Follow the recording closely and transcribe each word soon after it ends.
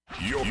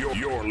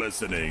You're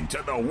listening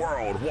to the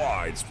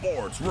Worldwide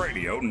Sports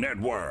Radio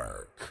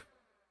Network.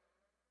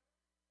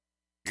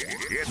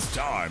 It's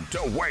time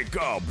to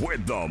wake up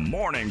with the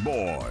Morning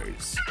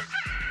Boys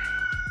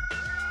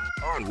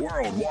on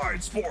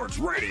Worldwide Sports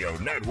Radio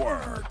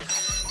Network.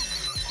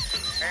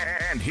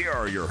 And here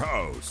are your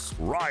hosts,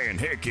 Ryan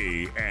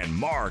Hickey and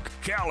Mark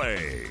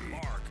Kelly.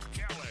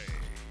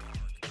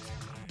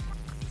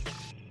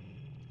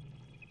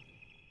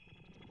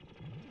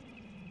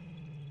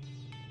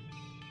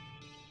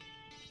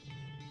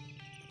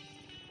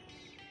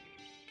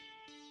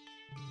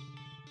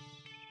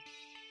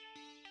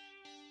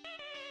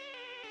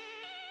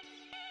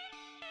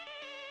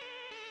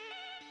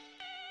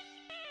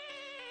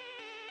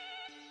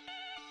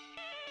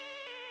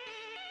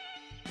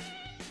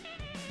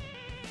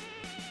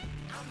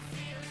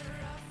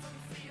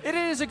 It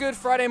is a good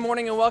Friday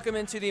morning, and welcome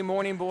into the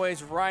Morning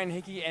Boys. Ryan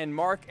Hickey and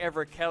Mark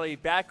Everett Kelly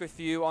back with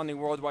you on the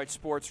Worldwide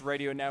Sports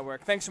Radio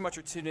Network. Thanks so much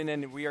for tuning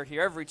in. We are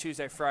here every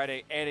Tuesday,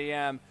 Friday, 8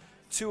 a.m.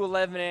 to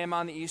 11 a.m.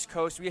 on the East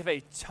Coast. We have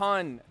a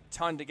ton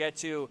to get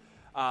to,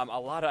 a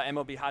lot of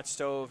MLB hot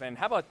stove. And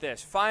how about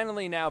this?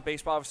 Finally now,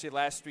 baseball, obviously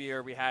last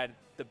year we had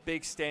the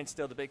big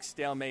standstill, the big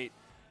stalemate.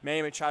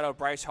 Manny Machado,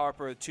 Bryce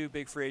Harper, the two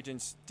big free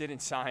agents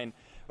didn't sign.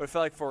 But it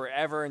felt like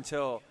forever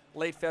until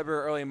late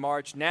February, early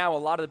March. Now a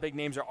lot of the big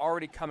names are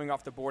already coming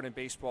off the board in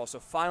baseball. So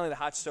finally the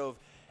hot stove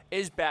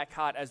is back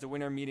hot as the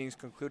winter meetings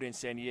conclude in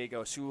San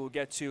Diego. So we will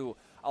get to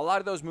a lot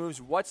of those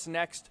moves. What's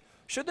next?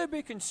 Should there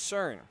be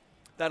concern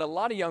that a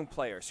lot of young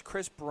players,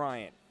 Chris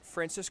Bryant,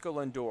 Francisco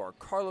Lindor,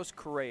 Carlos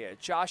Correa,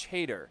 Josh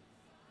Hader,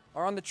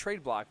 are on the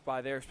trade block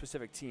by their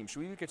specific team? Should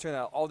we be concerned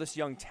that all this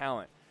young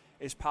talent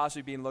is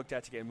possibly being looked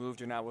at to get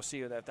moved or not? We'll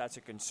see if that's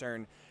a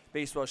concern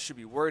baseball should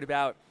be worried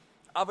about.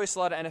 Obviously,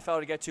 a lot of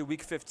NFL to get to.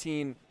 Week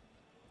 15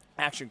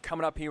 action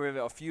coming up here. We have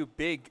a few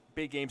big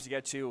games to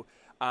get to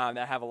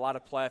that have a lot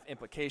of playoff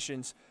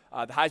implications.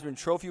 The Heisman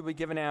Trophy will be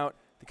given out.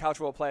 The College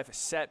World Playoff is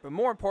set. But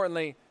more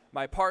importantly,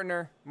 my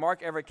partner,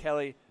 Mark Everett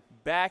Kelly,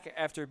 back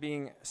after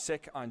being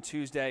sick on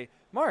Tuesday.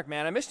 Mark,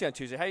 man, I missed you on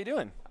Tuesday. How you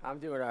doing? I'm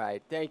doing all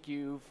right. Thank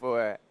you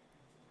for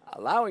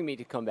allowing me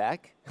to come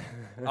back.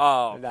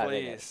 Oh,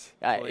 please.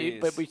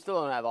 But we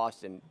still don't have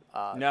Austin.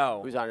 No.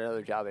 Who's on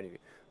another job interview.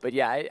 But,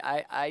 yeah,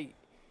 I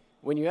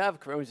when you have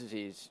Crohn's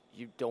disease,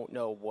 you don't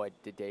know what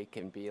the day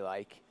can be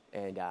like.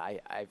 And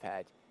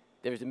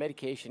there's a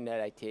medication that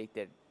I take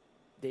that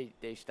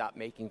they stopped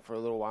making for a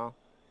little while.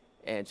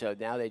 And so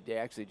now they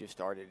actually just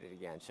started it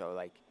again. So,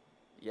 like,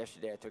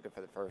 yesterday I took it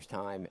for the first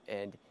time,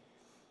 and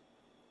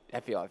I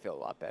feel a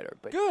lot better.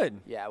 But good.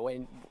 Yeah,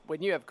 when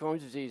you have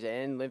Crohn's disease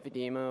and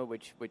lymphedema,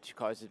 which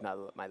causes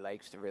my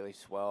legs to really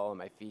swell and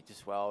my feet to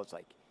swell, it's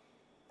like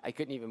I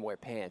couldn't even wear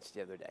pants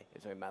the other day.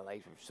 It's like my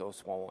legs were so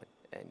swollen.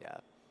 And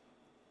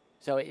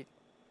so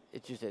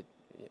it's just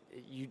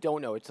you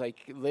don't know. It's like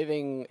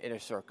living in a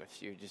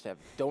circus. You just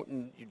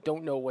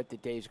don't know what the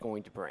day's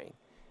going to bring.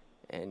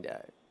 And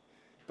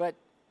but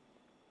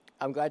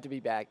I'm glad to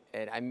be back,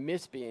 and I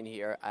miss being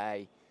here.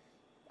 I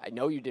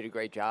know you did a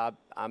great job.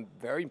 I'm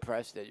very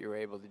impressed that you were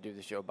able to do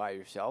the show by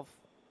yourself.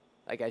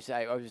 Like I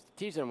said, I was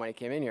teasing him when I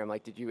came in here. I'm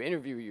like, did you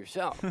interview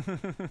yourself?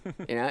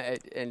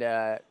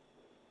 And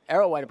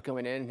Errol wound up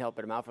coming in and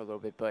helping him out for a little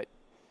bit. But,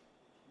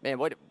 man,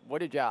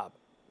 what a job.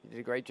 You did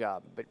a great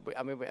job. But,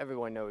 I mean,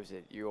 everyone knows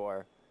that you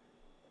are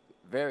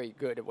very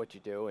good at what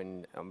you do,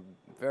 and I'm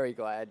very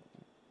glad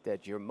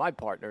that you're my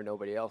partner,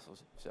 nobody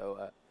else's.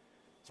 So,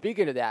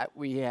 speaking of that,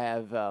 we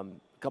have a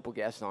couple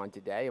guests on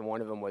today, and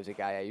one of them was a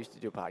guy I used to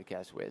do a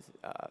podcast with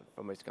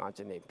from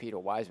Wisconsin named Peter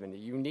Wiseman, a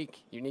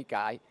unique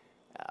guy,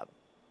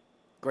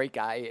 great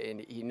guy,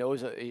 and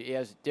he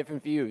has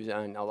different views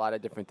on a lot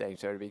of different things,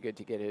 so it'd be good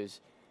to get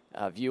his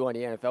view on the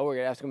NFL. We're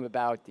going to ask him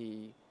about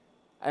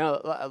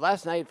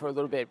last night for a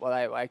little bit,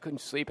 while I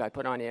couldn't sleep, I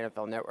put on the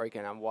NFL Network,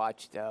 and I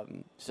watched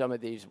some of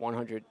these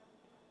 100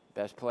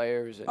 best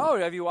players. And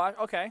have you watched?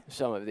 Okay.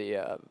 Some of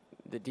the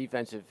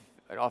defensive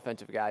and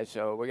offensive guys,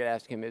 so we're going to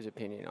ask him his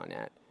opinion on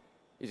that.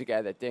 He's a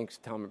guy that thinks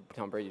Tom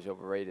Brady's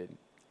overrated.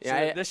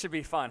 So this should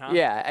be fun, huh?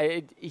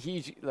 Yeah,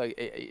 he's like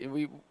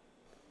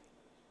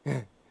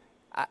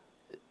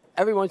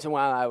every once in a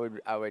while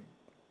I would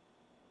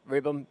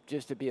rib him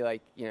just to be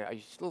like,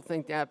 I still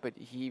think that, but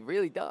he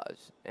really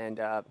does, and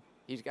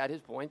he's got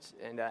his points,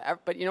 and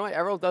but you know what,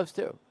 Errol does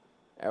too.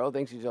 Errol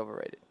thinks he's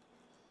overrated.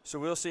 So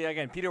we'll see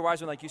again. Peter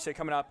Wiseman, like you said,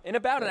 coming up in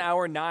about an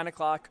hour, 9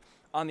 o'clock.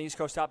 On the East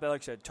Coast top,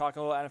 like I said,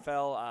 talking a little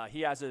NFL.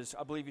 He has his,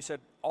 I believe you said,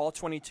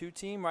 all-22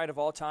 team, right, of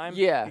all time.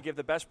 Yeah. He give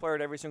the best player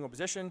at every single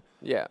position.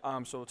 Yeah.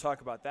 So we'll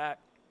talk about that.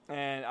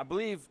 And I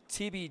believe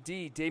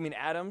TBD, Damian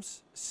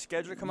Adams,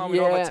 scheduled to come on. We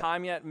don't have a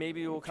time yet.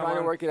 Maybe we'll come on.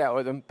 Trying to work it out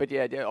with him. But,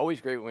 yeah,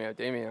 always great when we have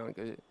Damian on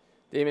because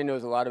Damian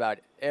knows a lot about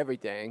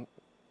everything.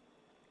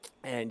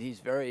 And he's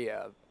very,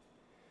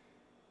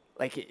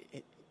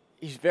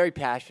 he's very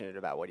passionate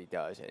about what he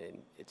does. And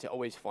it's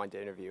always fun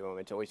to interview him.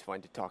 It's always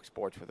fun to talk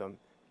sports with him.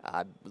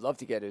 I'd love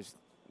to get his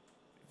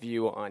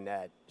view on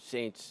that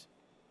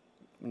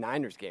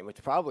Saints-Niners game,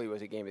 which probably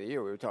was a game of the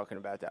year. We were talking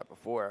about that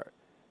before.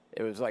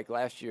 It was like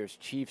last year's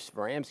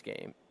Chiefs-Rams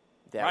game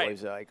that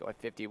was like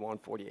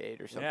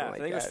 51-48 or something like that. I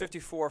think it was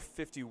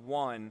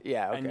 54-51.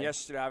 Yeah, okay. And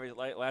yesterday,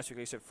 last week,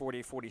 they said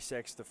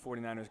 48-46. The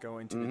 49ers go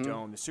into the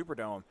Dome, the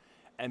Superdome,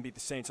 and beat the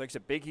Saints. Like I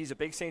said, he's a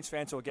big Saints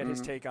fan, so we'll get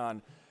his take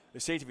on the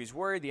Saints if he's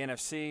worried, the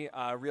NFC,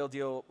 Real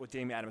Deal with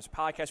Damian Adams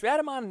podcast. We had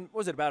him on, what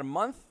was it, about a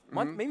month,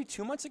 maybe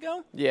 2 months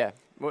ago? Yeah.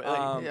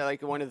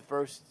 Like one of the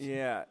first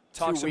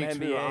talk some weeks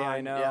NBA, I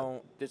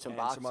know. Yeah. Did some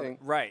boxing.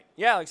 Right.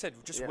 Yeah, like I said,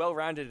 just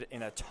well-rounded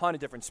in a ton of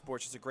different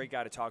sports. He's a great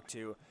guy to talk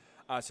to.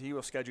 So he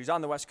will schedule. He's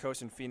on the West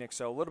Coast in Phoenix,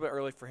 so a little bit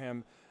early for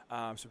him.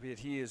 So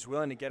he is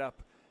willing to get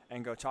up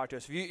and go talk to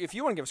us. If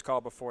you want to give us a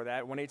call before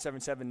that,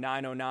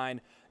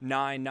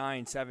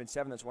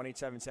 1-877-909-9977. That's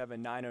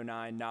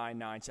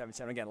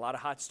 1-877-909-9977. Again, a lot of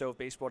hot stove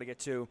baseball to get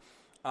to.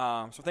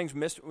 So things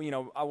missed.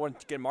 I wanted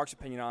to get Mark's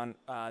opinion on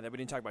that we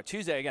didn't talk about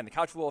Tuesday. Again, the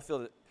college football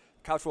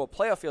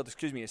playoff field, is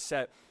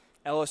set.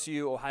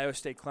 LSU, Ohio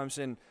State,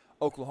 Clemson,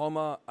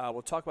 Oklahoma.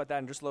 We'll talk about that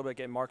in just a little bit.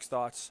 Get Mark's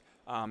thoughts.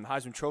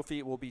 Heisman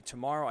Trophy will be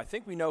tomorrow. I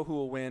think we know who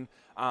will win.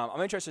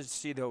 I'm interested to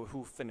see, though,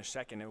 who finished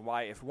second and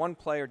why. If one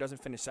player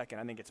doesn't finish second,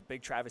 I think it's a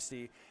big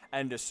travesty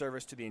and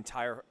disservice to the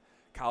entire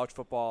college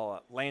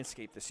football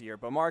landscape this year.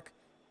 But, Mark,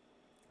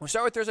 we'll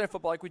start with Thursday Night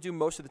Football like we do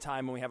most of the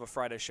time when we have a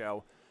Friday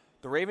show.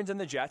 The Ravens and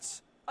the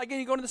Jets. Again,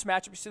 you go into this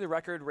matchup, you see the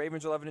record.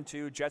 Ravens are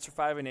 11-2, Jets are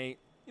 5-8.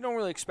 You don't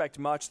really expect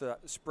much. The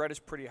spread is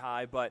pretty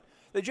high, but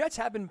the Jets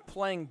have been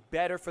playing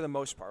better for the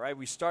most part, right?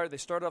 They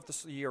started off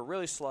this year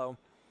really slow.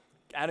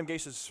 Adam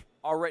Gase is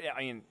already,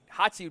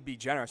 hot seat would be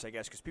generous, I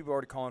guess, because people are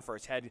already calling for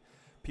his head.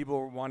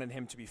 People wanted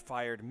him to be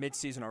fired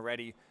mid-season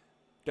already.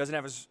 Doesn't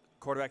have his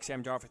quarterback,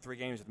 Sam Darnold, for 3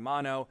 games with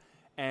mono.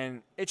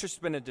 And it's just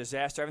been a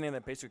disaster. Everything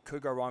that basically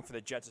could go wrong for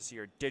the Jets this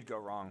year did go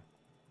wrong.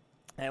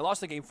 And they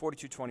lost the game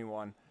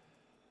 42-21.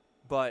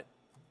 But,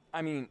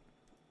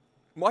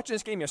 watching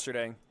this game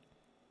yesterday,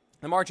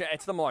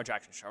 it's the Lamar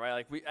Jackson show,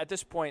 right? At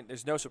this point,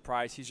 there's no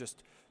surprise. He's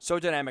just so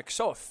dynamic,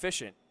 so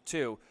efficient,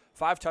 too.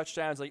 5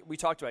 touchdowns, like we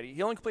talked about.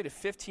 He only completed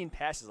 15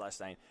 passes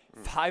last night.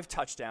 5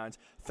 touchdowns.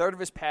 Third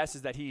of his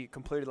passes that he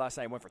completed last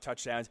night went for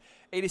touchdowns.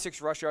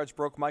 86 rush yards,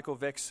 broke Michael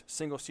Vick's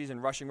single-season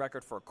rushing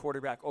record for a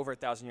quarterback, over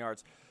 1,000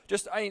 yards.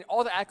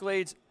 All the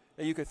accolades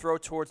that you could throw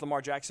towards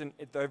Lamar Jackson,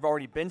 they've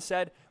already been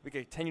said. We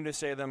could continue to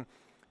say them.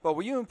 But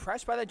were you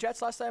impressed by the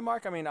Jets last night,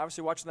 Mark?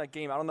 Obviously watching that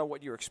game, I don't know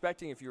what you were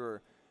expecting. If you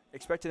were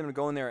expecting them to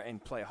go in there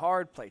and play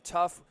hard, play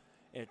tough,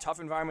 in a tough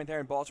environment there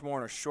in Baltimore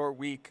in a short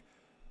week.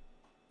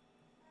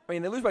 They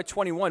lose by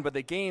 21, but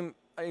the game,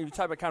 you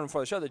talked about kind of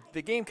before the show,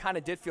 the game kind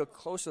of did feel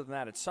closer than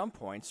that at some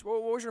points.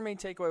 What was your main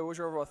takeaway? What was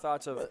your overall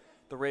thoughts of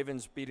the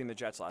Ravens beating the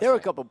Jets last night? There were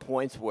a couple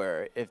points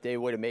where if they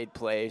would have made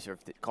plays or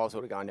if the calls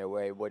would have gone their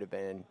way, it would have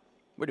been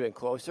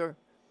closer.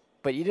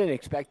 But you didn't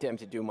expect them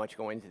to do much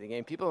going into the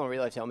game. People don't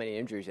realize how many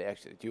injuries they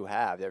actually do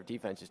have. Their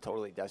defense is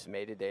totally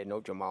decimated. They had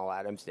no Jamal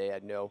Adams. They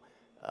had no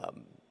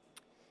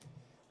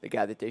the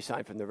guy that they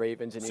signed from the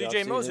Ravens in the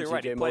C.J. Mosley,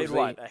 right? He played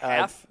what, a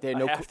half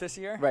this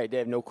year? Right. They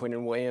have no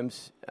Quinnen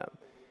Williams.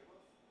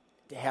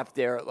 They have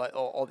their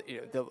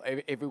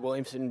Avery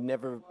Williamson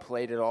never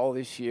played at all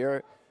this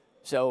year.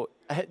 So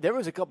there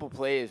was a couple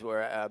plays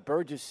where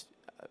Burgess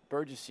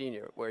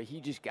Sr., where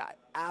he just got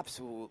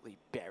absolutely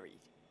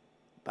buried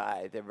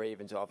by the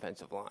Ravens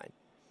offensive line.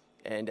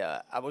 And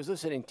I was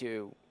listening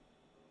to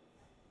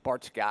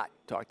Bart Scott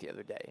talk the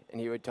other day, and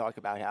he would talk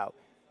about how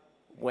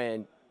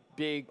when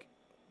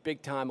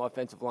big-time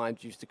offensive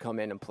lines used to come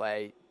in and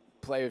play,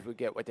 players would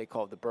get what they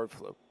called the bird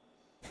flu.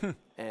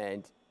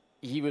 And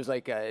he was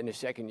in his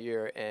second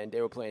year, and they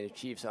were playing the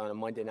Chiefs on a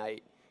Monday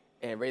night,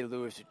 and Ray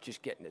Lewis was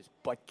just getting his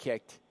butt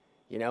kicked,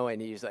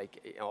 and he's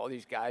all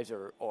these guys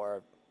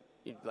are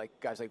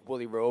guys like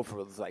Willie Rowe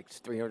for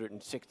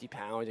 360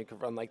 pounds and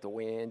could run like the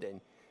wind. And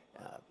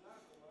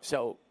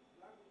so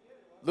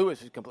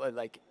Lewis was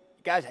completely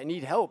guys, I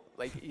need help.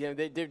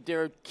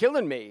 They're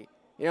killing me.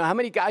 How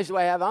many guys do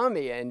I have on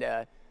me? And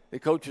the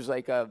coach was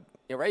like,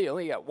 you're right, you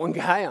only got one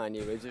guy on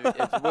you. It's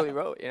Willie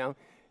Rowe,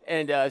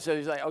 And so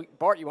he's like, oh,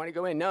 Bart, you want to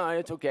go in? No,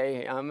 it's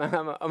okay. I'm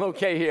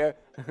okay here.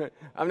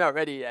 I'm not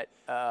ready yet.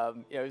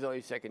 It was only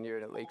his second year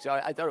in the league. So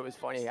I thought it was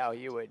funny how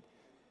he would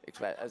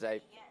expect, as I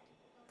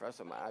press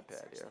on my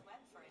iPad here.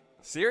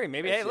 Siri,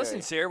 maybe. Hey,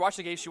 listen, Siri, watch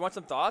the game. She wants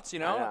some thoughts,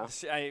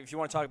 If you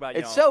want to talk about,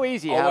 it's so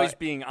easy always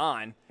being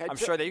on. I'm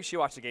sure she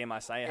watched the game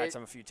last night. Had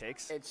a few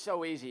takes. It's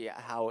so easy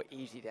how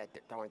easy that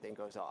darn thing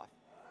goes off.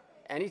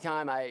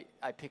 Anytime I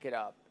pick it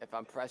up, if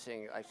I'm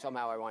pressing,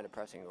 somehow I wind up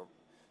pressing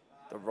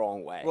the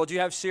wrong way. Well, do you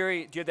have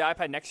Siri? Do you have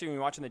the iPad next to you when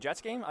you're watching the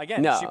Jets game?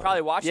 Again, no. She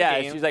probably watched the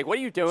game. Yeah, she's like, what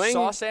are you doing?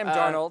 Saw Sam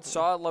Darnold,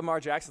 saw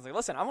Lamar Jackson. Like,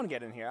 listen, I want to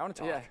get in here. I want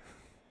to talk.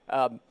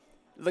 Yeah.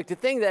 Look, the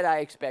thing that I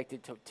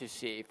expected to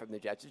see from the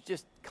Jets is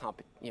just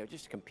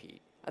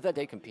compete. I thought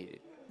they competed.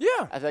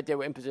 Yeah. I thought they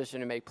were in position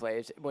to make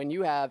plays. When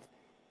you have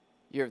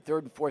your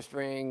third and fourth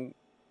string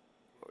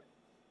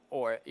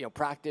or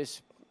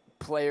practice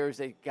players,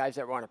 guys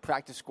that were on a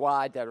practice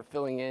squad that are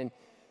filling in,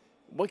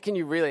 what can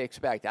you really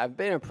expect? I've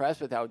been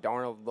impressed with how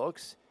Darnold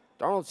looks.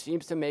 Darnold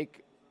seems to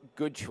make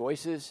good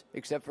choices,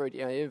 except for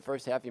in the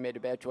first half he made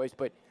a bad choice.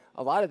 But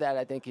a lot of that,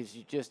 I think, is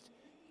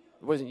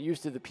wasn't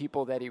used to the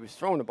people that he was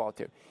throwing the ball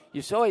to.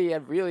 You saw he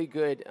had really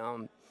good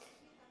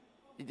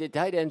the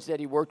tight ends that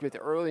he worked with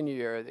early in the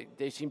year.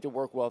 They seemed to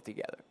work well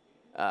together.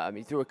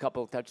 He threw a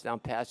couple of touchdown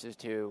passes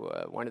to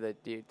one of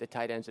the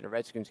tight ends in the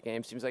Redskins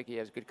game. Seems like he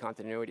has good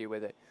continuity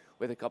with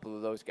a couple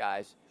of those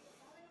guys.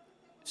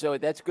 So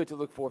that's good to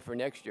look for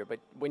next year. But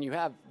when you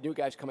have new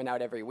guys coming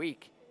out every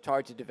week, it's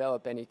hard to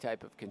develop any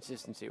type of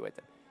consistency with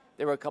them.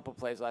 There were a couple of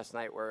plays last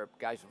night where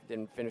guys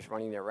didn't finish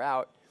running their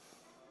route.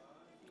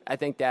 I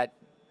think that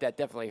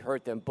definitely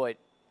hurt them. But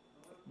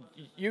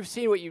you've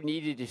seen what you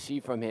needed to see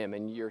from him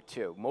in year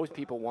 2. Most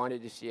people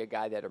wanted to see a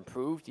guy that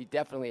improved. He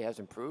definitely has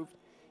improved.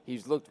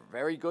 He's looked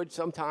very good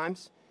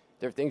sometimes.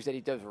 There are things that he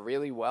does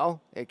really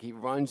well. Like he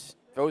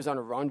throws on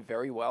a run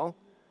very well.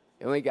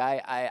 The only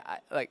guy I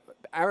like,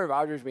 Aaron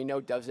Rodgers, we know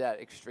does that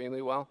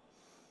extremely well.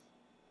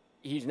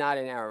 He's not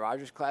in Aaron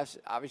Rodgers' class,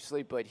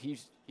 obviously, but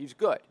he's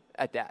good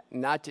at that.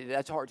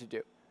 That's hard to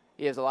do.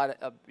 He has a lot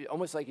of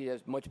almost like he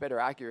has much better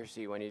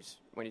accuracy when he's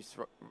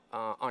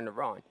on the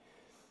run.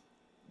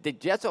 The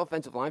Jets'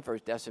 offensive line, for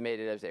as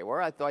decimated as they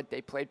were, I thought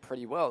they played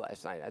pretty well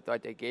last night. I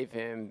thought they gave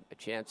him a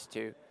chance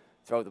to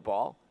throw the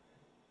ball,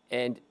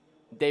 and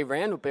they were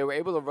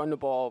able to run the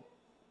ball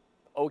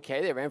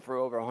okay. They ran for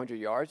over 100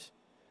 yards.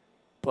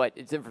 But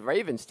it's the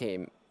Ravens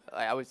team.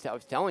 I was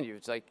telling you,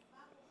 it's like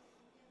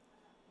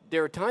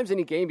there are times in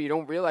the game you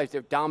don't realize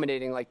they're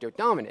dominating like they're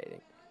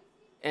dominating.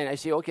 And I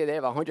see, okay, they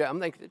have 100. I'm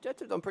like, the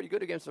Jets have done pretty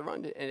good against the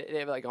run. And they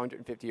have like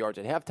 150 yards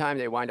at halftime.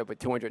 They wind up with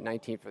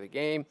 219 for the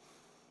game.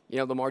 You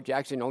know, Lamar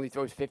Jackson only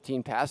throws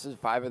 15 passes,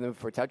 5 of them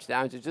for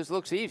touchdowns. It just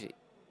looks easy.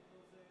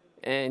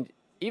 And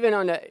even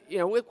on the,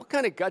 what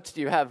kind of guts do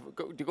you have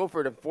to go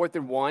for the 4th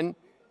and 1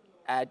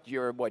 at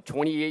your,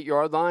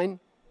 28-yard line?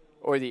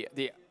 Or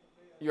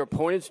your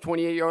opponent's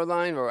 28-yard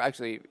line, or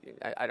actually,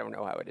 I don't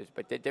know how it is,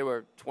 but they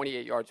were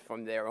 28 yards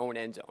from their own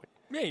end zone.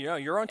 Yeah,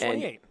 you're on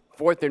 28. And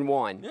 4th and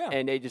 1, yeah.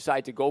 And they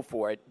decide to go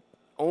for it,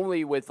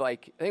 only with I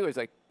think it was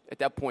at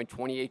that point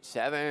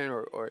 28-7,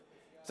 or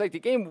it's like the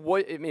game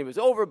was. I mean, it was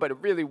over, but it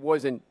really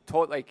wasn't.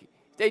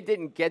 They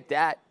didn't get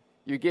that.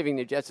 You're giving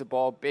the Jets the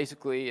ball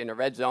basically in the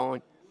red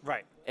zone,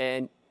 right?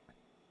 And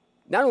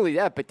not only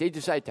that, but they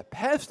decide to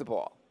pass the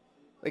ball.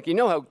 Like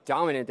how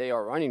dominant they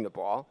are running the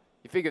ball.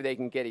 You figure they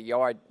can get a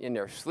yard in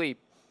their sleep.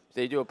 So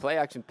they do a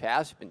play-action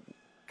pass and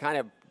kind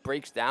of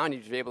breaks down.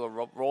 He's able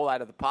to roll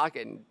out of the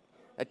pocket, and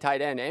at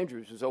tight end,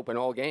 Andrews was open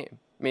all game.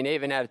 I mean, they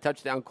even had a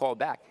touchdown call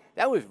back.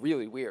 That was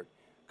really weird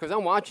because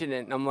I'm watching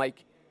it, and I'm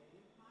like,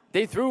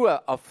 they threw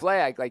a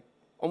flag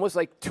almost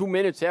 2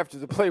 minutes after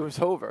the play was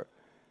over.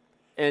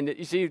 And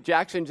you see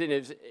Jackson's in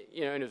his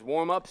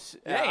warm-ups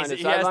on the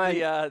sideline.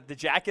 He has the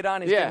jacket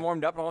on. He's getting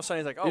warmed up, and all of a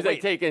sudden he's like, "Oh, he's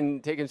wait,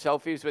 taking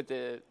selfies with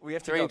the." We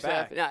have to go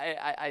back. No,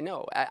 I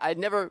know.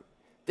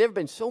 There have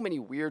been so many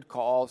weird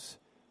calls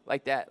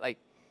like that. Like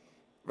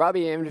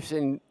Robbie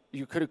Anderson,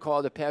 you could have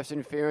called a pass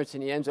interference in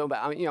the end zone, but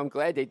I'm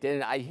glad they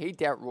didn't. I hate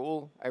that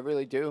rule. I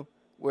really do,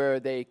 where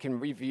they can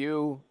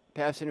review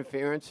pass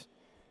interference.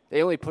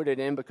 They only put it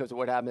in because of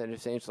what happened to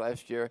the Saints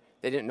last year.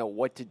 They didn't know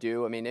what to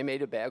do. I mean, they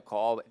made a bad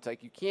call. It's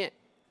like you can't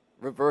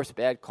reverse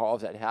bad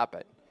calls that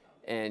happen,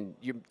 and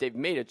they've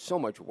made it so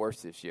much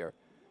worse this year.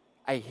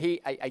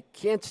 I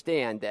can't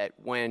stand that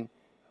when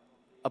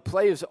a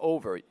play is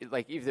over,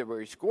 like either where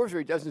he scores or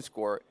he doesn't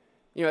score.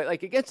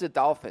 Like against the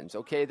Dolphins,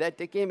 okay,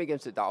 that game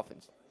against the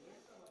Dolphins.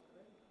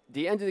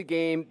 The end of the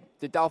game,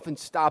 the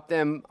Dolphins stopped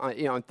them on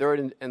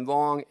 3rd and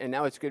long, and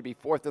now it's going to be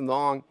 4th and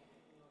long,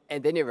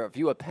 and then they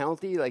review a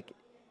penalty. Like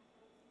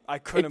I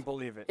couldn't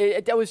believe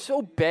it. That was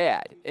so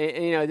bad.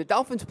 And the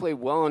Dolphins played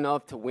well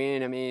enough to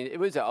win. I mean, it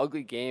was an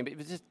ugly game. It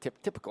was just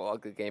typical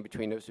ugly game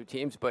between those two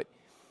teams. But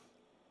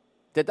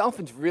the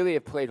Dolphins really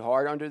have played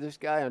hard under this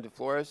guy, under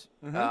Flores.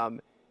 Mm-hmm.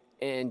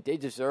 And they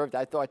deserved,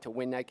 I thought, to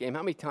win that game.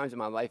 How many times in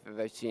my life have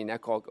I seen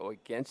that call go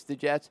against the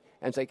Jets?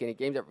 And it's like in a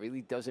game that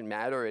really doesn't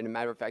matter. And a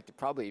matter of fact, it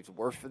probably is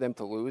worse for them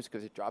to lose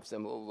because it drops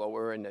them a little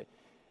lower. And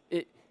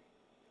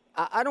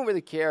I don't really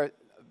care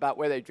about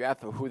where they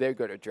draft or who they're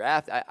going to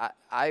draft.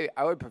 I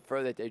would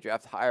prefer that they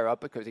draft higher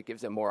up because it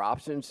gives them more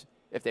options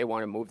if they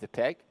want to move the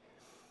pick.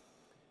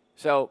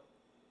 So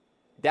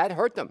that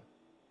hurt them.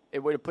 It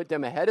would have put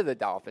them ahead of the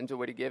Dolphins. It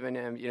would have given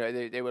them,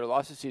 they would have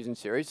lost the season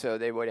series, so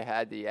they would have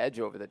had the edge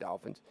over the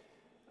Dolphins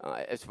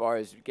as far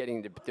as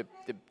getting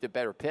the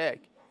better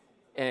pick.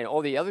 And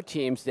all the other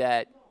teams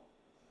that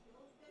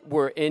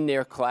were in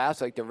their class,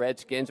 like the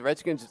Redskins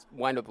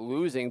wind up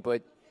losing,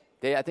 but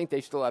I think they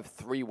still have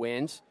 3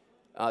 wins.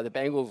 The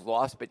Bengals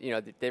lost, but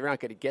they're not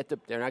going to get the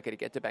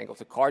Bengals.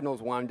 The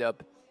Cardinals wound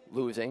up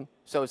losing,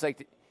 so it's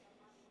like,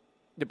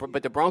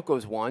 but the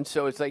Broncos won.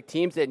 So it's like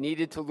teams that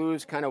needed to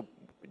lose kind of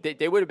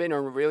they would have been in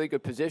a really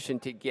good position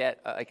to get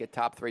a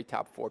top 3,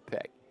 top 4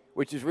 pick,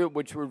 which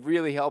would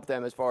really help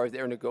them as far as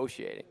their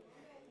negotiating.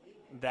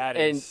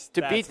 That's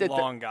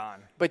long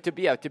gone. But to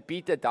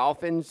beat the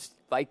Dolphins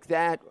like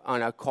that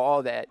on a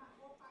call that,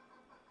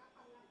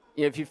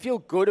 if you feel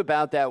good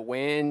about that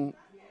win,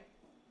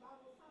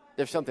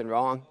 there's something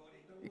wrong,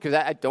 because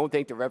I don't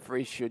think the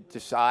referee should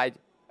decide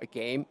a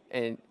game,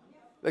 and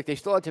Look, they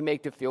still had to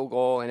make the field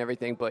goal and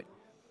everything, but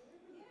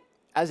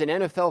as an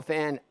NFL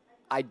fan,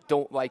 I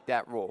don't like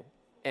that rule.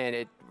 And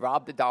it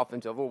robbed the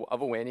Dolphins of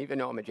a win. Even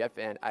though I'm a Jet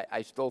fan,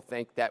 I still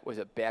think that was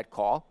a bad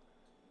call.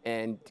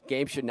 And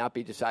games should not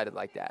be decided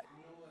like that.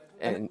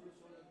 And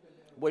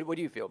what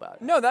do you feel about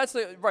it? No, that's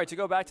right. To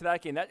go back to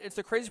that game, it's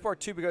the crazy part,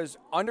 too, because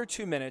under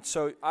 2 minutes,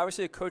 so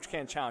obviously a coach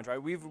can't challenge,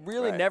 right? We've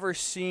really never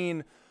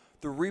seen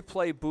the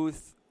replay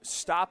booth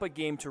stop a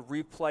game to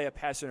replay a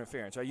pass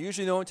interference. Right?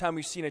 Usually the only time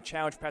we've seen a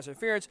challenge pass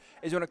interference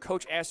is when a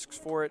coach asks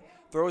for it,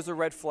 throws the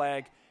red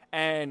flag,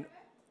 and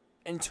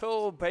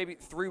until maybe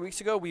 3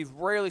 weeks ago, we've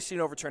rarely seen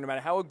overturned, no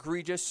matter how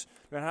egregious,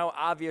 no matter how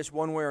obvious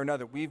one way or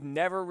another. We've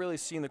never really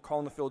seen the call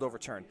on the field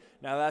overturned.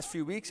 Now, the last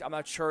few weeks, I'm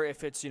not sure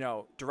if it's,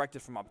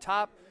 directed from up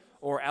top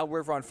or Al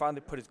Riveron finally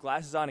put his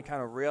glasses on and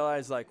kind of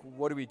realized, like,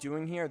 what are we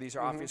doing here? These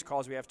are obvious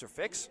calls we have to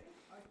fix.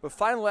 But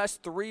finally, the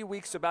last 3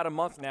 weeks, about a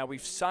month now,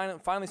 we've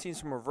finally seen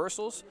some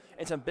reversals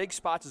and some big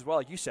spots as well,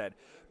 like you said.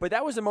 But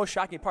that was the most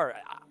shocking part.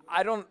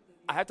 I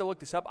have to look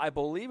this up. I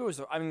believe it was,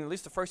 at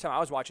least the first time I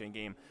was watching a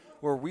game,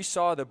 where we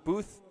saw the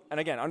booth, and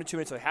again, under 2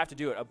 minutes, so they have to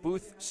do it, a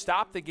booth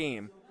stop the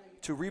game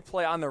to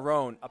replay on their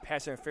own a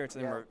pass interference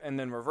and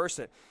then reverse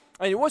it.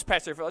 It was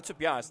pass interference, let's just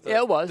be honest.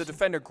 It was. The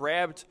defender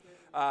grabbed,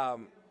 I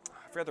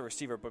forgot the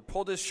receiver, but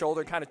pulled his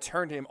shoulder, kind of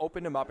turned him,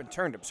 opened him up, and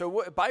turned him.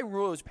 So by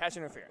rule, it was pass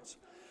interference.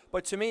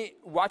 But to me,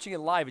 watching it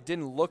live, it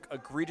didn't look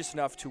egregious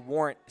enough to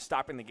warrant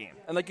stopping the game.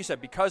 And like you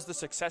said, because the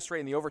success rate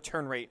and the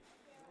overturn rate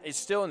is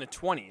still in the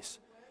 20s,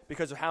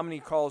 because of how many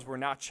calls were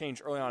not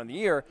changed early on in the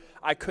year,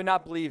 I could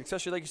not believe,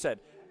 especially like you said,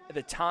 at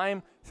the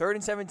time, 3rd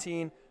and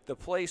 17, the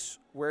place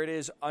where it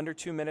is under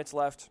 2 minutes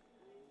left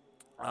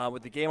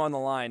with the game on the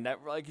line, that,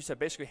 like you said,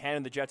 basically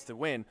handed the Jets the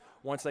win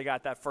once they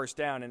got that first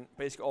down. And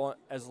basically,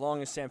 as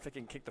long as Sam Fick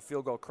can kick the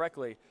field goal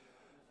correctly,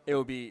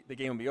 the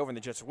game would be over and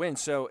the Jets would win.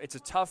 So it's a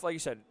tough, like you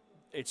said,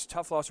 it's a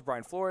tough loss for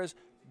Brian Flores.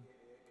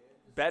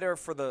 Better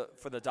for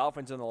the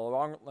Dolphins in the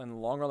long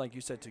run, like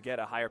you said, to get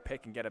a higher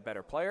pick and get a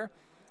better player.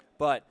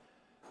 But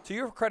to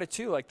your credit,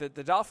 too, like the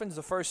Dolphins,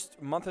 the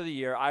first month of the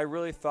year, I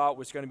really thought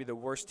was going to be the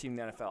worst team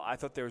in the NFL. I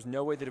thought there was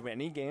no way they'd win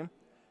any game.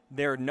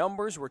 Their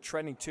numbers were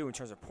trending, too, in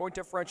terms of point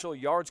differential,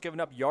 yards given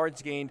up,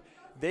 yards gained.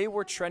 They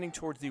were trending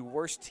towards the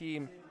worst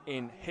team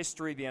in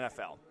history of the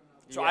NFL.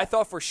 So I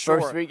thought for sure.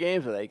 First 3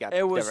 games where they got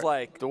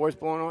doors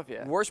blown off,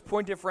 worst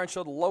point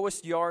differential, the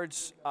lowest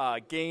yards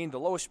gained, the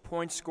lowest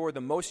points scored,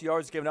 the most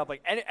yards given up.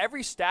 Like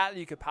every stat that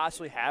you could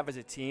possibly have as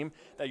a team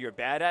that you're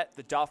bad at,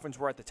 the Dolphins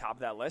were at the top of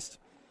that list.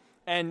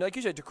 And like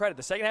you said, to credit,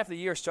 the second half of the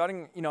year,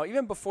 starting,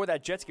 even before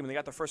that Jets game when they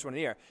got the first one of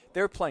the year,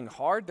 they were playing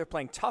hard, they're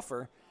playing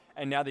tougher,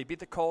 and now they beat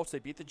the Colts, they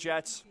beat the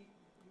Jets.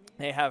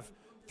 They have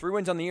 3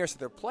 wins on the year, so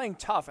they're playing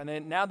tough, and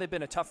then now they've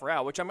been a tougher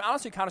out, which I'm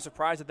honestly kind of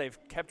surprised that they've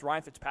kept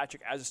Ryan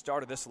Fitzpatrick as a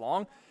starter this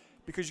long,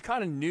 because you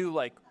kind of knew,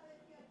 like,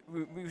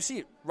 we see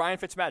it, Ryan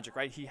Fitzmagic,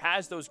 right? He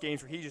has those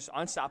games where he's just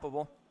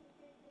unstoppable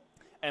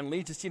and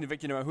leads his team to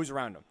victory no matter who's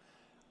around him.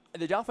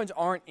 The Dolphins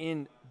aren't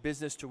in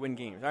business to win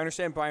games. I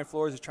understand Brian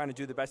Flores is trying to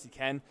do the best he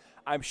can.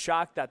 I'm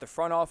shocked that the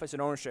front office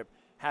and ownership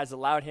has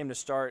allowed him to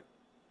start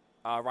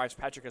Ryan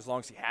Fitzpatrick as long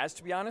as he has,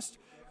 to be honest,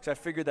 because I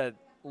figured that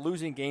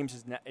losing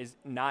games is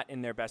not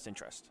in their best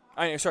interest.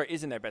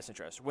 Is in their best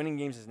interest. Winning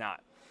games is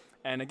not.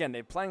 And, again,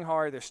 they're playing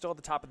hard. They're still at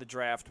the top of the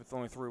draft with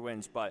only 3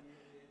 wins, but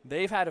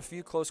they've had a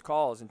few close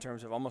calls in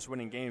terms of almost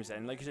winning games.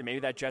 And, like you said, maybe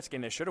that Jets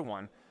game they should have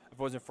won if it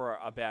wasn't for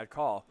a bad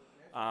call.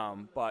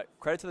 But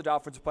credit to the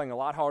Dolphins for playing a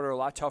lot harder, a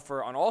lot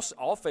tougher on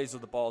all phases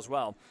of the ball as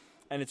well.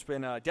 And it's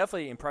been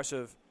definitely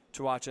impressive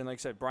to watch. And like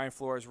I said, Brian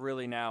Flores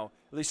really now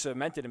at least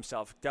cemented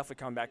himself, definitely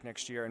coming back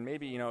next year. And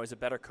maybe, is a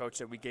better coach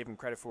that we gave him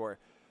credit for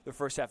the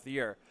first half of the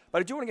year. But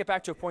I do want to get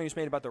back to a point you just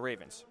made about the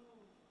Ravens.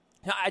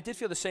 Now, I did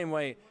feel the same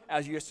way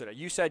as you yesterday.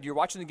 You said you're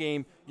watching the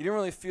game. You didn't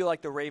really feel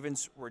like the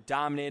Ravens were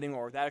dominating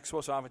or that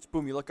explosive offense.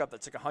 Boom, you look up,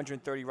 that's like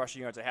 130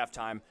 rushing yards at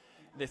halftime.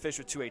 They finished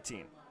with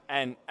 218.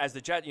 And as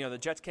the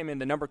Jets came in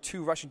the number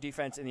 2 rushing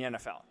defense in the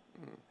NFL.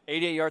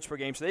 88 yards per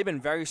game. So they've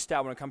been very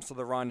stout when it comes to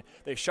the run.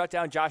 They shut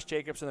down Josh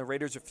Jacobs and the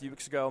Raiders a few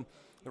weeks ago.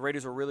 The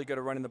Raiders were really good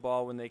at running the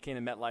ball when they came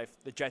to MetLife.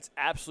 The Jets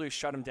absolutely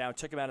shut them down,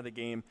 took them out of the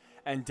game,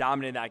 and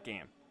dominated that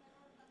game.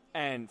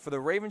 And for the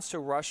Ravens to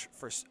rush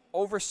for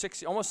over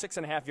 60, almost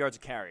 6.5 yards a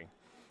carry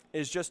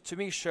is just, to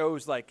me,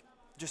 shows like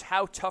just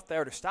how tough they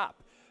are to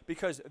stop,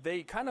 because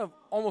they kind of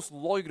almost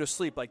lull you to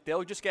sleep. Like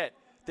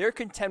they're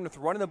content with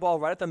running the ball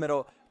right at the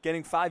middle,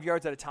 getting 5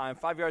 yards at a time,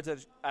 5 yards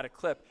at a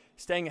clip,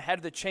 staying ahead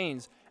of the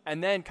chains,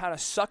 and then kind of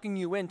sucking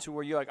you into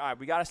where you're like, all right,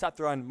 we got to stop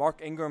the run.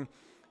 Mark Ingram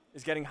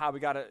is getting hot. We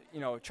got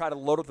to, try to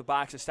load up the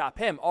box to stop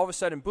him. All of a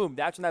sudden, boom,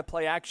 that's when that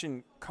play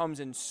action comes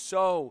in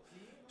so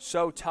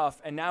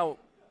tough. And now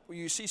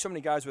you see so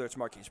many guys, whether it's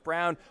Marquise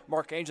Brown,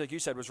 Mark Angel, like you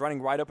said, was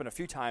running right open a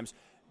few times.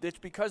 It's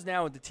because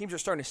now the teams are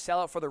starting to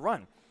sell out for the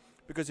run.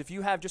 Because if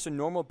you have just a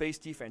normal base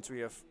defense where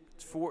you have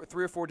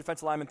 3 or 4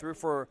 defensive linemen, 3 or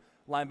 4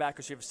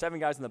 linebackers, you have 7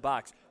 guys in the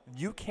box,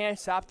 you can't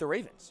stop the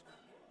Ravens.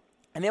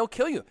 And they'll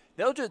kill you.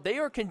 They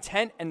are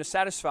content and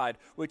satisfied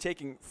with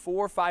taking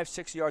 4, 5,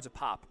 6 yards a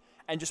pop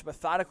and just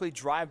methodically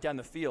drive down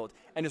the field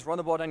and just run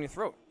the ball down your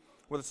throat.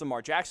 Whether it's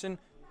Lamar Jackson,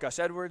 Gus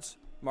Edwards,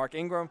 Mark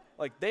Ingram,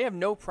 like they have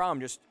no problem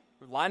just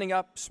lining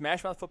up,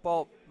 smash mouth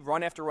football,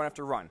 run after run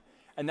after run.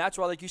 And that's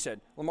why, like you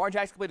said, Lamar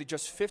Jackson completed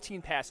just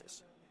 15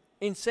 passes.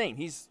 Insane.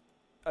 He's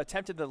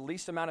attempted the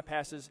least amount of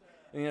passes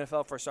in the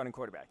NFL for a starting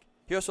quarterback.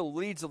 He also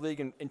leads the league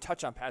in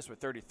touchdown passes with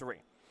 33.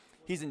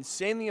 He's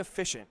insanely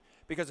efficient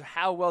because of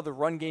how well the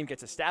run game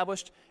gets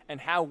established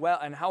and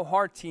how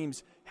hard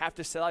teams have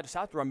to sell out to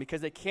stop the run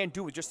because they can't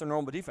do it with just their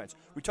normal defense.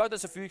 We talked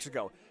this a few weeks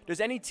ago. Does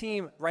any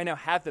team right now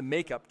have the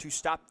makeup to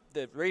stop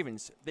the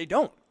Ravens? They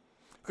don't.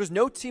 Because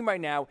no team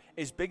right now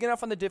is big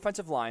enough on the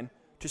defensive line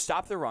to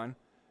stop the run,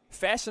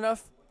 fast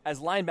enough as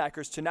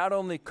linebackers to not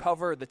only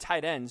cover the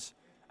tight ends,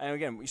 and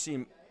again, we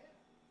see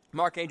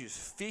Mark Andrews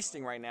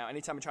feasting right now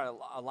anytime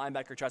a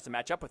linebacker tries to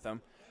match up with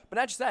him. But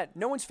not just that,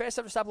 no one's fast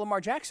enough to stop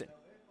Lamar Jackson.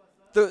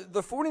 The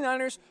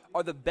 49ers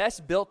are the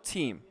best-built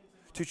team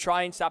to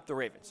try and stop the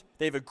Ravens.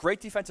 They have a great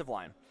defensive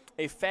line,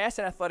 a fast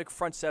and athletic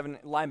front seven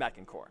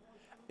linebacking core.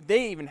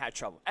 They even had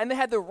trouble. And they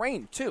had the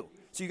rain, too.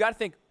 So you got to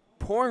think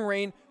pouring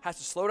rain has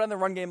to slow down the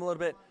run game a little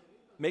bit,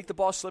 make the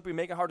ball slippery,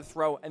 make it hard to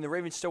throw, and the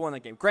Ravens still won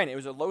that game. Granted, it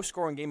was a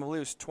low-scoring game. I believe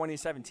it was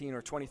 2017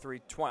 or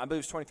 23-20. I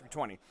believe it was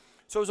 23-20.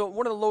 So it was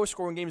one of the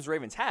lowest-scoring games the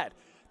Ravens had.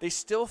 They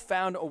still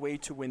found a way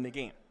to win the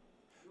game.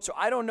 So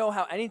I don't know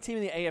how any team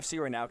in the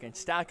AFC right now can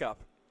stack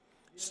up,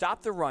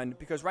 stop the run,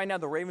 because right now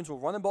the Ravens will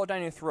run the ball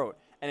down your throat,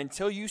 and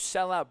until you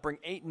sell out, bring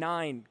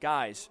 8-9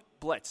 guys,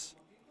 blitz,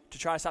 to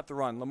try to stop the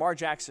run, Lamar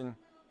Jackson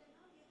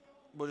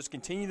will just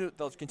continue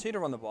to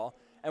run the ball.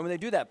 And when they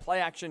do that, play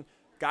action,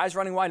 guys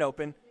running wide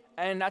open,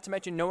 and not to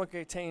mention no one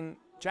can contain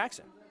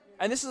Jackson.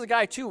 And this is a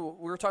guy, too,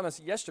 we were talking about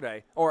this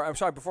yesterday, or I'm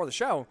sorry, before the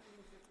show.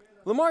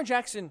 Lamar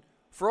Jackson,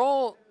 for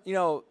all,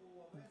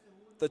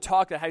 the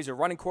talk that how he's a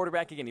running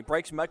quarterback, again, he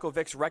breaks Michael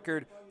Vick's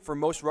record for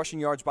most rushing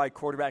yards by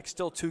quarterback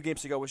still 2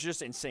 games ago, which is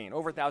just insane,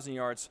 over 1,000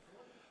 yards.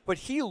 But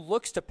he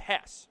looks to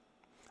pass.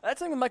 That's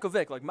the thing with Michael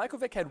Vick. Like, Michael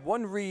Vick had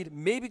 1 read,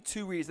 maybe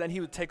 2 reads, then he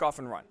would take off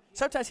and run.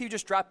 Sometimes he would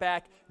just drop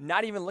back,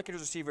 not even look at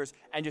his receivers,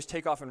 and just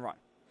take off and run.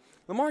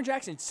 Lamar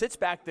Jackson sits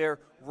back there,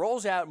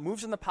 rolls out,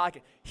 moves in the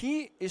pocket.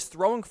 He is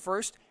throwing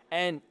first,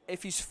 and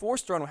if he's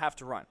forced to run, he'll have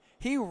to run.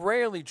 He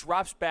rarely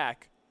drops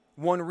back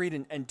 1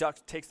 read and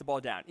ducks, takes the ball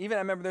down. Even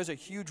I remember there's a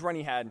huge run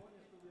he had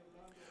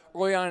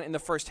early on in the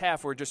first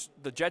half where just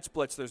the Jets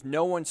blitz, there's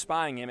no one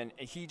spying him, and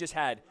he just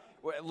had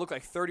it looked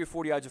like 30 or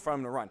 40 yards in front of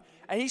him to run.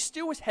 And he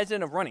still was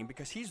hesitant of running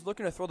because he's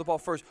looking to throw the ball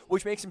first,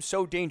 which makes him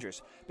so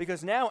dangerous.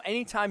 Because now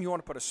anytime you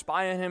want to put a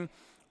spy on him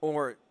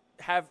or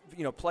have,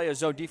 play a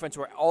zone defense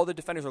where all the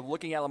defenders are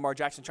looking at Lamar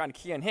Jackson trying to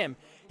key on him,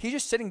 he's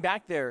just sitting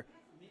back there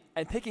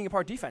and picking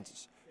apart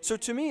defenses. So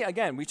to me,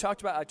 again, I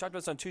talked about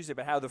this on Tuesday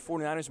about how the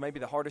 49ers might be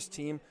the hardest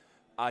team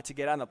to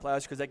get out in the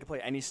playoffs because they can play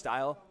any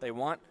style they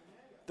want.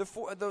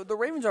 The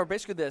Ravens are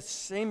basically the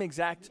same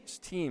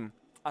exact team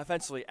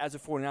offensively as the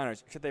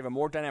 49ers, except they have a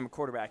more dynamic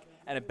quarterback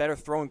and a better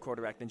throwing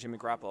quarterback than Jimmy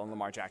Garoppolo and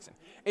Lamar Jackson.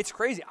 It's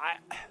crazy.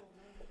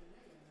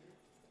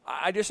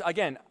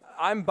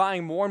 I'm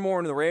buying more and more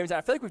into the Ravens. And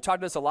I feel like we've talked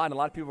about this a lot, and a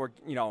lot of people are,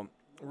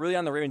 really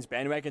on the Ravens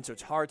bandwagon, so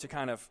it's hard to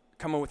kind of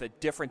come up with a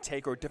different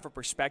take or a different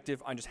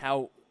perspective on just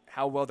how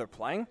well they're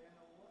playing.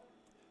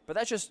 But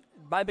that's just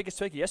my biggest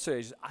take yesterday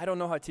is I don't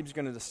know how a team's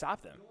going to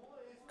stop them.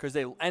 Because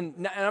and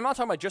I'm not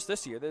talking about just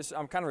this year.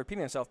 I'm kind of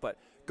repeating myself, but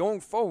going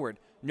forward,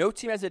 no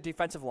team has a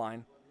defensive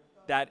line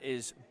that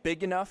is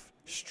big enough,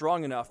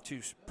 strong enough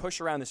to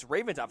push around this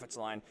Ravens offensive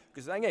line.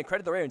 Because, again,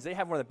 credit the Ravens. They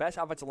have one of the best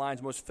offensive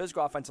lines, most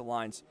physical offensive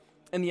lines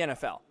in the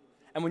NFL.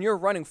 And when you're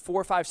running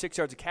 4, 5, 6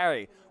 yards of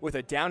carry with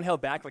a downhill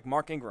back like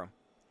Mark Ingram,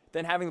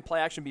 then having the play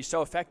action be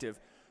so effective,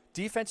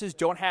 defenses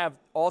don't have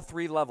all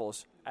 3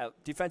 levels,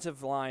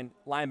 defensive line,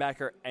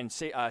 linebacker, and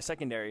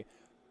secondary,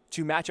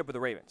 to match up with the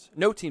Ravens.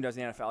 No team does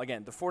in the NFL.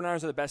 Again, the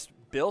 49ers are the best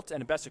built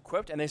and the best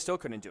equipped, and they still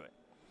couldn't do it.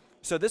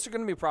 So this is going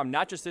to be a problem,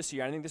 not just this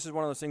year. I think this is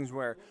one of those things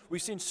where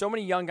we've seen so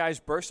many young guys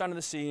burst onto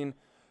the scene.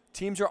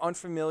 Teams are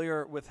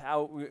unfamiliar with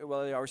how,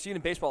 we're seeing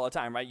in baseball all the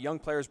time, right? Young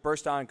players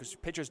burst on because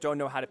pitchers don't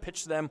know how to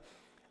pitch to them.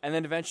 And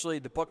then eventually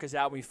the book is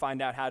out and we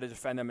find out how to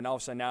defend them, and all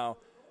of a sudden now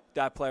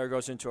that player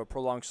goes into a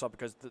prolonged slump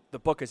because the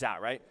book is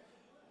out, right?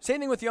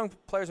 Same thing with young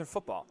players in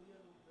football.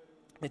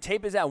 The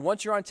tape is out.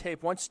 Once you're on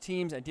tape, once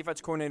teams and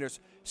defense coordinators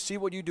see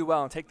what you do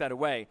well and take that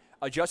away,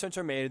 adjustments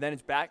are made, and then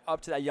it's back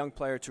up to that young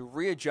player to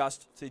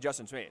readjust to the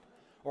adjustments made.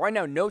 Well, right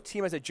now, no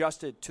team has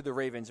adjusted to the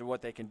Ravens and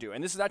what they can do.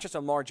 And this is not just a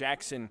Lamar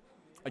Jackson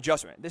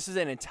adjustment. This is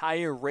an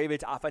entire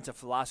Ravens offensive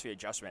philosophy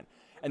adjustment.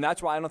 And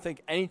that's why I don't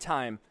think any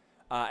team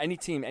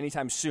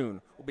anytime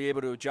soon will be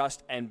able to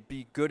adjust and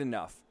be good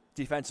enough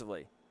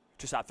defensively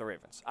to stop the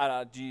Ravens.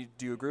 Do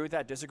you agree with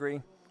that,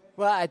 disagree?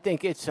 Well, I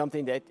think it's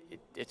something that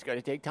it's going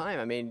to take time.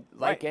 I mean,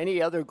 like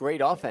any other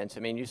great offense,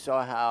 I mean, you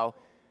saw how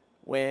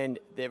when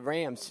the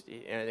Rams,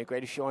 the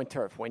greatest show on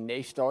turf, when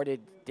they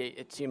started,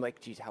 it seemed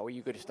like, geez, how are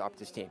you going to stop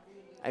this team?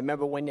 I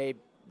remember when they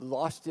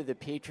lost to the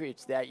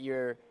Patriots that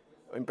year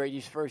in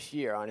Brady's first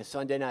year on a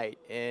Sunday night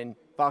in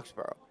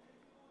Foxborough.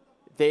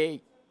 I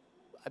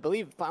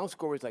believe the final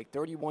score was like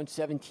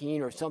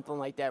 31-17 or something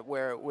like that,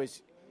 where it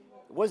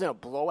wasn't a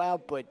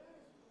blowout, but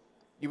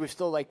you were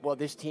still like, well,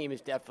 this team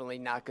is definitely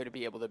not going to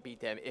be able to beat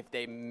them if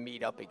they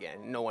meet up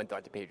again. No one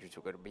thought the Patriots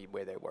were going to be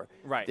where they were.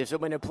 Right. So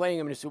when they're playing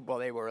them in the Super Bowl,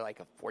 they were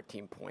like a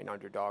 14-point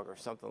underdog or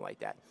something like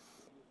that.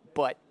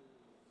 But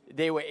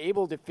they were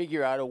able to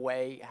figure out a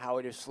way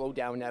how to slow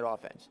down that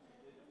offense.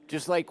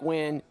 Just like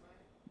when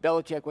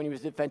Belichick, when he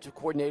was defensive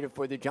coordinator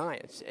for the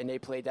Giants, and they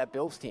played that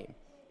Bills team,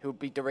 who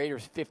beat the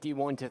Raiders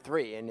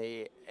 51-3 in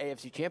the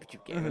AFC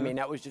Championship game. I mean,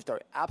 that was just an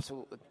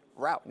absolute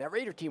rout. And that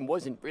Raider team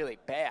wasn't really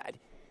bad.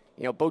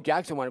 You know, Bo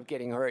Jackson wound up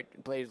getting hurt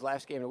and played his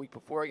last game the week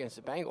before against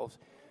the Bengals.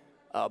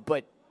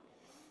 But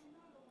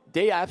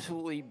they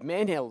absolutely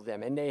manhandled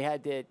them, and they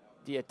had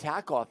the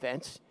attack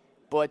offense.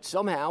 But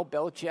somehow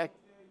Belichick,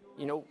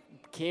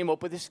 came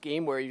up with a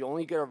scheme where he's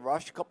only going to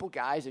rush a couple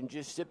guys and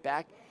just sit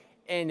back.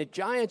 And the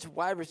Giants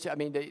wide receiver,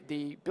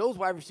 the Bills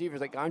wide receivers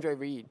like Andre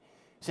Reed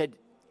said,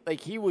 like,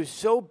 he was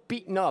so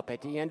beaten up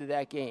at the end of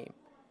that game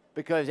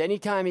because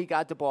anytime he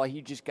got the ball,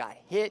 he just got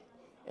hit,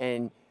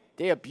 and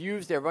they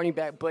abused their running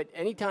back. But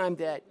anytime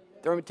that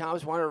Thurman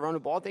Thomas wanted to run the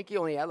ball, I think he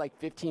only had like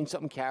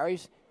 15-something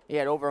carries. He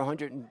had over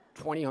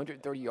 120,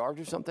 130 yards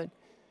or something.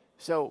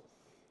 So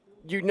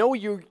you're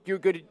going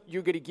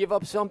to give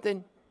up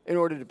something in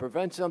order to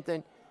prevent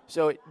something.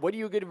 So what are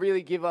you going to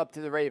really give up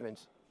to the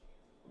Ravens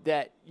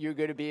that you're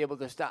going to be able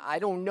to stop? I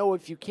don't know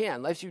if you can,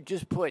 unless you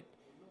just put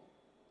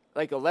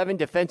like 11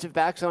 defensive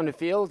backs on the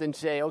field and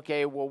say,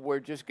 okay, well, we're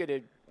just going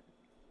to.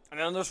 And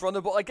then just run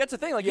the ball. Like, that's the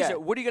thing. Like you said,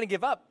 what are you going to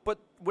give up? But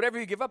whatever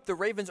you give up, the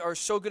Ravens are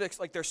so good at,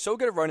 they're so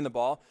good at running the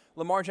ball.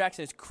 Lamar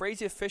Jackson is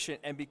crazy efficient,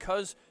 and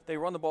because they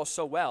run the ball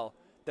so well,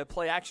 the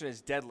play action is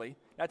deadly.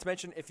 Not to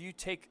mention, if you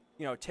take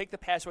the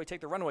pass away,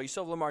 take the run away, you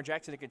still have Lamar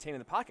Jackson to contain in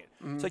the pocket.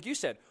 Mm-hmm. So like you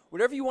said,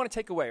 whatever you want to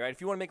take away, right?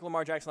 If you want to make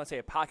Lamar Jackson, let's say,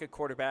 a pocket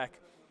quarterback,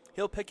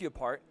 he'll pick you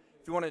apart.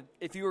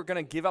 If you were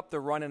going to give up the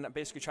run and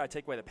basically try to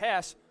take away the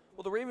pass,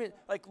 well, the Ravens,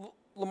 like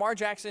Lamar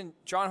Jackson,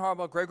 John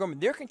Harbaugh, Greg Roman,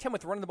 they're content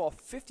with running the ball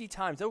 50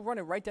 times. They'll run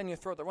it right down your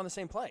throat. They'll run the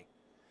same play.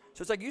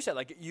 So it's like you said,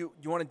 like you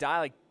want to die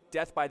like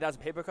death by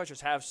 1,000 paper cuts,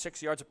 just have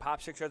 6 yards of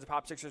pop, 6 yards of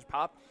pop, 6 yards of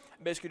pop,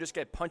 and basically just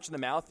get punched in the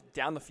mouth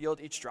down the field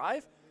each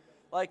drive.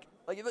 Like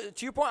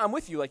to your point, I'm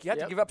with you. Like, you have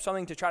to give up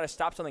something to try to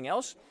stop something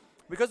else.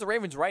 Because the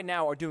Ravens right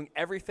now are doing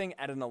everything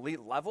at an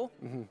elite level,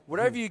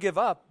 whatever you give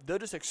up, they'll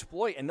just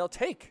exploit and they'll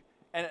take.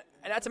 And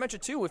not to mention,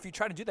 too, if you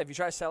try to do that, if you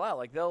try to sell out,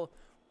 like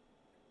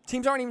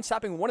teams aren't even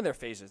stopping one of their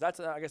phases. That's,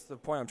 I guess, the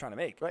point I'm trying to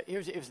make. Right.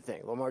 Here's the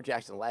thing. Lamar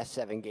Jackson, last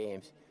 7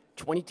 games,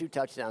 22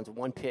 touchdowns,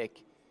 1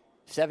 pick,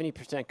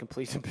 70%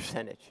 completion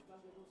percentage.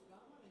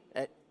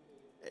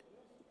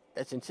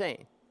 That's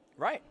insane.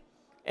 Right.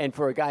 And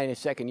for a guy in his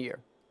second year,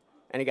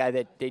 and a guy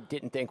that they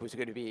didn't think was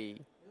going to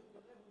be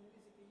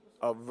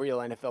a real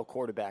NFL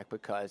quarterback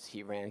because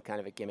he ran kind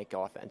of a gimmick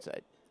offense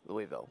at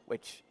Louisville,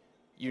 which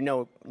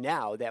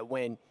now that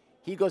when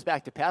he goes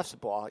back to pass the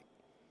ball,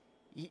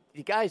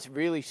 the guy's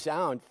really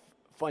sound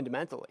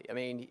fundamentally. I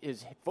mean,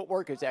 his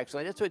footwork is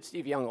excellent. That's what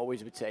Steve Young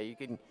always would say. You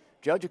can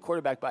judge a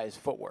quarterback by his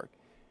footwork.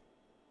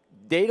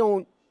 They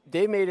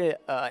made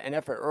an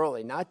effort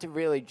early not to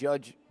really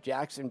judge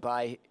Jackson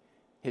by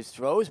his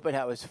throws, but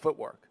how his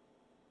footwork.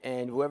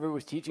 And whoever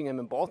was teaching him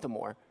in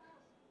Baltimore,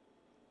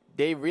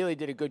 they really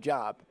did a good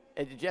job.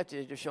 And the Jets,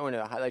 they're showing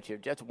a highlight here.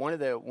 Jets, one of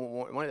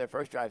their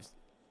first drives,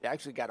 they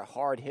actually got a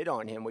hard hit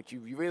on him, which you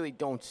really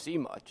don't see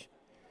much.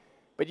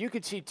 But you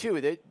could see,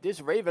 too, that this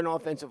Raven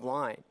offensive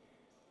line,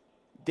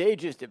 they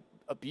just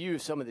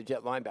abused some of the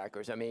Jet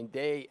linebackers. I mean,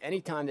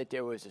 anytime that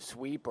there was a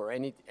sweep or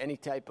any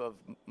type of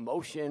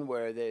motion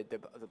where the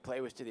play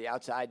was to the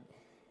outside,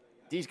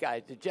 these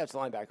guys, the Jets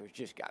linebackers,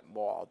 just got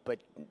mauled. But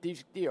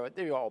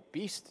they're all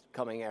beasts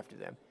coming after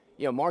them.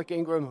 Mark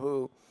Ingram,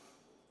 who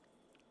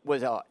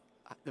was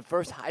the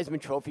first Heisman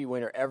Trophy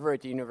winner ever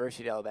at the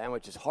University of Alabama,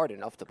 which is hard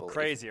enough to believe.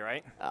 Crazy,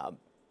 right?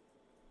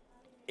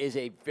 Is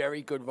a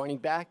very good running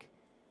back,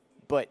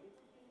 but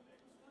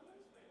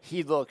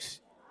he looks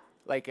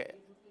like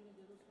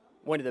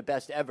one of the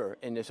best ever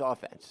in this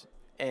offense.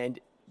 And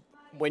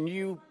when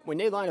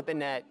they line up in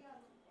that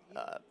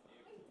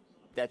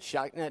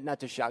shotgun, not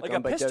the shotgun, like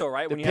a but pistol,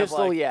 right? The when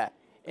pistol, you have,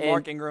 yeah.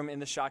 Mark Ingram in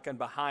the shotgun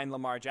behind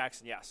Lamar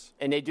Jackson, yes.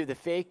 And they do the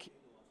fake.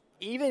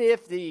 Even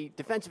if the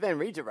defensive end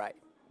reads it right,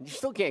 you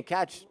still can't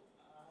catch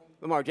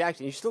Lamar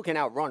Jackson. You still can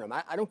outrun him.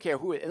 I don't care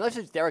who it is, unless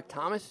it's Derek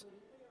Thomas,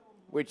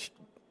 which,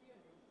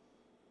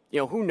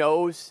 who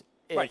knows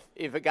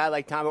if a guy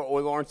like Thomas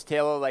or Lawrence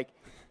Taylor,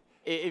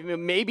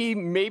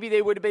 maybe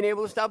they would have been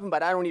able to stop him,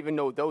 but I don't even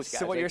know those guys.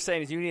 So what you're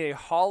saying is you need a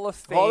Hall of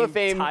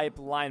Fame type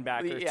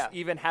linebacker to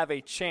even have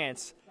a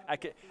chance.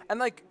 And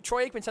like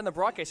Troy Aikman said in the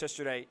broadcast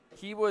yesterday,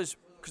 he was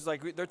 – because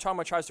they're talking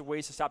about tries to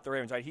ways to stop the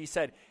Ravens, right? He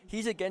said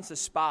he's against the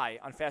spy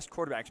on fast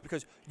quarterbacks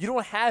because you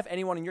don't have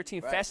anyone in your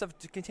team fast enough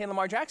to contain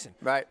Lamar Jackson.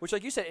 Right. Which,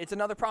 like you said, it's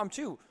another problem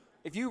too.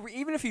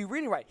 Even if you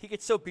read it right, he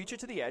could still beat you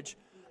to the edge.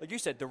 Like you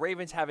said, the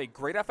Ravens have a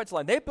great offensive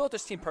line. They built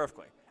this team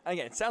perfectly. And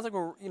again, it sounds like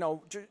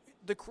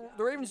the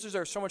Ravens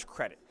deserve so much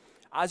credit.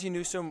 Ozzie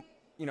Newsome,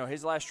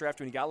 his last draft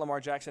when he got Lamar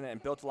Jackson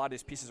and built a lot of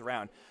his pieces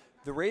around.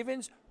 The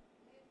Ravens,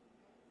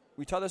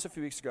 we talked this a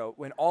few weeks ago,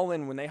 when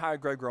they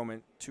hired Greg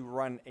Roman to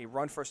run a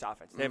run-first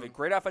offense. They have a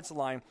great offensive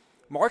line.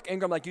 Mark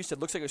Ingram, like you said,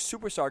 looks like a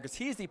superstar because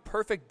he's the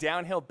perfect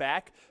downhill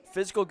back,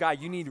 physical guy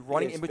you need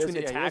running in between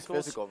the tackles. He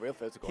is physical, real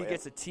physical. He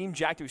gets the team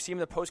jacked. We see him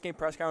in the post-game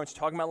press conference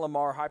talking about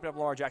Lamar, hyping up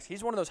Lamar Jackson.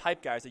 He's one of those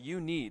hype guys that you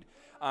need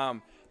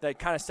that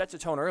kind of sets the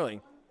tone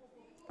early.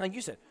 Like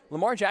you said,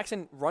 Lamar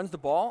Jackson runs the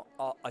ball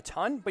a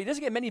ton, but he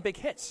doesn't get many big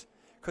hits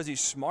because he's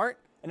smart.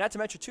 And not to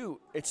mention, too,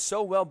 it's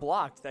so well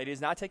blocked that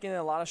he's not taking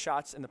a lot of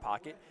shots in the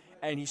pocket.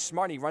 And he's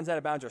smart. And he runs out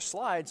of bounds or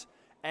slides.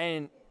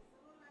 And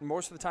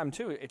most of the time,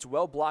 too, it's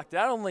well blocked,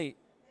 not only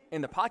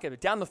in the pocket,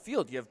 but down the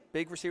field. You have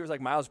big receivers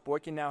like Miles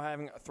Boykin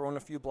now throwing a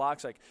few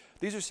blocks. Like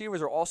these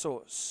receivers are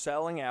also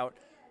selling out,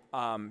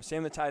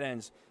 same with the tight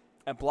ends,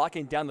 and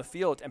blocking down the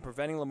field and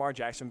preventing Lamar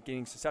Jackson from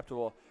getting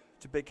susceptible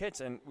to big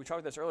hits. And we talked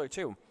about this earlier,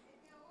 too.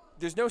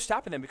 There's no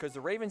stopping them because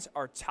the Ravens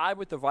are tied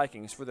with the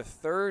Vikings for the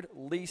third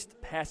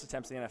least pass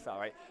attempts in the NFL,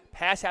 right?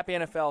 Pass-happy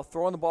NFL,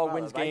 throwing the ball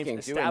wins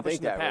games,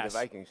 establishing the pass. With the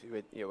Vikings,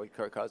 with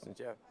Kirk Cousins,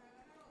 yeah.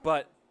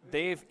 But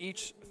they've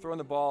each thrown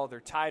the ball. They're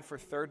tied for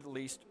third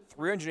least,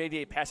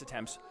 388 pass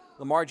attempts.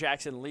 Lamar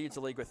Jackson leads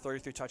the league with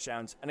 33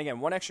 touchdowns. And, again,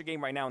 one extra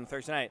game right now on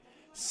Thursday night,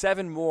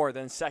 7 more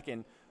than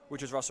second,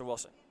 which is Russell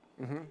Wilson.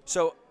 Mm-hmm.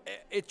 So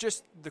it's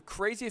just the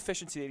crazy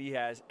efficiency that he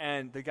has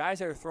and the guys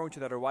that are thrown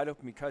to that are wide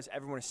open because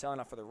everyone is selling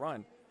out for the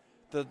run.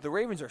 The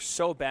Ravens are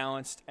so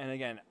balanced, and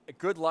again,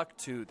 good luck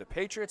to the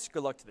Patriots,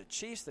 good luck to the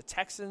Chiefs, the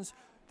Texans,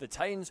 the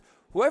Titans.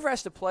 Whoever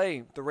has to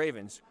play the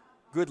Ravens,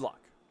 good luck,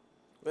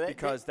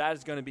 because that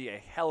is going to be a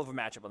hell of a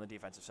matchup on the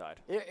defensive side.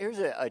 Here's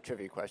a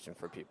trivia question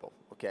for people,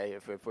 okay,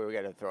 if we were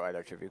going to throw out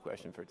our trivia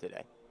question for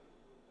today.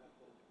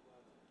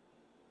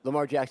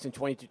 Lamar Jackson,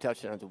 22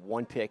 touchdowns,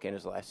 1 pick in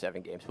his last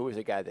 7 games. Who was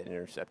the guy that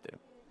intercepted him?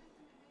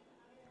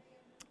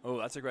 Oh,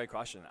 that's a great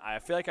question. I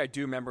feel like I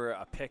do remember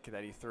a pick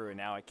that he threw, and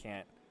now I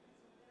can't.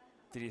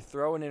 Did he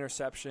throw an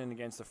interception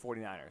against the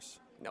 49ers?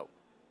 No.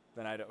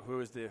 Then I don't.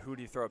 Who do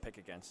you throw a pick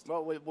against?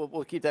 Well,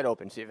 we'll keep that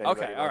open. See if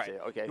anybody all right. It.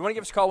 Okay. You want to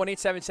give us a call,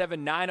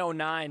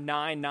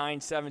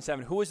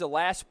 1-877-909-9977. Who is the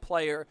last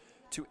player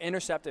to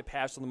intercept a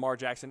pass to Lamar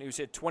Jackson? It was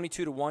hit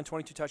 22-1,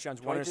 22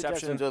 touchdowns, 1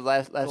 interception. The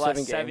last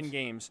 7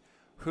 games.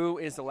 Who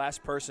is the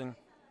last person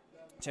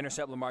to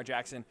intercept Lamar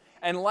Jackson?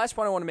 And the last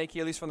point I want to make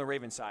here, at least from the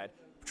Ravens side,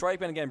 Troy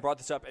Aikman, again, brought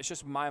this up. It's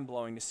just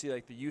mind-blowing to see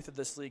like the youth of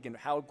this league and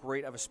how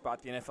great of a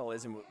spot the NFL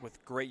is in with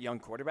great young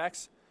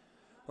quarterbacks.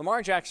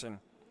 Lamar Jackson,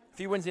 if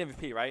he wins the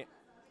MVP, right,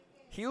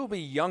 he will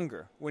be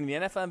younger winning the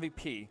NFL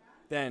MVP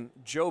than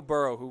Joe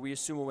Burrow, who we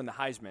assume will win the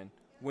Heisman,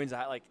 wins.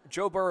 Like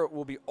Joe Burrow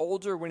will be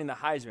older winning the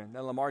Heisman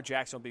than Lamar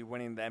Jackson will be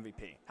winning the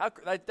MVP.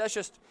 That's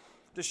just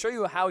to show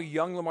you how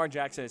young Lamar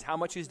Jackson is, how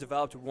much he's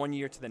developed 1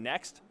 year to the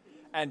next,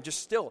 and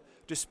just still,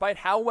 despite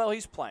how well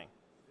he's playing,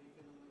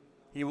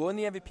 he will win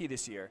the MVP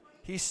this year.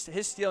 His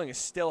ceiling is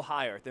still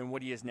higher than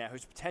what he is now.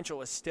 His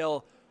potential is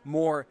still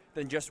more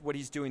than just what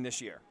he's doing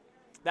this year.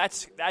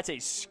 That's a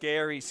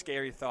scary,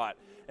 scary thought.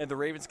 And the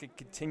Ravens can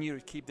continue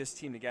to keep this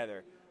team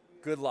together.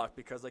 Good luck,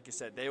 because like you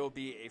said, they will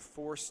be a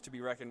force to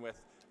be reckoned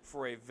with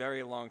for a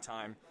very long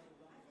time.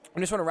 I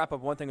just want to wrap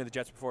up one thing with the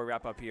Jets before we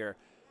wrap up here.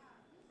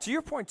 To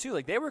your point, too,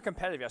 like they were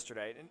competitive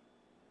yesterday. And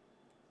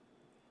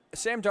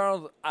Sam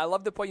Darnold, I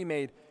love the point you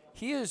made.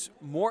 He is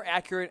more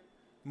accurate,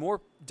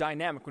 more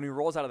dynamic when he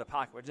rolls out of the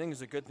pocket, which I think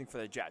is a good thing for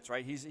the Jets,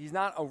 right? He's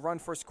not a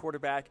run-first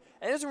quarterback,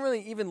 and he doesn't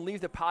really even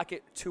leave the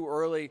pocket too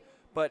early,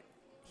 but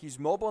he's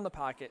mobile in the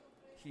pocket.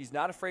 He's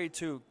not afraid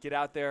to get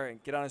out there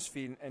and get on his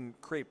feet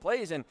and create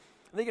plays, and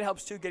I think it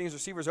helps, too, getting his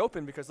receivers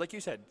open because, like you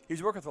said,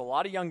 he's working with a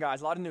lot of young guys,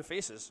 a lot of new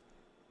faces.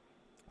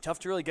 Tough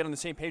to really get on the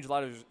same page with a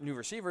lot of new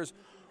receivers.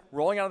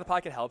 Rolling out of the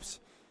pocket helps.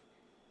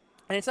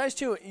 And it's nice,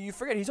 too, you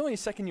forget he's only a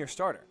second-year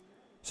starter.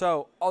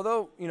 So,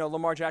 although,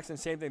 Lamar Jackson,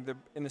 same thing, they're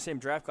in the same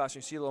draft class, you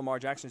see what Lamar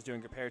Jackson's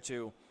doing compared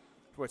to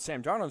what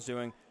Sam Darnold's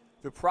doing,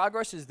 the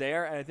progress is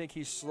there, and I think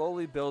he's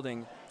slowly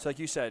building. So, like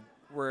you said,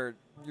 where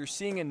you're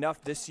seeing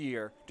enough this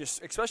year,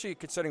 just especially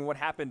considering what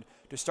happened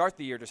to start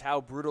the year, just how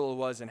brutal it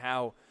was and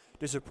how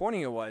disappointing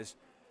it was,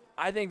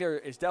 I think there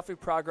is definitely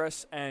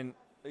progress, and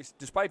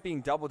despite being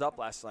doubled up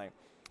last night,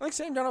 I think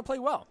Sam Darnold played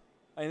well.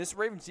 I mean, this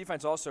Ravens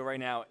defense also right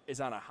now is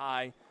on a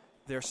high.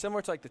 They're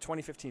similar to like the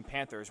 2015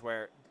 Panthers,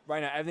 where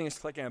right now everything is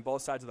clicking on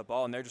both sides of the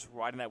ball, and they're just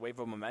riding that wave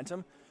of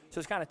momentum. So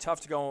it's kind of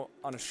tough to go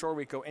on a short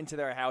week, go into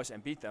their house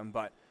and beat them.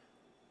 But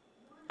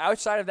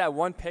outside of that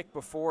one pick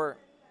before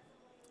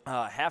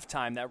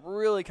halftime, that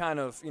really kind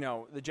of,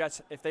 the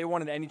Jets, if they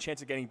wanted any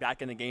chance of getting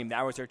back in the game,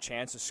 that was their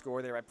chance to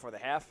score there right before the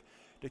half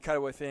to cut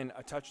it within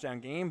a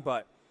touchdown game.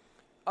 But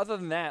other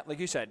than that, like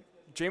you said,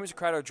 Jameis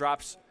Crowder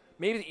drops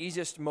maybe the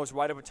easiest, most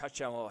wide-open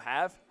touchdown we'll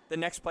have. The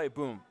next play,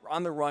 boom,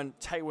 on the run,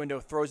 tight window,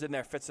 throws in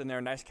there, fits in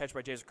there. Nice catch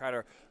by Jameis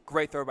Crowder.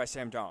 Great throw by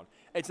Sam Darnold.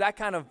 It's that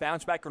kind of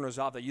bounce back and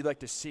resolve that you'd like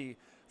to see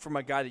from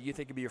a guy that you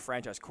think could be your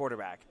franchise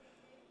quarterback.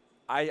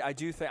 I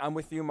do think I'm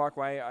with you, Mark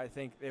White. I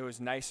think it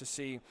was nice to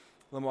see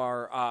Sam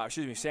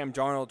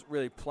Darnold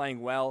really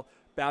playing well,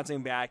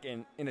 bouncing back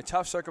in a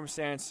tough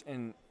circumstance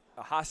in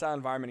a hostile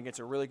environment against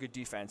a really good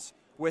defense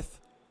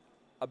with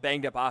a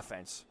banged-up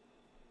offense.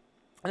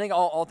 I think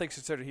all things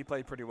considered, he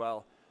played pretty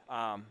well.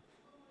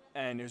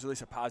 And it was at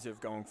least a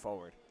positive going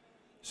forward.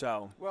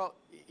 So Well,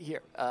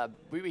 here,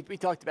 we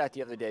talked about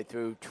the other day,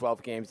 through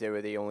 12 games, they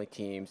were the only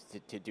teams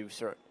to do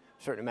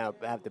certain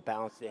amount, have the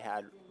balance they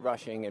had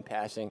rushing and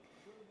passing.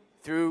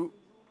 Through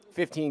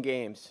 15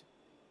 games,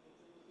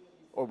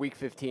 or week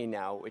 15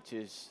 now, which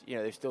is,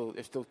 there's still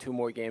 2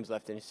 more games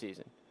left in the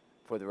season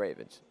for the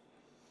Ravens.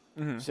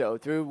 Mm-hmm. So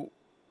through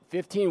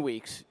 15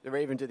 weeks, the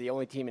Ravens are the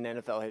only team in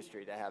NFL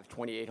history to have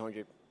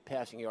 2,800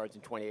 passing yards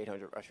and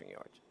 2,800 rushing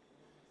yards.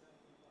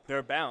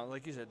 they're balanced.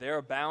 Like you said,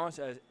 they're balanced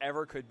as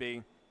ever could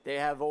be. They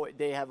have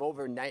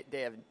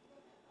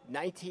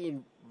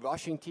 19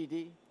 rushing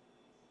TD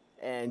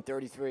and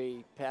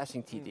 33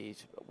 passing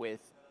TDs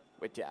with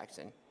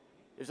Jackson.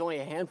 There's only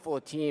a handful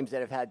of teams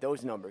that have had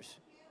those numbers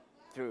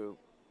through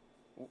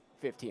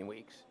 15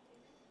 weeks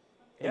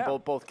in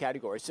both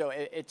categories. So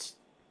it's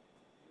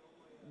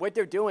what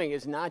they're doing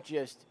is not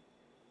just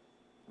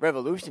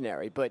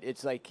revolutionary, but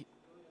it's like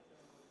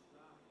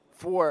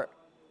for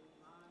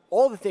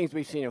all the things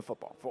we've seen in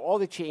football, for all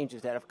the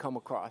changes that have come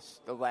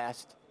across the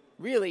last,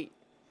 really,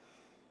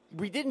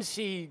 we didn't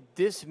see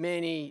this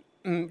many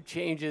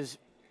changes.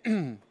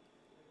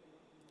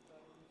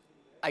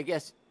 I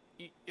guess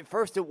at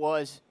first it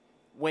was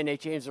when they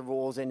changed the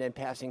rules and then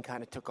passing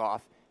kind of took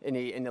off in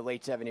the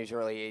late 70s,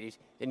 early 80s.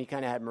 Then you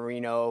kind of had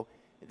Marino.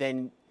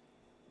 Then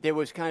there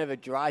was kind of a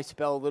dry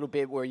spell a little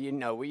bit where, you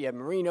had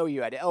Marino,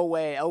 you had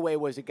Elway. Elway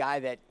was a guy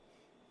that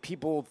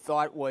people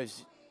thought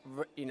was,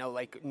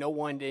 like no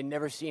one, they'd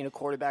never seen a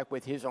quarterback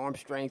with his arm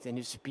strength and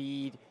his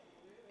speed.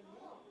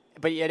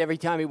 But yet every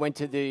time he went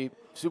to the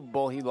Super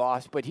Bowl, he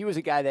lost. But he was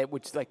a guy that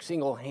would like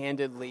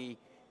single-handedly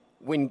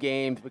win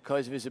games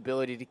because of his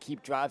ability to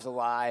keep drives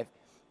alive.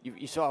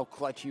 You saw how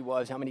clutch he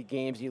was, how many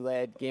games he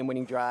led,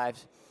 game-winning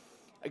drives.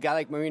 A guy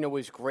like Marino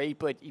was great,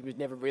 but he was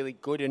never really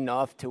good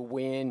enough to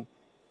win.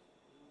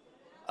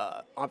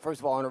 First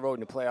of all, on the road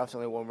in the playoffs,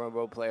 only one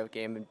road playoff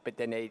game, but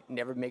then they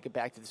never make it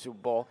back to the Super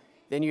Bowl.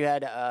 Then you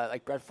had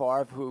like Brett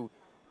Favre, who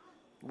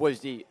was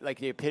the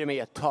epitome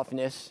of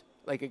toughness,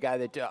 like a guy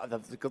that the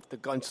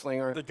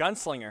gunslinger. The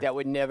gunslinger. That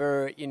would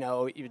never, he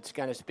would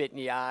kind of spit in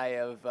the eye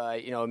of,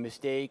 a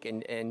mistake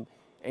and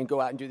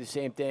go out and do the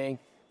same thing.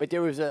 But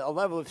there was a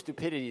level of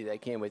stupidity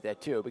that came with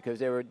that, too, because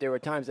there were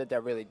times that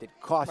really did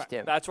cost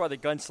him. That's why the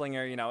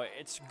gunslinger,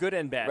 it's good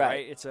and bad,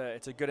 right? It's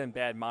a good and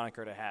bad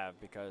moniker to have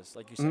because,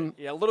 like you said,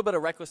 a little bit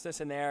of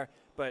recklessness in there,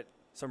 but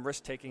some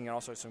risk-taking and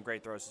also some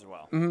great throws as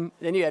well. Mm-hmm.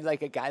 Then you had,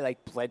 like, a guy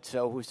like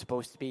Bledsoe who's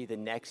supposed to be the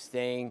next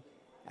thing.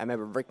 I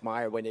remember Rick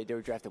Meyer when they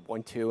were drafted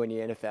 1-2 in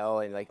the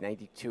NFL in, like,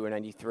 92 or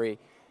 93.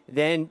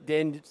 Then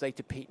it's like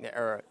the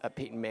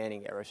Peyton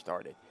Manning era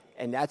started.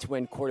 And that's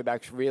when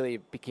quarterbacks really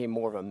became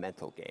more of a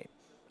mental game,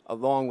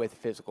 along with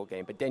physical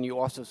game. But then you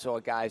also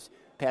saw guys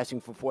passing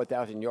for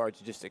 4,000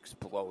 yards just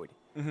explode.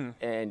 Mm-hmm.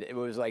 And it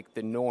was like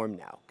the norm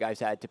now. Guys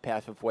had to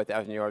pass for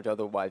 4,000 yards,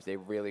 otherwise they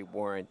really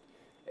weren't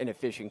an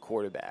efficient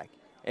quarterback.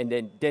 And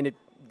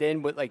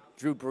then with like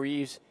Drew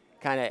Brees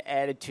kind of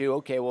added to,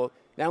 okay, well,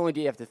 not only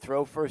do you have to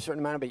throw for a certain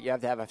amount, but you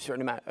have to have a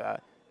certain amount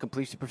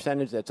completion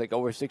percentage that's like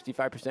over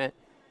 65%.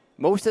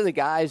 Most of the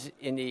guys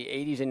in the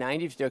 80s and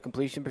 90s, their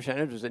completion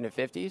percentage was in the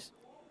 50s.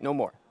 No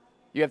more.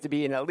 You have to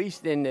be at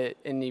least in the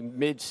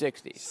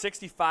mid-60s.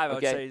 65, I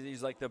would say,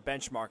 is like the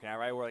benchmark now,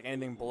 right? Where like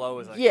anything below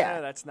is like,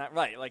 that's not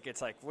right. Like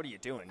it's like, what are you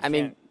doing? I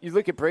mean, you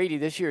look at Brady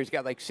this year; he's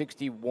got like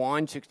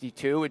 61,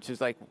 62, which is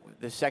like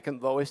the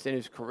second lowest in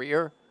his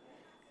career.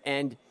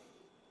 And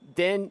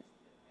then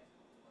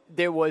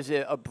there was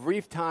a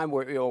brief time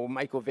where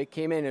Michael Vick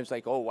came in and it was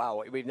like, oh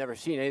wow, we've never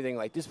seen anything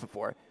like this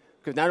before.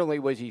 Because not only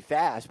was he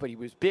fast, but he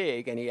was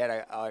big, and he had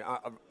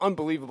an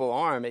unbelievable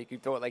arm. He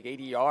could throw it like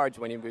 80 yards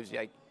when he was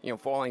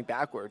falling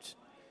backwards.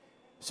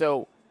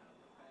 So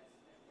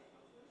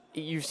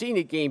you've seen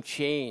the game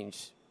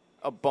change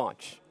a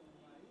bunch,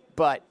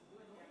 but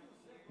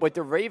what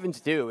the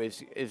Ravens do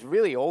is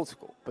really old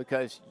school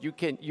because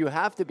you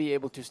have to be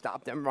able to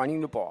stop them running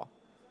the ball,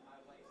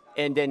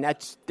 and then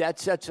that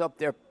sets up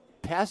their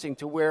passing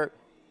to where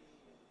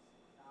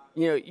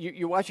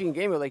you're watching a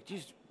game and like,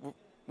 geez,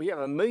 we have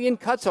a million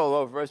cuts all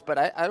over us, but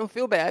I don't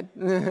feel bad.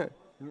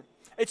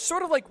 It's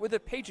sort of like with the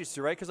Patriots,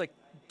 right? Because like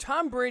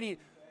Tom Brady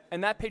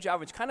and that Patriot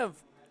offense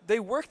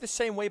they work the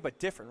same way but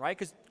different, right?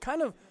 Because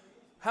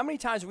how many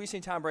times have we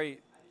seen Tom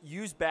Brady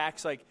use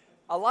backs? Like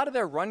a lot of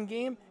their run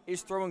game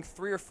is throwing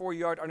 3 or 4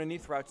 yard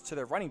underneath routes to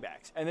their running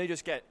backs, and they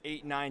just get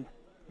 8, 9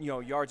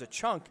 yards a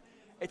chunk.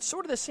 It's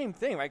sort of the same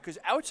thing, right? Because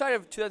outside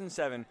of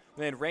 2007, when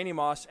they had Randy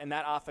Moss and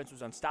that offense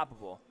was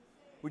unstoppable,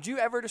 would you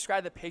ever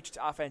describe the Patriots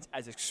offense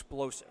as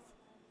explosive?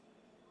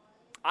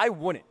 I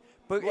wouldn't.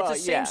 But it's the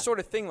same sort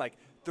of thing. Like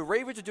the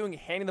Ravens are doing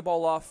handing the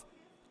ball off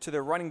to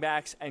their running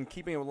backs and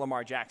keeping it with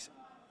Lamar Jackson.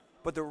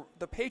 But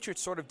the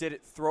Patriots sort of did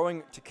it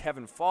throwing to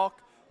Kevin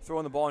Falk,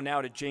 throwing the ball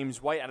now to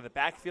James White out of the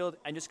backfield,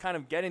 and just kind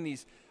of getting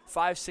these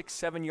 5, 6,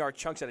 7 yard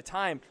chunks at a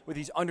time with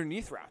these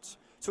underneath routes.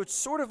 So it's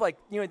sort of like,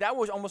 that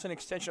was almost an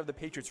extension of the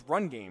Patriots'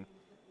 run game.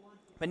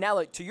 But now,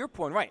 like, to your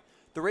point, right,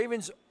 the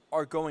Ravens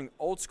are going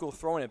old school,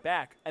 throwing it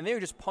back, and they were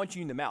just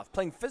punching you in the mouth,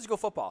 playing physical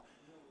football.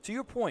 To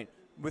your point,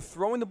 with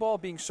throwing the ball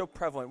being so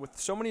prevalent, with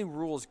so many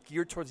rules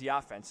geared towards the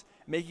offense,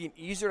 making it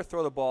easier to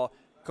throw the ball,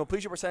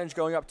 completion percentage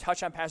going up,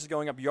 touchdown passes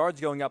going up,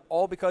 yards going up,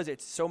 all because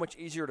it's so much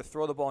easier to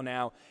throw the ball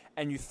now,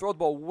 and you throw the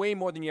ball way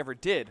more than you ever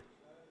did.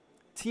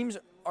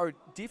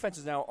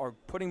 Defenses now are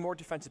putting more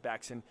defensive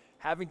backs in,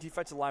 having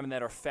defensive linemen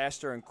that are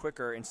faster and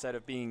quicker instead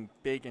of being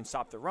big and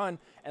stop the run,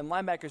 and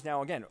linebackers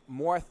now, again,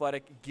 more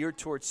athletic, geared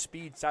towards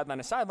speed sideline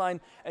to sideline,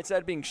 instead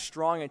of being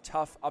strong and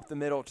tough up the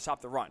middle to stop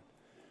the run.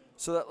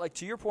 So that, like,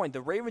 to your point,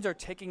 the Ravens are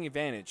taking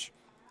advantage,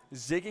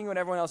 zigging when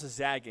everyone else is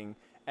zagging,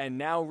 and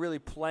now really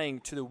playing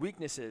to the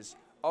weaknesses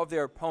of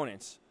their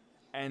opponents.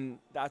 And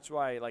that's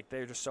why, like,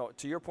 they're just so,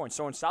 to your point,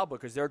 so unstoppable,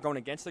 because they're going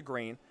against the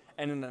grain,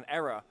 and in an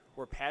era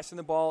where passing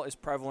the ball is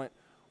prevalent,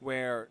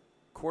 where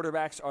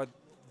quarterbacks are,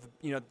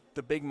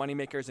 the big money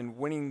makers, and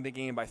winning the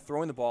game by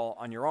throwing the ball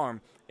on your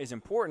arm is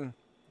important.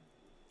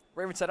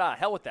 Ravens said,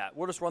 hell with that.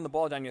 We'll just run the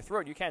ball down your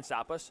throat. You can't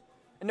stop us.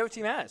 And no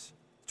team has.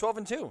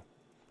 12-2.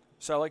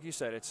 So, like you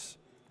said, it's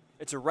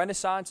a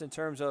renaissance in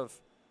terms of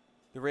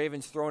the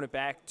Ravens throwing it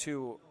back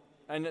to,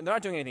 and they're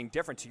not doing anything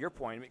different, to your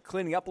point. I mean,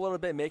 cleaning up a little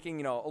bit,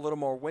 making a little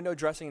more window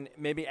dressing, and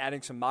maybe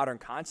adding some modern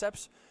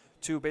concepts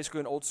to basically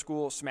an old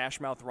school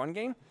smash mouth run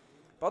game.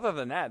 But other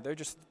than that, they're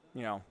just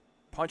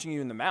punching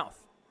you in the mouth,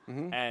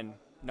 and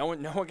no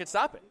one can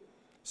stop it.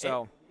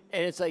 So,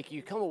 and it's like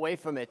you come away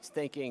from it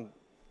thinking,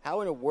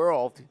 how in the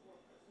world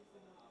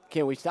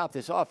can we stop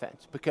this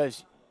offense?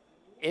 Because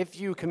if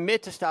you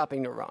commit to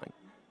stopping the run,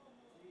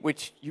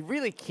 which you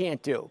really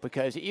can't do,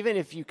 because even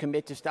if you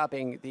commit to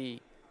stopping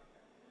the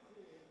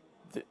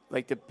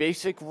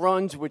basic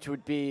runs, which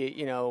would be,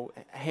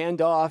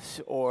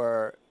 handoffs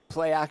or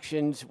play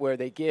actions where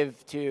they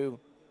give to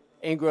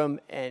Ingram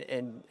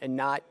and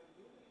not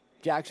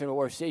Jackson,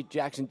 or say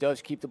Jackson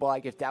does keep the ball,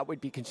 like if that would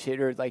be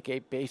considered like a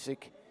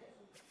basic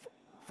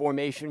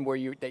formation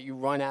that you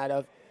run out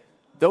of,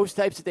 those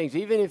types of things,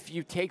 even if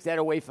you take that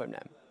away from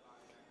them,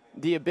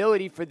 the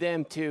ability for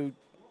them to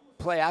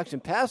play action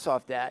pass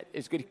off that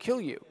is going to kill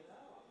you.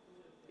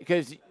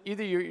 Because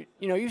either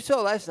you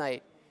saw last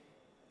night,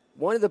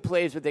 one of the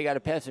plays where they got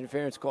a pass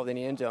interference called in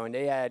the end zone,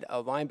 they had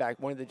a linebacker,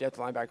 one of the Jets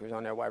linebackers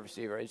on their wide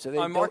receiver. Right? So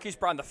Marquise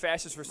Brown, the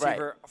fastest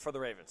receiver for the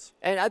Ravens.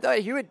 And I thought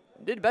Hewitt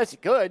did the best he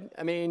could.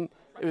 I mean,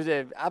 it was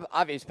an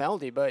obvious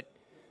penalty, but,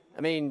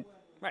 I mean.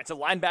 Right, it's a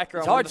linebacker.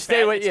 It's hard to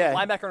stay with, a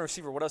linebacker and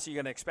receiver. What else are you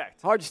going to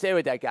expect? Hard to stay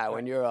with that guy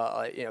when you're,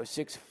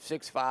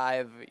 6'5",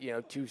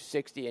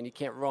 260, and you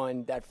can't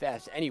run that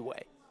fast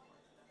anyway.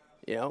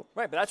 Right,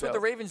 but that's what the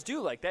Ravens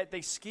do. Like that,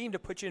 they scheme to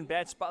put you in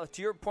bad spots.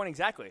 To your point,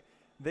 exactly.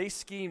 They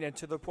schemed, and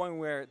to the point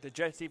where the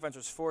Jets defense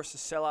was forced to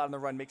sell out on the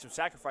run, make some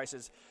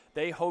sacrifices.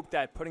 They hoped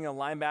that putting a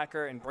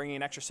linebacker and bringing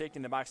an extra safety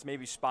in the box,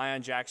 maybe spy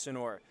on Jackson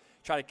or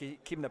try to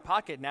keep him in the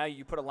pocket. Now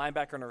you put a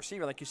linebacker and a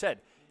receiver, like you said.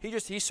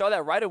 He saw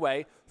that right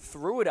away,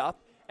 threw it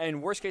up,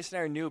 and worst case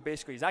scenario knew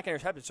basically he's not going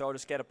to intercept it, so I'll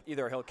just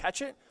either he'll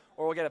catch it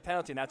or we'll get a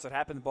penalty, and that's what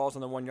happened. The ball's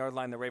on the 1 yard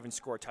line. The Ravens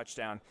score a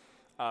touchdown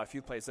a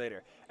few plays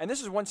later. And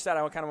this is one stat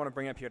I kind of want to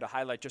bring up here to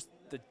highlight just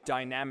the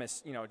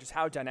dynamics, just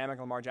how dynamic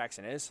Lamar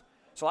Jackson is.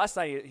 So last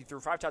night he threw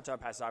 5 touchdown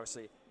passes,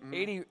 obviously,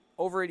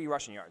 over 80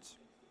 rushing yards.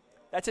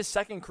 That's his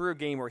second career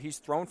game where he's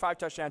thrown 5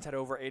 touchdowns, had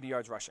over 80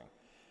 yards rushing.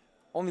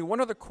 Only one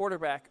other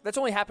quarterback. That's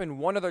only happened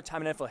one other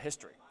time in NFL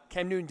history.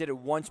 Cam Newton did it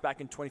once back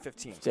in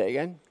 2015. Say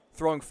again?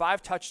 Throwing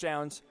 5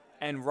 touchdowns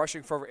and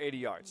rushing for over 80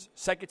 yards.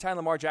 Second time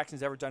Lamar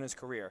Jackson's ever done in his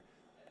career.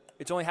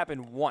 It's only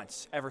happened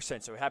once ever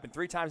since. So it happened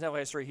 3 times in NFL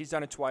history. He's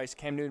done it twice.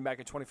 Cam Newton back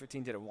in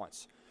 2015 did it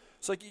once.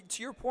 So, like,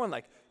 to your point,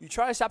 like, you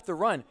try to stop the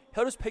run,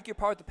 he'll just pick you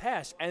apart with the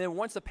pass. And then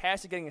once the pass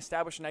is getting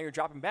established and now you're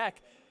dropping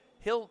back,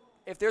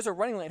 if there's a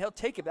running lane, he'll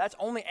take it. But that's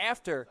only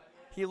after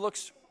he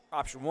looks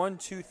option 1,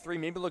 2, 3,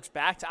 maybe looks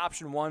back to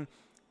option 1.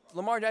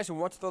 Lamar Jackson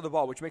wants to throw the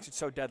ball, which makes it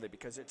so deadly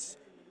because it's,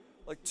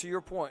 like, to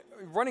your point,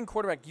 running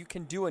quarterback, you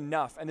can do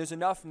enough. And there's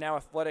enough now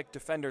athletic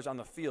defenders on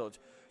the field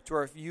to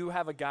where if you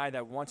have a guy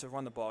that wants to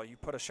run the ball, you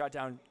put a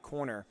shutdown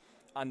corner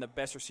on the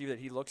best receiver that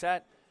he looks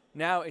at,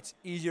 now it's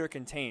easier to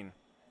contain.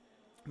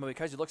 But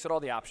because he looks at all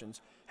the options,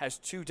 has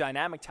 2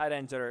 dynamic tight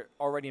ends that are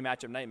already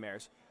matchup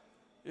nightmares,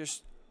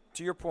 just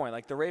to your point,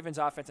 like the Ravens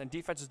offense and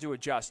defenses do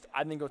adjust.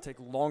 I think it'll take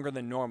longer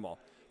than normal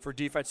for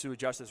defense to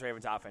adjust this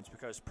Ravens offense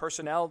because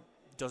personnel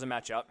doesn't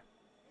match up.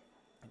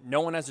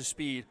 No one has the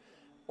speed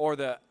or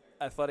the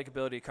athletic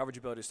ability, coverage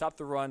ability to stop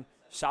the run,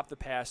 stop the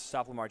pass,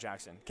 stop Lamar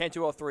Jackson. Can't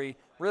do all 3.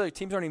 Really,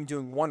 teams aren't even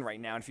doing 1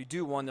 right now. And if you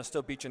do 1, they'll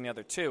still beat you in the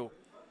other 2.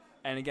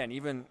 And again,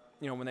 even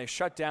when they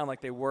shut down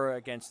like they were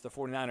against the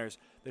 49ers,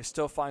 they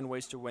still find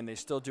ways to win. They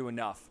still do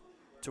enough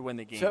to win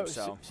the game.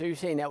 So you're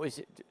saying that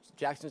was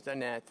Jackson's done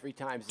that 3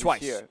 times twice.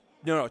 This year?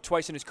 No,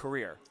 twice in his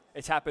career.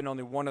 It's happened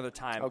only one other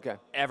time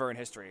ever in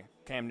history,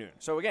 Cam Newton.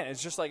 So, again,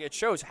 it's just like it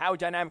shows how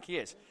dynamic he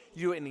is.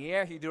 You do it in the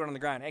air, you do it on the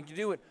ground, and you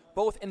do it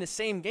both in the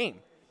same game.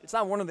 It's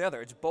not one or the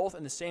other. It's both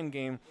in the same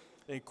game.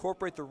 They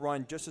incorporate the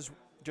run just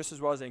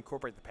as well as they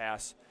incorporate the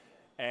pass.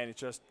 And it's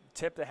just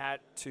tip the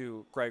hat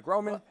to Greg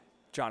Roman,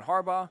 John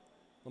Harbaugh,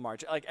 Lamar.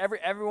 Like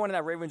everyone in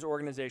that Ravens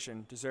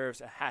organization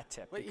deserves a hat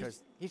tip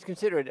because he's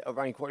considered a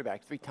running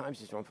quarterback. 3 times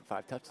he's thrown for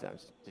 5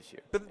 touchdowns this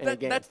year. But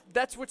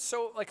that's what's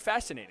so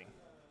fascinating,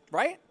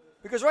 right?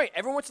 Because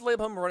everyone wants to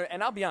label him a runner,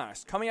 and I'll be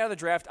honest. Coming out of the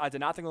draft, I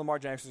did not think Lamar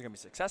Jackson was going to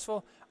be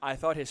successful. I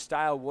thought his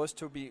style was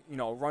to be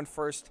run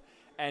first,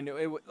 and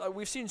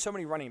we've seen so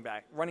many running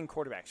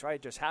quarterbacks,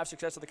 right? Just have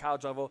success at the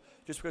college level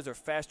just because they're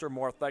faster,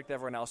 more athletic than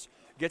everyone else.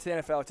 Get to the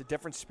NFL, it's a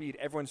different speed.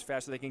 Everyone's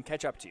faster; they can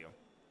catch up to you.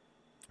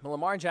 But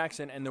Lamar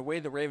Jackson and the way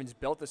the Ravens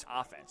built this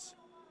offense,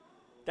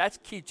 that's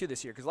key to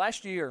this year. Because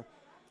last year,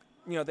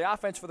 the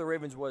offense for the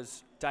Ravens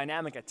was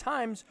dynamic at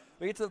times.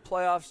 We get to the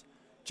playoffs,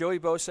 Joey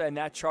Bosa and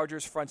that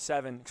Chargers front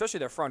 7, especially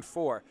their front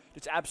 4,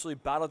 just absolutely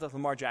battled with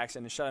Lamar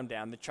Jackson and shut him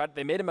down.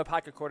 They made him a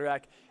pocket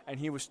quarterback, and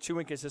he was too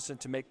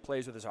inconsistent to make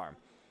plays with his arm.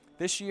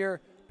 This year,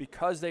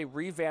 because they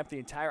revamped the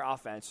entire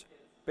offense,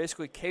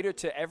 basically catered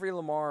to every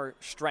Lamar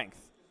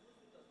strength,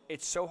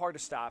 it's so hard to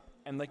stop.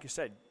 And like you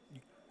said,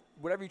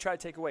 whatever you try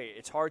to take away,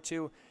 it's hard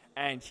to.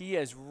 And he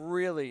has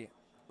really,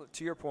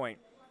 to your point,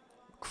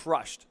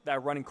 crushed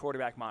that running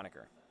quarterback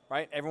moniker,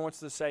 right? Everyone wants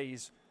to say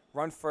he's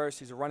run first,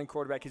 he's a running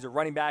quarterback, he's a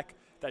running back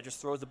that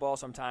just throws the ball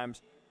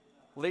sometimes.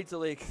 Leads the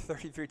league,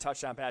 33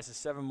 touchdown passes,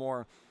 7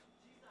 more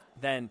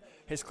than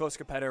his close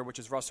competitor, which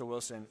is Russell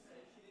Wilson,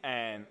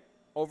 and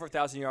over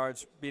 1,000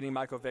 yards, beating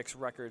Michael Vick's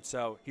record.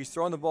 So he's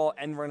throwing the ball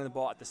and running the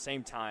ball at the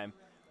same time,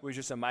 which is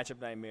just a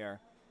matchup nightmare.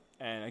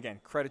 And, again,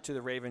 credit to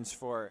the Ravens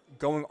for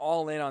going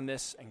all in on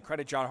this, and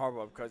credit John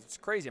Harbaugh because it's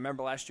crazy. I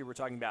remember last year we were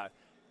talking about,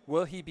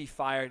 will he be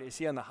fired? Is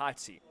he on the hot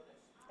seat?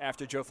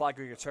 After Joe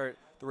Flacco gets hurt,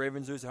 the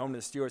Ravens lose at home to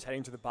the Steelers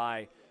heading to the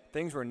bye.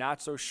 Things were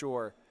not so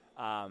sure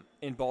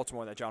in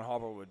Baltimore that John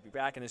Harbaugh would be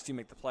back and his team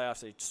make the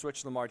playoffs. They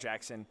switched Lamar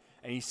Jackson,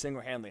 and he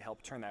single-handedly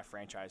helped turn that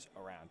franchise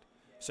around.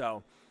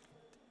 So,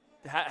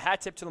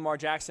 hat tip to Lamar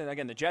Jackson.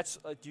 Again, the Jets,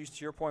 to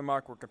your point,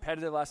 Mark, were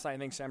competitive last night. I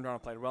think Sam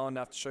Darnold played well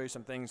enough to show you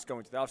some things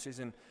going to the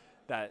offseason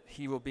that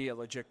he will be a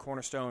legit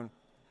cornerstone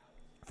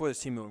for this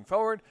team moving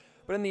forward.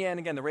 But in the end,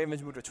 again, the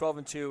Ravens moved to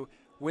 12-2,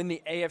 win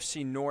the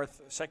AFC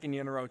North, second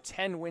year in a row,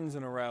 10 wins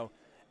in a row.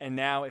 And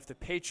now if the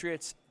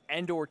Patriots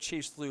and or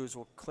Chiefs lose,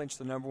 will clinch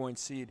the number 1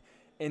 seed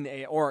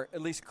or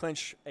at least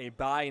clinch a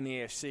bye in the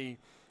AFC.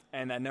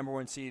 And that number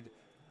 1 seed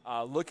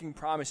looking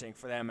promising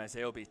for them as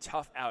they will be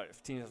tough out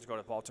if teams have to go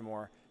to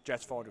Baltimore.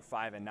 Jets fall to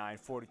 5-9,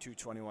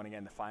 42-21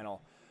 again, the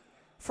final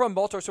from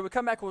Baltimore. So we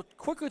come back, we'll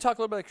quickly talk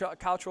a little bit about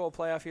college football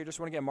playoff here. Just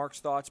want to get Mark's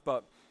thoughts,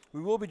 but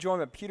we will be joined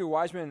by Peter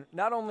Wiseman,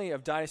 not only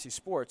of Dynasty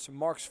Sports,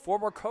 Mark's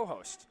former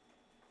co-host.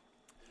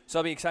 So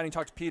it'll be exciting to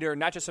talk to Peter,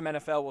 not just some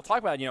NFL. We'll talk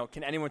about,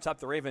 can anyone top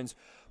the Ravens,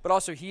 but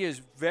also he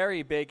is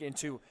very big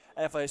into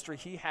NFL history.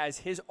 He has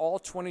his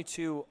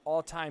all-22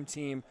 all-time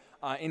team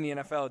in the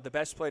NFL, the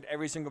best played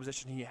every single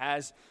position he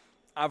has.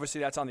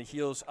 Obviously, that's on the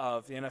heels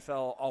of the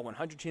NFL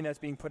All-100 team that's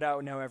being put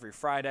out now every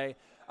Friday.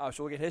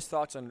 So we'll get his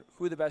thoughts on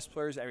who the best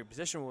players at every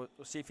position. We'll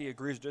see if he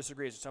agrees or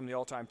disagrees with some of the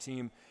all-time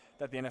team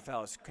that the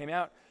NFL has came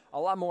out. A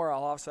lot more.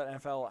 I'll also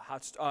NFL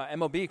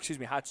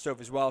MLB hot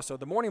stove as well. So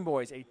the Morning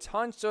Boys, a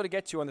ton still to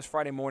get to on this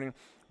Friday morning.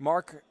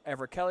 Mark,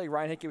 Everett Kelly,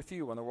 Ryan Hickey with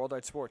you on the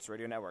Worldwide Sports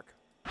Radio Network.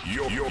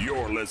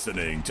 You're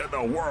listening to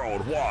the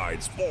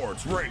Worldwide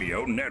Sports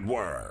Radio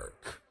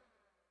Network.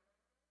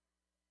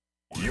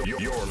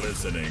 You're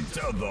listening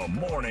to the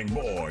Morning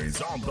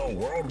Boys on the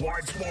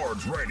Worldwide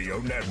Sports Radio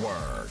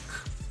Network.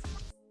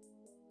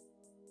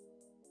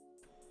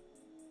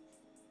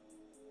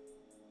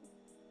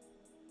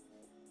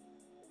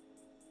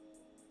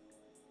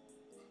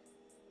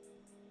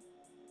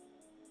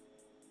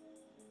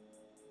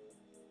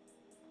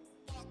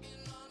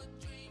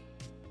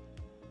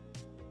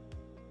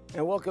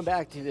 And welcome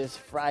back to this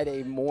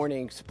Friday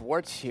morning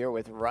sports here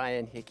with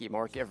Ryan Hickey,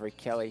 Mark Everett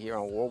Kelly here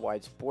on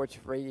Worldwide Sports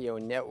Radio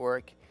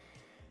Network.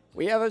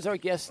 We have as our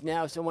guest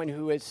now someone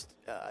who has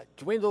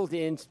dwindled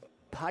in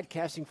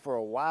podcasting for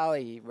a while.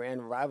 He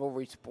ran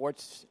Rivalry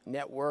Sports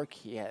Network.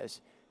 He has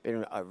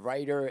been a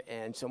writer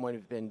and someone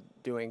who's been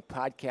doing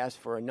podcasts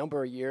for a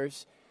number of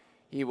years.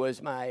 He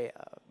was my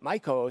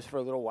co-host for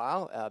a little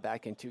while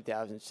back in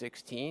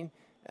 2016.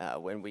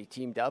 When we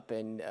teamed up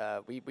and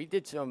we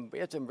had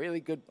some really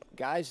good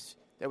guys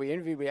that we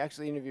interviewed. We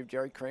actually interviewed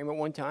Jerry Kramer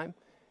one time.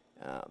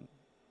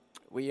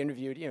 We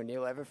interviewed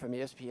Neil Everett from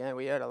ESPN.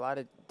 We had a lot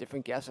of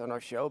different guests on our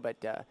show, but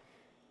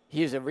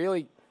he is a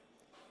really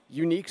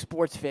unique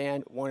sports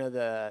fan, one of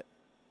the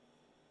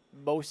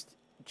most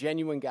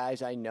genuine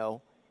guys I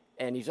know,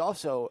 and he's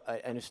also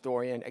an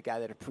historian, a guy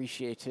that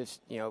appreciates his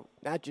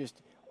not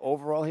just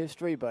overall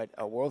history but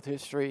world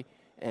history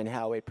and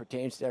how it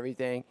pertains to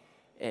everything.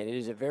 And it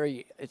is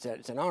it's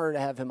an honor to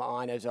have him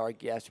on as our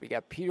guest. We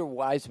got Peter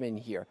Wiseman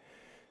here.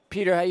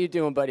 Peter, how you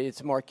doing, buddy?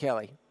 It's Mark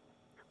Kelly.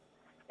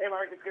 Hey,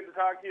 Mark. It's good to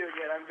talk to you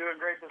again. I'm doing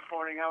great this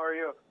morning. How are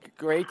you?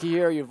 Great to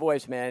hear your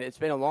voice, man. It's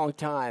been a long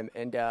time,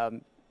 and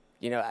I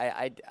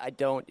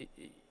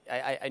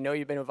know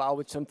you've been involved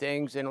with some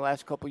things in the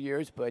last couple of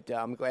years, but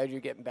I'm glad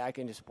you're getting back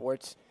into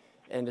sports,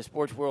 and the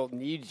sports world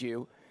needs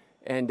you.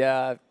 And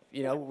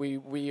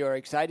we are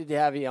excited to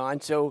have you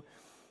on. So,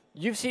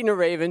 You've seen the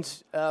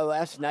Ravens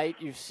last night.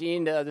 You've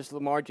seen this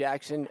Lamar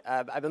Jackson.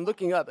 I've been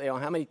looking up,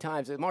 how many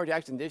times Lamar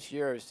Jackson this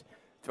year has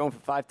thrown for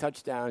 5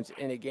 touchdowns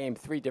in a game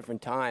 3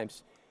 different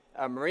times.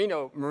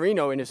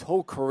 Marino in his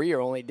whole career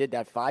only did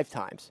that 5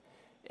 times,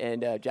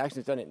 and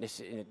Jackson's done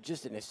it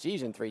just in a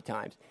season 3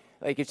 times.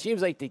 Like, it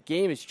seems like the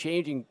game is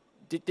changing.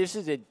 This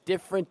is a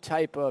different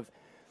type of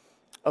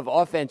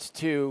offense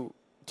to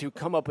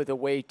come up with a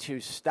way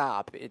to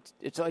stop.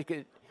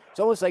 It's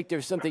almost like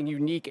there's something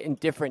unique and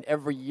different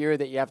every year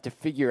that you have to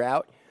figure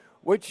out.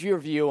 What's your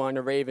view on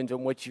the Ravens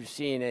and what you've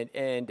seen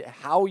and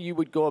how you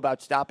would go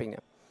about stopping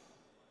them?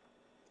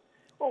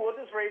 Well, what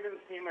this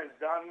Ravens team has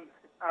done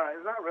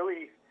is not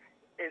really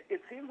 –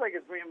 it seems like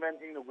it's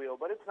reinventing the wheel,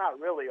 but it's not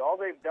really. All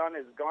they've done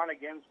is gone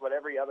against what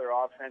every other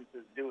offense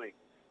is doing.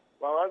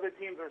 While other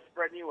teams are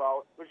spreading you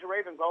out, which the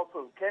Ravens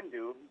also can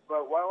do,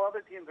 but while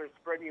other teams are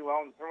spreading you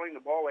out and throwing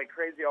the ball like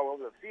crazy all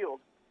over the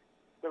field,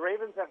 the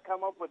Ravens have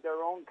come up with their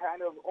own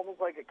kind of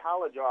almost like a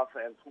college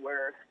offense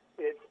where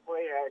it's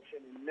play action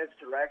and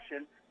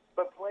misdirection,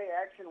 but play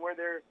action where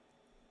they're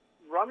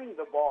running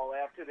the ball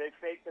after they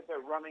fake that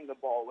they're running the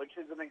ball, which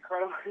is an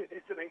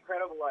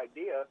incredible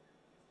idea,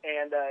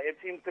 and it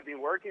seems to be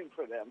working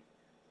for them.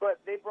 But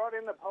they brought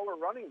in the power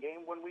running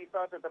game when we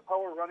thought that the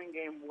power running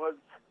game was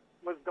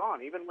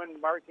gone. Even when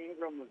Mark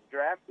Ingram was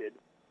drafted,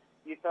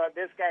 you thought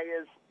this guy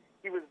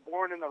he was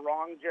born in the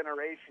wrong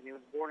generation. He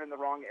was born in the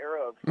wrong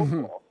era of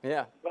football.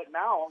 Yeah. But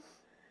now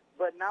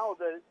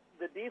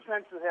the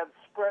defenses have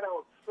spread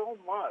out so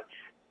much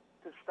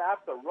to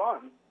stop the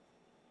run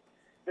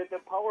that the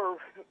power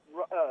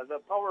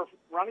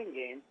running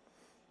game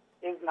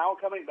is now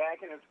coming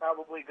back, and it's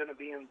probably going to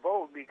be in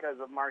vogue because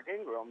of Mark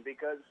Ingram,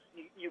 because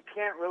you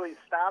can't really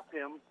stop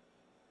him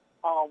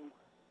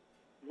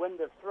when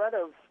the threat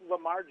of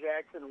Lamar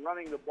Jackson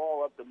running the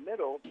ball up the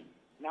middle.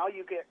 Now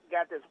you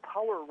got this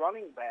power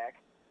running back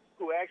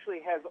who actually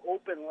has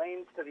open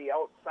lanes to the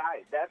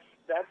outside. That's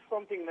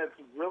something that's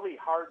really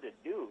hard to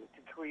do,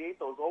 to create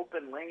those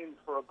open lanes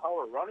for a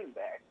power running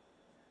back.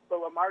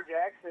 But Lamar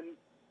Jackson,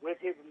 with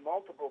his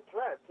multiple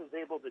threats, is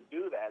able to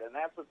do that, and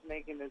that's what's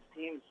making this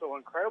team so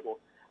incredible.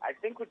 I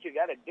think what you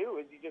got to do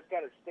is you just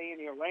got to stay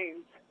in your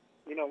lanes,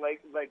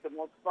 like the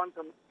most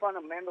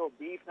fundamental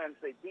defense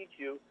they teach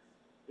you.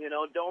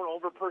 Don't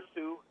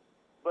over-pursue.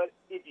 But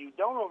if you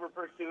don't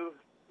over-pursue,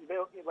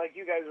 like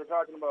you guys were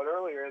talking about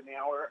earlier in the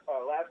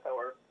last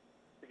hour,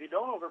 if you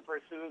don't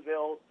over-pursue,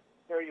 they'll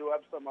tear you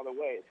up some other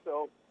way.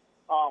 So,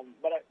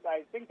 but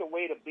I think the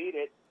way to beat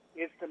it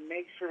is to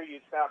make sure you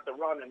stop the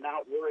run and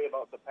not worry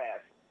about the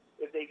pass.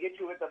 If they get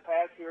you with the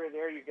pass here or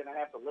there, you're going to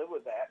have to live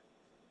with that.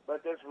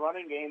 But this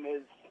running game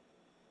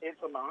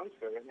it's a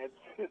monster, and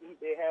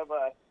they have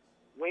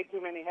way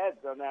too many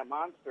heads on that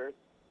monster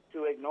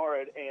to ignore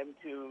it and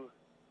to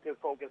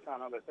focus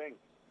on other things.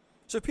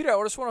 So, Peter,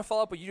 I just want to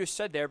follow up what you just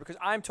said there, because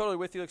I'm totally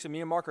with you. Like, so me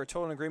and Mark are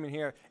totally in agreement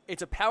here.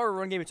 It's a power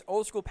run game. It's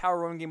old school power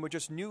run game with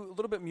just new, a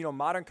little bit,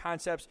 modern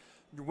concepts,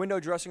 window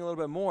dressing a little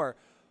bit more.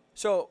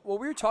 So what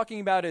we were talking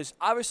about is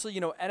obviously,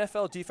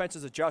 NFL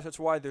defenses adjust. That's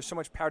why there's so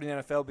much power in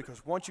the NFL,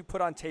 because once you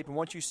put on tape and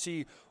once you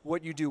see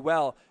what you do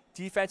well,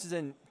 defenses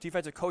and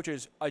defensive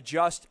coaches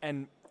adjust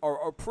and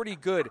are pretty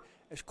good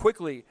as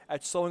quickly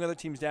at slowing other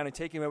teams down and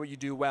taking away what you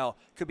do well.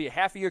 Could be a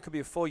half a year, could be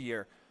a full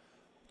year.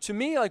 To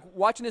me, like,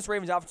 watching this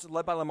Ravens offense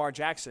led by Lamar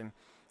Jackson,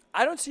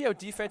 I don't see how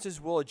defenses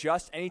will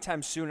adjust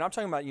anytime soon. And I'm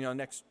talking about,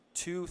 next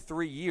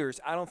 2-3 years.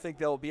 I don't think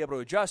they'll be able to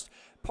adjust,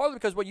 partly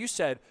because what you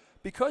said,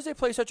 because they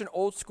play such an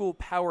old-school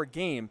power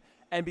game,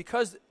 and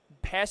because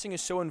passing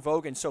is so in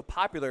vogue and so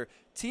popular,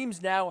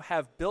 teams now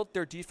have built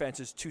their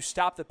defenses to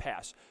stop the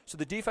pass. So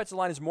the defensive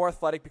line is more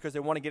athletic because they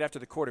want to get after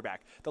the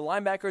quarterback. The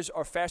linebackers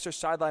are faster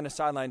sideline to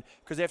sideline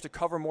because they have to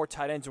cover more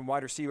tight ends and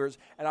wide receivers.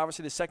 And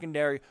obviously the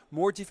secondary,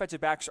 more defensive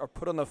backs are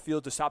put on the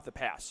field to stop the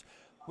pass.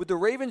 With the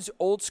Ravens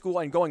old school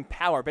and going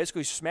power,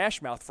 basically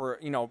smash mouth for,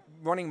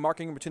 running,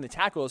 marking in between the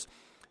tackles,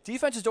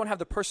 defenses don't have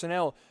the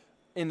personnel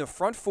in the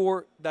front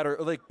four that are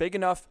like big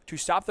enough to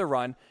stop the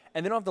run,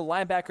 and they don't have the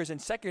linebackers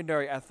and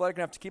secondary athletic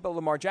enough to keep up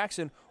Lamar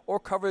Jackson or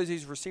cover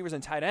these receivers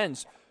and tight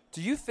ends.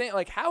 Do you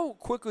think, how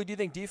quickly do you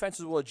think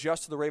defenses will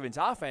adjust to the Ravens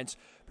offense?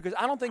 Because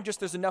I don't think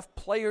just there's enough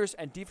players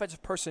and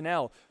defensive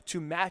personnel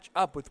to match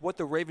up with what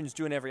the Ravens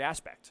do in every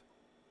aspect.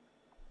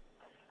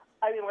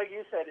 I mean, like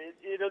you said,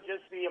 it'll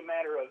just be a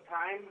matter of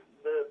time.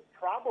 The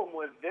problem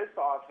with this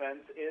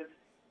offense is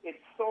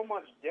it's so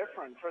much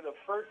different. For the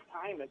first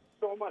time, it's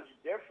so much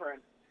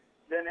different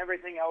than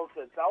everything else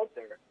that's out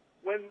there.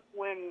 When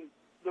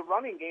the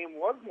running game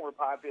was more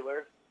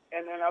popular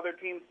and then other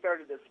teams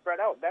started to spread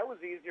out, that was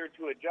easier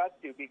to adjust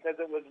to because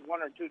it was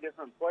one or two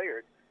different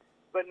players.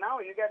 But now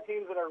you got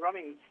teams that are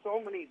running so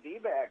many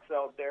D-backs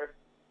out there,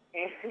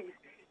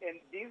 and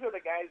these are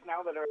the guys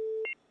now that are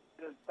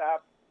to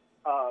stop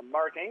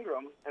Mark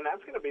Ingram, and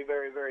that's going to be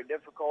very, very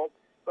difficult.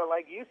 But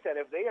like you said,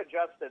 if they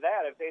adjust to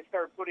that, if they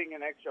start putting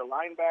an extra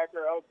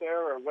linebacker out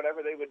there or whatever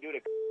they would do to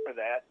cover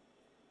that,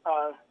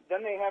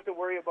 then they have to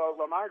worry about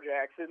Lamar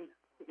Jackson,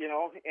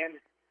 and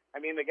I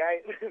mean the guy.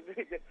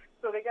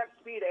 So they got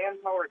speed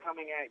and power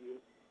coming at you,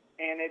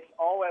 and it's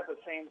all at the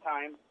same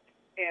time,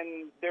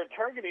 and they're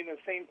targeting the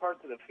same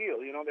parts of the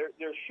field. You know,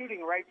 they're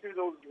shooting right through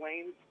those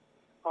lanes.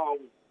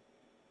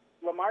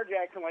 Lamar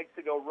Jackson likes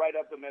to go right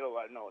up the middle,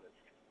 I've noticed.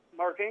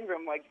 Mark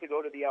Ingram likes to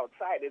go to the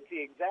outside. It's the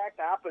exact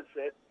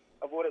opposite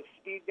of what a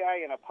speed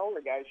guy and a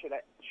power guy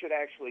should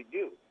actually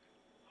do.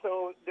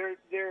 So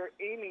they're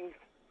aiming.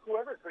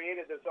 Whoever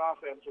created this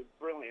offense was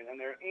brilliant, and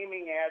they're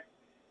aiming at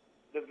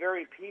the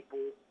very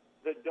people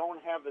that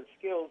don't have the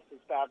skills to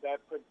stop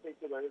that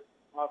particular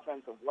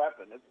offensive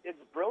weapon. It's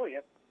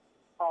brilliant.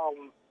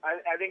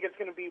 I think it's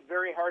going to be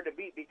very hard to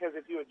beat, because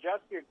if you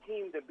adjust your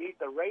team to beat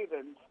the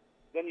Ravens,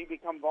 then you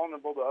become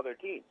vulnerable to other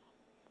teams.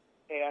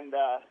 And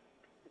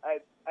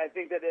I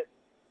think that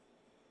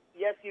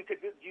yes,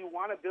 you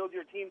want to build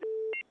your team to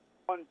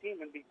one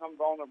team and become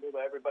vulnerable to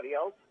everybody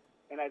else.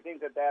 And I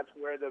think that that's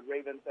where the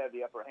Ravens have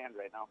the upper hand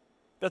right now.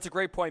 That's a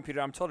great point,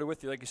 Peter. I'm totally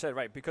with you. Like you said,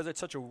 right, because it's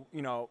such a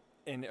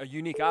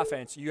unique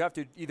offense, you have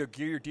to either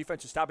gear your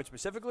defense to stop it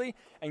specifically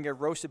and get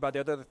roasted by the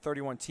other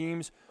 31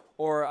 teams,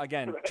 or,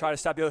 again, try to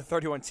stop the other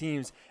 31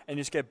 teams and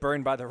just get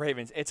burned by the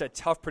Ravens. It's a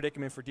tough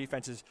predicament for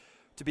defenses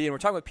to be in. We're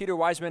talking with Peter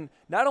Wiseman,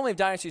 not only of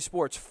Dynasty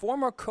Sports,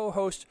 former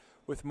co-host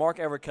with Mark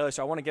Everett Kelly,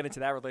 so I want to get into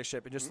that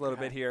relationship in just a little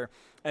bit here.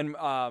 And,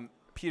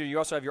 Peter, you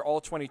also have your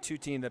All-22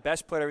 team, the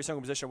best player at every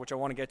single position, which I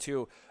want to get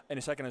to in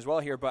a second as well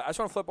here. But I just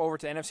want to flip over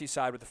to the NFC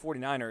side with the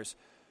 49ers.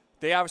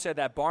 They obviously had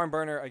that barn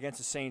burner against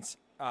the Saints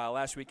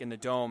last week in the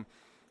Dome.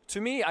 To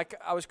me,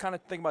 I was kind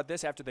of thinking about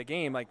this after the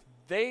game. Like,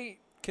 they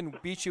can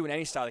beat you in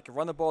any style. They can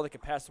run the ball, they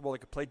can pass the ball, they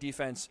can play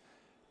defense.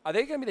 Are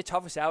they going to be the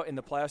toughest out in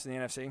the playoffs in the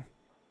NFC?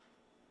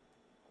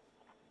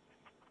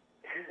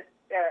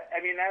 Yeah,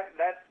 I mean,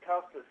 that's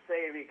tough to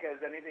say,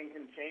 because anything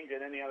can change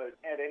at any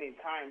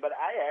time. But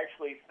I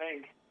actually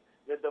think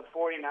that the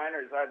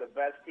 49ers are the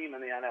best team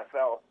in the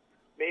NFL.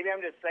 Maybe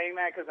I'm just saying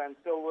that because I'm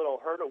still a little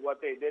hurt of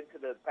what they did to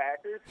the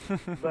Packers.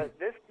 But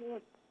this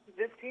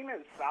team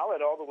is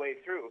solid all the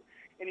way through.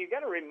 And you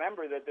got to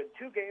remember that the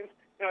two games,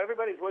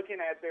 everybody's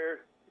looking at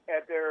their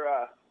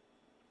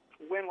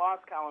win-loss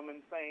column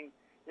and saying,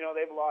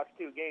 they've lost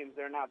 2 games.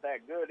 They're not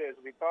that good as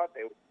we thought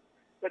they would.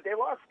 But they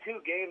lost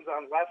 2 games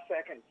on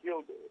last-second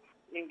field goals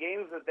in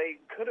games that they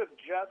could have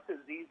just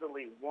as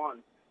easily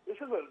won. This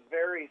is a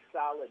very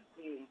solid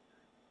team.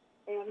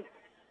 And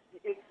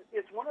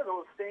it's one of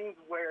those things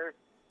where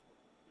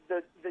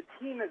the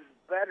team is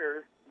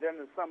better than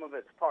the sum of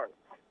its parts.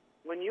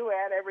 When you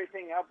add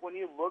everything up, when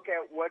you look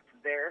at what's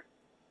there,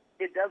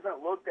 it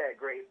doesn't look that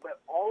great. But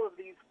all of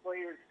these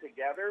players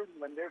together,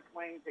 when they're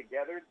playing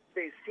together,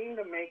 they seem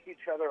to make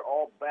each other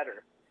all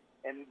better.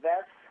 And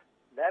that's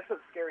a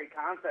scary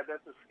concept.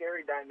 That's a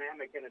scary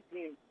dynamic in a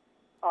team.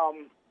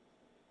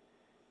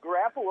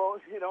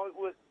 Garoppolo,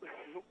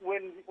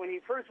 when he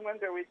first went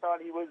there, we thought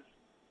he was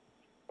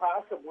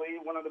possibly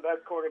one of the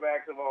best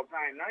quarterbacks of all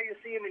time. Now you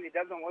see him and he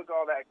doesn't look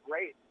all that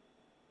great,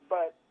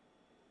 but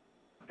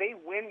they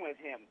win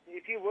with him.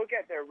 If you look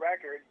at their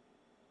record,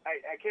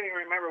 I can't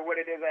even remember what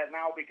it is at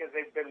now because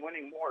they've been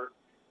winning more,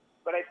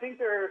 but I think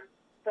they're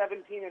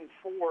 17-4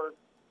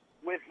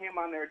 with him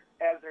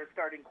as their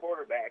starting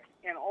quarterback,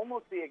 and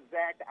almost the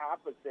exact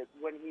opposite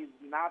when he's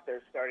not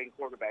their starting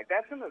quarterback.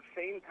 That's in the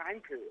same time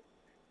period.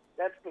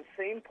 That's the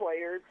same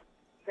players,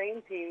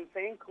 same team,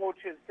 same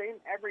coaches, same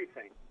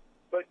everything.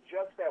 But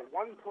just that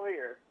one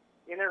player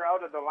in or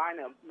out of the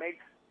lineup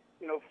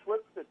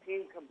flips the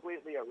team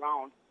completely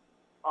around.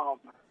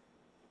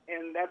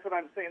 And that's what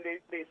I'm saying.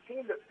 They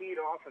seem to feed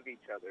off of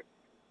each other.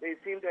 They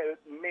seem to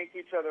make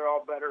each other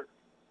all better.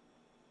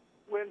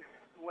 When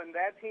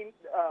that team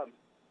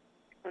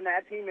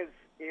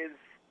is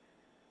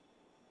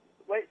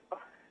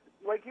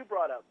like you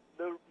brought up,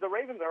 the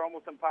Ravens are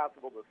almost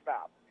impossible to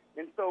stop.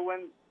 And so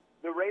when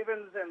the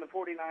Ravens and the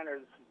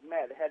 49ers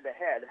met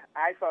head-to-head,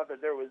 I thought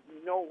that there was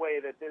no way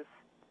that this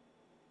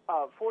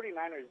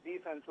 49ers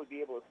defense would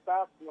be able to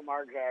stop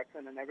Lamar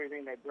Jackson and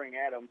everything they bring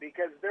at him,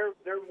 because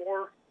they're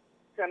more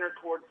centered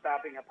towards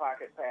stopping a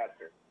pocket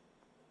passer.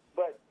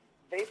 But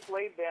they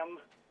played them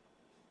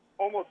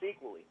almost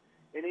equally.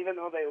 And even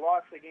though they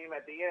lost the game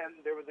at the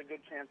end, there was a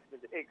good chance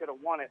that they could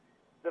have won it.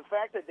 The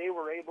fact that they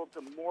were able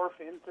to morph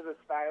into the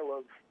style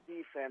of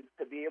defense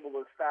to be able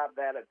to stop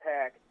that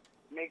attack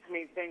makes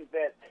me think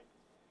that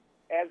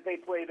as they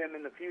play them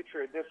in the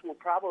future, this will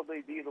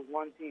probably be the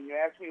one team. You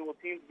ask me, will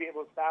teams be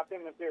able to stop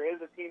them? If there is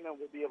a team that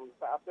will be able to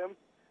stop them,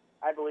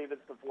 I believe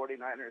it's the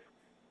 49ers.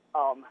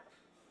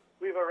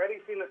 We've already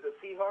seen that the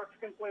Seahawks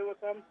can play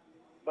with them,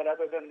 but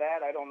other than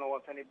that, I don't know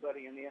if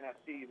anybody in the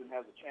NFC even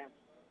has a chance.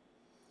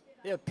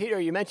 Yeah,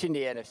 Peter, you mentioned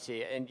the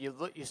NFC, and you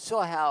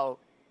saw how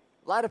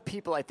a lot of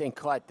people, I think,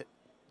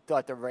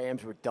 thought the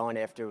Rams were done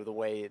after the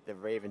way the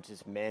Ravens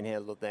just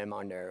manhandled them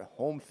on their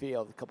home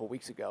field a couple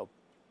weeks ago,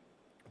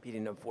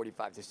 beating them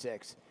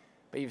 45-6.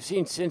 But you've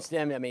seen since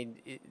then, I mean,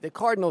 the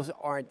Cardinals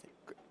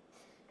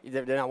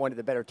they're not one of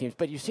the better teams,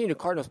 but you've seen the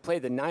Cardinals play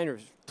the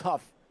Niners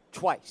tough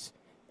twice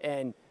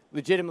and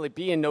legitimately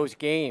be in those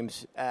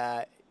games,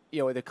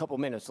 with a couple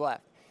minutes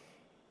left.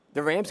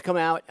 The Rams come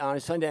out on a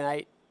Sunday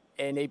night,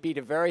 and they beat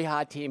a very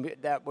hot team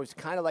that was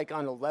kind of like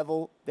on the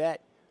level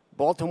that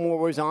Baltimore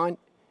was on,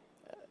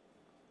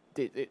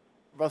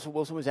 Russell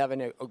Wilson was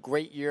having a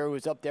great year. He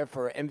was up there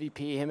for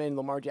MVP. Him and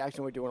Lamar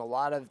Jackson were doing a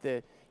lot of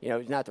the,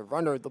 he's not the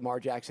runner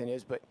Lamar Jackson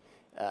is, but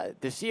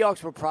the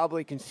Seahawks were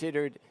probably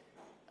considered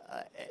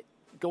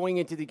going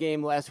into the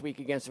game last week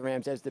against the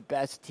Rams as the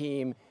best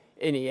team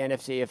in the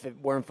NFC if it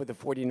weren't for the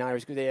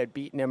 49ers because they had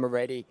beaten them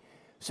already.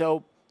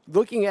 So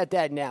looking at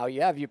that now,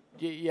 you have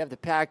the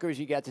Packers,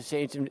 you got the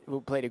Saints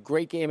who played a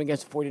great game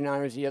against the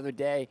 49ers the other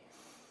day.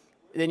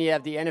 Then you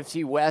have the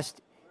NFC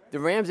West. The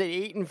Rams at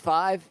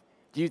 8-5.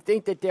 Do you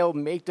think that they'll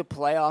make the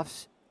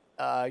playoffs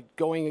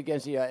going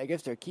against I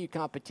guess their key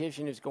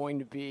competition is going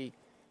to be,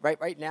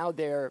 right now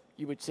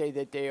you would say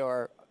that they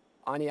are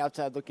on the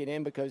outside looking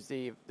in because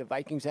the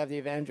Vikings have the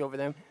advantage over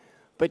them.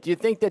 But do you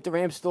think that the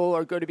Rams still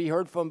are going to be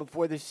heard from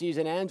before the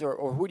season ends,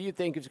 or who do you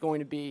think is going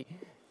to be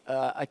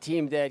a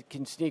team that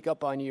can sneak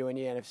up on you in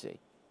the NFC?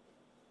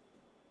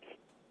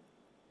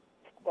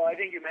 Well, I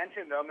think you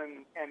mentioned them,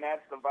 and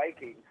that's the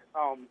Vikings.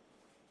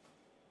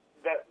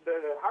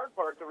 The hard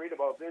part to read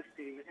about this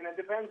team, and it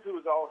depends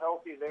who's all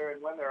healthy there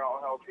and when they're all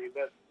healthy,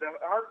 but the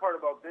hard part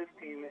about this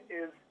team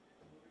is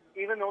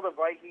even though the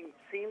Vikings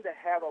seem to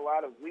have a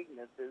lot of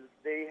weaknesses,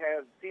 they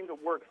have seemed to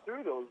work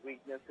through those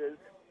weaknesses.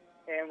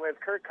 And with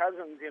Kirk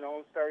Cousins,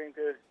 starting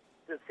to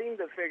seem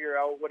to figure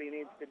out what he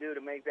needs to do to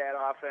make that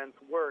offense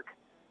work,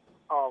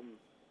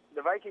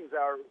 the Vikings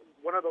are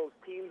one of those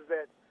teams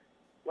that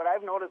what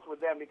I've noticed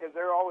with them, because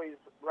they're always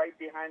right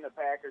behind the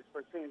Packers,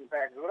 pursuing the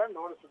Packers, what I've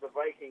noticed with the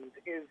Vikings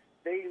is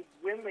they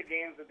win the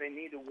games that they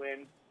need to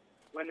win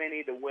when they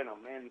need to win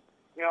them. And,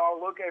 I'll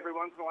look every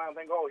once in a while and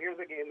think, oh, here's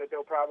a game that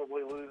they'll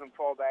probably lose and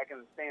fall back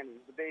in the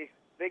standings. But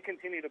they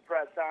continue to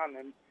press on.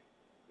 And,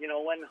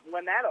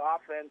 when that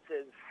offense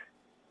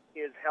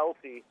is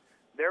healthy,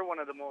 they're one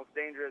of the most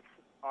dangerous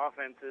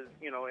offenses,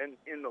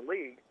 in the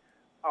league.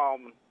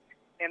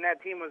 And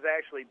that team was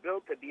actually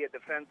built to be a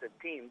defensive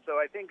team.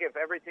 So I think if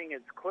everything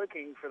is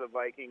clicking for the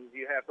Vikings,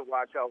 you have to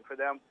watch out for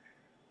them.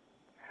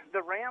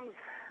 The Rams,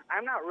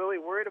 I'm not really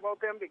worried about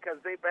them because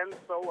they've been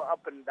so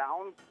up and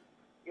down,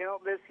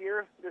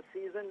 this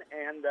season.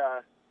 And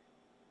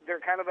they're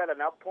kind of at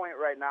an up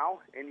point right now.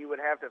 And you would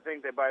have to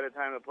think that by the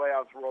time the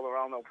playoffs roll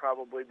around, they'll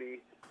probably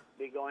be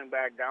going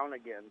back down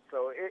again.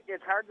 So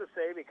it's hard to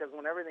say because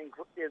when everything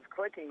is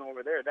clicking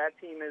over there, that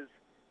team is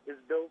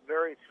built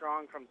very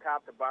strong from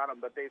top to bottom,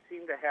 but they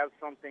seem to have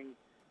something,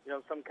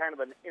 some kind of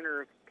an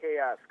inner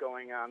chaos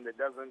going on that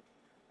doesn't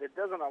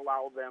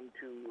allow them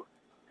to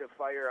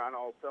fire on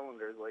all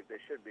cylinders like they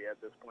should be at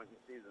this point in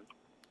the season.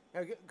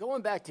 Now,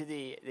 going back to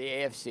the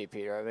AFC,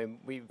 Peter, I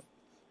mean,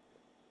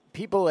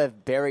 people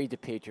have buried the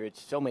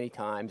Patriots so many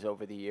times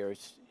over the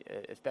years,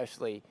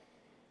 especially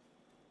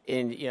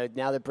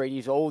now that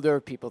Brady's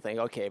older, people think,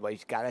 okay, well,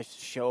 he's got to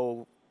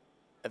show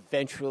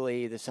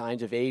eventually the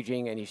signs of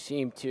aging, and he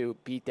seemed to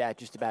beat that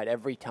just about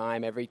every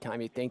time. Every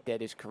time you think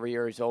that his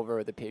career is over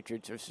or the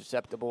Patriots are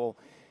susceptible,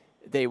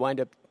 they wind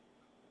up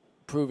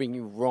proving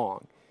you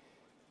wrong.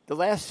 The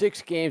last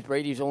 6 games,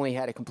 Brady's only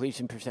had a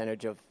completion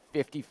percentage of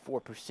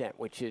 54%,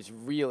 which is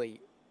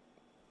really,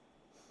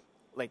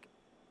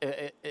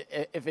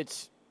 if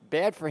it's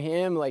bad for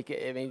him,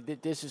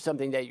 this is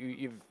something that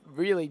you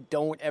really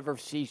don't ever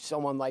see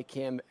someone like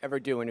him ever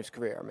do in his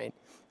career. I mean,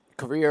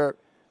 career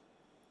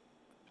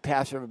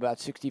passer of about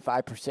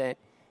 65%,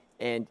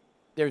 and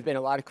there's been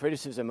a lot of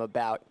criticism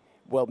about,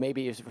 well,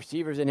 maybe his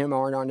receivers and him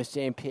aren't on the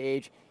same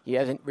page. He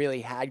hasn't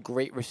really had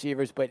great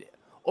receivers, but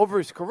over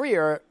his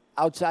career,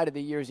 outside of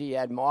the years he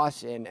had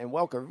Moss and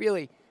Welker,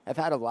 really have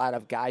had a lot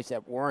of guys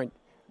that weren't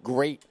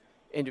great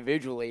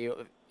individually,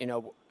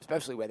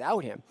 especially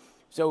without him.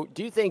 So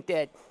do you think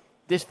that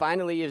this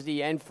finally is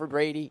the end for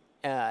Brady,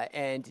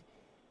 and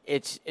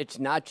it's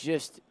not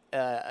just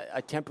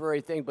a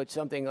temporary thing, but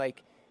something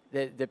like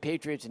the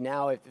Patriots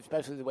now,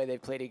 especially the way they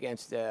played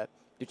against the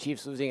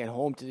Chiefs, losing at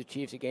home to the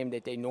Chiefs, a game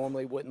that they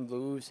normally wouldn't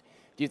lose.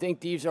 Do you think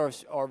these are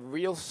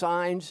real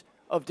signs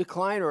of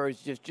decline, or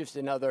is it just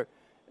another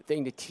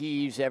thing to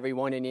tease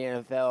everyone in the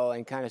NFL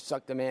and kind of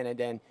suck them in, and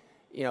then,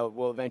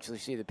 we'll eventually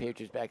see the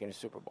Patriots back in the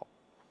Super Bowl?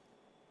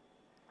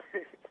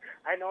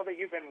 I know that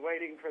you've been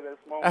waiting for this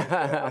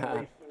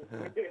moment.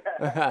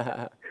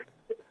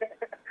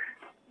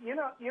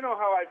 You know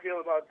how I feel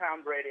about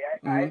Tom Brady.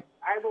 I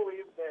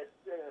believe that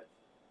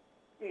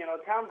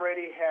Tom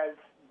Brady has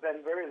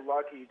been very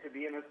lucky to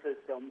be in a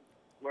system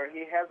where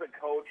he has a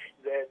coach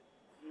that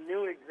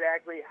knew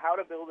exactly how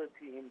to build a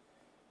team.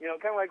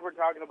 Kind of like we're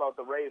talking about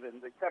the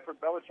Ravens, except for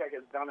Belichick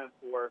has done it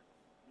for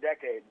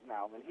decades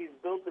now, and he's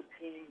built a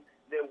team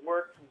that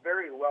works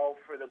very well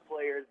for the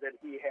players that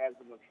he has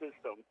in the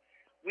system.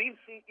 We've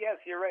seen, yes,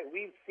 you're right,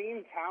 we've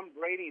seen Tom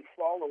Brady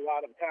fall a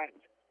lot of times,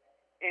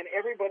 and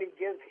everybody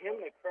gives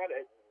him the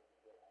credit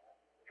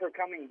for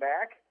coming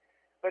back,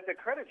 but the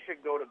credit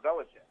should go to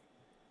Belichick.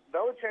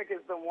 Belichick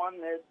is the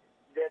one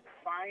that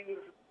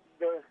finds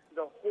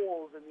the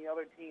holes in the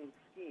other team's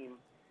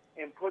scheme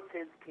and puts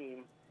his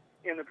team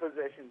in the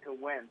position to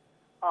win.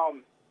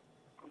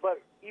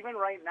 But even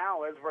right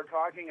now, as we're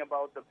talking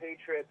about the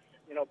Patriots,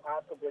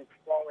 possibly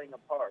falling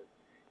apart,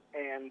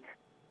 and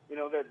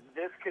that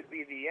this could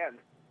be the end.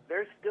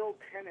 They're still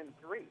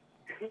 10-3.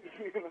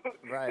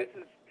 Right.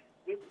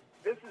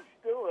 This is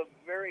still a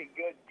very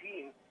good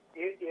team.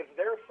 If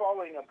they're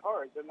falling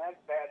apart, then that's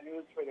bad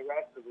news for the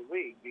rest of the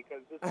league because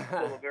this is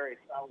still a very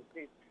solid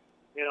team.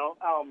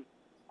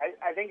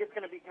 I think it's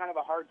going to be kind of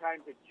a hard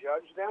time to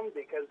judge them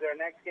because their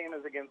next game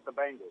is against the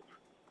Bengals.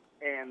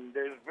 And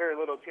there's very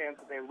little chance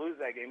that they lose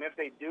that game. If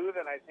they do,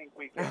 then I think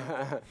we can,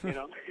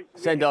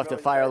 send off the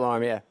fire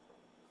alarm, yeah.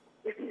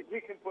 We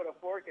can put a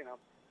fork in them.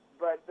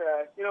 But,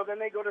 then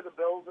they go to the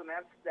Bills, and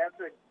that's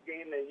a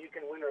game that you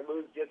can win or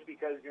lose just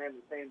because you're in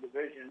the same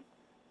division.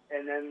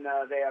 And then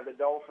they have the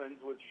Dolphins,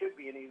 which should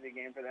be an easy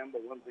game for them,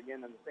 but once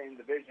again in the same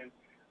division.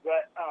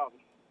 But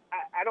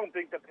I don't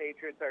think the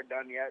Patriots are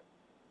done yet.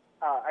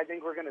 I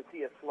think we're going to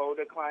see a slow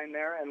decline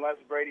there unless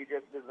Brady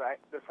just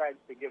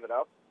decides to give it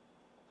up.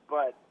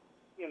 But,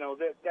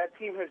 that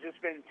team has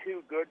just been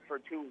too good for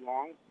too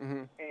long.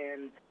 Mm-hmm.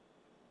 And,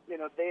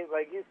 they,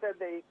 like you said,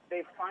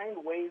 they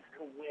find ways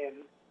to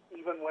win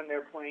even when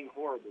they're playing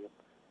horrible,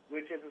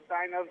 which is a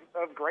sign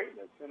of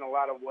greatness in a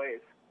lot of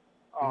ways.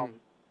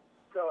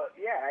 So,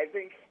 yeah, I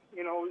think,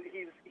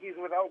 he's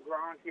without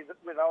Gronk. He's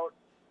without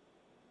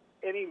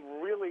any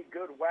really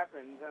good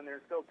weapons, and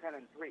they're still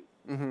 10-3.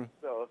 Mm-hmm.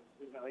 So,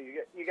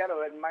 you got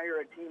to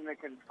admire a team that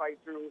can fight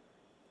through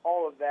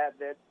all of that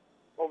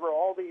over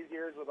all these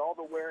years with all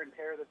the wear and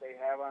tear that they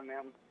have on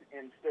them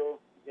and still,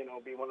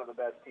 be one of the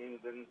best teams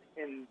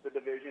in the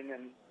division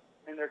and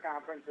in their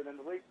conference and in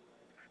the league.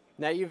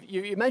 Now,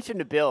 you mentioned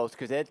the Bills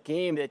because that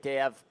game that they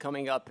have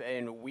coming up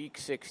in Week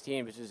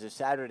 16, which is a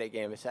Saturday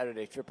game, a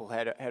Saturday triple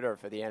header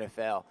for the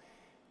NFL.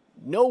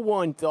 No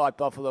one thought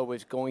Buffalo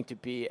was going to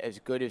be as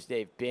good as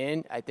they've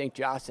been. I think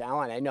Josh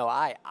Allen, I know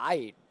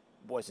I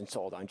wasn't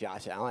sold on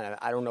Josh Allen.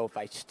 I don't know if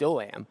I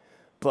still am.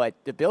 But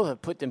the Bills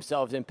have put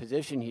themselves in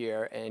position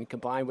here, and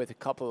combined with a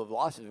couple of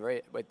losses,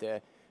 right, with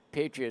the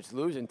Patriots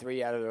losing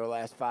 3 out of their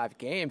last 5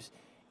 games,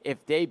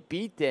 if they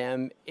beat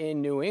them in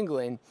New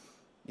England,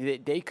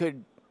 they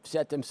could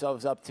set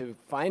themselves up to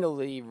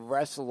finally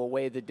wrestle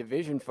away the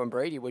division from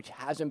Brady, which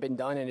hasn't been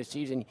done in a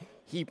season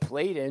he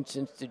played in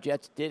since the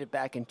Jets did it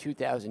back in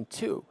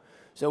 2002.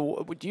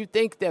 So do you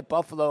think that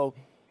Buffalo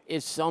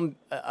is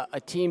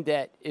a team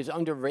that is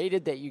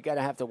underrated that you got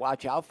to have to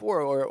watch out for,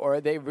 or are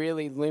they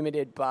really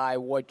limited by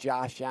what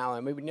Josh Allen?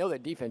 I mean, we know their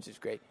defense is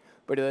great,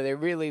 but are they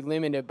really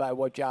limited by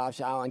what Josh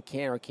Allen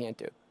can or can't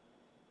do?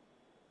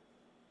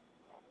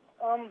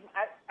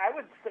 I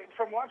would say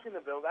from watching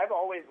the Bills, I've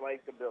always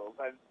liked the Bills.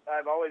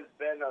 I've always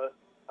been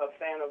a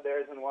fan of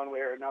theirs in one way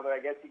or another. I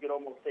guess you could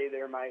almost say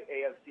they're my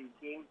AFC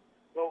team.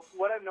 Well,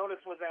 what I've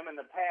noticed with them in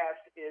the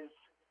past is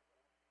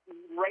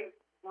right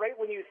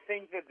when you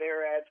think that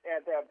they're at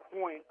that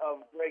point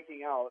of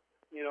breaking out,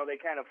 they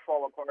kind of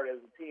fall apart as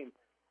a team.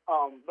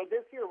 But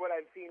this year what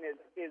I've seen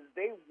is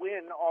they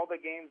win all the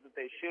games that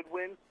they should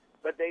win,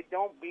 but they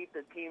don't beat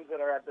the teams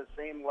that are at the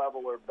same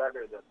level or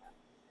better than them.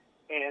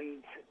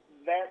 And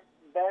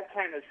that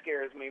kind of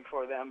scares me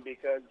for them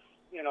because,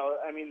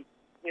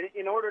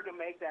 in order to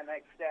make that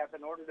next step,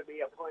 in order to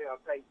be a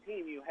playoff-type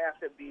team, you have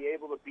to be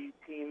able to beat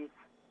teams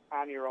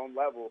on your own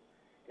level.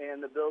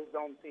 And the Bills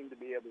don't seem to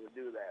be able to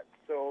do that.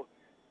 So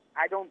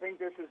I don't think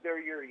this is their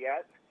year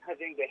yet. I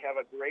think they have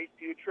a great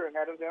future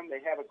ahead of them.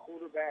 They have a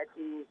quarterback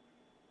who,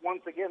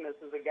 once again, this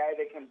is a guy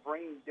that can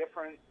bring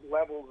different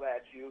levels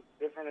at you,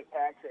 different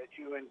attacks at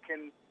you, and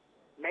can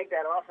make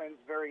that offense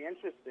very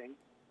interesting.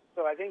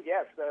 So I think,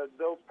 yes, the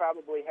Bills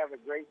probably have a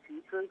great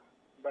future,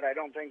 but I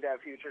don't think that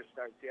future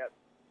starts yet.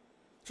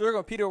 So we're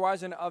going Peter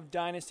Wisen of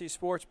Dynasty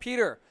Sports.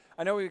 Peter,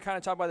 I know we kind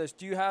of talked about this.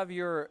 Do you have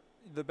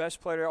the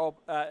best player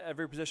at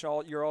every position,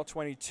 your all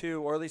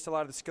 22, or at least a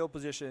lot of the skill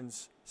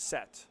positions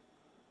set?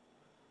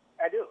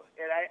 I do.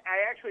 And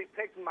I actually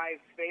picked my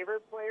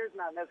favorite players,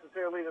 not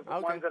necessarily the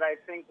ones that I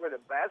think were the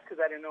best, because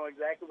I didn't know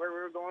exactly where we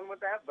were going with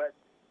that. But,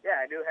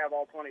 yeah, I do have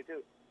all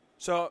 22.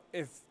 So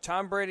if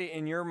Tom Brady,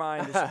 in your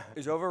mind,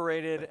 is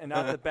overrated and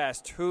not the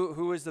best,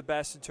 who is the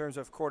best in terms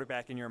of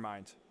quarterback in your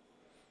mind?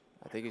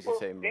 I think he's the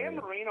same. Dan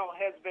Marino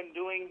has been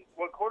doing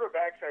what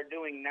quarterbacks are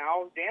doing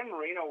now. Dan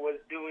Marino was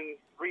doing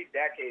 3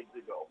 decades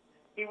ago.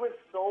 He was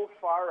so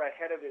far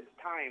ahead of his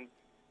time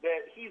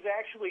that he's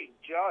actually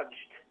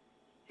judged.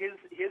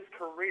 His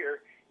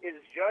career is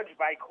judged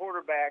by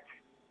quarterbacks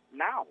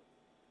now.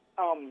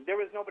 There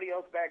was nobody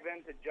else back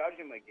then to judge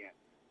him again.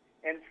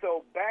 And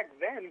so back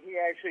then, he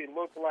actually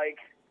looked like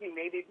he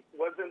maybe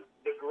wasn't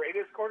the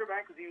greatest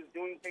quarterback because he was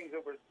doing things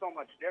that were so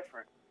much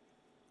different.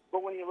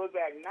 But when you look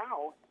back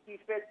now, he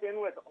fits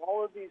in with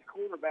all of these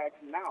quarterbacks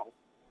now.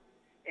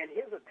 And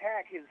his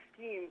attack, his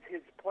schemes, his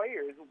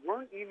players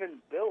weren't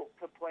even built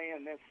to play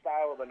in this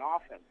style of an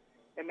offense.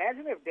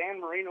 Imagine if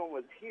Dan Marino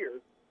was here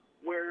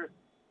where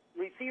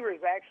receivers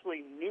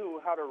actually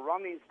knew how to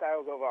run these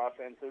styles of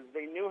offenses.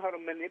 They knew how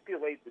to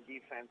manipulate the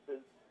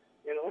defenses.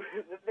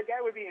 The guy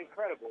would be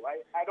incredible.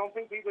 I don't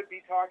think we would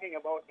be talking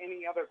about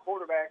any other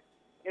quarterback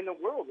in the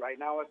world right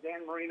now if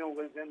Dan Marino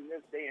was in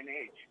this day and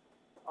age.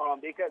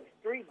 Because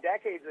 3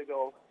 decades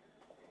ago,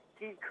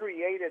 he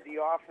created the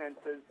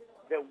offenses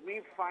that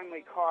we've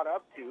finally caught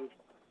up to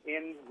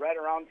in right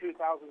around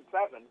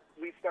 2007,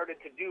 we started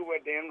to do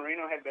what Dan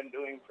Marino had been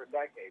doing for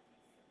decades.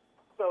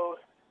 So,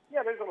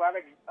 yeah, there's a lot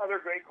of other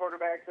great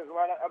quarterbacks. There's a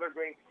lot of other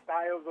great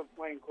styles of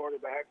playing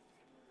quarterback.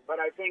 But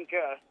I think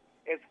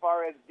as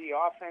far as the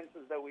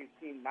offenses that we've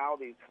seen now,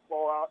 these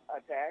full-out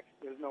attacks,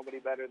 there's nobody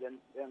better than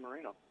Dan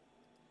Marino.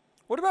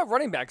 What about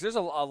running backs? There's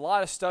a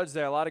lot of studs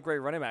there, a lot of great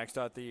running backs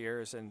throughout the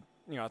years and,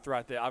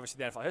 throughout the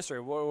NFL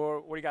history.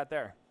 What do you got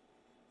there?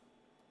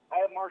 I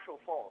have Marshall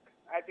Faulk.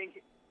 I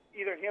think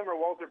either him or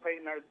Walter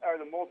Payton are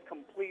the most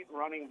complete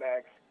running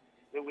backs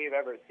that we've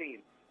ever seen.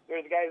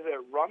 There's guys that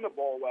run the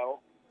ball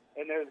well,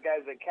 and there's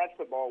guys that catch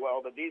the ball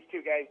well, but these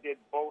two guys did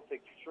both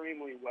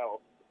extremely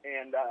well.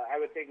 And I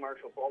would take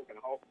Marshall Faulk in a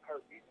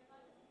heartbeat.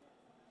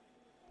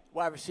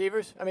 Wide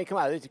receivers? I mean, come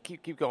on, let's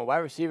keep going.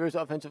 Wide receivers,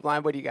 offensive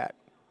line, what do you got?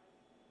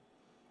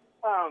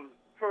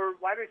 For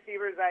wide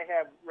receivers, I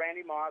have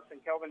Randy Moss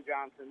and Kelvin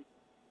Johnson.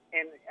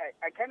 And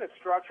I kind of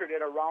structured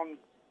it around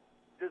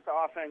this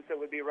offense that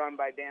would be run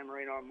by Dan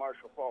Marino and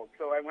Marshall Faulk.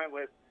 So I went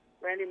with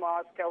Randy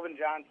Moss, Kelvin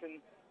Johnson,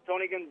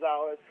 Tony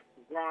Gonzalez,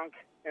 Gronk,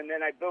 and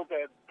then I built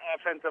an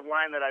offensive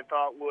line that I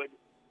thought would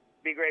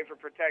be great for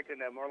protecting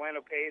them.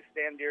 Orlando Pace,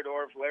 Dan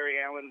Dierdorf,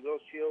 Larry Allen, Will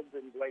Shields,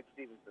 and Dwight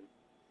Stevenson.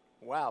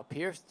 Wow,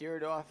 Pierce,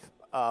 Dierdorf,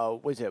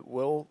 was it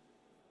Will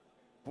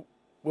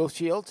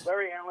Shields?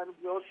 Larry Allen,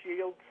 Will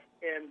Shields,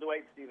 and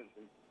Dwight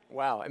Stevenson.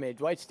 Wow, I mean,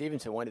 Dwight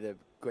Stevenson, one of the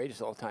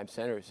greatest all-time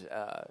centers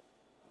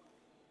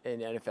in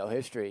NFL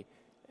history.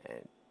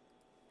 And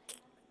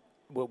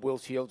Will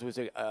Shields was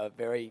a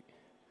very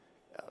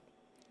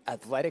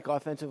athletic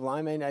offensive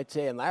lineman, I'd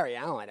say. And Larry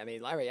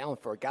Allen,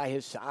 for a guy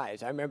his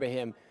size, I remember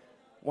him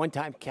one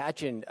time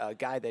catching a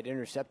guy that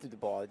intercepted the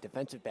ball, a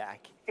defensive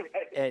back.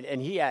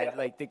 And he had,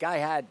 the guy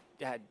had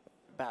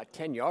about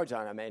 10 yards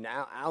on him, and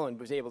Allen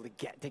was able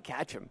to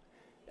catch him.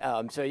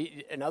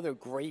 Another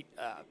great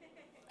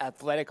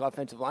athletic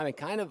offensive lineman,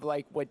 kind of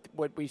like what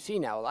we see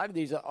now. A lot of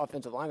these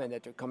offensive linemen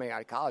that are coming out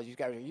of college, these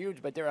guys are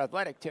huge, but they're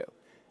athletic too.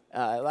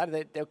 A lot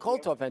of the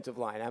Colts offensive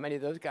line, how many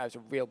of those guys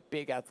are real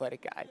big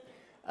athletic guys?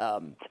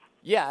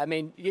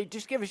 You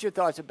just give us your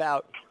thoughts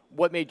about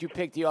what made you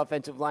pick the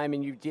offensive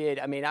lineman you did.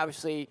 I mean,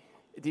 obviously,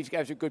 these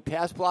guys are good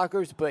pass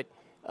blockers, but,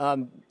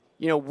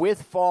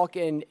 with Faulk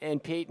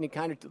and Payton,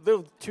 kind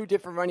of two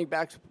different running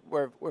backs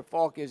where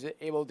Faulk is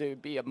able to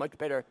be a much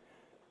better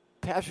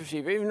pass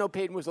receiver, even though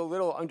Payton was a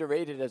little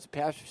underrated as a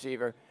pass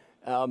receiver.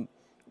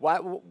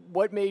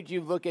 What made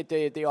you look at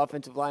the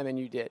offensive lineman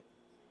you did?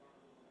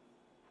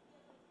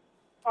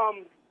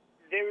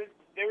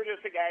 They were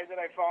just the guys that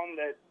I found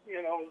that,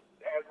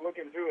 as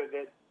looking through it,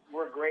 that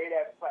were great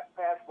at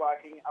pass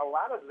blocking. A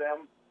lot of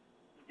them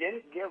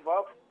didn't give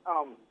up,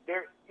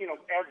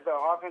 as the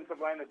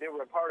offensive line that they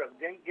were a part of,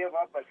 didn't give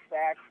up a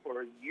sack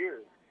for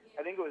years.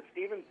 I think it was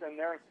Stevenson,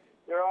 their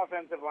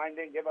offensive line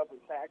didn't give up a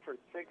sack for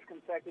 6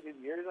 consecutive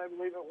years, I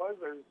believe it was,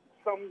 or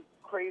some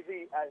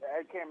crazy,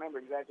 I can't remember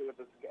exactly what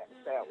the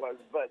stat was,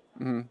 but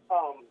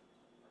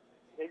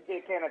it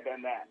can't have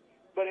been that.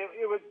 But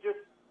it was just,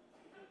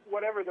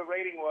 whatever the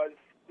rating was,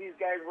 these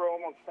guys were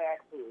almost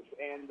sack-proof,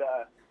 and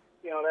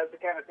that's the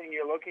kind of thing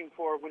you're looking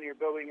for when you're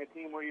building a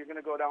team where you're going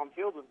to go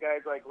downfield with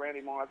guys like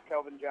Randy Moss,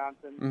 Kelvin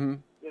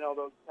Johnson,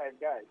 those type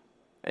guys.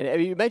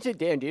 And you mentioned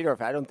Dan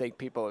Dierdorf. I don't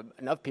think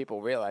enough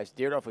people realize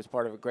Dierdorf was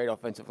part of a great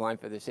offensive line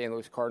for the St.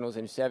 Louis Cardinals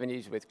in the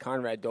 70s with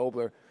Conrad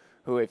Dobler,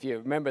 who, if you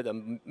remember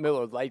the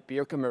Miller Lite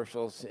beer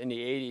commercials in the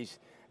 80s,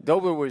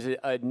 Dobler was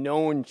a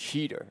known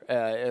cheater.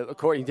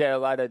 According to a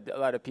lot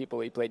of people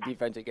he played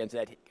defense against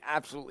that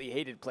absolutely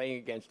hated playing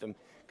against him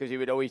because he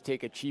would always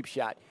take a cheap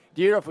shot.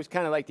 Dierdorf was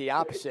kind of like the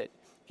opposite.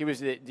 He was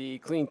the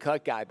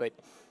clean-cut guy, but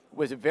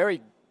was a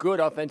very good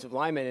offensive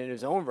lineman in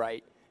his own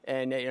right.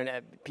 And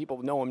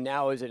people know him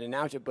now as an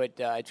announcer, but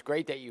it's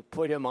great that you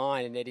put him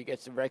on and that he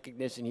gets the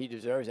recognition he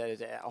deserves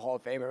as a Hall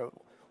of Famer,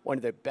 one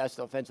of the best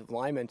offensive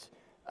linemen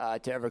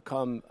to ever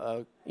come,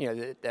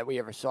 that we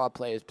ever saw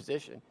play his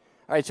position.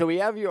 All right, so we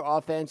have your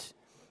offense.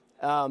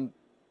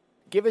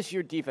 Give us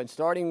your defense,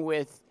 starting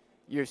with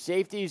your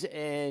safeties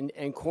and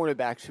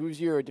cornerbacks.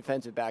 Who's your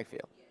defensive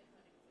backfield?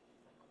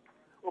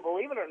 Well,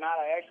 believe it or not,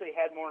 I actually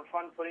had more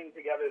fun putting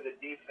together the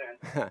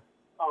defense.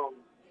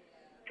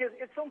 Because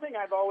it's something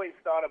I've always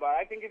thought about.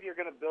 I think if you're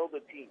going to build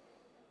a team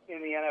in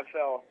the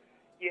NFL,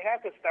 you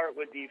have to start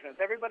with defense.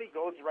 Everybody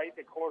goes right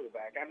to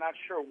quarterback. I'm not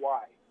sure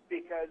why.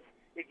 Because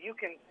if you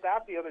can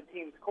stop the other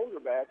team's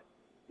quarterback,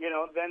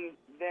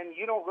 then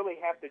you don't really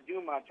have to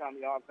do much on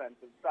the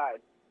offensive side.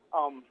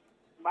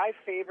 My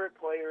favorite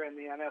player in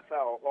the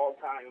NFL of all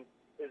time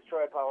is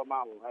Troy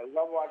Polamalu. I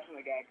love watching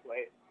the guy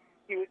play.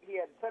 He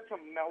had such a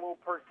mellow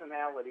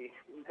personality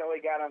until he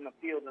got on the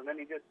field, and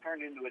then he just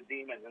turned into a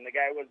demon. And the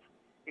guy was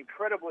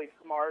incredibly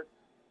smart,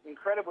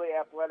 incredibly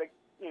athletic,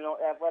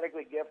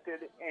 athletically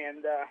gifted,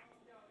 and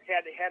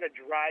had a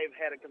drive,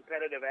 had a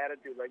competitive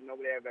attitude like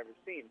nobody I've ever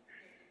seen.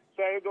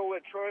 So I would go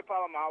with Troy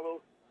Polamalu,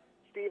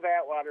 Steve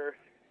Atwater.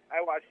 I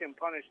watched him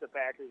punish the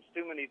Packers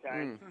too many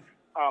times.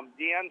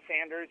 Deion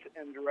Sanders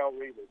and Darrelle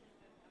Revis.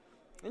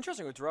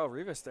 Interesting with Darrelle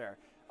Revis there.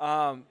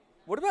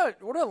 What about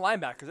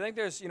linebackers? I think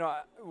there's,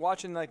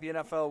 watching like the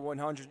NFL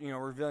 100,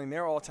 revealing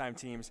their all-time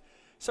teams.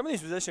 Some of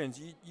these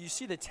positions, you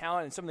see the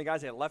talent and some of the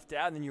guys that left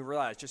out, and then you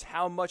realize just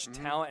how much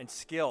talent and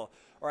skill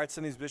are at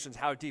some of these positions,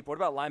 how deep. What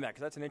about linebackers?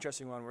 That's an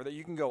interesting one where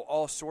you can go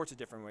all sorts of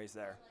different ways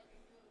there.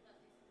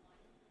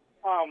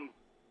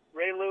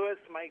 Ray Lewis,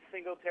 Mike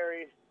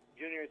Singletary,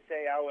 Junior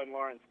Seau, and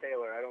Lawrence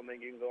Taylor. I don't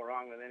think you can go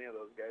wrong with any of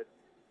those guys.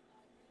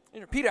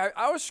 Peter,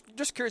 I was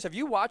just curious. Have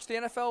you watched the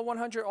NFL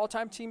 100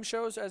 all-time team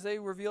shows as they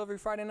reveal every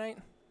Friday night?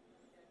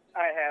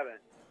 I haven't.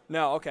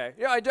 No, okay.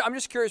 Yeah, I'm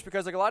just curious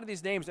because like a lot of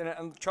these names,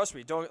 and trust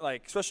me, don't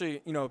like,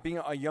 especially being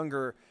a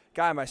younger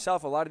guy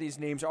myself, a lot of these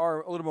names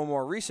are a little bit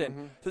more recent.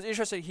 Mm-hmm. So it's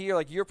interesting to hear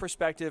like your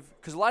perspective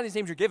because a lot of these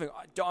names you're giving,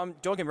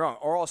 don't get me wrong,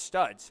 are all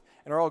studs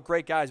and are all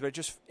great guys, but it's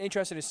just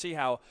interesting to see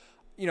how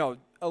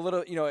a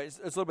little it's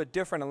a little bit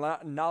different. A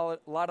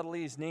lot of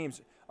these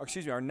names,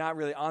 are not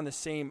really on the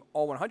same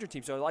all 100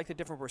 team. So I like the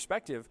different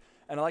perspective,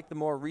 and I like the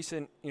more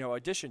recent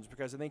additions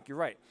because I think you're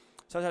right.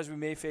 Sometimes we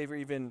may favor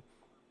even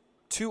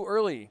too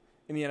early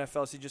in the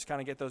NFL, so you just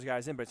kind of get those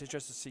guys in. But it's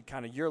interesting to see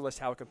kind of your list,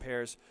 how it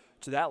compares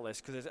to that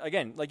list. Because,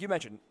 again, like you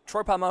mentioned,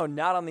 Troy Polamalu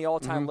not on the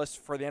all-time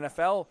list for the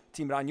NFL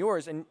team, but on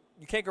yours. And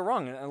you can't go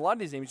wrong. And a lot of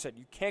these names you said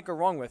you can't go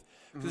wrong with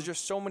because there's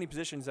just so many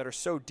positions that are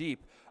so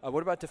deep.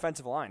 What about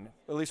defensive line,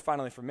 at least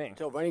finally for me?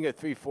 So running a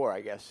 3-4,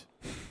 I guess.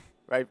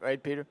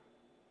 Right, Peter?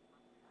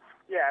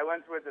 Yeah, I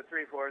went with the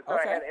 3-4. So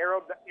okay. I had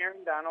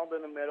Aaron Donald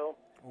in the middle,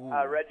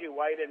 Reggie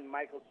White, and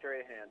Michael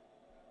Strahan.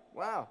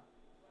 Wow.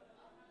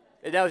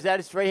 Now, is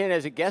that Strahan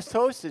as a guest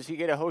host? Does he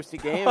get to host a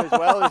game as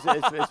well?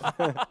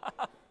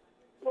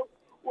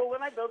 Well,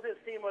 when I built this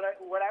team, what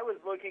I was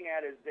looking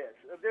at is this.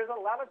 There's a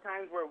lot of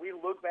times where we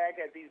look back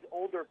at these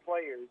older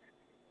players,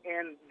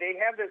 and they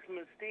have this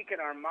mystique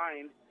in our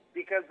mind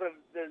because of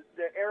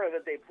the era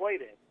that they played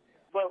in.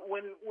 But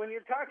when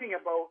you're talking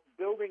about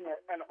building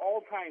an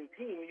all-time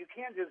team, you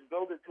can't just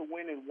build it to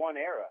win in one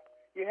era.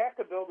 You have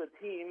to build a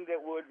team that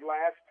would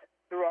last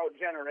throughout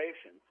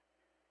generations.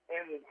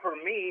 And for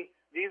me,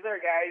 these are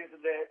guys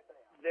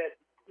that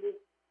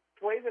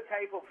play the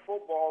type of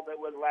football that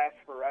would last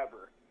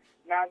forever,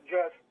 not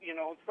just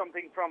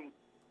something from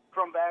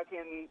back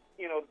in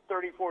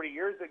 30, 40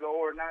 years ago,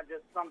 or not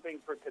just something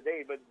for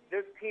today. But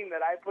this team that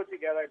I put it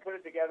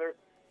together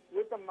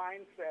with the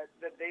mindset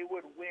that they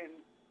would win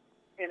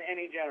in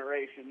any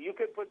generation. You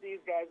could put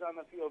these guys on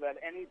the field at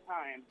any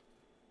time,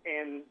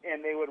 and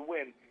they would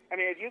win. I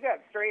mean, if you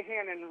got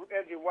Strahan and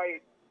Reggie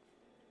White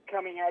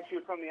coming at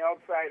you from the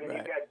outside, and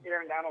you got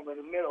Aaron Donald in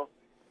the middle,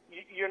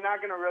 you're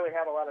not going to really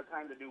have a lot of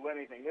time to do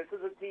anything. This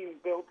is a team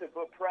built to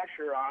put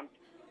pressure on,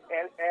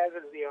 as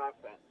is the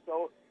offense.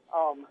 So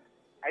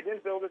I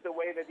didn't build it the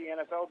way that the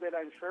NFL did,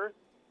 I'm sure.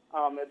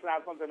 It's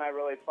not something I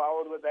really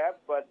followed with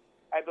that, but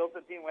I built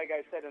a team, like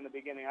I said in the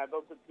beginning, I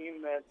built a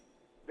team that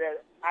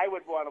I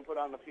would want to put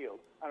on the field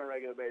on a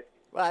regular basis.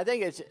 Well, I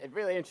think it's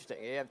really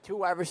interesting. You have two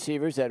wide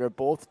receivers that are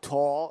both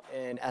tall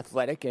and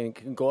athletic and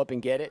can go up and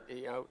get it.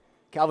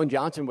 Calvin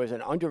Johnson was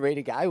an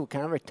underrated guy who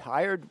kind of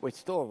retired with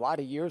still a lot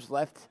of years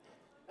left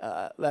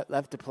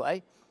to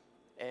play.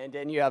 And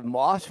then you have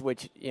Moss,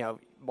 which,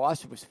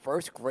 Moss was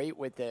first great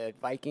with the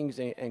Vikings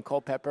and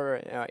Culpepper,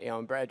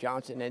 and Brad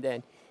Johnson, and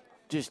then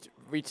just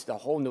reached a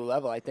whole new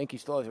level. I think he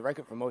still has a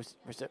record for most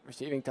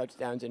receiving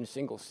touchdowns in a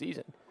single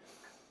season.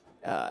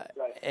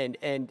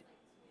 And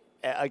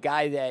a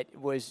guy that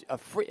was a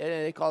freak.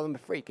 They call him a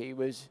freak. He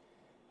was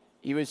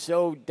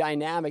so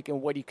dynamic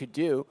in what he could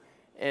do.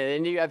 And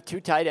then you have two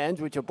tight ends,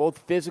 which are both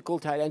physical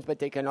tight ends, but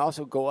they can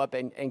also go up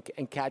and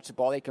catch the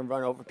ball. They can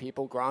run over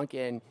people, Gronk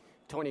and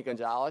Tony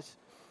Gonzalez.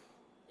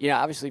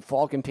 Obviously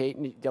Falk and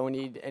Peyton don't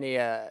need any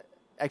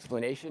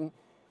explanation.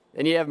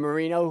 Then you have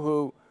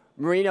Marino,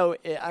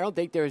 I don't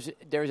think there's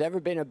ever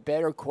been a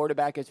better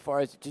quarterback as far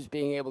as just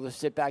being able to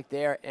sit back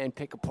there and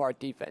pick apart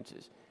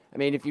defenses. I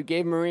mean, if you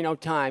gave Marino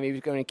time, he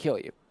was going to kill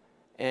you.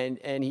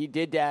 And he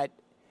did that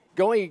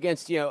going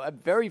against, a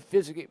very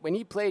physical – when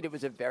he played, it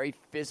was a very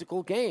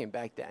physical game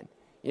back then.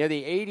 The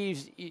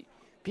 80s,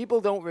 people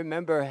don't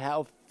remember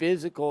how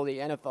physical the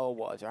NFL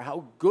was or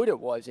how good it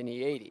was in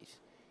the 80s.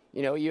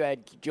 You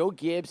had Joe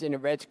Gibbs and the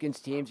Redskins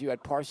teams. You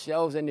had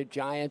Parcells and the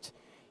Giants.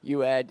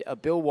 You had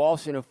Bill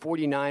Walsh and the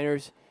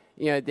 49ers.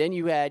 Then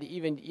you had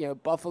even,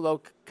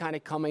 Buffalo kind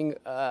of coming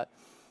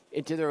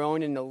into their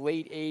own in the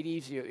late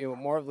 80s.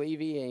 Marv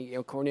Levy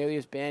and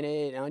Cornelius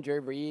Bennett and Andre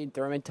Reed,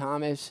 Thurman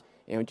Thomas,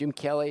 Jim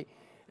Kelly.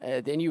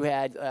 Then you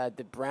had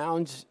the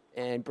Browns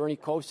and Bernie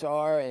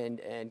Kosar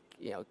and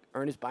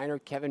Ernest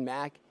Biner, Kevin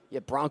Mack. You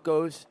had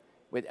Broncos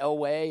with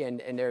Elway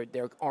and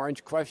their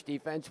Orange Crush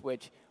defense,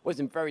 which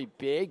wasn't very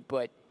big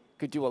but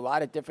could do a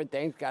lot of different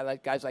things.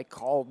 Guys like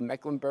Carl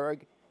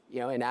Mecklenburg,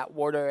 and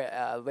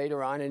Atwater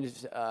later on in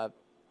his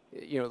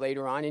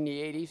later on in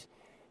the 80s.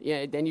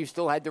 Then you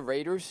still had the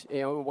Raiders,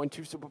 won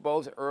 2 Super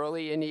Bowls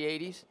early in the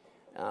 80s.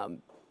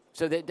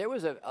 So there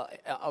was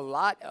a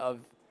lot of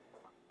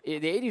the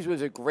 80s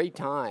was a great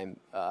time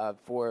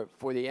for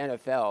the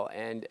NFL,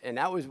 and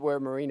that was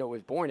where Marino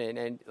was born in.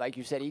 And like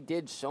you said, he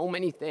did so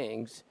many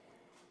things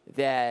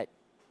that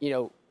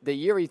the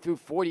year he threw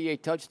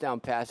 48 touchdown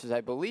passes,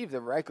 I believe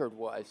the record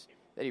was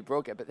that he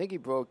broke it. But I think he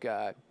broke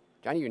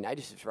Johnny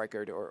Unitas'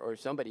 record or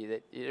somebody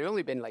that it had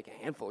only been like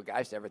a handful of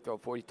guys to ever throw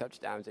 40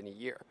 touchdowns in a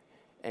year.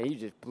 And he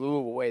just blew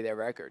away their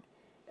record.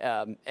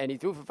 And he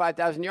threw for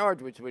 5,000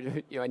 yards, which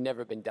would, had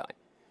never been done.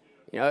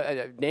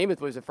 Namath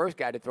was the first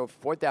guy to throw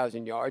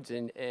 4,000 yards,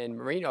 and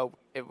Marino,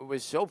 it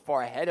was so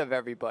far ahead of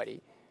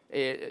everybody.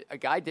 A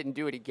guy didn't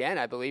do it again,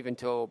 I believe,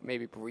 until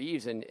maybe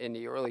Breeze in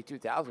the early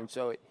 2000s.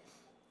 So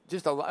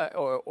just a lot,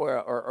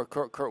 or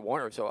Kurt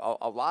Warner. So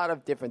a lot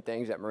of different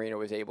things that Marino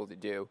was able to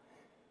do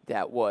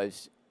that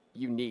was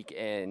unique,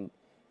 and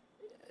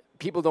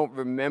people don't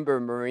remember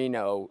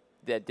Marino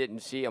that didn't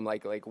see him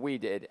like we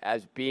did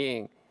as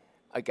being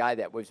a guy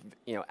that was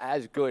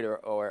as good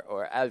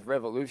or as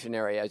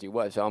revolutionary as he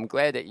was. So I'm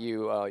glad that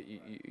you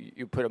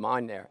put him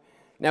on there.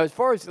 Now, as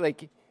far as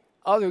like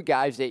other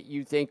guys that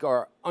you think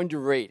are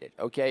underrated,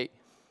 okay,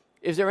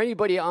 is there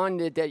anybody on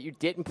that you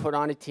didn't put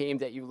on a team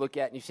that you look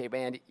at and you say,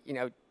 man,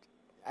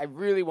 I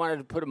really wanted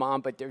to put him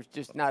on, but there's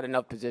just not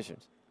enough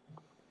positions?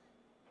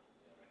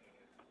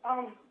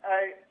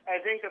 I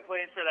think the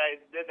place that I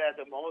did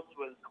that the most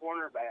was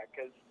cornerback,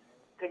 because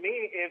to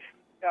me,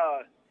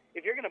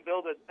 if you're going to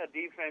build a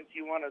defense,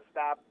 you want to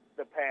stop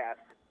the pass,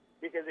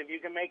 because if you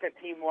can make a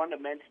team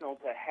one-dimensional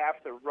to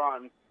have to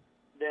run,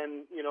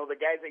 then the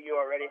guys that you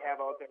already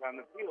have out there on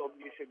the field,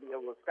 you should be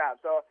able to stop.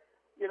 So,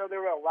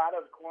 there were a lot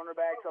of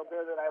cornerbacks out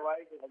there that I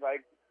like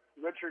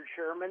Richard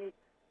Sherman.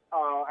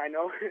 I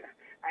know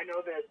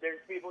that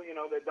there's people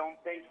that don't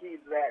think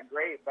he's that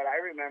great, but I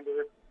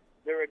remember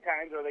there were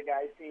times where the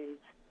guy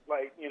seemed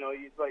like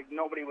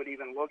nobody would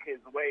even look his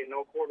way.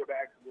 No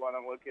quarterbacks would want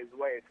to look his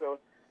way. So,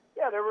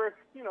 yeah, there were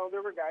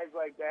guys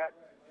like that.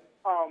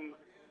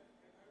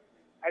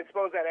 I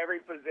suppose at every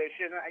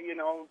position,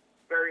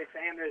 Barry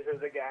Sanders is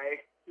a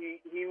guy.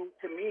 He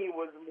to me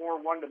was more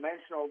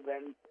one-dimensional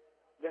than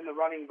the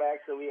running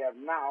backs that we have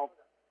now.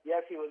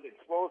 Yes, he was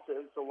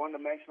explosive, so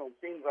one-dimensional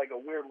seems like a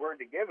weird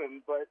word to give him,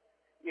 but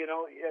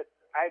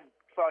I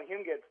saw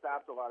him get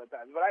stopped a lot of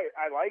times. But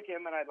I like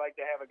him, and I'd like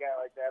to have a guy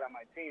like that on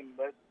my team.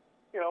 But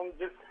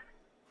just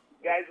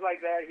guys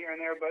like that here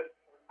and there. But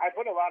I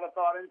put a lot of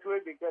thought into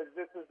it because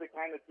this is the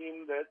kind of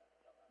team that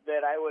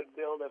I would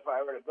build if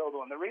I were to build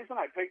one. The reason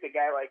I picked a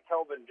guy like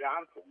Kelvin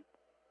Johnson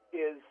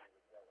is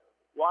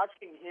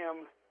watching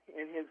him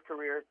in his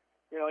career.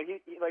 He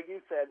like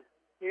you said,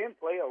 he didn't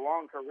play a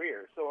long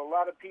career. So a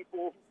lot of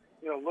people,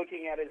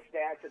 looking at his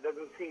stats, it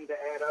doesn't seem to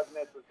add up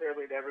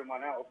necessarily to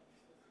everyone else.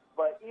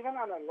 But even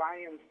on a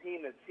Lions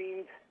team, it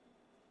seemed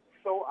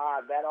so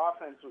odd. That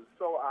offense was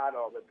so odd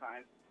all the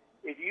time.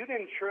 If you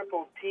didn't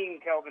triple team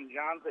Kelvin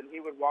Johnson, he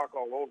would walk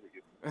all over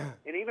you.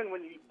 And even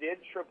when you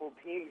did triple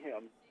team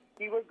him,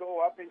 he would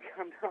go up and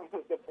come down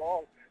with the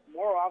ball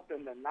more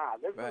often than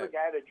not. This was a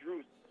guy that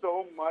drew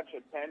so much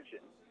attention.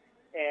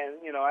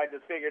 And, I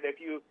just figured if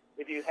you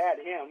had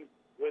him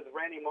with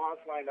Randy Moss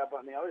lined up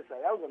on the other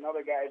side, that was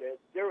another guy that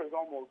there was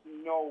almost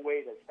no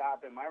way to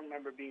stop him. I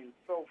remember being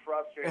so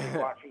frustrated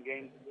watching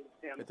games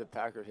against him. With the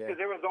Packers, yeah. Because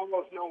there was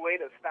almost no way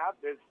to stop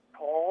this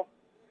tall,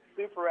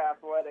 super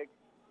athletic,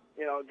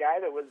 guy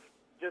that was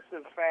just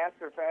as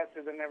faster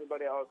than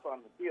everybody else on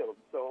the field.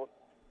 So,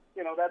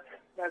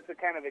 that's the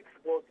kind of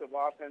explosive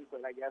offense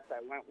that I guess I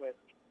went with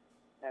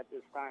at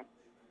this time.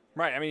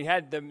 Right. I mean, he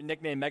had the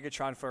nickname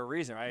Megatron for a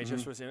reason, right? It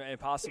just was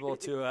impossible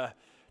to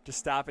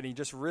stop, and he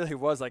just really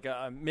was like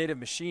a made-of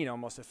machine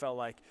almost, it felt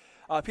like.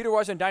 Peter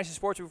was on Dynasty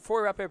Sports.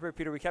 Before we wrap up here,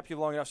 Peter, we kept you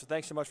long enough, so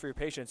thanks so much for your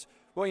patience.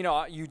 Well,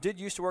 you did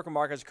used to work with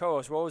Mark as a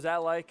co-host. What was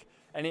that like?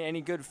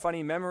 Any good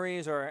funny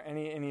memories or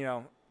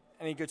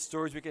any good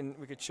stories we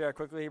could share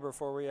quickly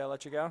before we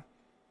let you go?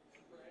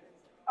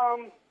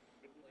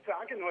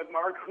 Talking with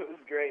Mark was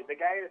great. The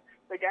guy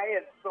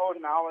is so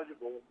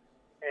knowledgeable,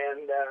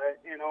 and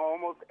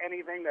almost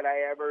anything that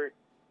I ever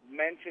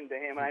mentioned to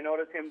him, I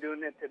noticed him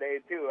doing it today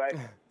too.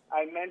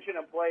 I mention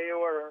a play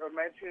or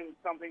mention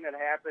something that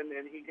happened,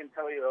 and he can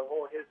tell you the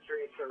whole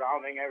history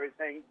surrounding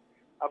everything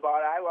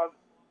about it.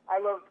 I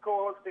love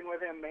co-hosting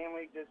with him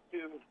mainly just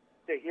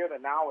to hear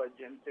the knowledge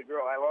and to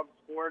grow. I love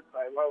sports.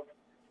 I love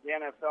the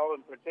NFL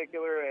in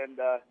particular, and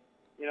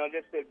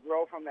just to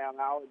grow from that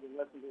knowledge and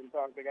listen to him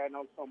talk. The guy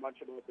knows so much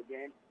about the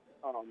game.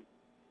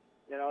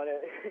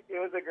 It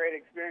was a great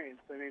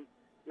experience. I mean,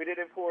 we did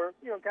it for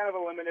kind of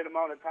a limited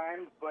amount of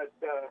time, but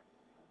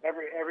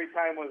every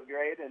time was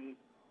great, and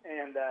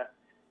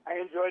I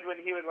enjoyed when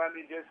he would let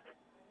me just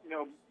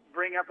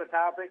bring up a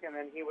topic and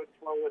then he would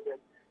flow with it.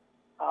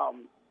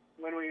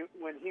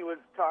 When he was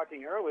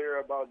talking earlier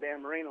about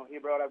Dan Marino, he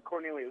brought up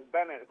Cornelius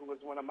Bennett, who was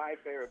one of my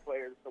favorite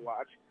players to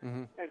watch,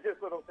 and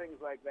just little things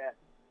like that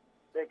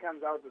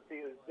comes out to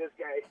see this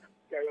guy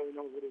really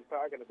knows what he's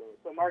talking about.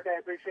 So, Mark, I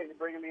appreciate you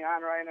bringing me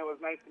on, Ryan. It was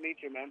nice to meet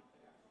you, man.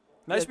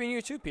 Nice meeting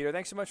you too, Peter.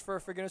 Thanks so much for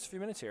giving us a few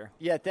minutes here.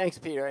 Yeah, thanks,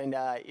 Peter. And,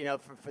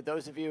 for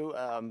those of you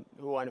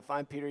who want to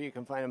find Peter, you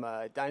can find him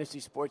at Dynasty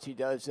Sports. He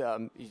does.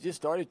 He's just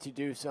started to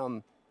do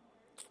some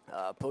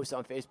posts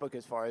on Facebook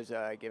as far as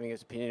giving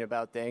his opinion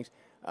about things.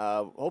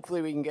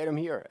 Hopefully we can get him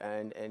here,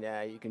 and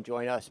you can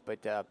join us.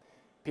 But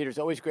Peter, it's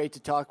always great to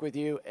talk with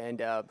you,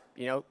 and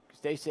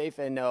stay safe,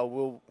 and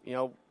we'll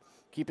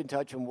keep in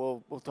touch, and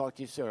we'll talk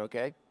to you soon.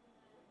 Okay.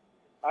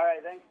 All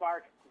right. Thanks,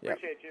 Mark. Yep.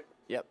 Appreciate you.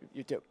 Yep.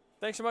 You too.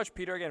 Thanks so much,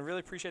 Peter. Again,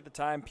 really appreciate the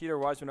time. Peter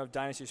Wiseman of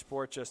Dynasty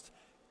Sports. Just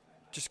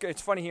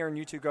it's funny hearing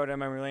you two go to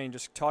memory lane,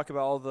 just talk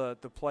about all the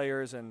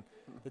players and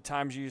the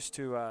times you used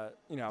to,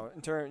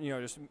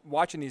 just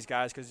watching these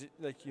guys, because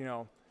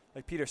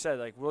like Peter said,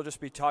 like we'll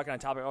just be talking on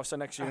topic. All of a sudden,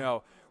 next thing you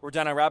know, we're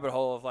down a rabbit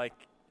hole of like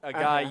a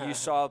guy you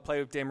saw play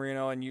with Dan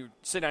Marino, and you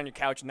sit on your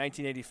couch in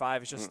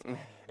 1985. It's just,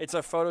 it's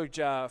a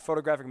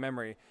photographic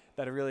memory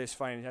that it really is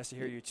funny. It has to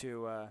hear you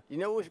two. You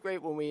know what was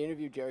great when we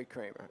interviewed Jerry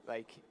Kramer?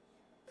 Like,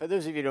 for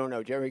those of you who don't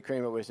know, Jerry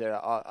Kramer was a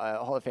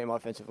Hall of Fame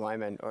offensive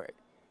lineman, or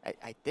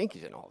I think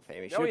he's in the Hall of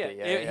Fame. He should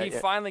be. He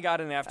finally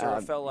got in after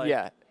it felt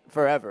like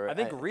forever. I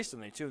think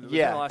recently too. Within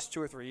the last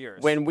 2 or 3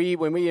 years. When we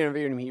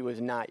interviewed him, he was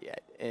not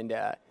yet. And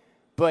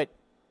but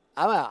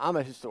I'm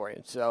a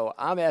historian, so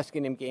I'm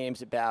asking him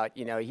games about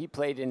he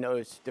played in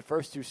the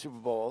first 2 Super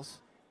Bowls,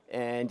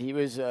 and he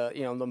was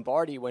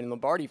Lombardi. When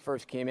Lombardi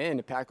first came in,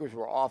 the Packers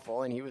were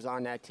awful, and he was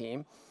on that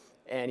team,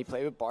 and he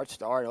played with Bart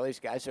Starr and all these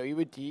guys. So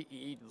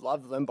he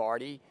loved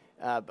Lombardi.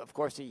 Of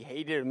course, he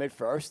hated him at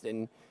first,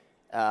 and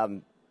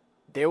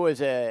there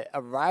was a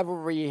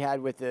rivalry he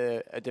had with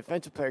a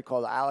defensive player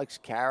called Alex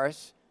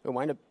Karras, who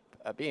wound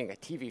up being a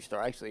TV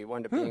star. Actually, he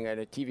wound up being on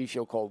a TV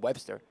show called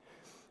Webster.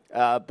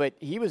 But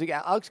he was a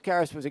guy. Alex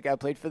Karras was a guy who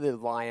played for the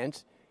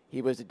Lions.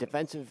 He was a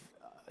defensive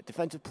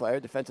player,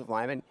 defensive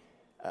lineman,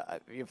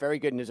 very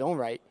good in his own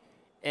right.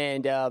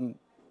 And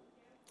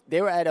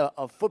they were at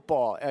a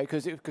football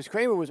because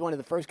Kramer was one of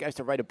the first guys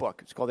to write a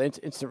book. It's called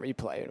Instant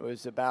Replay, and it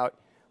was about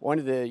one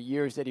of the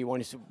years that he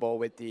won a Super Bowl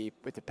with the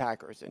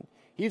Packers. And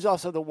he was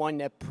also the one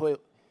that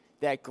put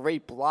that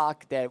great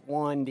block that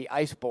won the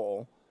Ice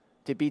Bowl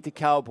to beat the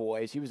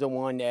Cowboys. He was the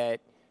one that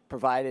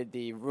provided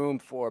the room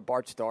for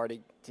Bart Starr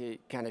to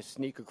kind of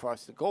sneak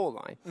across the goal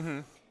line. Mm-hmm.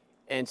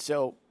 And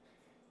so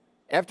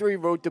after he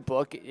wrote the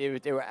book,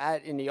 they were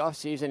in the off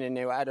season, and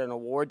they were at an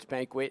awards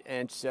banquet.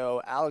 And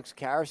so Alex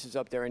Karras is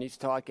up there, and he's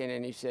talking,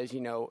 and he says,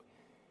 you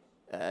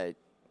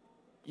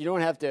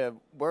don't have to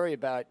worry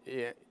about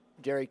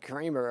Jerry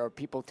Kramer or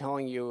people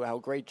telling you how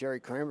great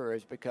Jerry Kramer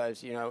is,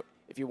 because,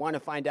 if you want to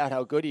find out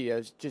how good he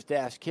is, just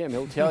ask him.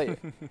 He'll tell you.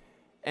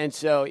 And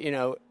so,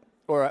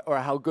 or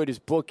how good his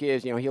book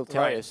is, he'll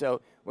tell you.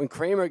 So when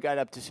Kramer got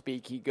up to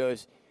speak, he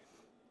goes,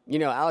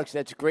 Alex,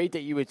 that's great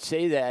that you would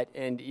say that,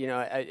 and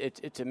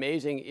it's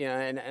amazing,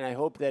 and I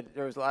hope that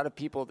there was a lot of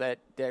people that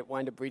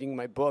wind up reading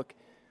my book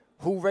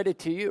who read it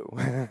to you.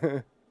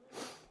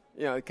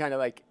 Kind of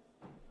like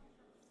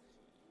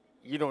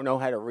you don't know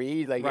how to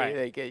read.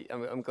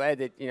 I'm glad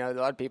that a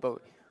lot of people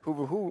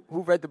who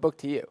read the book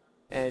to you,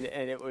 and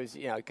it was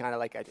kind of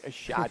like a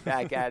shot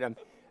back at him.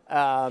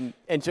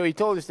 And so he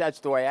told us that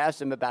story. I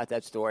asked him about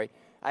that story.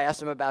 I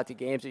asked him about the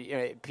games.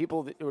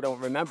 People who don't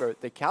remember,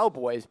 the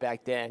Cowboys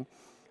back then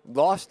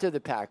lost to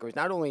the Packers,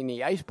 not only in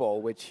the Ice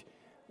Bowl, which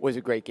was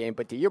a great game,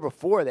 but the year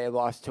before they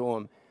lost to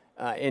them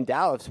in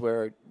Dallas,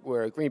 where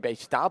Green Bay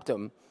stopped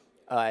them.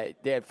 They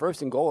had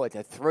first and goal at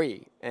the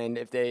 3, and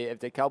if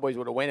the Cowboys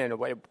would have won, it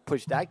would have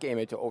pushed that game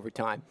into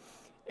overtime.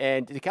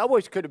 And the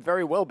Cowboys could have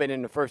very well been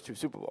in the first 2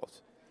 Super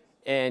Bowls.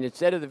 And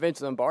instead of the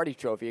Vince Lombardi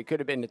Trophy, it could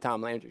have been the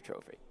Tom Landry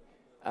Trophy.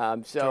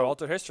 So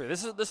altered history.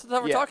 This is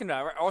what we're talking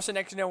about. Also,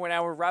 next we're in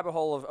our rabbit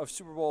hole of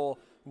Super Bowl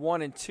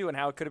 1 and 2 and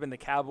how it could have been the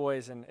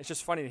Cowboys, and it's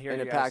just funny to hear and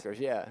you the guys, Packers,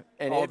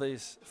 and all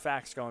these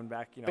facts going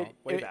back,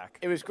 way back.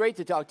 It was great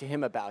to talk to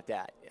him about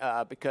that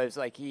because,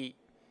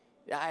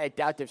 I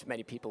doubt there's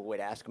many people who would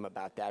ask him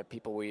about that.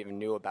 People who even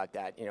knew about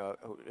that,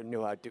 who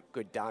knew how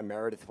good Don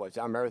Meredith was.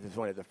 Don Meredith was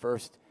one of the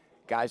first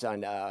guys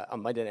on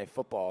Monday Night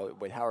Football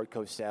with Howard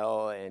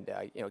Cosell,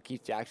 and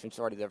Keith Jackson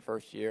started their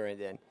first year, and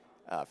then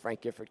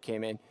Frank Gifford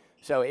came in.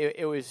 So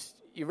it was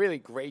really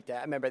great.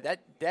 I remember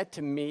that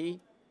to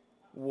me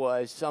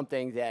was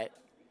something that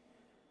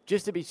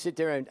just to sit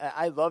there, and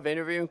I love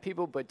interviewing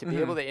people, but to be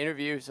able to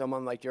interview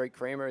someone like Jerry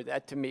Kramer,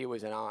 that to me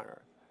was an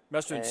honor.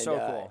 Must have been so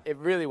cool. It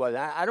really was.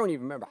 I don't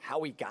even remember how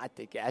we got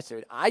the gas.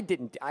 I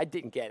didn't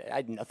get it. I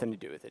had nothing to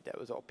do with it. That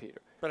was all Peter.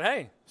 But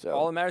hey,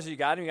 all that matters is you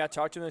got him. You got to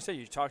talk to him. Like I said,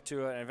 you talked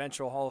to an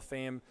eventual Hall of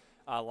Fame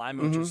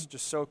lineman, which is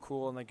just so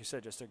cool. And like you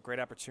said, just a great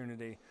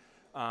opportunity.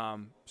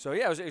 So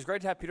yeah, it was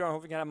great to have Peter on. I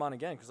hope we can have him on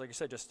again because, like you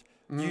said, just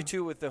you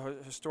two with the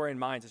historian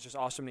minds. It's just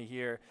awesome to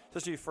hear,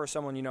 especially for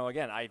someone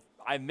again.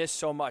 I missed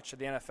so much of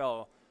the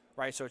NFL,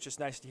 right? So it's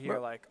just nice to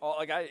hear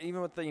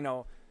even with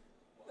the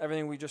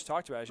everything we just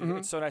talked about.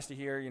 It's so nice to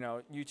hear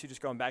you two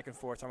just going back and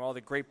forth on all the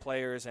great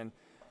players. And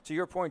to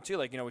your point too,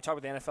 we talk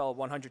about the NFL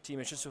 100 team.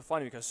 It's just so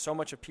funny because so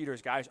much of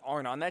Peter's guys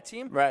aren't on that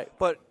team, right?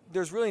 But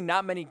there's really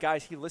not many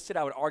guys he listed.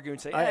 I would argue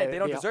and say, hey, they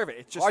don't deserve it.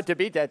 It's just hard to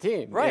beat that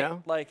team, right?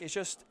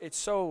 It's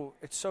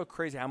so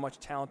crazy how much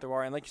talent there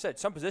are, and like you said,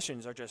 some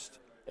positions are just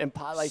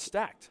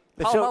stacked.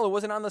 Polamalu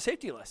wasn't on the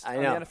safety list on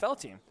the NFL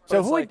team.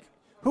 So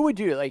who would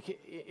you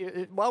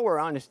while we're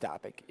on this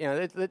topic?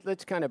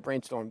 Let's kind of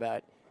brainstorm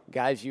about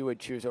guys you would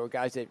choose or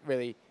guys that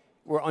really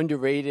were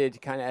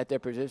underrated kind of at their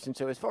position.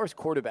 So as far as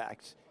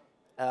quarterbacks,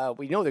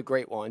 we know the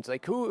great ones.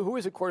 Like, who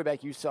is a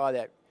quarterback you saw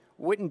that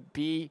wouldn't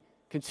be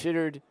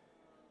considered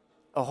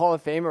a Hall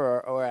of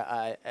Famer or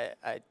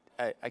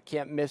a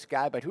can't-miss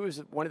guy, but who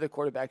is one of the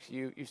quarterbacks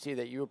you see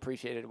that you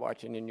appreciated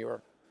watching in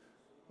your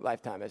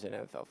lifetime as an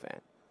NFL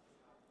fan?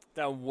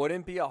 That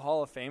wouldn't be a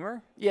Hall of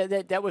Famer? Yeah,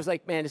 that was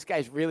like, man, this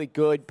guy's really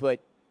good, but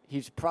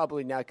he's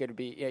probably not going to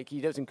be – like, he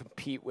doesn't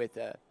compete with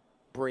a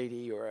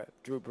Brady or a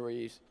Drew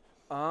Brees.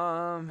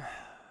 I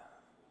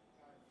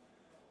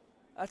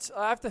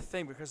have to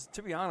think because,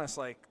 to be honest,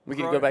 like we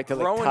could go back to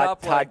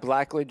like Todd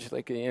Blackledge,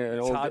 like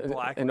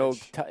an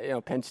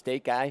old Penn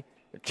State guy,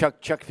 Chuck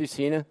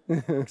Fusina.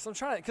 Because I'm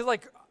trying to, because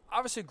like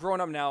obviously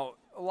growing up now,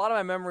 a lot of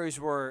my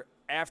memories were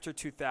after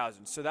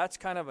 2000, so that's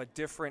kind of a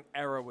different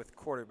era with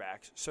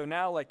quarterbacks. So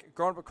now, like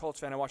growing up a Colts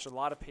fan, I watched a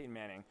lot of Peyton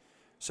Manning.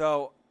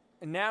 So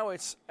now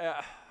it's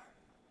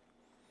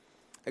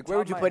like where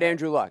would you put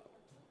Andrew Luck?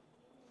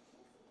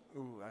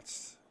 Ooh,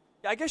 that's.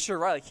 I guess you're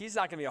right. Like he's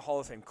not going to be a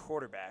Hall of Fame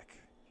quarterback.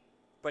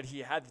 But he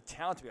had the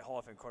talent to be a Hall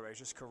of Fame quarterback.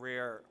 His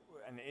career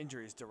and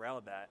injuries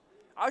derailed that.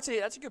 I would say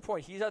that's a good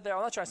point. He's up there.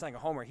 I'm not trying to sound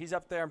like a homer. He's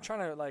up there. I'm trying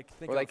to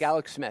think. Or like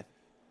Alex Smith.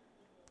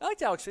 I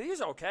liked Alex Smith. He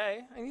was okay.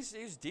 I mean,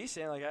 he's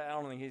decent. Like I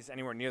don't think he's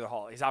anywhere near the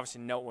Hall. He's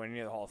obviously nowhere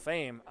near the Hall of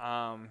Fame.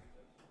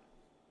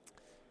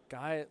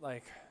 Guy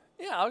like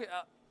Alex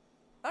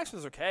Smith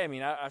was okay. I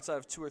mean, outside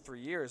of 2 or 3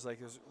 years, like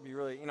it was be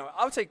really.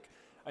 I would take.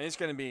 I mean, it's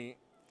going to be.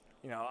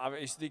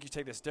 Obviously you could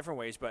take this different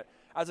ways, but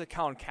as a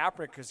Colin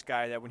Kaepernick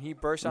guy that when he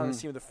burst on the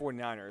scene with the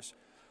 49ers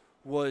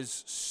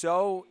was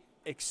so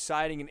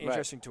exciting and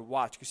interesting to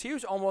watch because he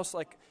was almost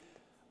like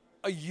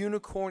a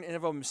unicorn in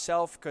and of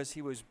himself because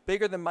he was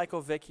bigger than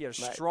Michael Vick. He had a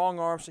strong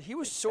arm. So he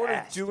was sort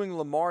of doing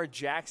Lamar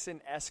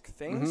Jackson-esque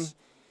things.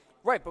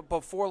 Right, but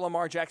before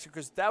Lamar Jackson,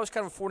 because that was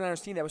kind of a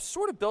 49ers team that was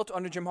sort of built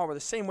under Jim Harbaugh the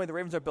same way the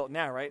Ravens are built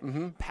now, right?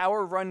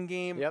 Power run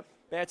game. Yep.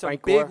 They had some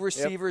Frank big Gore,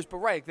 receivers, but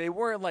they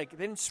weren't like,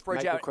 they didn't spread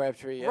Michael out.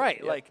 Crabtree,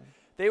 right, like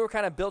they were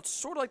kind of built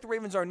sort of like the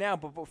Ravens are now,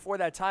 but before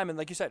that time, and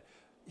like you said,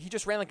 he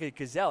just ran like a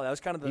gazelle. That was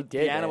kind of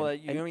the animal that,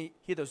 he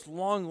had those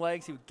long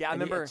legs. He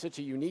had such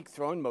a unique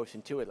throwing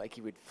motion to it. Like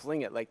he would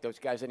fling it like those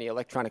guys in the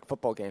electronic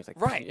football games.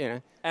 Like, right.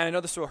 And I know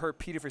this will hurt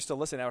Pete if you're still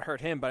listening. That would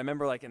hurt him, but I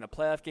remember like in the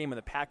playoff game when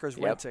the Packers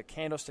went to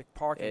Candlestick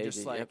Park and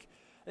just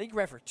I think he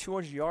ran for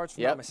 200 yards, if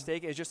I'm not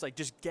mistaken. It's just like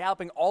just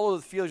galloping all over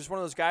the field. Just one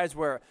of those guys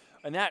where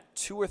in that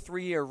 2 or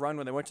 3 year run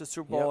when they went to the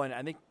Super Bowl and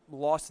I think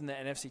lost in the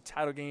NFC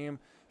title game.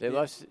 They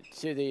lost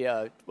to the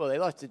the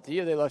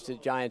year they lost to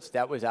the Giants.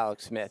 That was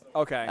Alex Smith.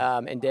 Okay.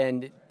 And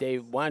then they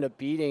wound up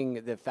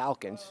beating the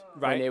Falcons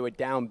when they were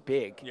down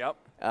big. Yep.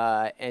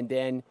 And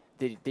then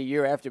the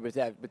year after was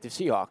that with the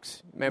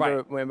Seahawks.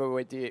 Remember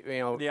with the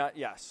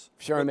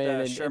Sherman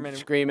and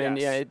screaming.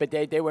 Yes. Yeah, but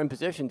they were in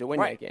position to win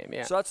that game.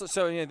 Yeah. So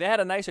they had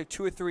a nice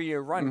 2 or 3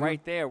 year run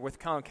right there with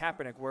Colin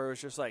Kaepernick, where it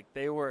was just like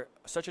they were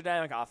such a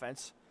dynamic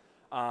offense,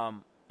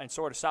 and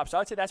sort of stopped. So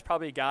I'd say that's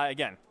probably a guy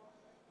again.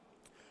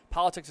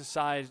 Politics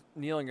aside,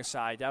 kneeling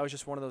aside, that was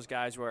just one of those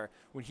guys where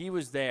when he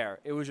was there,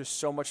 it was just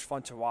so much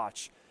fun to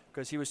watch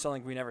because he was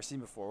something we never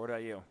seen before. What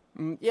about you?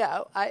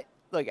 I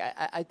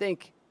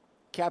think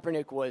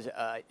Kaepernick was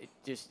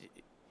just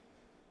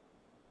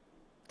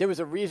 – there was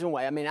a reason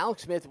why. I mean,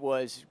 Alex Smith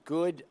was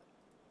good.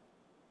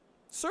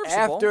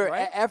 Serviceable,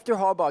 right? After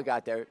Harbaugh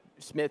got there,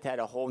 Smith had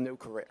a whole new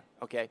career,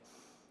 okay?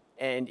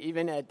 And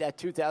even at that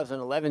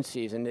 2011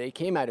 season, they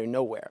came out of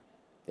nowhere.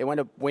 They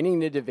wound up winning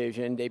the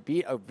division. They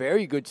beat a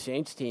very good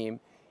Saints team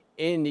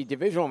in the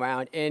divisional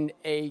round in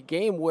a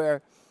game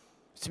where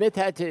Smith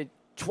had to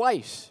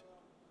twice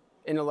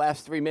in the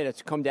last 3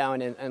 minutes come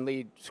down and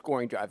lead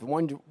scoring drive.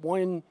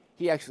 One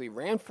he actually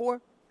ran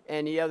for,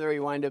 and the other he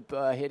wound up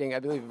hitting, I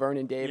believe,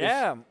 Vernon Davis.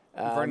 Yeah,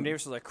 Vernon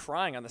Davis was like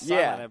crying on the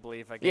sideline, I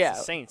believe,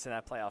 against the Saints in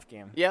that playoff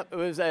game. Yep, it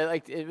was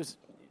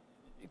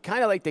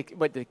kind of like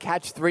the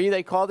catch three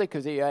they called it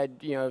because you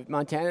had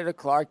Montana to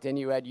Clark, then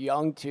you had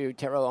Young to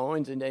Terrell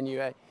Owens, and then you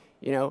had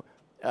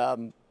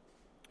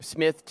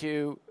Smith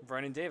to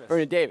Vernon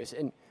Davis.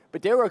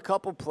 But there were a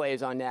couple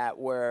plays on that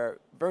where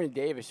Vernon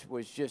Davis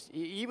was just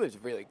he was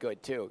really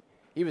good too.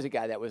 He was a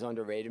guy that was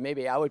underrated.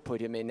 Maybe I would put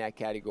him in that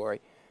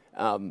category.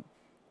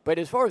 But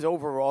as far as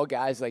overall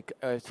guys, like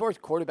as far as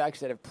quarterbacks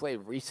that have played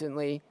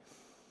recently.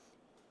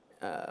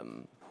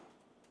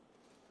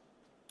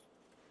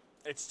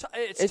 It's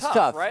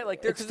tough, right?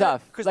 Like it's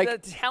tough because the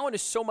talent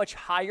is so much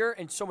higher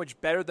and so much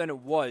better than it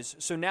was.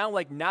 So now,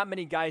 like, not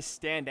many guys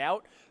stand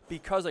out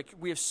because like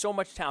we have so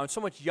much talent,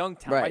 so much young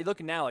talent. Right? You look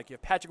at now, like you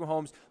have Patrick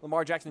Mahomes,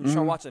 Lamar Jackson, and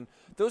Deshaun Watson.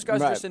 Those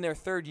guys are just in their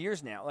third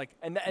years now, like,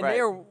 and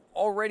they are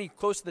already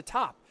close to the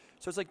top.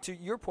 So it's like to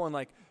your point,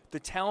 like the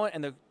talent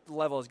and the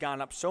level has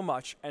gone up so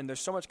much, and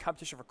there's so much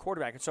competition for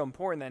quarterback. It's so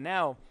important that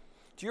now,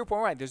 to your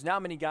point, right? There's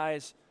not many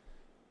guys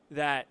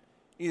that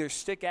either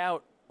stick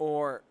out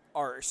or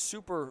are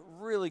super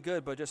really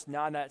good, but just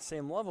not on that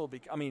same level.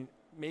 I mean,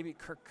 maybe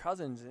Kirk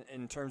Cousins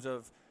in terms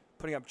of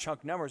putting up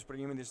chunk numbers, but I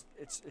mean,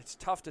 it's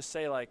tough to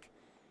say like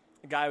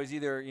a guy was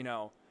either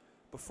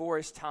before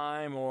his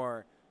time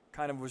or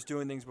kind of was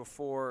doing things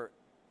before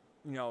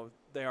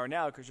they are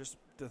now because just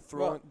the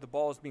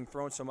ball is being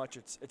thrown so much.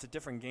 It's a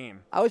different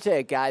game. I would say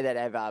a guy that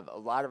I have a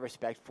lot of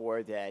respect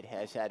for that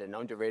has had an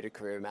underrated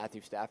career,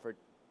 Matthew Stafford.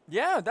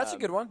 Yeah, that's a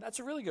good one. That's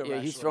a really good one.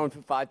 Yeah, he's thrown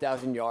for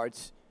 5,000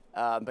 yards.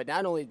 But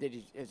not only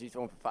has he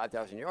thrown for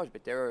 5,000 yards,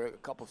 but there are a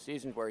couple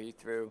seasons where he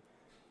threw,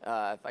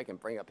 if I can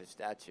bring up his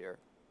stats here.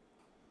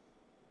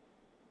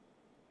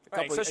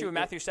 Right, especially with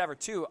Matthew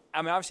Stafford, too.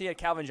 I mean, obviously he had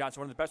Calvin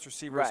Johnson, one of the best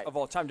receivers of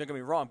all time, don't get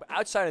me wrong. But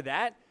outside of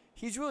that,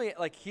 he's really,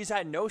 he's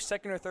had no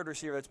second or third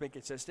receiver that's been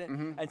consistent.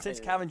 Mm-hmm. And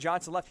since Calvin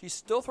Johnson left, he's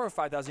still throwing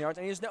 5,000 yards,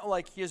 and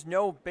he has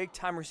no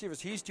big-time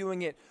receivers. He's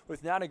doing it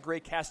with not a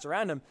great cast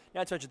around him.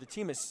 Not to mention the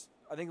team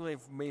I think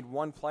they've made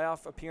one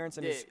playoff appearance,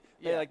 and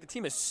the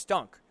team has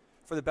stunk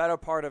for the better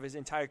part of his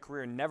entire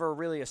career. Never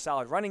really a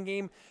solid running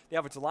game. The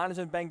offensive line has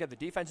been banged up. The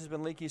defense has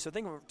been leaky. So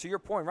to your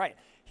point, right,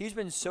 he's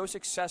been so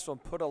successful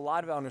and put a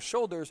lot of it on his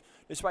shoulders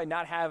despite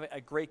not having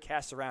a great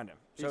cast around him.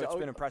 So it's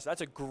been impressive.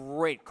 That's a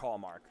great call,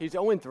 Mark. He's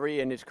 0-3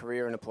 in his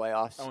career in the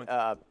playoffs.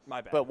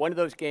 My bad. But one of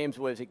those games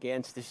was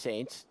against the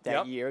Saints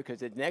that year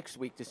because the next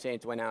week the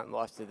Saints went out and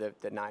lost to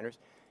the Niners.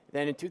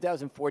 Then in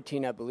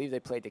 2014, I believe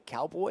they played the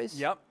Cowboys.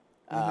 Yep.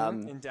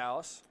 In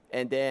Dallas.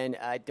 And then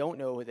I don't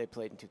know who they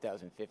played in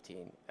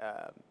 2015.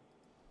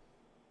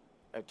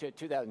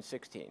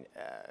 2016.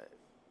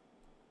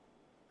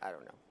 I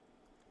don't know.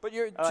 But the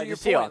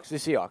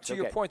Seahawks. To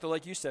your point, though,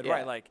 like you said,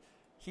 right?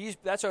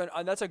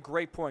 That's a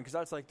great point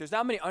because that's there's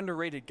not many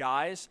underrated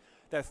guys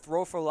that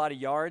throw for a lot of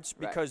yards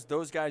because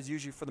those guys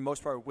usually, for the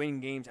most part, win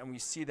games, and we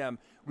see them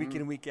week in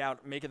and week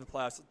out making the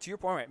playoffs. To your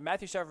point, right,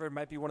 Matthew Stafford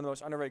might be one of the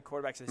most underrated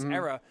quarterbacks of this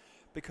era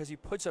because he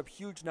puts up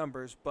huge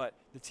numbers, but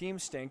the team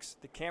stinks.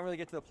 They can't really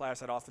get to the playoffs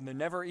that often. They're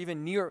never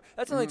even near.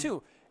 That's only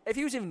two. If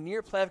he was even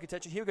near playoff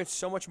contention, he would get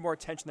so much more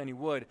attention than he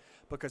would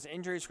because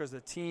injuries, because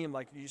the team,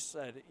 like you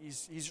said,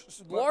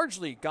 he's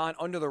largely gone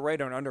under the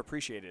radar and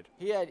underappreciated.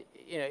 He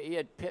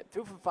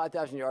threw for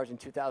 5,000 yards in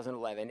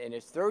 2011. In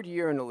his third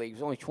year in the league, he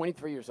was only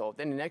 23 years old.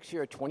 Then the next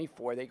year at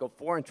 24, they go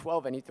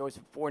 4-12, and he throws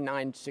for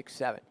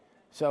 4.967.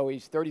 So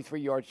he's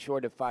 33 yards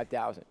short of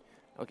 5,000.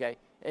 Okay,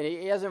 and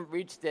he hasn't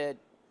reached that.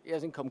 He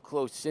hasn't come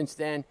close since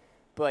then.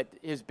 But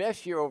his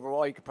best year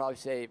overall, you could probably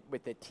say,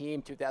 with the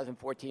team,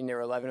 2014, they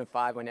were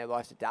 11-5 when they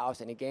lost to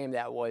Dallas in a game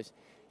that was,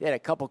 they had a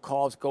couple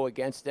calls go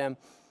against them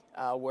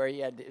where he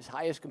had his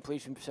highest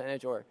completion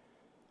percentage was,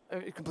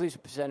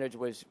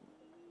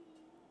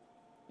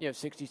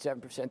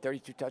 67%,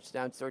 32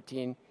 touchdowns,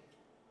 13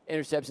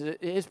 interceptions.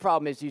 His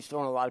problem is he's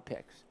throwing a lot of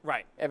picks.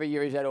 Right. Every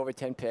year he's had over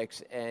 10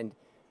 picks. And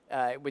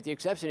with the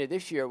exception of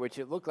this year, which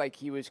it looked like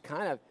he was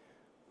kind of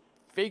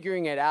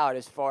figuring it out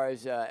as far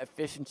as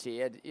efficiency. He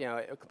had,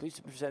 a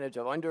completion percentage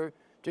of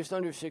just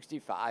under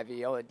 65.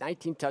 He had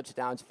 19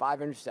 touchdowns, 5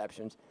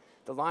 interceptions.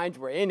 The Lions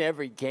were in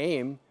every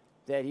game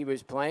that he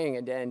was playing,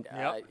 and then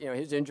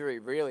his injury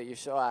really, you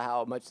saw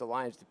how much the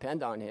Lions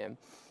depend on him.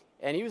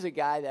 And he was a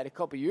guy that a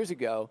couple years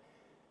ago,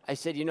 I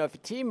said, if a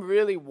team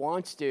really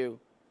wants to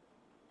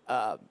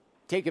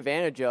take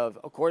advantage of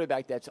a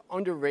quarterback that's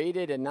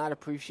underrated and not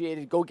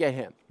appreciated, go get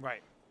him.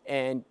 Right.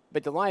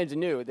 But the Lions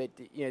knew that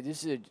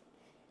this is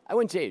I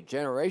wouldn't say a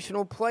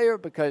generational player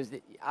because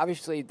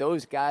obviously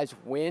those guys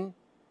win,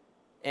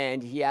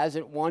 and he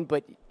hasn't won.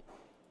 But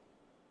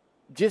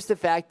just the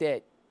fact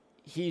that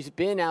he's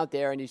been out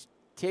there and he's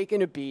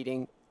taken a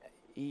beating,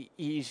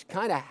 he's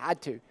kind of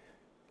had to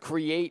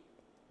create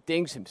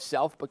things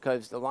himself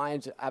because the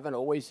Lions haven't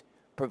always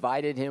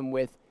provided him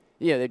with.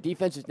 Their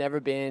defense has never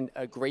been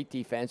a great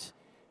defense.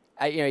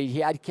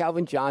 He had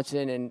Calvin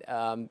Johnson, and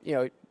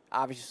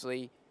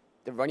obviously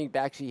the running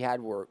backs he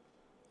had were.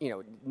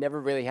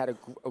 Never really had a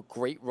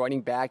great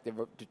running back.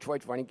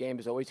 Detroit's running game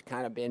has always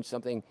kind of been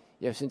something,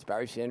 since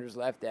Barry Sanders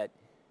left that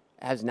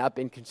has not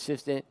been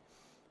consistent.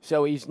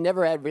 So he's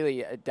never had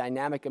really a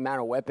dynamic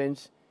amount of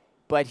weapons,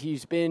 but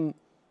he's been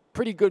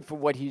pretty good for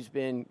what he's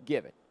been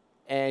given.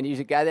 And he's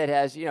a guy that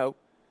has,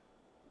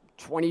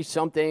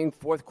 20-something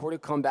fourth-quarter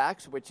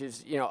comebacks, which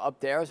is, up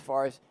there as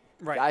far as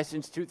guys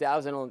since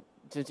 2000,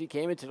 since he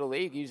came into the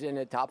league. He's in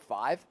the top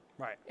 5.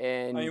 Right.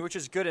 And which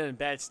is good and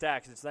bad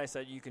stacks. It's nice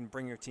that you can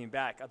bring your team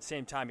back. At the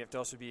same time, you have to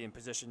also be in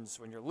positions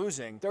when you're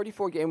losing.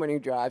 34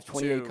 game-winning drives,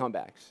 28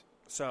 comebacks.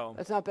 So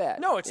that's not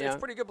bad. No, it's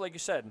pretty good, but like you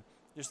said.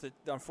 Just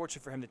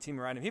unfortunate for him, the team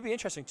around him. He'd be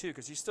interesting, too,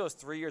 because he still has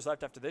 3 years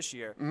left after this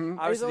year. Mm-hmm.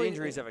 Obviously, the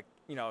injuries have,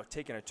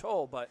 taken a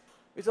toll, but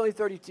he's only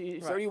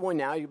 32, 31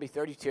 now. He'll be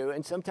 32.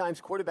 And sometimes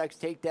quarterbacks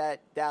take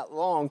that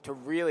long to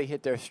really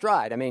hit their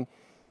stride. I mean,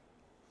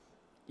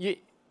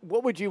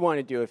 what would you want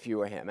to do if you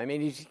were him? I mean,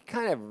 he's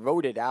kind of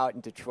wrote it out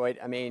in Detroit.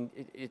 I mean,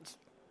 it's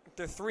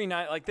they're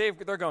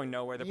 3-9. They're going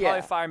nowhere. They're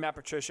probably firing Matt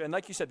Patricia, and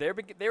like you said,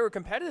 they were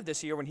competitive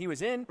this year when he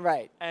was in.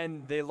 Right.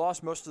 And they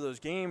lost most of those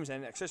games,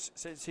 and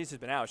since he's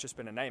been out, it's just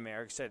been a nightmare.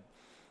 Like I said,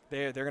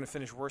 they're going to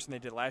finish worse than they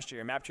did last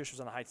year. Matt Patricia was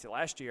on the high seat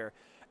last year.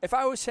 If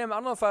I was him, I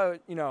don't know if I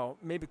would,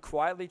 maybe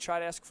quietly try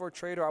to ask for a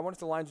trade, or I wonder if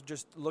the Lions would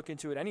just look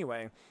into it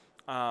anyway.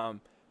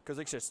 Because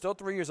like I said, still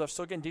 3 years left,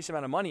 still getting a decent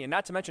amount of money, and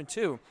not to mention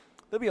too.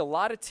 There'll be a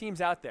lot of teams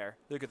out there.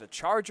 Look at the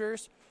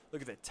Chargers.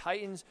 Look at the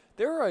Titans.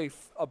 There are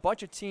a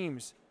bunch of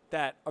teams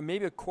that are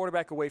maybe a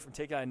quarterback away from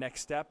taking that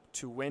next step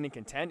to win and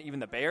contend. Even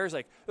the Bears,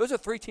 like those are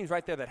 3 teams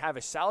right there that have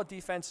a solid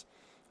defense,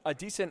 a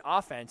decent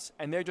offense,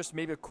 and they're just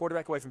maybe a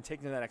quarterback away from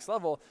taking to the next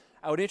level.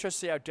 I would be interested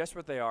to see how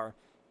desperate they are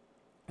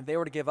if they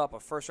were to give up a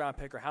first-round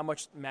pick or how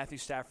much Matthew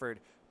Stafford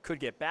could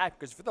get back.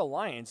 Because for the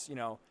Lions,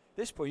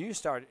 this point, you can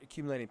start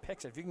accumulating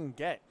picks. If you can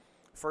get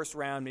first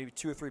round, maybe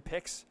 2 or 3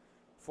 picks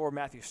for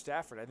Matthew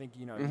Stafford, I think,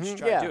 you should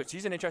try to do it. So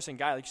he's an interesting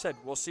guy. Like you said,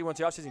 we'll see once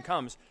the offseason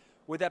comes.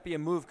 Would that be a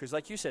move? Because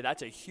like you said,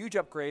 that's a huge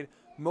upgrade,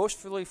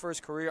 mostly for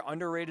his career,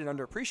 underrated,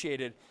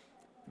 underappreciated.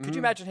 Could you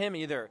imagine him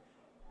either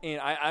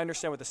I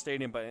understand with the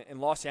stadium, but in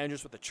Los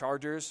Angeles with the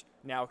Chargers,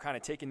 now kind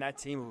of taking that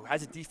team who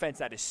has a defense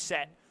that is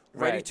set,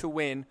 ready to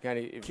win.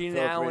 Keenan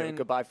Allen,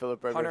 goodbye,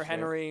 Phillip Rivers, Hunter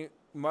Henry,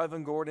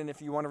 Melvin Gordon,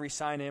 if you want to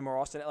re-sign him, or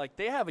Austin. Like,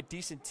 they have a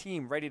decent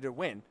team ready to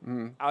win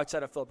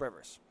outside of Phillip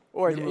Rivers.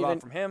 Or move on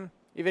from him.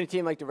 Even a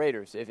team like the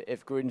Raiders,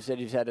 if Gruden said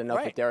he's had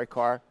enough with Derek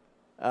Carr.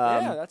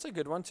 Yeah, that's a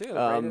good one, too. The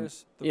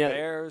Raiders, the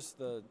Bears,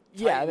 the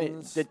Titans. Yeah, I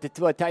mean,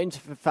 the Titans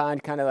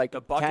found kind of like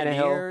the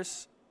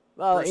Buccaneers.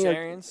 Well,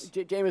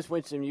 Jameis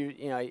Winston,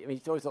 he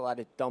throws a lot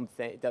of dumb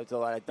things. Does a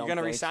lot of dumb things. You're going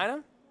to re-sign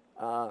him?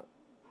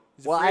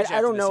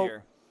 I don't know.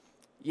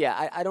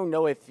 Yeah, I don't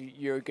know if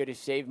you're going to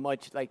save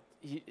much. Like,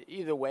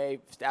 either way,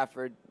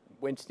 Stafford,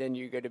 Winston,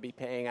 you're going to be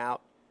paying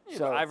out. Yeah,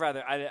 so I'd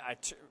rather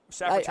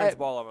Stafford turns the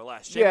ball over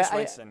less. Jameis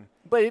Winston.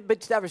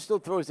 But Stafford still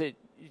throws it.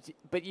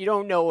 But you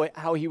don't know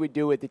how he would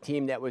do with the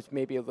team that was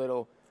maybe a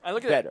little I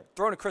look at better.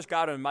 Throwing to Chris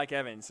Godwin and Mike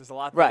Evans is a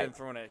lot better than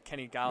throwing to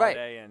Kenny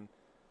Galladay and.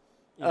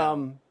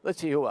 Let's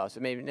see who else.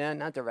 Maybe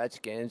not the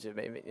Redskins, or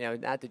maybe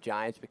not the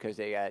Giants because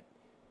they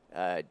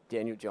got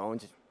Daniel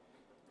Jones.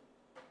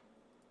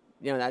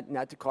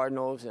 Not the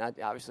Cardinals,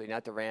 obviously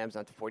not the Rams,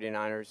 not the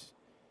 49ers.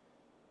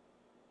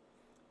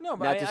 No,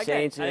 but not the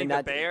Saints, I think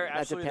not the Bears.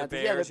 Absolutely, the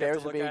Bears. Yeah, the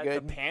Bears would be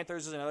good. The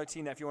Panthers is another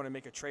team that if you want to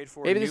make a trade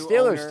for. Maybe the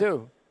Steelers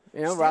too.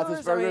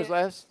 Roethlisberger's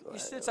last. You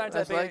still sign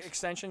that big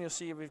extension. You'll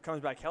see if he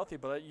comes back healthy.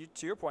 But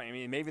to your point, I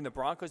mean, maybe in the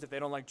Broncos if they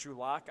don't like Drew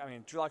Lock. I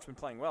mean, Drew Lock's been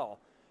playing well,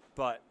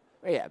 but.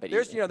 Yeah, but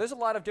there's a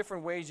lot of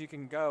different ways you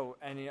can go,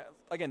 and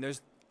again,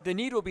 the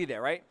need will be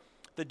there, right?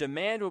 The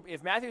demand will,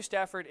 if Matthew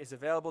Stafford is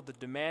available, the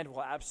demand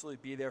will absolutely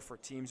be there for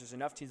teams. There's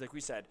enough teams, like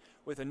we said,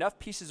 with enough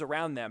pieces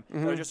around them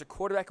that are just a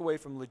quarterback away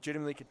from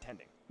legitimately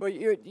contending. Well,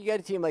 you got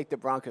a team like the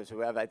Broncos who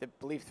have, I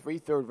believe, 3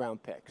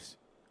 third-round picks.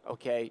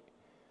 Okay,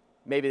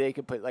 maybe they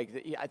could put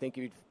I think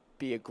you'd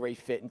be a great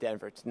fit in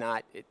Denver. It's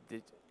not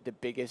the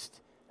biggest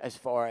as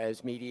far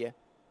as media.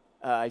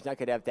 He's not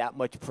going to have that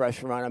much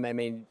pressure on him. I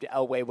mean,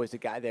 Elway was the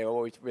guy they were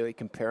always really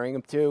comparing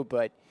him to.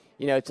 But,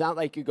 it's not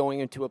like you're going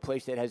into a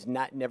place that has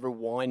never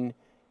won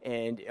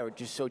and are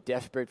just so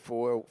desperate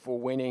for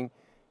winning.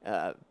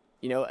 I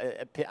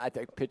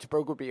think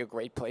Pittsburgh would be a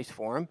great place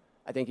for him.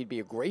 I think he'd be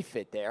a great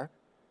fit there.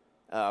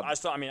 I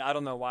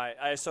don't know why.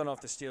 I still don't know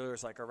if the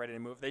Steelers are ready to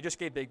move. They just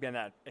gave Big Ben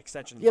that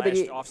extension last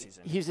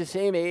offseason. He's the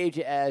same age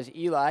as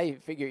Eli. You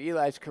figure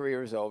Eli's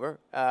career is over.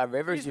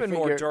 Rivers, he's been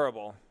more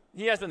durable.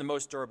 He has been the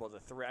most durable of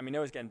the 3. I mean, no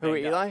one's getting banged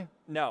Eli? up.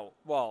 No.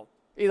 Well,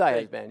 Eli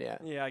has been, yeah.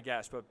 Yeah, I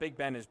guess. But Big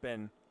Ben has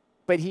been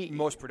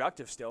most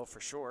productive still, for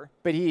sure.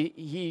 But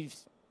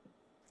he's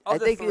 – I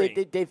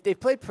think they've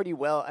played pretty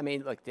well. I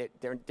mean, look,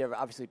 they're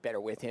obviously better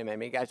with him. I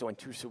mean, the guy's won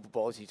 2 Super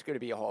Bowls. He's going to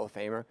be a Hall of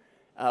Famer.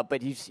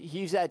 But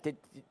he's at the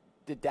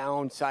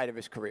downside of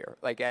his career.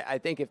 Like, I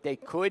think if they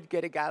could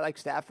get a guy like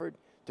Stafford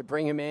to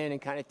bring him in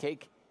and kind of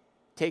take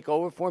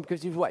over for him,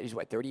 because he's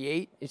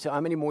 38? So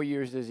how many more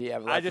years does he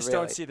have left? I just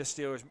don't see the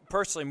Steelers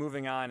personally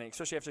moving on,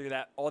 especially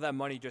after all that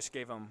money just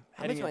gave them.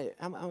 How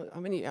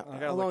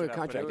long a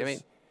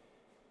contract?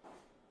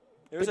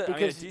 It was a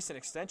decent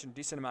extension,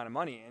 decent amount of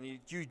money, and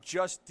you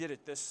just did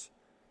it this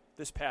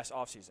past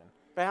offseason.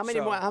 But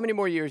how many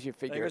more years you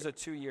figure? I think it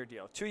was a 2-year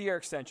deal, 2-year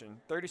extension,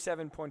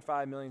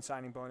 $37.5 million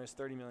signing bonus,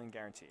 $30 million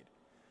guaranteed.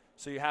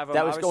 So you have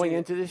that was going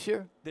into this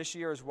year. This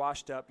year is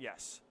washed up,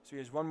 yes. So he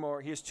has one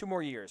more. He has 2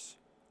 more years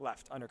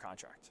left under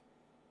contract.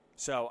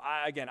 So,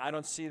 I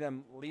don't see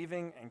them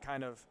leaving and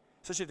kind of,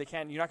 especially if they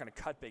can't, you're not going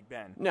to cut Big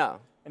Ben. No.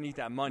 And eat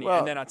that money. Well,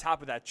 and then on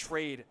top of that,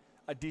 trade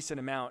a decent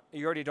amount.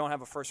 You already don't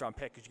have a first-round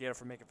pick because you get it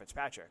from Minka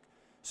Fitzpatrick.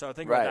 So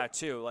think about that,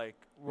 too. Like,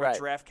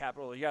 draft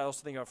capital. You got to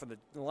also think about from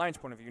the Lions'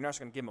 point of view, you're not just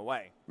going to give him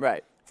away.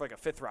 Right. For like a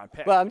 5th-round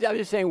pick. Well, I'm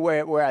just saying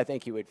where I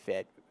think he would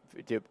fit,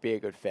 to be a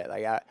good fit.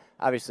 Like,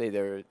 obviously,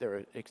 there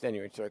are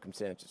extenuating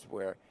circumstances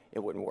where it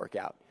wouldn't work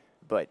out.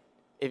 But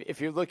if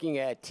you're looking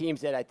at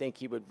teams that I think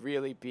he would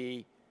really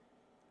be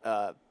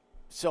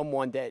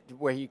someone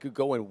where he could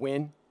go and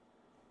win,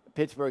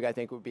 Pittsburgh I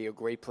think would be a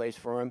great place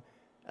for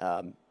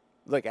him.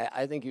 Look,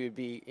 I think he would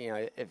be,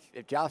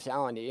 if Josh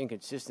Allen, the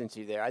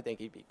inconsistency there, I think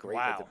he'd be great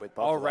with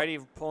Buffalo. Already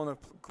pulling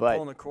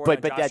the cord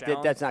on Josh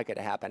Allen. That's not going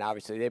to happen.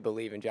 Obviously, they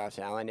believe in Josh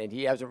Allen, and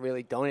he hasn't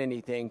really done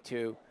anything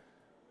to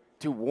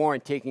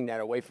warrant taking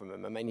that away from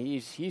him. I mean,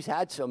 he's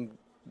had some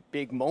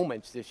big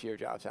moments this year,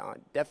 Josh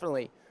Allen.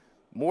 Definitely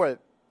more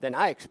than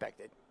I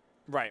expected.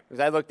 Right. Because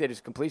I looked at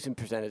his completion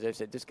percentage. I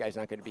said, this guy's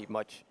not going to be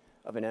much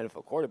of an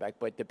NFL quarterback.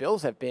 But the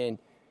Bills have been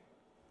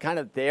kind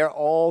of there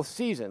all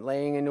season,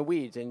 laying in the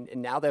weeds, and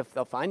now they'll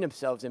find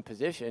themselves in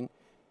position.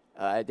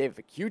 They have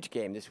a huge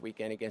game this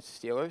weekend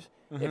against the Steelers.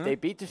 Mm-hmm. If they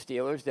beat the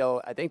Steelers,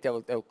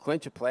 they'll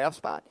clinch a playoff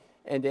spot,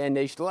 and then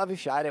they still have a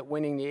shot at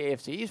winning the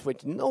AFC East,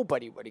 which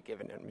nobody would have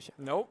given them a shot.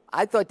 Nope.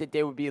 I thought that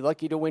they would be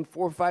lucky to win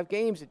 4 or 5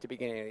 games at the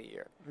beginning of the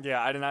year.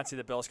 Yeah, I did not see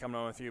the Bills coming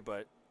on with you,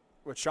 but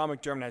what Sean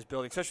McDermott has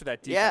built, especially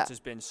that defense, has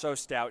been so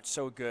stout,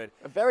 so good.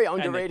 A very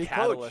underrated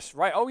coach.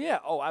 Right. Oh, yeah.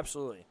 Oh,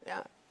 absolutely.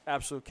 Yeah.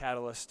 Absolute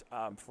catalyst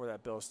for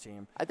that Bills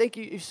team. I think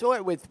you saw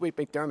it with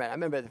McDermott. I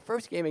remember the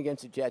first game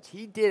against the Jets,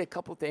 he did a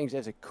couple things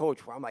as a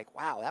coach where I'm like,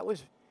 wow, that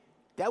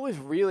was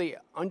really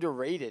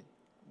underrated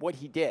what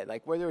he did.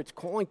 Like whether it's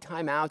calling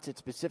timeouts at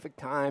specific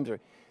times or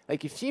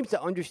like he seems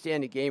to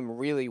understand the game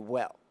really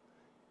well.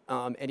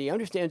 And he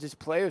understands his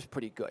players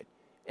pretty good.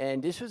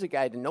 And this was a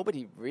guy that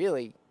nobody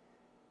really –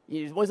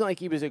 it wasn't like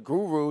he was a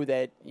guru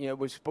that,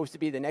 was supposed to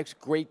be the next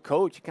great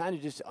coach, kind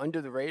of just under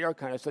the radar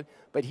kind of stuff.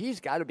 But he's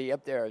got to be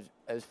up there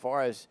as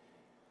far as,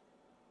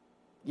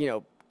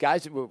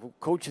 guys that were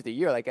coach of the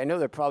year. Like, I know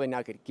they're probably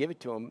not going to give it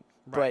to him,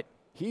 but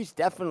he's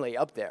definitely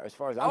up there as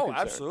far as I'm concerned.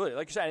 Oh, absolutely.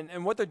 Like you said,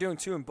 and what they're doing,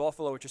 too, in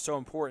Buffalo, which is so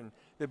important,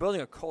 they're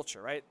building a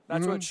culture, right?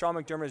 That's what Sean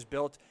McDermott has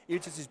built.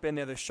 Even since he's been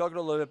there, they've struggled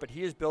a little bit, but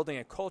he is building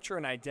a culture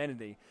and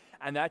identity,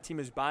 and that team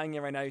is buying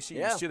it right now. You see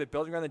they're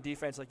building around the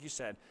defense, like you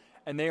said,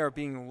 and they are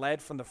being led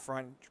from the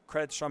front.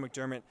 Credit to Sean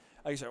McDermott.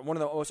 Like I said, one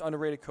of the most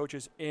underrated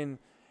coaches in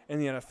the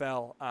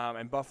NFL,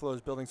 and Buffalo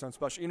is building something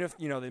special. Even if,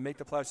 they make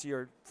the playoffs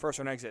year first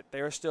or exit,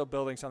 they are still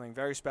building something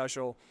very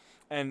special.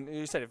 And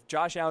you said, if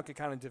Josh Allen could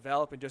kind of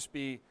develop and just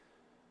be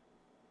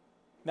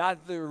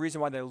not the reason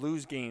why they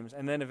lose games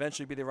and then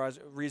eventually be the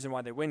reason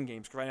why they win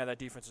games, because right now that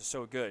defense is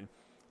so good,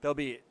 they'll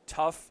be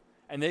tough,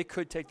 and they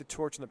could take the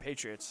torch from the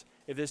Patriots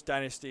if this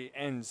dynasty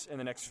ends in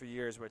the next few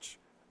years, which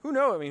who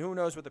knows? I mean, who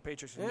knows what the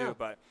Patriots can do,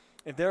 but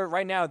if they're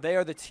right now, they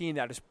are the team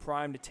that is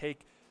primed to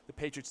take the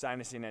Patriots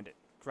dynasty and end it.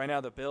 Right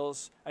now, the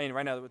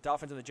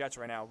Dolphins and the Jets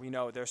right now, we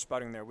know they're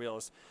sputtering their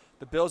wheels.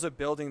 The Bills are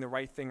building the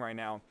right thing right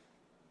now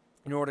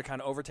in order to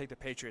kind of overtake the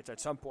Patriots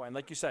at some point. And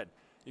like you said,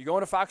 you go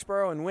into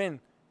Foxborough and win,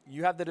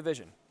 you have the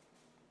division.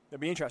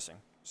 It'll be interesting.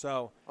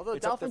 So, although the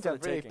Dolphins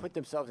have really put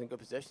themselves in good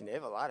position, they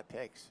have a lot of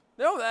picks.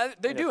 No,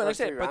 they do. And like I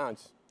said,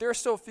 but they're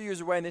still a few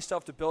years away, and they still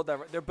have to build that.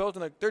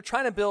 They're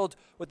trying to build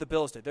what the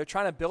Bills did. They're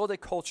trying to build a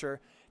culture,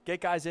 get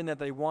guys in that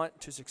they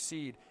want to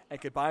succeed, and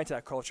could buy into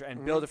that culture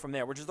and build it from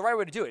there, which is the right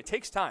way to do it. It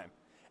takes time.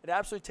 It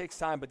absolutely takes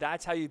time, but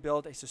that's how you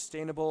build a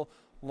sustainable,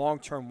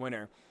 long-term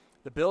winner.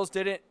 The Bills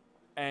did it,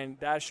 and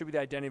that should be the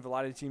identity of a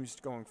lot of the teams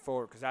going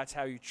forward, because that's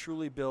how you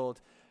truly build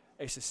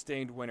a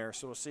sustained winner.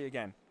 So we'll see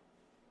again.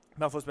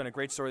 Buffalo's been a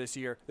great story this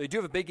year. They do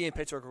have a big game in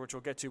Pittsburgh, which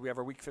we'll get to. We have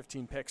our Week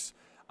 15 picks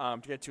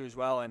to get to as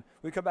well. And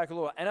we come back a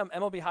little.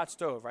 MLB Hot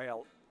Stove, right?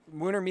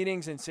 Winter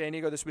meetings in San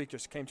Diego this week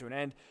just came to an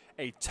end.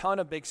 A ton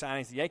of big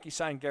signings. The Yankees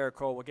signed Garrett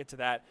Cole. We'll get to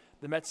that.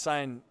 The Mets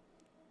signed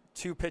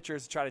 2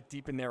 pitchers to try to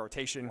deepen their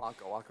rotation.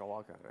 Waka,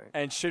 right?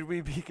 And should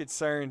we be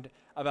concerned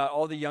about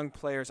all the young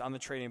players on the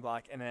trading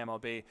block in the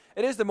MLB?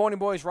 It is the Morning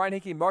Boys. Ryan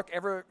Hickey, Mark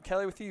Everett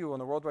Kelly with you on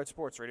the Worldwide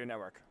Sports Radio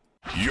Network.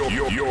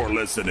 You're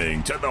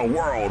listening to the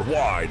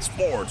Worldwide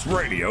Sports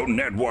Radio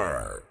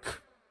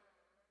Network.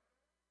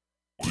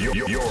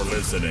 You're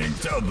listening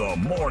to the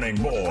Morning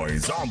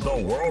Boys on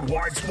the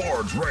Worldwide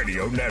Sports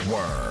Radio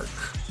Network.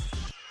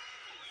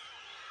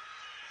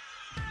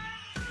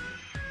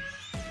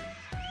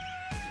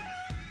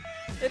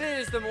 It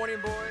is the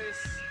Morning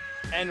Boys,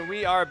 and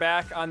we are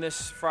back on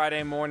this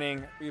Friday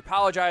morning. We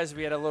apologize.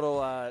 We had a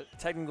little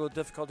technical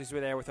difficulties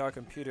with our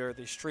computer.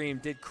 The stream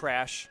did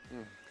crash.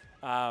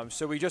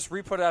 So we just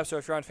re-put it up. So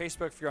if you're on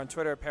Facebook, if you're on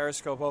Twitter,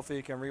 Periscope, hopefully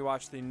you can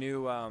rewatch the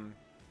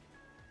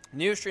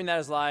new stream that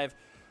is live.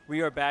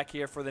 We are back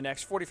here for the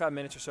next 45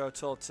 minutes or so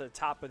till the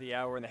top of the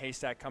hour, and the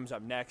Haystack comes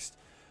up next.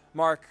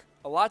 Mark,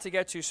 a lot to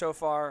get to so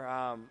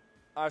far.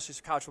 Obviously,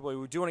 it's college football.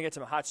 We do want to get to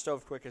the hot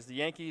stove quick, as the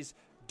Yankees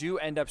do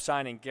end up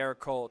signing Garrett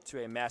Cole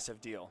to a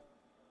massive deal.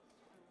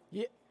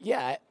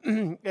 Yeah,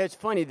 it's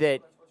funny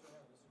that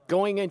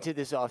going into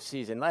this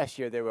offseason, last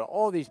year there were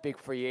all these big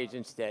free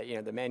agents that,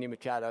 the Manny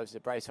Machados, the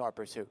Bryce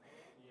Harpers, who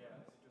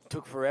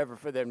took forever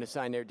for them to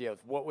sign their deals.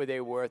 What were they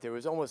worth? There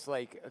was almost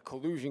like a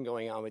collusion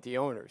going on with the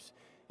owners.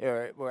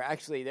 Where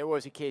actually there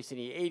was a case in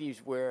the 80s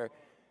where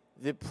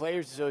the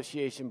Players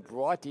Association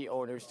brought the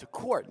owners to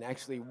court and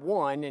actually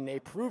won, and they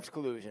proved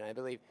collusion. I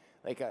believe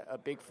like a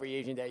big free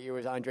agent that year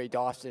was Andre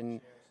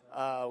Dawson,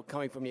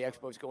 coming from the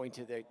Expos, going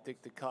to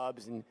the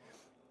Cubs and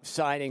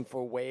signing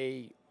for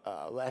way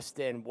less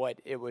than what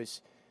it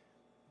was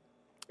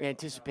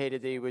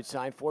anticipated they would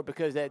sign for,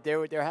 because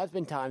there has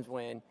been times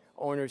when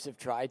owners have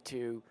tried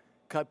to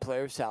cut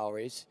player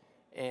salaries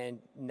and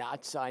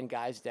not sign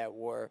guys that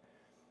were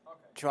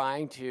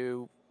trying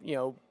to,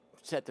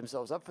 set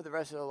themselves up for the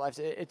rest of their lives.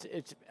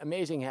 It's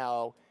amazing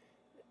how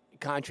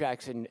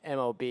contracts in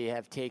MLB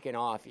have taken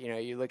off.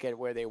 You look at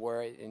where they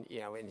were in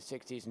the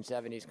 60s and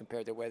 70s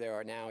compared to where they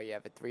are now. You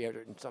have a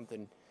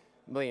 $300-and-something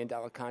million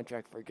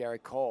contract for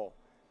Garrett Cole.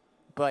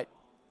 But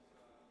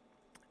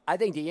I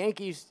think the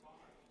Yankees,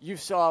 you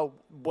saw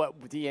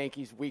what the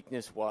Yankees'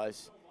 weakness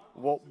was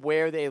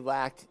where they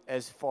lacked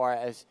as far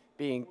as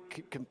being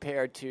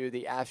compared to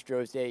the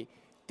Astros. They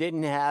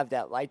didn't have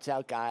that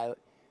lights-out guy.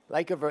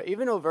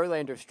 Even though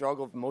Verlander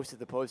struggled most of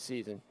the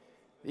postseason,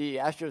 the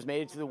Astros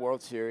made it to the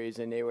World Series,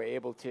 and they were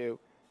able to,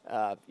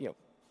 have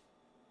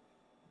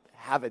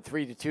a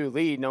 3-2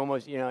 lead and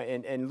almost,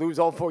 and lose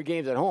all 4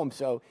 games at home.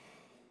 So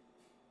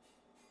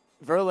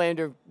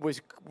Verlander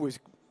was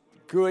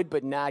good,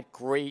 but not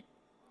great.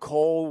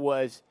 Cole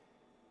was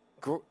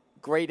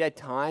great at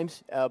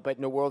times, but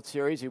in the World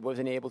Series he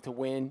wasn't able to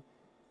win.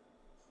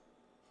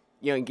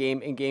 In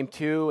game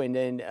 2, and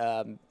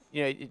then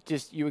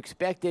you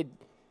expected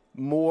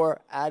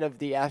more out of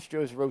the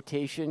Astros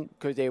rotation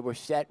because they were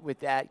set with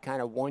that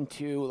kind of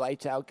 1-2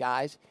 lights out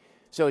guys.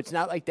 So it's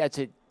not like that's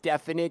a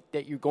definite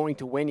that you're going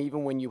to win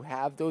even when you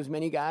have those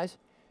many guys.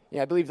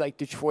 I believe like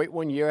Detroit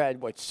one year had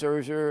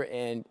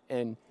Scherzer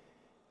and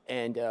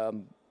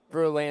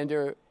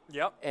Verlander.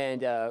 Yep.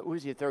 And who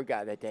was the third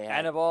guy that they had?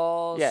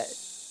 Anibal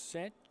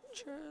Sanchez?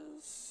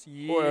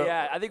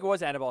 Yeah, I think it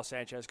was Anibal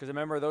Sanchez because I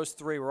remember those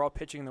 3 were all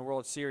pitching in the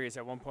World Series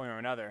at one point or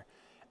another,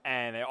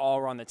 and they all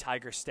were on the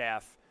Tiger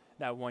staff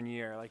that one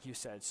year, like you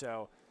said.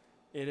 So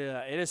it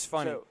is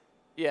funny.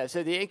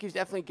 So the Yankees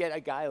definitely get a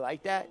guy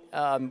like that,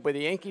 but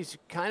the Yankees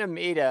kind of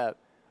made a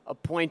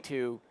point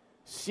to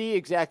see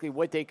exactly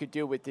what they could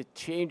do with the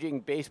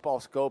changing baseball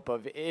scope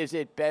of is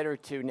it better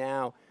to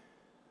now,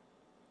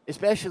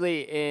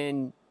 especially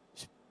in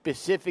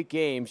specific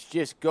games,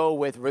 just go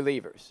with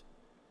relievers.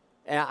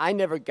 And I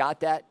never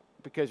got that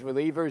because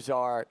relievers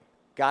are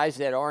guys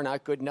that are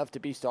not good enough to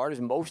be starters.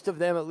 Most of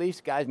them, at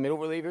least, guys, middle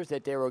relievers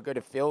that they were going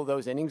to fill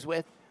those innings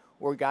with,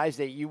 were guys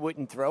that you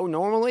wouldn't throw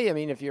normally. I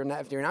mean, if you're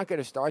not going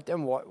to start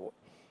them,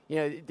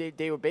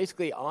 they were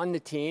basically on the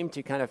team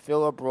to kind of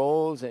fill up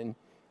roles and,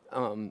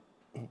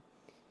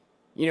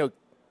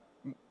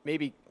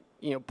 maybe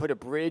put a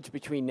bridge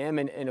between them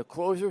and a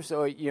closer.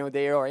 So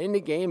they are in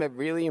the game at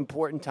really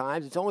important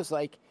times. It's almost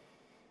like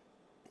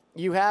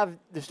you have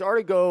the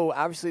starter go,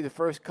 obviously, the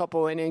first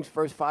couple innings,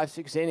 first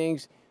 5-6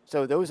 innings.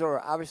 So those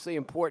are obviously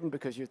important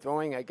because you're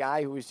throwing a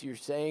guy who you're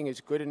saying is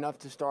good enough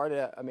to start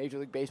a Major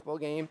League Baseball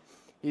game.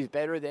 He's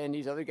better than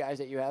these other guys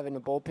that you have in the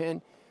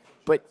bullpen.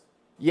 But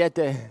yet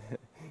the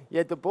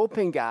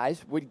bullpen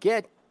guys would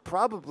get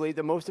probably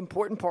the most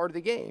important part of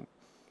the game.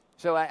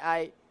 So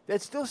I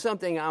that's still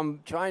something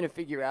I'm trying to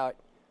figure out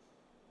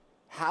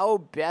how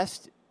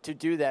best to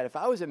do that. If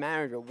I was a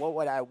manager,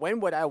 when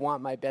would I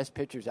want my best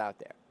pitchers out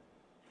there?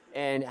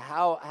 And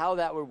how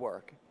that would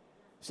work.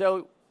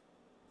 So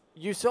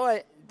you saw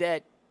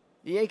that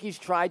the Yankees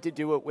tried to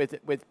do it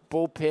with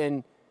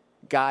bullpen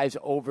guys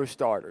over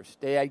starters.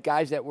 They had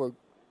guys that were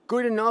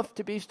good enough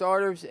to be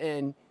starters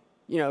and,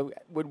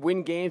 would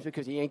win games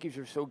because the Yankees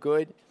were so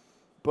good.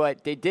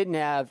 But they didn't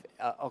have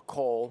a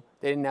Cole.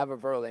 They didn't have a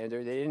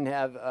Verlander. They didn't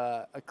have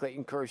a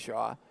Clayton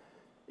Kershaw,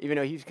 even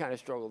though he's kind of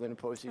struggled in the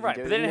postseason. Right,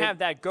 but they didn't have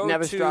that go-to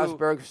Never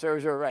Strasburg,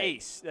 Scherzer, right.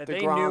 ace that they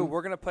knew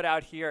we're going to put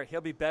out here.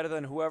 He'll be better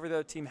than whoever the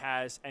other team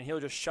has, and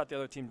he'll just shut the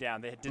other team down.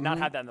 They did not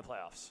have that in the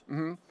playoffs.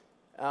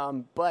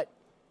 Mm-hmm. But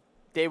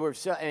they were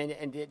so,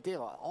 and they did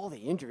all the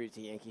injuries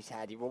the Yankees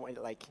had.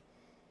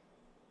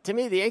 To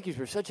me, the Yankees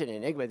were such an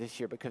enigma this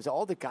year because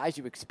all the guys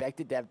you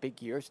expected to have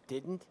big years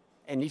didn't.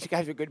 And these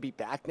guys are going to be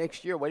back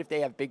next year. What if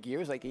they have big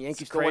years? Like the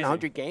Yankees still win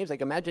 100 games.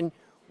 Like imagine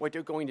what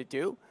they're going to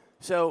do.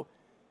 So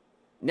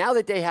now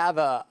that they have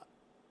a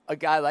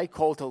guy like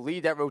Cole to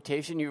lead that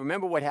rotation, you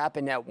remember what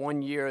happened that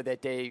one year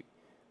that they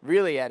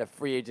really had a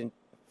free agent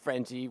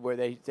frenzy where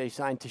they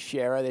signed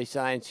Teixeira, they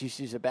signed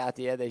CC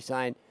Sabathia, they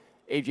signed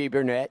A.J.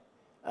 Burnett,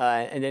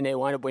 and then they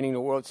wound up winning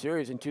the World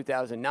Series in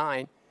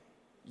 2009.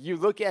 You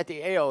look at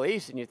the AL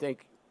East and you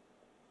think,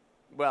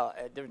 well,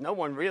 there's no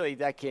one really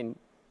that can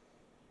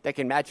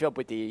match up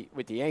with the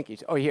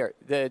Yankees. Oh, here,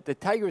 the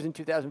Tigers in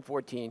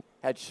 2014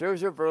 had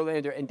Scherzer,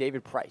 Verlander, and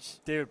David Price.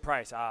 David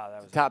Price,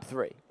 that was top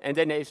 3. And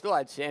then they still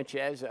had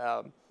Sanchez,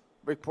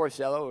 Rick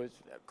Porcello was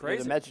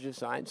crazy. The messages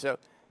signed. So,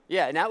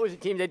 yeah, and that was a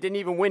team that didn't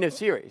even win a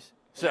series.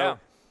 So,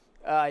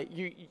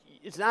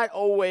 it's not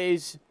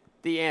always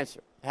the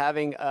answer.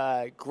 Having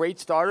great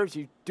starters,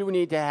 you do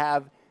need to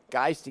have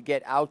guys to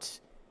get outs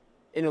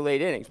in the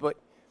late innings. But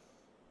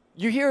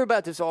you hear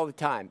about this all the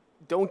time.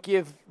 Don't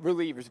give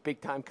relievers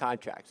big-time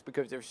contracts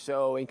because they're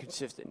so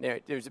inconsistent.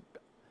 There's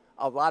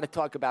a lot of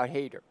talk about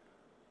Hader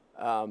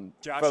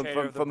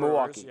from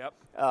Milwaukee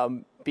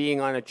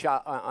being on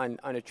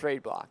a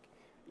trade block.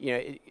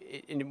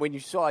 And when you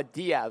saw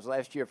Diaz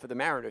last year for the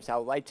Mariners,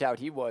 how lights out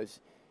he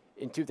was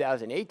in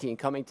 2018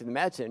 coming to the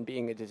Mets and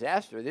being a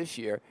disaster this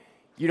year,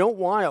 you don't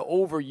want to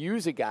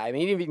overuse a guy. I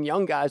mean, even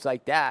young guys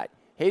like that,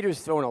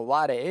 Hader's thrown a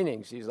lot of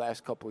innings these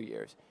last couple of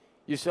years.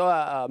 You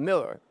saw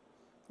Miller.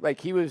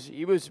 Like he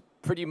was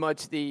pretty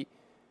much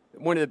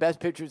one of the best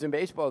pitchers in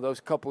baseball those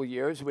couple of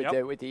years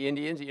with the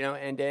Indians,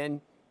 and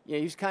then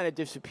he's kind of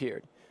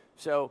disappeared.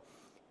 So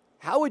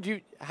how would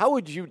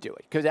you do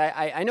it? Because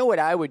I know what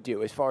I would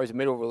do as far as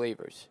middle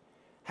relievers.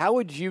 How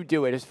would you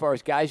do it as far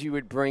as guys you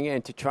would bring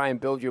in to try and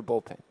build your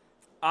bullpen?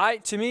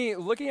 To me,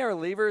 looking at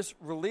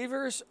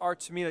relievers are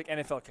to me like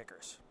NFL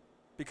kickers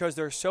because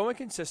they're so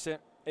inconsistent.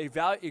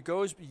 It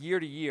goes year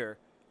to year.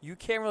 You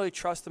can't really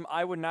trust them.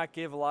 I would not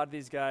give a lot of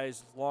these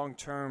guys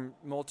long-term,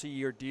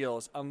 multi-year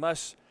deals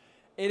unless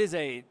it is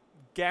a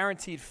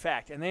guaranteed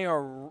fact, and they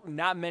are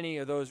not many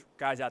of those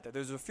guys out there.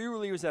 There's a few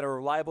relievers that are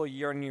reliable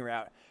year in, year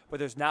out, but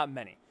there's not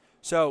many.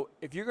 So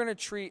if you're going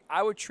to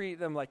I would treat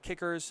them like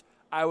kickers.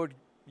 I would,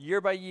 year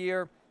by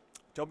year,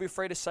 don't be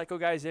afraid to cycle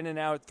guys in and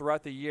out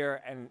throughout the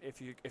year, and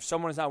if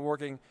someone is not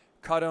working,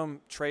 cut them,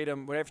 trade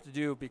them, whatever to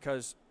do,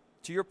 because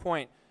to your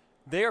point,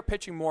 they are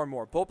pitching more and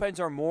more. Bullpens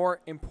are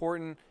more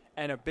important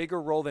and a bigger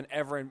role than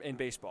ever in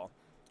baseball.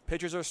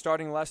 Pitchers are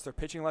starting less. They're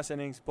pitching less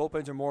innings.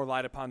 Bullpens are more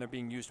relied upon. They're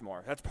being used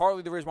more. That's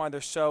partly the reason why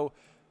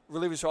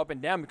relievers so up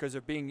and down, because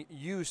they're being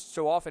used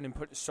so often and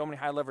put in so many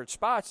high-leverage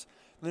spots.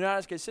 They're not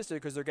as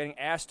consistent because they're getting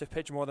asked to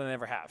pitch more than they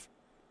ever have.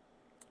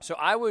 So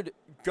I would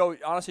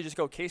just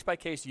go case by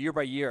case, year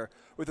by year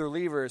with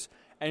relievers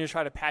and just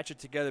try to patch it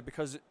together,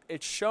 because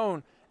it's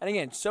shown. And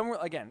again, some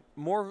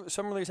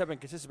relievers have been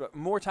consistent, but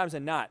more times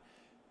than not,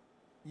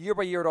 year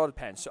by year, it all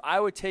depends. So I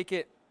would take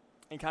it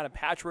and kind of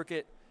patchwork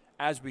it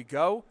as we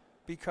go,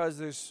 because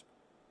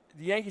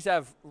the Yankees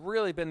have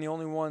really been the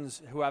only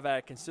ones who have had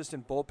a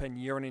consistent bullpen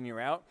year in and year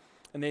out,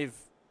 and they've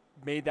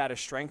made that a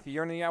strength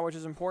year in and year out, which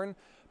is important.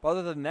 But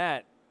other than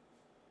that,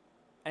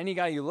 any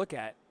guy you look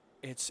at,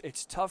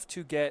 it's tough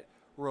to get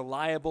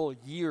reliable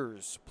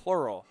years,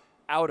 plural,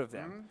 out of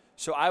them. Mm-hmm.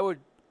 So I would,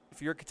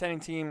 if you're a contending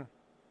team,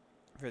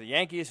 if you're the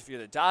Yankees, if you're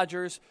the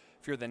Dodgers,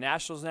 if you're the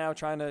Nationals now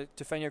trying to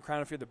defend your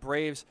crown, if you're the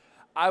Braves,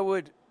 I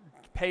would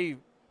pay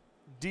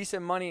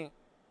decent money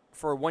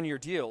for a one-year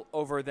deal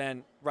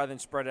rather than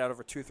spread it out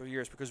over 2 or 3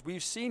 years, because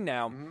we've seen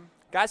now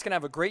guys can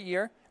have a great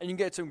year and you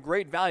can get some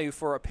great value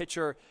for a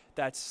pitcher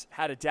that's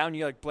had a down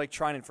year, like Blake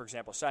Trinan, for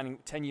example, signing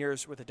 10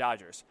 years with the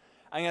Dodgers.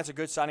 I think that's a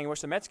good signing. I wish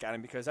the Mets got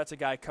him, because that's a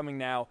guy coming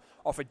now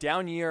off a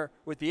down year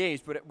with the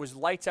A's, but it was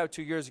lights out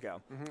 2 years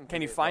ago. Mm-hmm.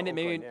 Can you find it?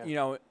 Maybe,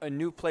 a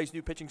new place,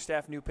 new pitching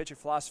staff, new pitching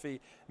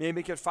philosophy.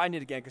 Maybe he could find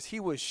it again, because he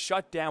was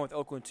shut down with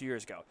Oakland 2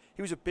 years ago.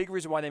 He was a big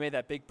reason why they made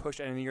that big push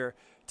at the end of the year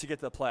to get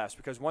to the playoffs,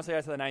 because once they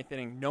got to the ninth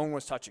inning, no one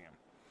was touching him.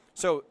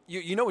 So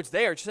you know it's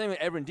there. It's just like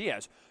Edwin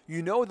Diaz.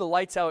 You know the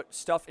lights out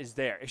stuff is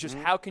there. It's just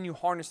how can you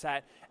harness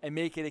that and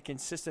make it a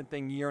consistent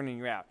thing year in and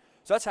year out.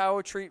 So that's how I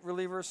would treat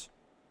relievers.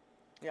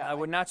 Yeah, I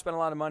would not spend a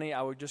lot of money.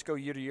 I would just go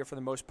year to year for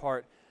the most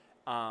part,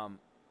 and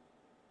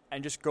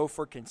just go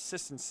for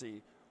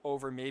consistency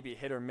over maybe a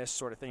hit or miss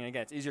sort of thing. And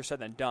again, it's easier said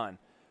than done,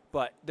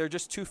 but they're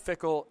just too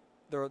fickle.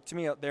 To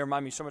me, they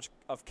remind me so much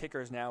of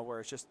kickers now, where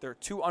it's just they're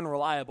too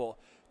unreliable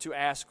to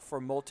ask for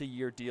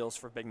multi-year deals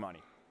for big money.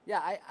 Yeah,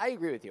 I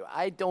agree with you.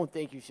 I don't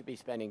think you should be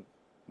spending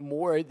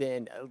more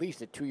than at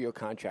least a 2-year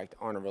contract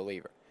on a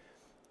reliever.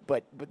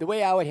 But the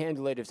way I would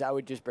handle it is I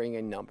would just bring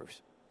in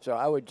numbers. So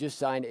I would just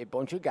sign a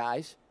bunch of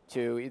guys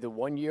to either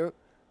 1 year,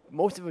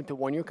 most of them to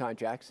 1-year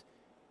contracts,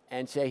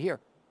 and say, here,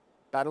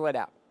 battle it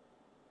out.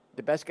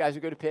 The best guys are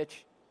going to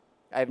pitch.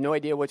 I have no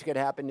idea what's going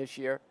to happen this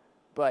year,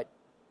 but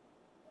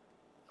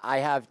I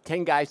have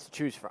 10 guys to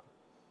choose from.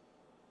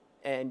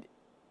 And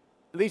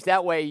at least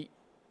that way,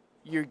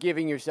 you're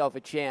giving yourself a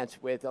chance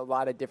with a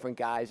lot of different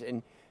guys.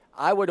 And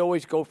I would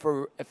always go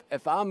for,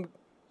 if I'm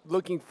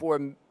looking for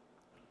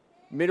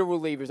middle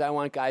relievers, I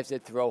want guys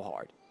that throw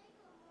hard.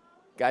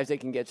 Guys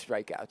that can get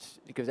strikeouts,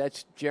 because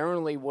that's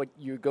generally what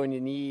you're going to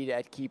need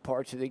at key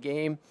parts of the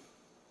game.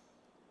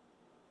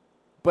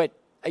 But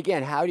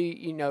again, how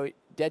do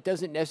that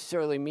doesn't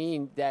necessarily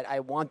mean that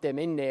I want them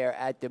in there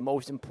at the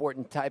most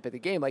important type of the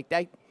game. Like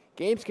that,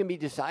 games can be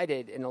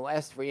decided in the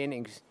last 3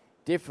 innings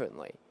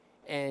differently.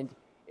 And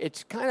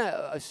it's kind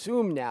of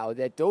assumed now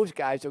that those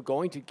guys are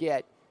going to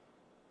get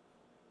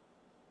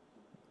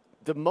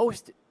the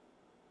most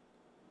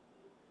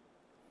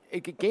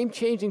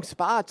game-changing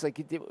spots. Like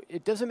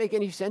it doesn't make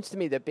any sense to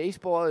me that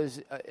baseball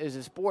is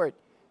a sport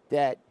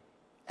that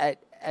at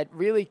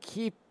really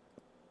key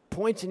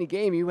points in the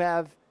game you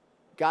have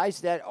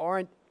guys that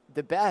aren't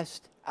the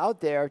best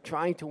out there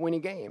trying to win a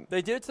game.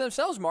 They did it to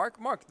themselves, Mark.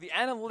 The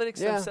analytics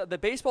themselves, the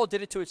baseball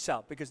did it to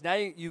itself, because now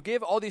you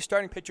give all these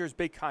starting pitchers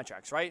big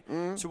contracts, right?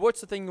 Mm-hmm. So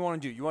what's the thing you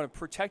want to do? You want to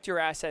protect your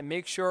asset,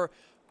 make sure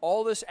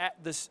all this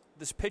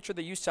pitcher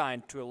that you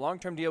signed to a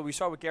long-term deal. We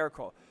saw with Garrett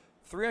Cole.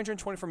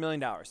 $324 million.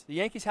 The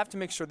Yankees have to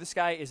make sure this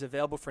guy is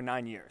available for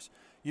 9 years.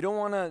 You don't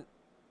want to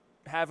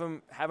have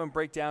him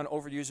break down,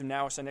 overuse him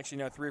now, so next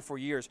 3 or 4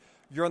 years,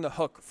 you're on the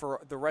hook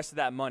for the rest of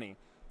that money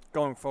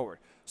going forward.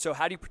 So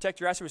how do you protect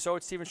your asset? We saw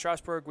with Steven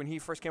Strasburg when he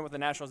first came with the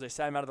Nationals. They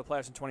sat him out of the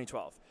playoffs in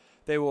 2012.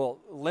 They will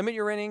limit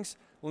your innings,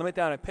 limit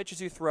down on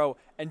pitches you throw,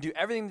 and do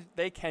everything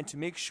they can to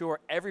make sure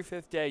every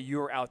 5th day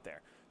you're out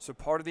there. So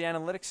part of the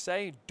analytics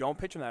say don't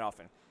pitch him that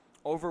often.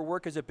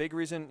 Overwork is a big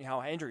reason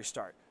how injuries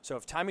start. So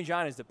if Tommy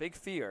John is the big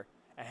fear,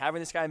 and having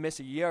this guy miss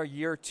a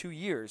year, 2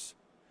 years,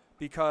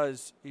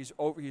 because he's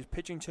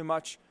pitching too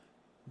much,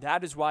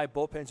 that is why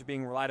bullpens are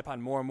being relied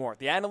upon more and more.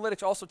 The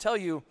analytics also tell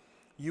you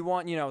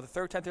want the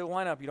 3rd, 10th of the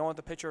lineup. You don't want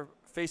the pitcher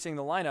facing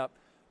the lineup.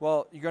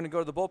 Well, you're going to go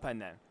to the bullpen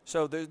then.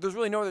 So there's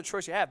really no other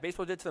choice you have.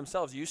 Baseball did it to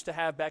themselves. You used to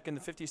have back in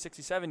the 50s,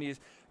 60s, 70s,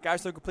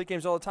 guys throw complete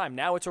games all the time.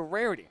 Now it's a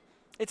rarity.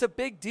 it's a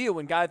big deal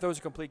when guy throws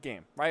a complete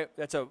game, right?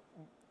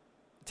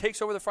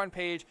 Takes over the front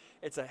page.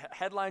 It's a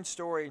headline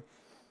story.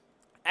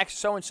 X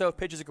so-and-so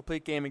pitches a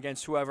complete game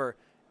against whoever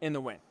in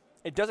the win.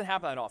 It doesn't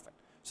happen that often.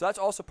 So that's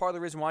also part of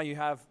the reason why you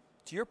have,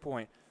 to your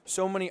point,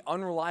 so many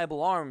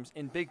unreliable arms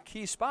in big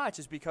key spots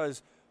is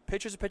because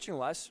pitchers are pitching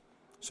less.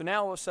 So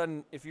now all of a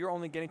sudden, if you're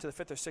only getting to the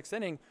 5th or 6th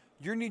inning,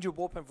 you need your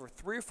bullpen for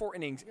 3 or 4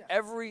 innings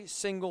every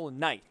single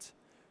night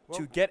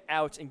to get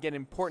outs and get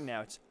important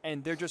outs.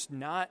 And they're just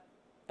not.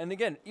 And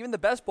again, even the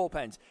best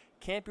bullpens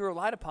can't be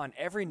relied upon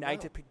every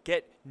night to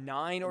get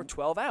 9 or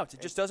 12 outs.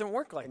 It just doesn't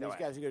work like that. These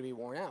guys are going to be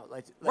worn out.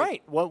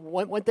 Right.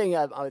 One thing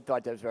I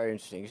thought that was very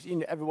interesting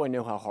is everyone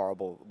knew how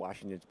horrible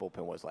Washington's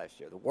bullpen was last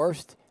year. The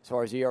worst as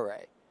far as ERA,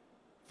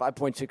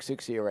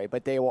 5.66 ERA.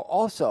 But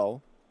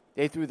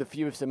they threw the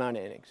fewest amount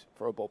of innings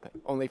for a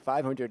bullpen, only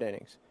 500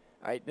 innings.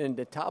 All right. And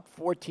the top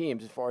 4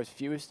 teams as far as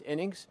fewest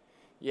innings,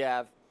 you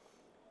have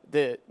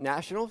the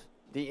Nationals,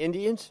 the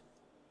Indians,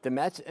 the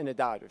Mets, and the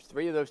Dodgers.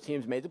 3 of those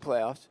teams made the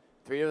playoffs.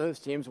 3 of those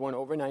teams won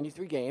over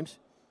 93 games,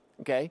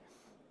 okay?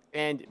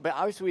 But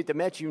obviously with the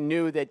Mets, you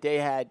knew that they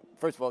had,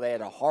 first of all, they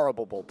had a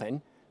horrible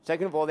bullpen.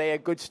 Second of all, they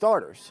had good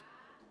starters.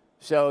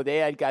 So they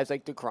had guys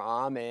like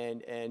DeGrom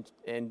and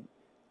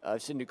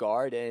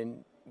Syndergaard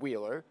and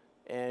Wheeler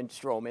and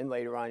Stroman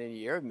later on in the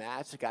year.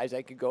 Matz, guys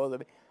that could go a little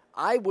bit.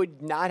 I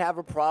would not have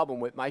a problem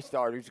with my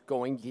starters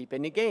going deep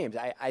into games.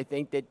 I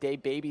think that they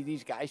baby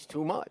these guys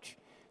too much.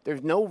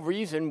 There's no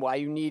reason why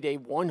you need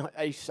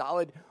a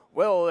solid.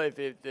 Well, if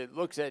it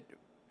looks at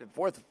the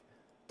 4th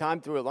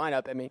time through a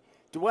lineup, I mean,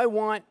 do I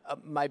want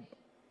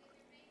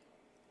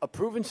a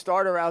proven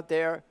starter out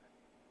there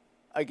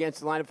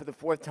against the lineup for the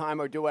 4th time,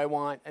 or do I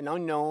want an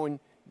unknown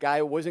guy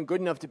who wasn't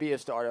good enough to be a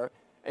starter?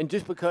 And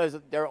just because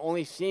they're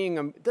only seeing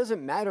him, it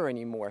doesn't matter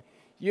anymore.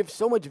 You have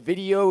so much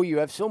video, you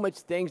have so much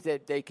things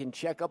that they can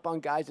check up on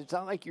guys. It's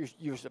not like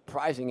you're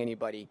surprising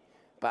anybody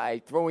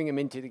by throwing him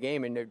into the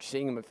game and they're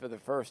seeing him for the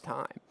first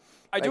time.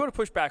 I do want to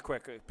push back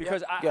quickly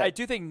because I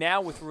do think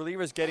now with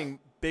relievers getting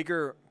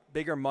bigger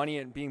money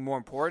and being more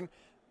important,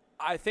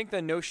 I think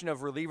the notion of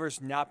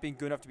relievers not being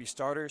good enough to be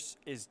starters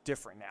is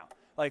different now.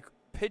 Like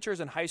pitchers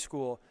in high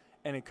school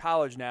and in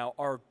college now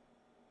are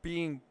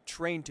being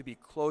trained to be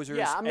closers.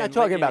 Yeah, I'm not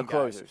talking about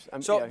closers.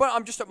 But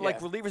I'm just like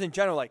relievers in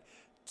general. Like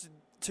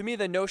to me,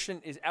 the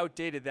notion is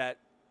outdated that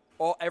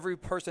every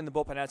person in the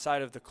bullpen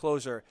outside of the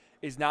closer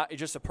is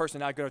just a person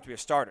not good enough to be a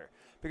starter.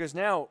 Because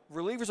now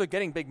relievers are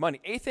getting big money.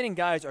 8th inning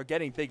guys are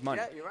getting big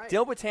money. Yeah, you're right.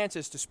 Dale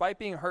Betances, despite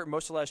being hurt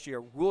most of last year,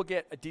 will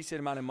get a decent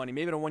amount of money,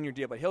 maybe in a 1-year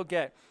deal, but he'll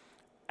get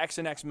X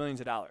and X millions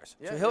of dollars.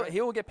 Yeah, so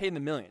he will get paid in the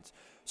millions.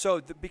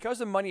 So because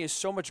the money is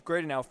so much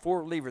greater now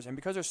for relievers and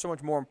because there's so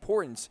much more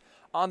importance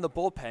on the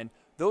bullpen,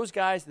 those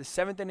guys, the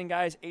 7th inning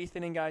guys, 8th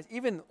inning guys,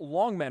 even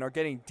long men are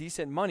getting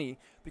decent money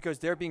because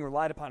they're being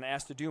relied upon and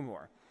asked to do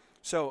more.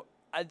 So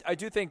I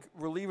do think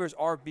relievers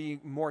are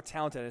being more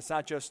talented. It's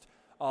not just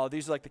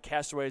these are like the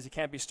castaways. They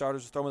can't be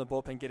starters. Throw them in the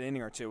bullpen, get an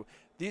inning or two.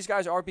 These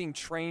guys are being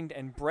trained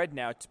and bred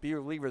now to be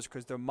relievers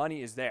because the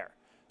money is there.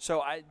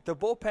 So the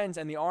bullpens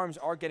and the arms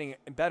are getting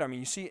better. I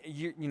mean, you see,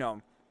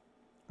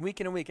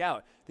 week in and week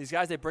out, these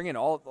guys they bring in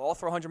all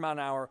throw 100 mile an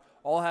hour,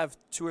 all have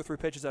 2 or 3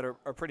 pitches that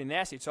are pretty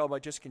nasty. It's all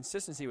about just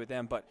consistency with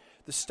them. But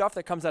the stuff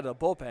that comes out of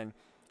the bullpen,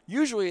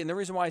 usually, and the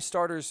reason why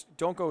starters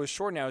don't go as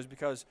short now is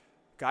because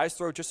guys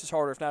throw just as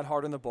hard, or if not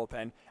harder, in the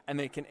bullpen, and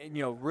they can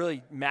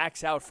really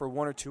max out for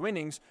 1 or 2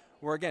 innings.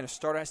 Where again, a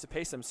starter has to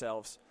pace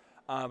themselves.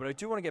 But I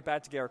do want to get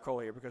back to Gerrit Cole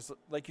here because,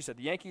 like you said,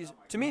 the Yankees.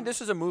 To me,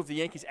 this is a move the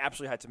Yankees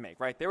absolutely had to make.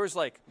 Right? There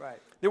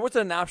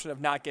wasn't an option of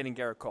not getting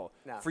Gerrit Cole.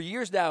 No. For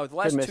years now, the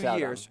last 2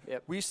 years,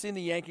 we've seen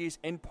the Yankees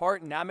in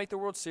part not make the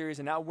World Series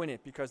and not win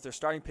it because their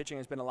starting pitching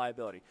has been a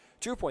liability.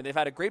 To your point, they've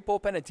had a great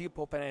bullpen, a deep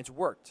bullpen, and it's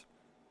worked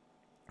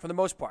for the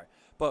most part.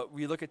 But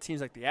we look at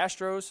teams like the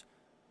Astros.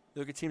 You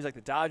look at teams like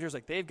the Dodgers,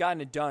 like they've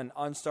gotten it done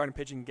on starting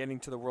pitching and getting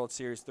to the World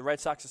Series. The Red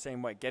Sox the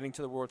same way, getting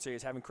to the World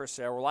Series, having Chris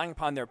Sale, relying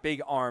upon their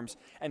big arms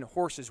and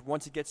horses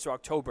once it gets to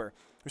October.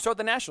 We saw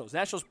the Nationals. The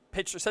Nationals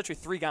pitched essentially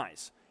 3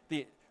 guys.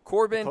 The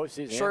Corbin,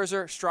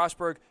 Scherzer,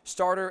 Strasburg,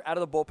 starter out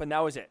of the bullpen. That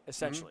was it,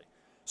 essentially.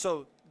 Mm-hmm.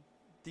 So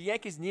the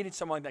Yankees needed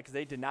someone like that because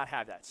they did not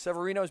have that.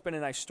 Severino has been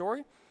a nice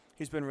story.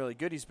 He's been really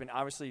good. He's been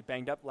obviously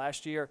banged up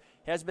last year.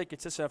 He hasn't been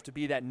consistent enough to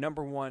be that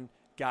number 1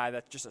 guy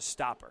that's just a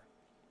stopper.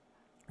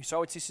 We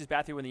saw with CC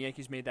Sabathia when the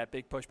Yankees made that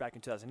big push back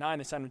in 2009.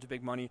 They signed him to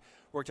big money,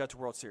 worked out to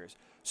World Series.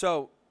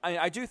 So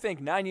I do think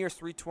 9 years,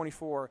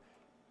 $324,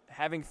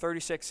 having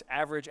 36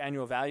 average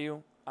annual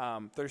value,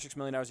 $36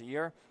 million a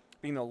year,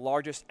 being the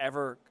largest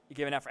ever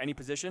given out for any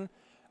position,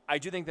 I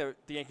do think that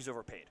the Yankees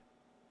overpaid.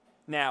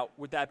 Now,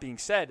 with that being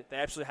said, they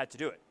absolutely had to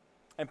do it.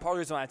 And part of the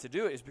reason why I had to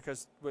do it is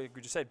because, like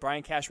we just said,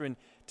 Brian Cashman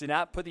did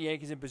not put the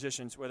Yankees in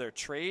positions, whether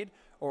trade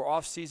or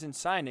off-season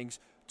signings,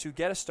 to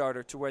get a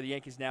starter to where the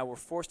Yankees now were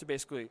forced to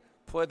basically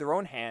play their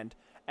own hand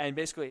and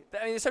basically,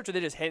 essentially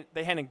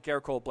they handed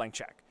Gerrit Cole a blank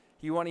check.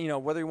 He wanted,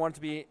 whether he wanted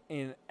to be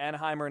in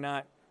Anaheim or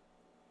not,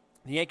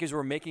 the Yankees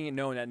were making it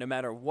known that no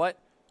matter where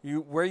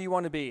you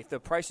want to be, if the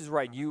price is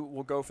right, you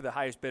will go for the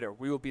highest bidder.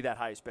 We will be that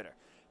highest bidder.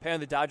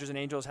 Apparently, the Dodgers and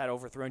Angels had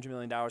over $300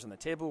 million on the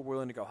table,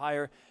 willing to go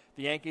higher.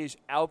 The Yankees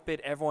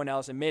outbid everyone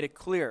else and made it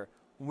clear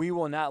we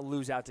will not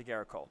lose out to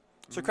Gerrit Cole.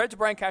 So credit to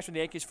Brian Cashman and the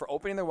Yankees for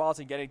opening their wallets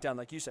and getting it done.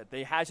 Like you said,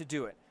 they had to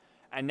do it.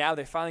 And now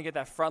they finally get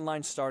that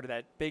frontline starter,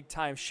 that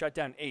big-time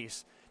shutdown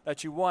ace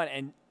that you want.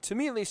 And to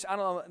me, at least, I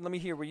don't know, let me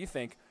hear what you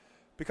think.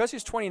 Because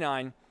he's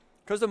 29,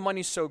 because the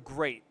money's so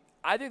great,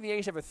 I think the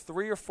Yankees have a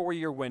 3 or 4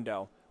 year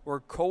window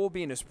where Cole will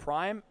be in his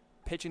prime,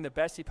 pitching the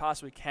best he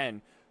possibly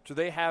can. Do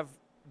they have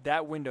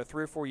that window,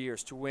 3 or 4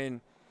 years, to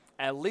win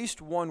at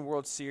least one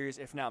World Series,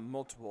 if not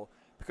multiple?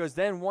 Because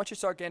then once you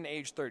start getting to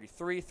age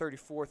 33,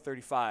 34,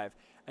 35,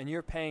 and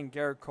you're paying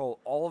Gerrit Cole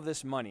all of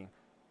this money,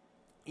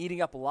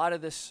 eating up a lot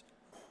of this,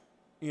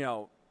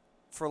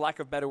 for lack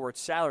of a better word,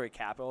 salary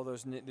cap, although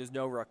there's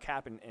no real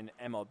cap in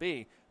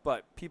MLB,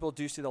 but people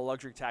do see the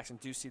luxury tax and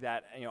do see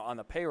that on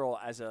the payroll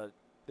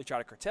they try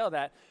to curtail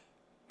that.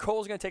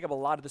 Cole's going to take up a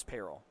lot of this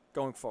payroll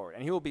going forward,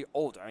 and he will be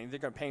older. I mean, they're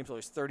going to pay him until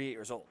he's 38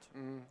 years old.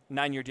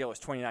 9-year deal is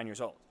 29 years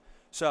old.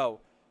 So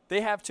they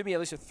have, to me, at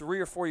least a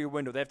 3 or 4 year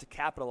window they have to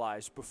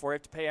capitalize before they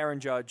have to pay Aaron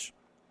Judge,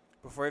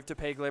 before they have to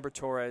pay Gleyber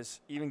Torres,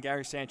 even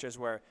Gary Sanchez,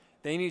 where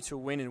they need to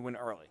win and win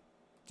early.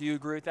 Do you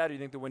agree with that, or do you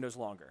think the window's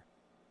longer?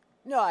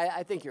 No,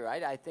 I think you're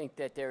right. I think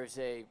that there's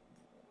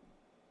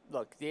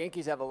look, the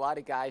Yankees have a lot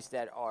of guys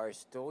that are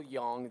still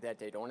young that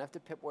they don't have to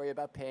worry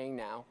about paying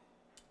now.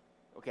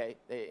 Okay,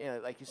 they,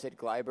 like you said,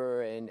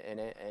 Gleyber and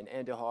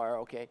Andujar,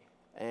 okay,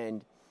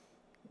 and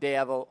they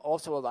have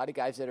also a lot of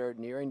guys that are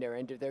nearing their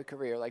end of their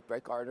career, like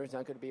Brett Gardner's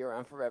not going to be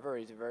around forever.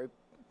 He's a very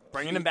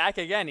bringing him back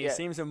again. He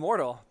seems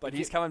immortal, but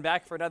he's coming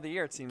back for another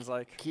year, it seems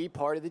like. Key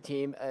part of the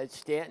team.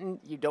 Stanton,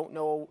 you don't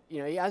know,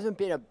 he hasn't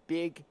been a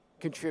big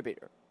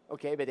contributor,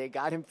 okay, but they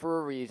got him for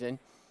a reason.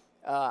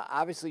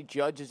 Obviously,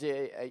 Judge is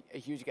a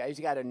huge guy. He's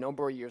got a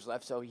number of years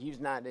left, so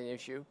he's not an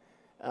issue.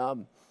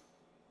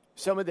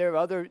 Some of their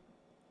other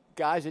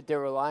guys that they're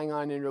relying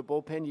on in the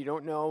bullpen, you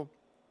don't know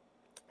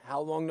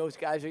how long those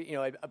guys are.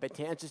 A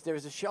Betances,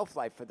 there's a shelf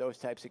life for those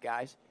types of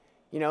guys.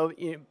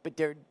 But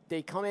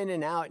they come in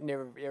and out, and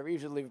they're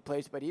easily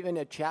replaced. But even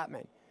a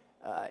Chapman,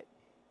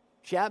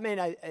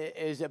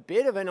 is a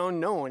bit of an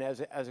unknown as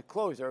a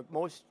closer.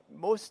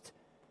 Most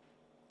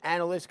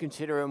analysts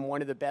consider him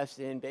one of the best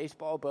in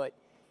baseball, but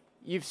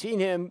you've seen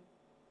him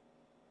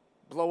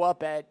blow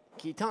up at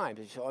key times.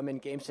 You saw him in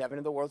Game 7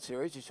 of the World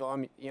Series. You saw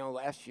him,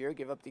 last year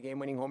give up the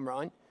game-winning home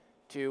run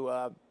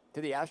to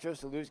the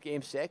Astros to lose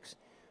Game 6.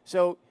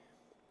 So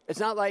it's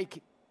not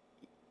like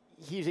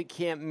he's a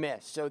can't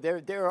miss. So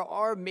there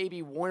are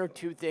maybe one or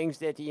two things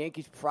that the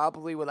Yankees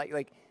probably would like.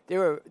 Like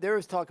there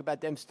was talk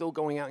about them still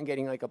going out and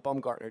getting like a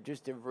Bumgarner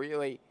just to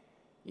really,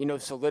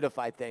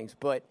 solidify things.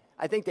 But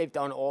I think they've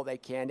done all they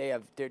can. They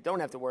don't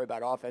have to worry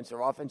about offense.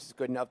 Their offense is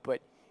good enough. But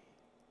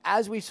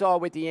as we saw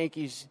with the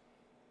Yankees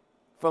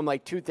from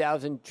like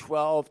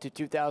 2012 to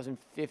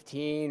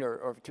 2015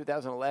 or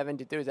 2011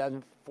 to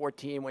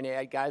 2014, when they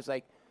had guys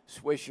like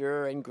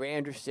Swisher and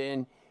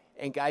Granderson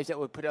and guys that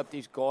would put up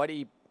these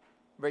gaudy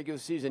regular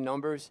season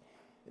numbers,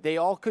 they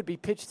all could be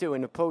pitched to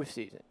in the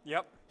postseason.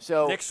 Yep.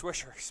 So Nick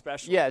Swisher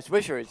especially. Yeah,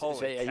 Swisher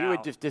he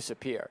would just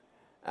disappear.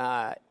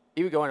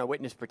 He would go on a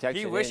witness protection.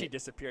 He wished he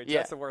disappeared. Yeah.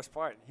 That's the worst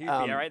part. He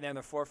would be right there in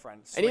the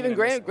forefront. And even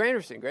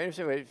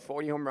Granderson had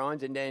 40 home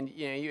runs, and then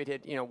he would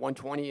hit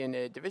 120 in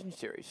the division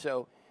series.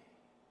 So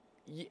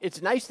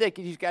it's nice that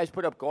these guys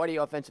put up gaudy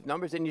offensive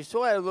numbers, and you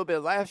saw that a little bit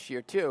last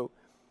year too.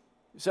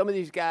 Some of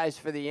these guys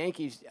for the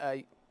Yankees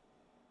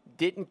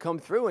didn't come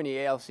through in the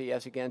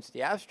ALCS against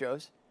the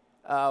Astros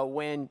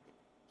when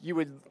you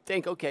would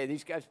think, okay,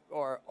 these guys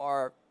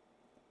are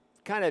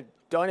kind of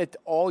done it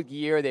all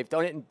year. They've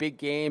done it in big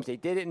games. They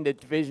did it in the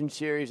division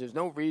series. There's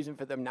no reason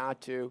for them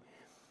not to.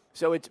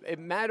 So it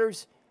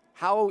matters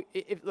how.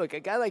 Look, a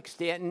guy like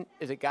Stanton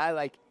is a guy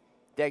like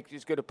that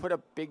is going to put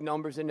up big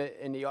numbers in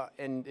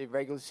the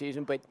regular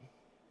season, but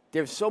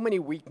there's so many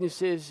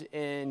weaknesses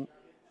in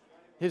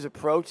his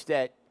approach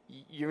that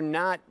you're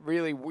not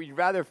really. We'd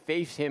rather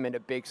face him in a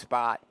big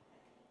spot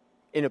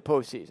in a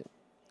postseason.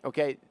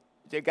 Okay,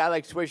 a guy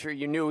like Swisher,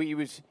 you knew he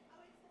was.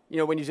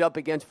 When he's up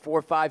against 4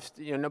 or 5,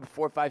 number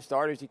 4 or 5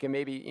 starters, he can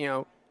maybe,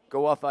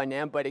 go off on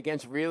them. But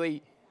against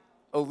really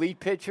elite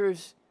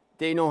pitchers,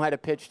 they know how to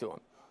pitch to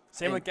him.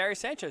 Same with Gary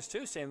Sanchez,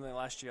 too. Same thing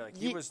last year.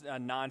 He was a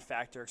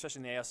non-factor,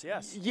 especially in the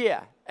ALCS.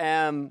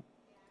 Yeah.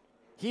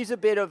 He's a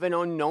bit of an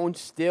unknown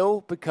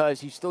still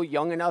because he's still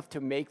young enough to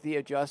make the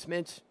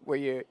adjustments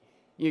where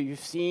you've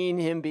seen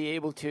him be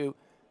able to,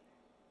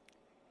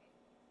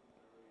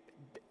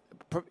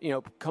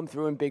 come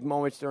through in big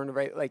moments during the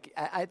race. Like,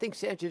 I think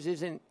Sanchez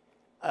isn't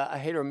a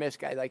hit or miss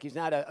guy. Like, he's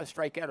not a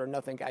strikeout or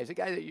nothing guy. He's a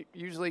guy that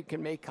usually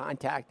can make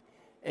contact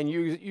and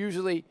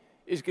usually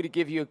is going to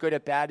give you a good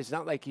at bat. It's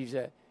not like he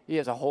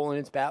has a hole in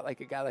his bat like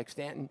a guy like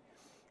Stanton.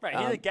 Right,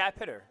 he's a gap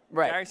hitter.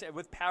 Right. Gary,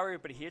 with power,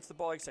 but he hits the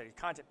ball like I said,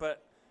 contact.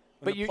 But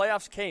when the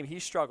playoffs came,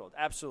 he struggled.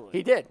 Absolutely.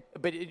 He did.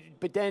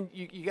 But then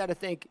you got to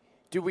think,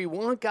 do we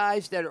want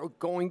guys that are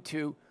going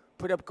to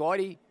put up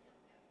gaudy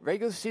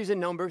regular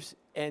season numbers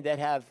and that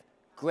have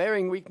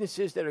glaring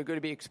weaknesses that are going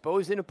to be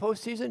exposed in the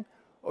postseason?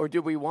 or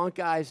do we want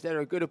guys that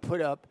are going to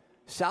put up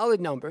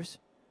solid numbers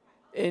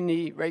in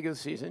the regular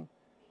season,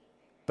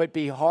 but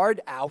be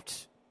hard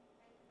outs,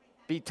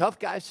 be tough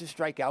guys to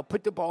strike out,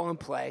 put the ball in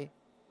play?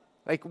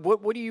 Like,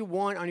 what do you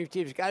want on your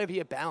team? There's got to be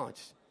a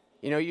balance.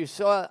 You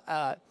saw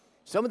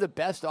some of the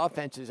best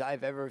offenses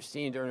I've ever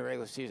seen during the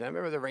regular season. I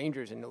remember the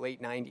Rangers in the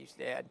late 90s.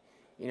 They had,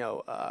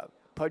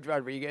 Pudge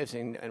Rodriguez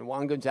and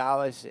Juan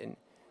Gonzalez and,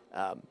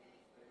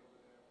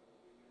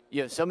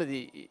 some of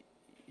the,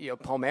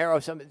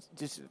 Palmeiro, some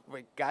just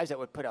guys that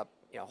would put up,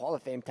 Hall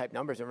of Fame type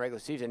numbers in regular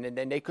season, and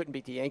then they couldn't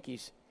beat the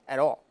Yankees at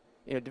all.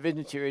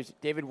 Division series,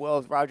 David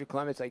Wells, Roger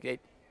Clemens, like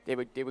they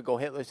would go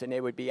hitless and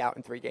they would be out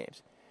in 3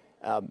 games.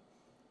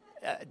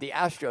 The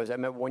Astros, I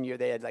remember one year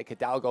they had like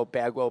Hidalgo,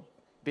 Bagwell,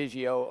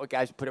 Biggio,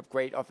 guys who put up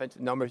great offensive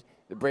numbers.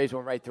 The Braves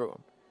went right through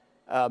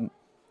them.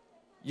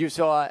 You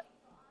saw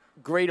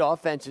great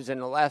offenses in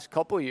the last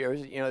couple of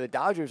years. The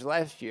Dodgers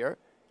last year,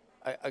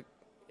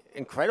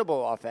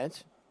 incredible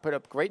offense, put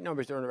up great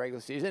numbers during the regular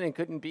season and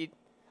couldn't beat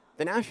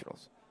the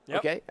Nationals. Yep.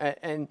 Okay,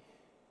 and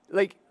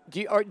like,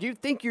 do you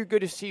think you're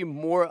going to see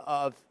more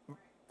of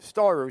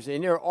starters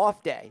in their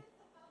off day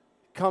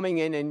coming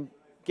in and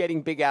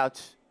getting big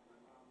outs?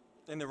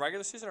 In the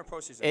regular season or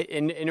postseason?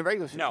 In the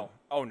regular season. No.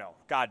 Oh, no.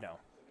 God, no.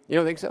 You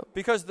don't think so?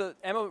 Because the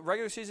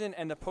regular season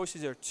and the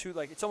postseason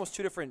are it's almost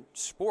 2 different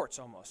sports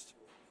almost.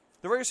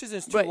 The regular season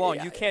is too long.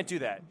 You can't do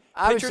that.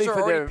 Obviously, Pitchers are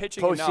for already the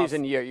pitching postseason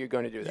enough. year, you're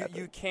going to do that.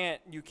 You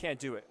can't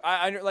do it.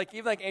 I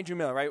even like Andrew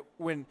Miller, right?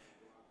 When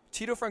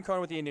Tito Francona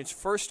with the Indians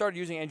first started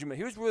using Andrew Miller,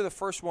 he was really the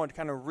first one to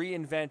kind of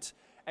reinvent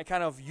and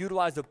kind of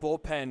utilize the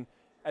bullpen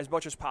as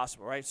much as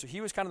possible, right? So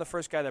he was kind of the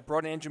first guy that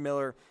brought in Andrew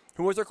Miller,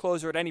 who was their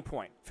closer at any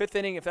point. 5th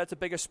inning, if that's a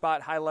biggest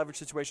spot, high leverage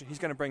situation, he's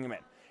going to bring him in.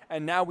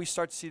 And now we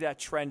start to see that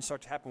trend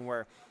start to happen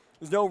where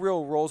there's no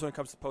real roles when it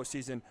comes to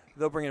postseason.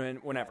 They'll bring him in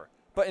whenever.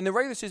 But in the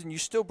regular season, you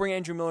still bring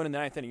Andrew Miller in the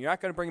 9th inning. You're not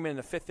going to bring him in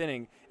the 5th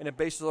inning in a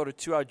bases loaded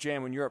 2-out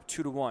jam when you're up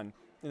 2-1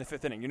 in the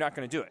 5th inning. You're not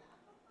going to do it.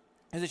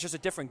 Because it's just a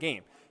different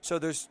game. So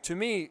there's, to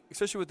me,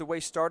 especially with the way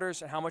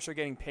starters and how much they're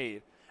getting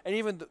paid, and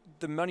even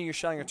the money you're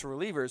shelling to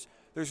relievers,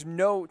 there's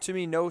no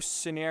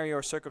scenario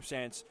or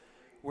circumstance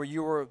where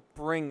you were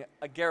bring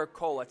a Garrett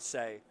Cole, let's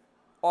say,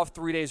 off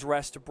 3 days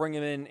rest to bring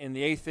him in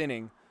the 8th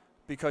inning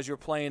because you're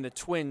playing the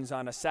Twins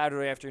on a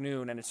Saturday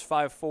afternoon and it's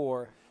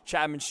 5-4.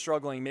 Chapman's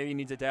struggling. Maybe he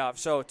needs a day off.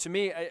 So to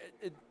me,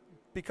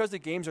 because the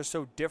games are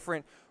so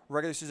different,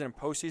 regular season and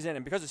postseason,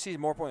 and because the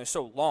season, more importantly, is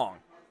so long,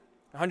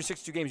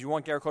 162 games, you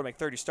want Garrett Cole to make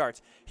 30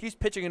 starts. He's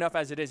pitching enough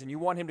as it is, and you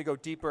want him to go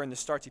deeper in the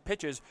starts he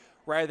pitches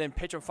rather than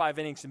pitch him 5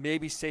 innings and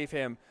maybe save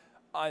him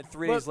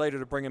 3 days later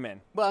to bring him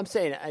in. Well, I'm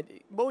saying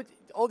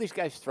all these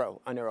guys throw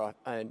on their off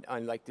on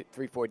like the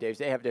 3-4 days.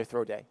 They have their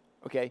throw day,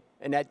 okay,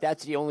 and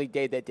that's the only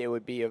day that they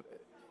would be.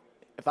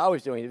 If I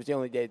was doing it, it was the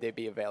only day they'd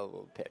be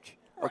available to pitch.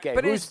 Okay,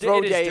 but whose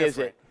throw day is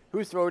it?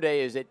 Whose throw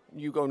day is it?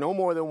 You go no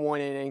more than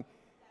 1 inning.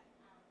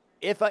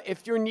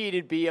 If you're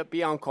needed,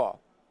 be on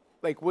call.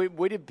 Like,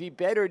 would it be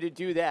better to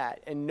do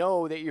that and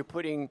know that you're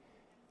putting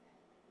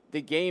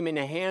the game in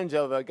the hands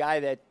of a guy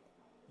that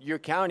you're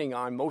counting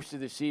on most of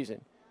the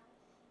season?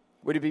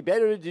 Would it be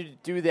better to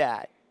do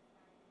that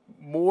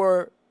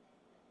more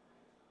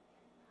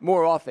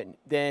often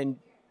than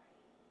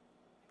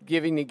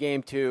giving the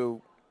game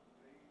to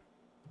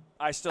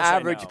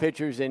average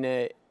pitchers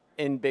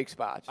in big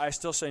spots? I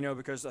still say no,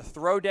 because a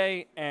throw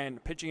day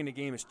and pitching in a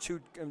game is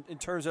too, in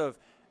terms of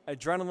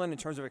adrenaline, in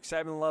terms of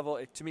excitement level,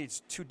 to me,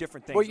 it's 2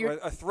 different things. Well,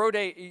 a throw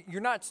day, you're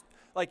not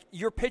like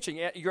you're pitching.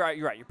 You're right.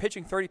 You're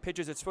pitching 30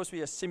 pitches. It's supposed to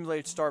be a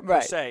simulated start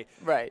per se.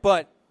 Right.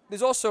 But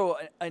there's also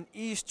an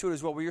ease to it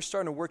as well, where you're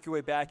starting to work your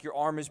way back. Your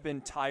arm has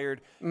been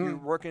tired. You're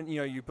working.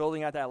 You're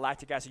building out that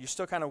lactic acid. You're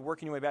still kind of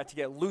working your way back to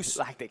get loose.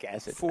 Lactic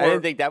acid. I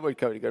didn't think that would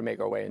going to make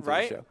our way into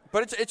the show.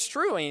 But it's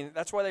true. I mean,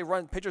 that's why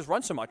pitchers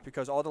run so much,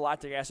 because all the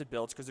lactic acid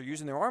builds because they're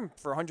using their arm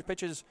for 100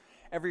 pitches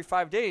every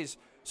 5 days.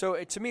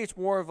 So to me, it's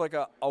more of like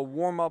a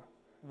warm up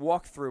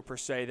walkthrough per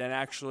se than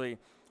actually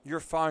you're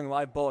firing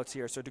live bullets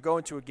here. So to go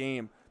into a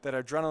game that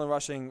adrenaline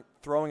rushing,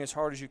 throwing as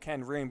hard as you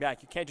can, rearing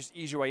back, you can't just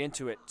ease your way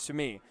into it. To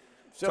me.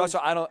 So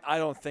I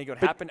don't think it would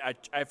happen.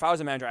 If I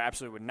was a manager, I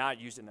absolutely would not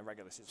use it in the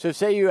regular season. So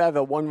say you have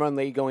a 1-run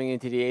lead going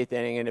into the 8th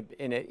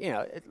inning,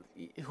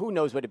 who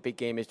knows what a big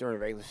game is during the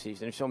regular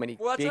season? There's so many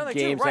big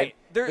games. Too, right?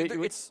 There's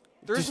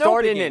to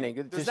start no an big inning.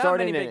 Game. To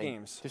start an inning.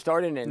 Games. To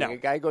start an inning. No. A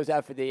guy goes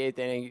out for the 8th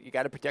inning. You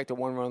got to protect a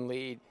 1-run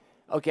lead.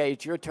 Okay,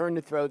 it's your turn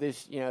to throw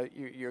this.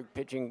 You're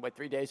pitching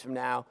 3 days from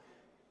now.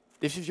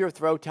 This is your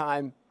throw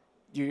time.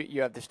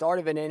 You have the start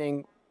of an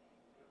inning.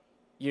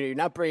 You're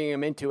not bringing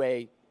him into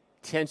a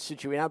tense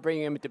situation. You're not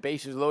bringing him with the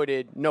bases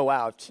loaded, no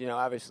outs.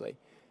 Obviously,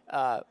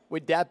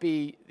 would that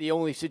be the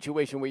only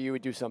situation where you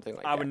would do something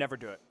like that? I would never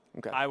do it.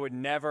 Okay. I would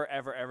never,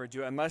 ever, ever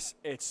do it unless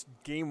it's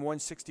game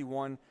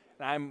 161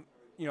 and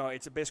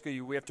it's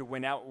basically we have to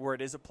win out where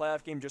it is a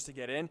playoff game just to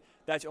get in.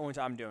 That's the only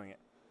time I'm doing it.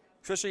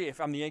 Especially if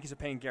I'm the Yankees are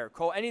paying Garrett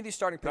Cole. Any of these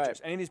starting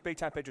pitchers, any of these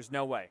big-time pitchers,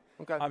 no way.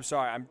 Okay. I'm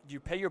sorry. You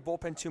pay your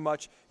bullpen too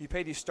much. You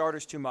pay these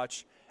starters too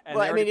much. And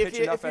they already pitch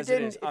enough as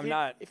it is.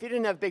 If you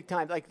didn't have big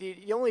time, like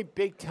the only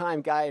big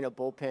time guy in a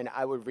bullpen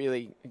I would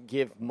really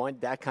give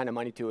that kind of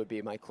money to would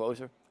be my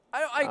closer.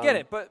 I get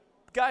it, but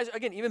guys,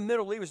 again, even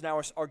middle leaguers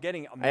now are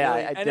getting $1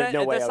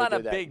 million.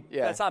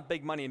 That's not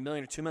big money, $1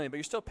 million or $2 million, but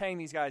you're still paying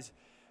these guys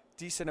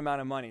decent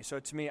amount of money. So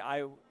to me,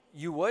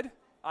 you would?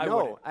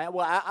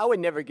 I would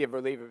never give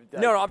reliever.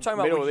 No, I'm talking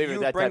about middle relievers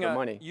that type of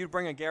money. You'd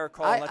bring a Garrett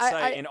Cole, let's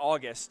say in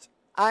August.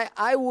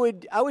 I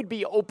would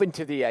be open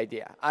to the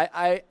idea.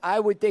 I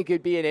would think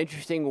it'd be an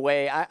interesting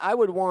way. I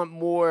would want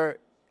more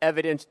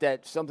evidence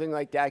that something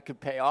like that could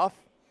pay off.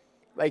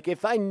 Like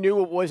if I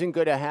knew it wasn't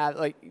going to have,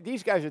 like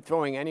these guys are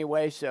throwing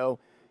anyway, so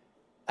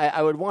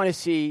I would want to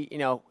see,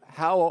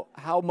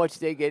 how much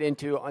they get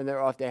into on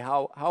their off day,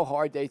 how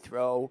hard they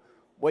throw,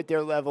 what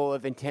their level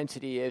of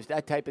intensity is,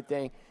 that type of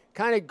thing.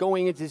 Kind of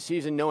going into the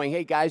season knowing,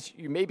 hey guys,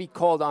 you may be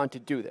called on to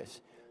do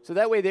this. So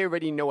that way they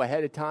already know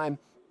ahead of time.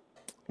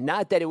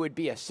 Not that it would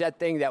be a set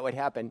thing that would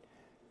happen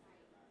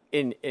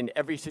in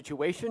every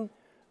situation,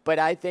 but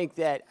I think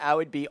that I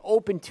would be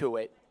open to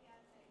it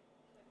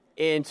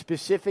in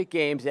specific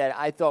games that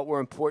I thought were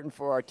important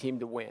for our team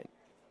to win.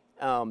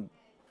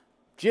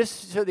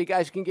 Just so the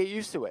guys can get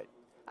used to it.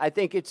 I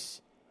think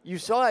you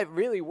saw it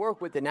really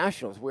work with the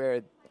Nationals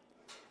where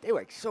they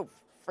were so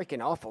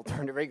freaking awful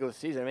during the regular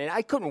season. I mean,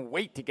 I couldn't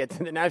wait to get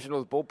to the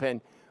Nationals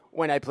bullpen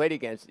when I played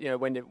against,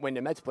 when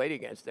the Mets played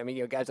against. I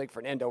mean, guys like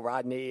Fernando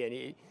Rodney,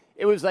 and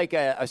it was like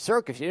a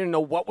circus. You didn't know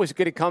what was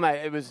going to come out.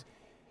 It was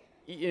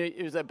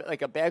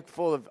like a bag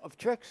full of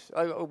tricks.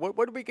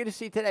 What are we going to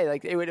see today?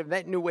 Like they would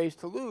invent new ways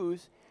to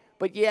lose,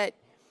 but yet,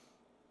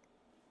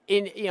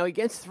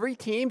 against three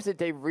teams that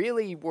they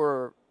really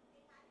were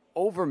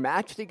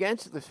overmatched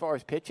against as far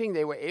as pitching,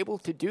 they were able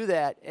to do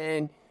that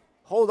and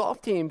hold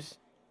off teams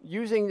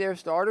using their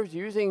starters,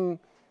 using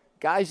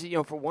guys,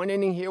 for one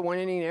inning here, one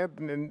inning there,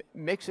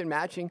 mix and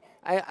matching.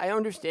 I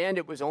understand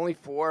it was only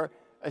for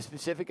a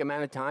specific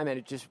amount of time, and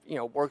it just,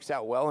 works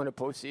out well in a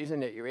postseason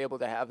that you're able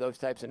to have those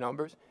types of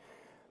numbers.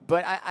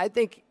 But I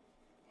think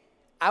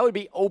I would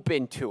be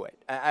open to it.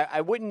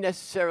 I wouldn't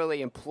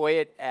necessarily employ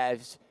it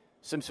as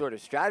some sort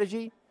of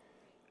strategy.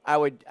 I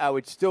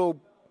would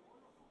still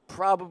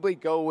probably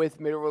go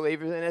with middle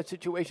relievers in that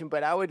situation,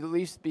 but I would at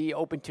least be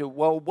open to,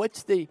 well,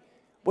 what's the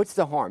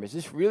harm? Is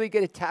this really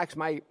going to tax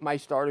my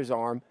starter's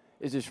arm?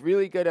 Is this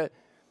really going to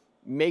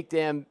make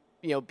them,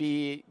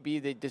 be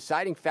the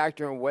deciding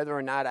factor on whether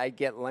or not I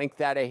get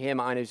length out of him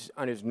on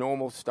his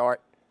normal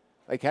start?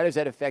 Like, how does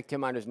that affect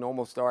him on his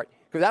normal start?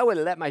 Because I would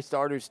let my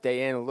starters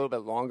stay in a little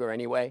bit longer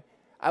anyway.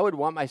 I would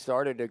want my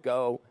starter to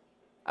go.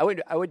 I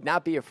would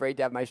not be afraid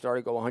to have my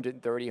starter go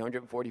 130,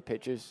 140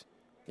 pitches,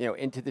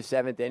 into the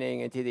seventh inning,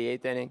 into the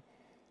eighth inning,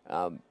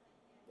 and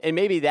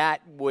maybe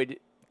that would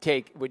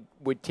take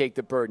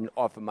the burden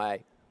off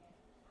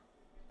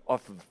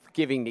of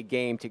giving the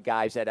game to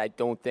guys that I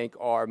don't think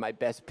are my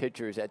best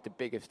pitchers at the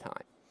biggest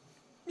time.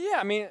 Yeah,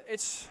 I mean,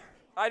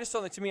 I just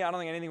don't think, to me, I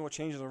don't think anything will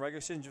change in the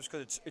regular season just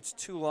because it's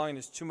too long and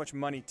there's too much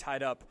money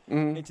tied up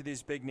into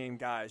these big name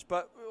guys.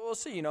 But we'll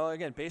see.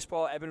 Again,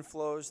 baseball ebb and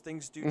flows.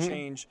 Things do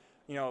change.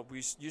 We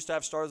used to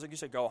have starters, like you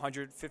said, go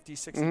 150,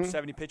 60,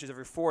 70 pitches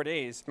every 4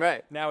 days.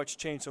 Right. Now it's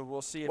changed, so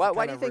we'll see if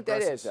why do you think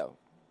that is, though?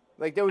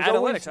 Like there was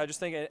analytics, I just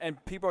think,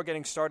 and people are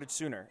getting started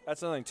sooner.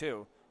 That's another thing,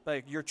 too.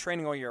 Like, you're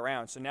training all year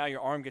round, so now your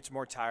arm gets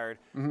more tired.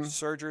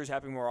 Surgeries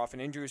happen more often.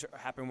 Injuries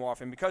happen more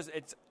often because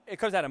it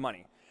comes out of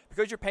money.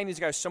 Because you're paying these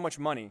guys so much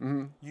money,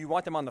 you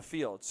want them on the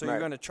field. So you're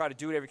going to try to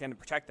do whatever you can to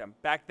protect them.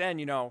 Back then,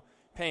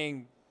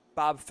 paying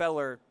Bob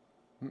Feller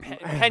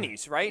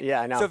pennies, right?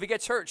 Yeah, I know. So if he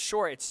gets hurt,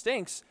 sure, it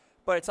stinks.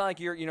 But it's not like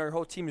your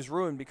whole team is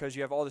ruined because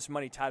you have all this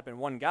money tied up in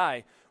one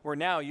guy, where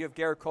now you have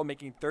Garrett Cole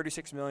making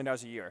 $36 million a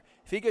year.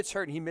 If he gets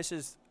hurt and he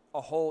misses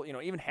a whole,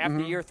 even half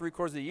the year,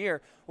 3/4 of the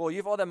year, well, you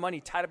have all that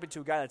money tied up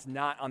into a guy that's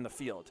not on the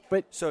field.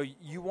 So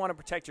you want to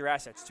protect your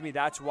assets. To me,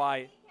 that's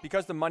why,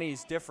 because the money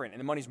is different and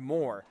the money's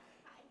more,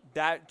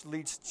 that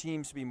leads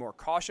teams to be more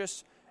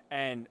cautious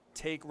and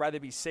rather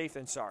be safe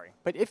than sorry.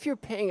 But if you're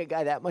paying a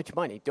guy that much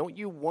money, don't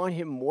you want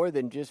him more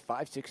than just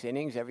 5-6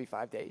 innings every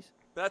 5 days?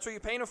 But that's what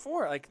you're paying him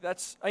for. Like,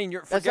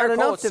 for Garrett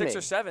Cole, it's 6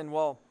 or 7.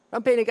 Well,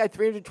 I'm paying a guy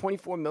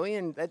 $324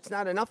 million. That's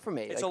not enough for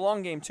me. It's a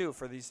long game too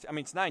for these. I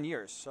mean, it's 9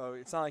 years, so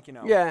it's not like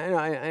Yeah,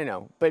 I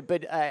know.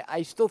 But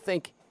I still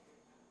think.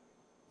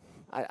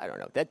 I don't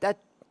know that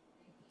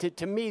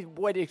to me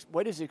what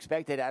is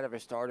expected out of a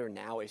starter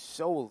now is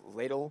so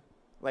little.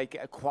 Like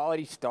a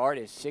quality start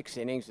is 6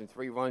 innings and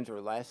 3 runs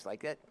or less.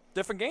 Like that.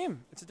 Different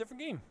game. It's a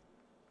different game.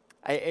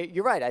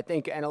 You're right. I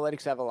think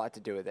analytics have a lot to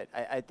do with it.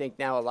 I think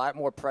now a lot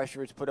more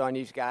pressure is put on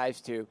these guys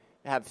to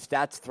have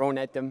stats thrown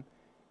at them.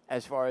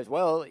 As far as,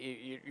 well,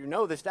 the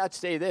stats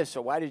say this,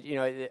 so why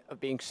did, of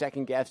being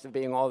second-guessed, of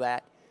being all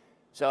that.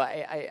 So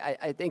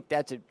I think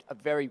that's a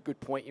very good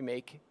point you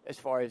make as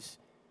far as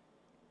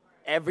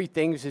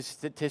everything's a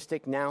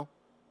statistic now.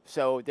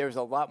 So there's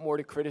a lot more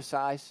to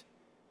criticize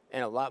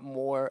and a lot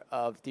more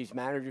of these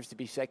managers to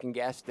be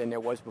second-guessed than there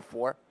was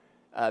before.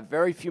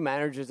 Very few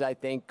managers, I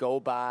think, go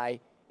by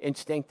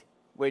instinct,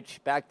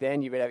 which back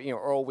then you would have,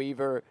 Earl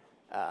Weaver,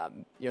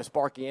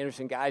 Sparky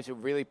Anderson, guys who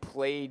really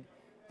played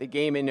the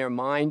game in their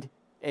mind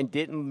and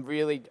didn't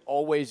really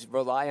always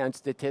rely on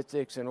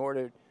statistics in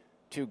order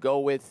to go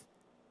with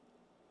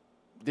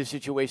the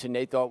situation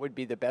they thought would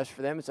be the best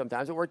for them. And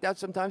sometimes it worked out,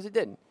 sometimes it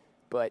didn't.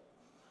 But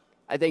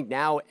I think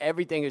now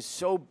everything is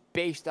so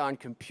based on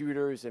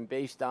computers and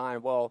based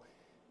on,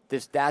 the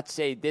stats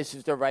say this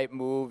is the right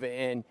move.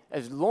 And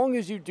as long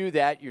as you do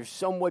that, you're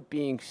somewhat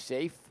being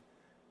safe.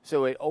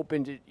 So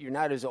you're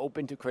not as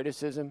open to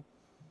criticism.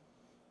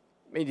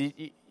 I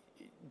mean,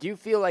 do you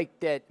feel like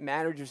that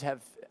managers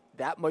have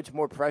that much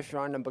more pressure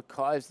on them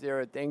because there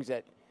are things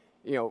that,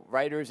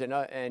 writers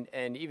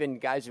and even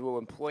guys who will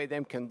employ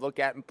them can look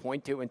at and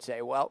point to and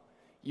say, well,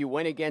 you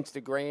went against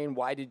the grain.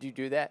 Why did you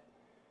do that?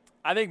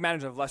 I think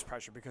managers have less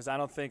pressure because I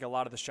don't think a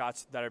lot of the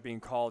shots that are being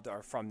called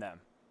are from them.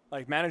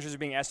 Like, managers are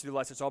being asked to do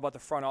less. It's all about the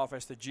front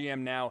office, the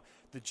GM now.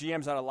 The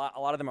GMs, a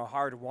lot of them are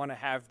hard, want to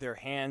have their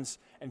hands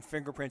and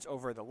fingerprints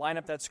over the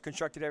lineup that's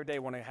constructed every day,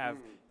 want to have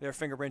their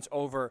fingerprints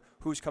over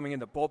who's coming in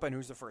the bullpen,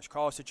 who's the first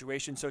call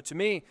situation. So, to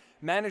me,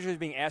 managers are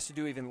being asked to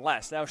do even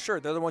less. Now, sure,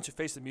 they're the ones who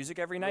face the music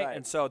every night,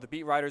 and so the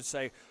beat writers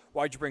say,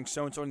 why'd you bring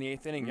so-and-so in the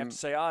eighth inning? You have to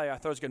say, I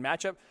thought it was a good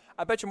matchup.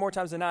 I bet you more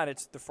times than not,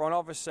 it's the front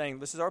office saying,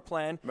 this is our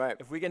plan. Right.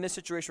 If we get in this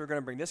situation, we're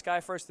going to bring this guy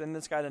first, then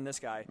this guy, then this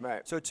guy.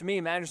 Right. So to me,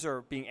 managers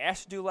are being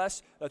asked to do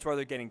less. That's why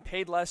they're getting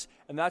paid less.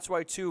 And that's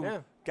why,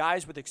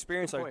 guys with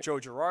experience like Joe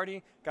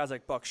Girardi, guys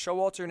like Buck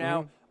Showalter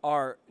now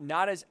are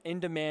not as in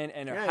demand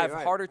and have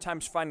harder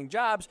times finding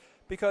jobs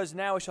because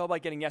now it's all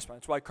about getting yes men.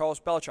 That's why Carlos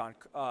Beltran,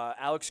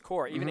 Alex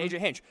Cora, even AJ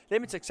Hinch, they've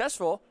been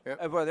successful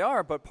at where they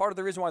are, but part of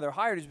the reason why they're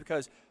hired is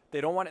because they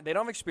don't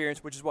have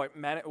experience, which is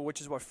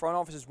what front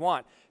offices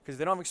want. Because if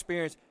they don't have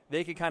experience,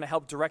 they can kind of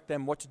help direct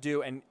them what to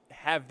do and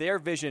have their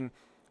vision,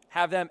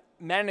 have them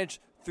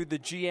manage through the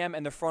GM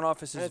and the front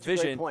office's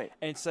vision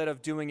instead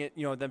of doing it,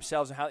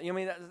 themselves.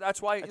 And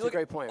that's why. That's a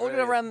great point. Look at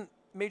around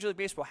Major League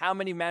Baseball, how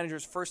many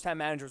managers, first-time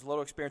managers, with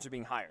little experience are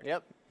being hired.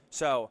 Yep.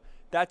 So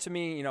that to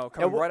me,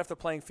 coming right off the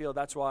playing field,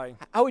 that's why.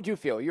 How would you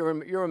feel?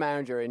 You're a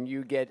manager and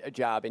you get a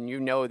job and you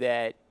know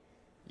that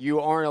you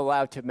aren't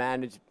allowed to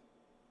manage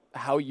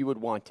how you would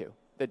want to,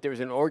 that there's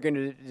an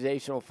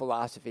organizational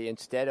philosophy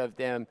instead of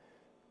them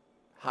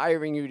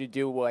hiring you to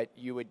do what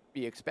you would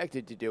be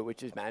expected to do,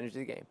 which is manage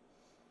the game.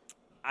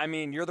 I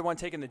mean, you're the one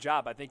taking the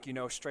job. I think you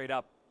know straight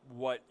up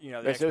what, the so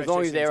expectations as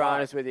long as they're are.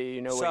 honest with you,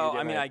 you know what you're doing. So,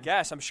 I mean, I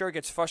guess. I'm sure it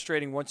gets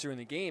frustrating once you're in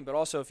the game, but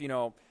also if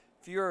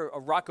you're a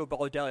Rocco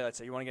Baldelli, let's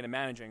say, you want to get into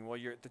managing, well,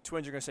 the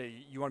Twins are going to say,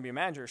 you want to be a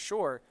manager?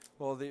 Sure.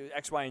 Well, the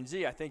X, Y, and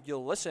Z, I think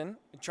you'll listen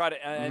and try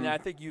to, and I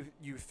think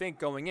you think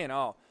going in,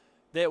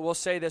 they will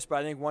say this, but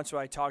I think once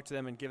I talk to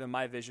them and give them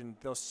my vision,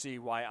 they'll see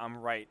why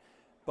I'm right.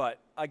 But,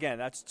 again,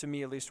 that's to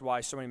me at least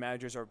why so many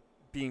managers are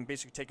being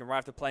basically taken right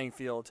off the playing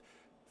field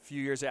a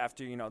few years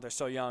after, they're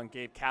so young.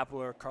 Gabe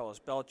Kapler, Carlos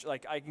Beltran,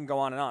 like I can go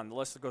on and on. The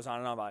list goes on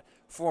and on about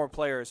former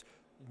players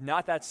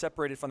not that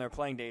separated from their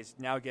playing days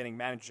now getting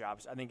manager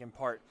jobs, I think in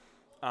part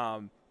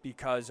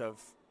because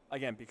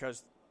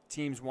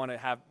teams want to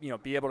have,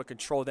 be able to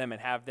control them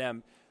and have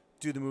them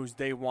do the moves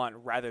they want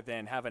rather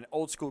than have an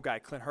old school guy,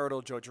 Clint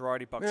Hurdle, Joe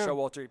Girardi, Buck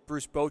Showalter,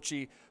 Bruce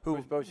Bochy,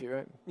 who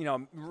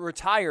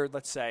retired,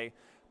 let's say,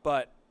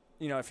 but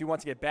if he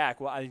wants to get back,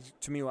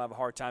 to me, we'll have a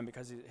hard time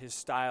because his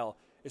style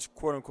is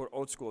quote unquote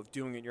old school of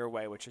doing it your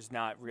way, which is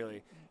not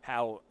really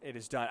how it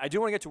is done. I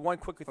do want to get to one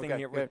quick thing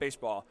here with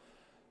baseball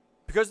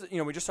because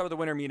we just saw the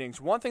winter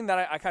meetings. One thing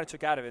that I kind of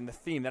took out of it, and the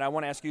theme that I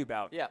want to ask you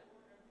about. Yeah.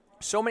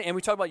 So many, and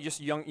we talk about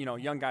just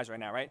young guys right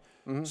now, right?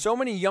 Mm-hmm. So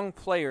many young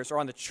players are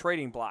on the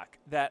trading block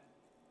that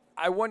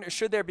I wonder,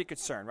 should there be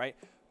concern, right?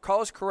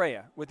 Carlos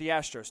Correa with the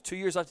Astros, 2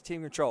 years left of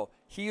team control.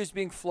 He is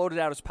being floated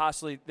out as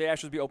possibly the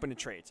Astros be open to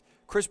trades.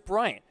 Chris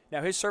Bryant,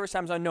 now his service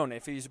time is unknown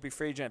if he's to be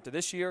free agent after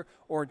this year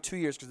or in 2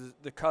 years because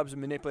the Cubs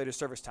manipulated his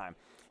service time.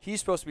 He's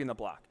supposed to be in the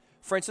block.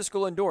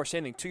 Francisco Lindor,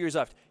 same thing, 2 years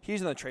left.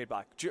 He's in the trade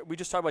block. We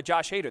just talked about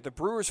Josh Hader. The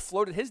Brewers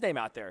floated his name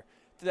out there.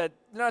 That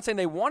they're not saying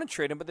they want to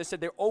trade him, but they said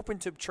they're open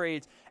to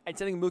trades and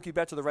sending Mookie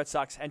Betts to the Red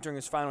Sox entering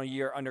his final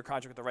year under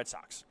contract with the Red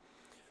Sox.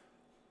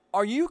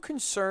 Are you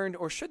concerned,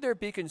 or should there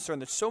be concern,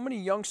 that so many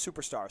young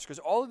superstars, because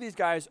all of these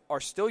guys are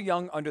still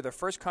young under their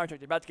first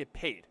contract, about to get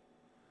paid,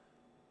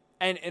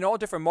 and in all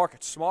different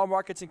markets, small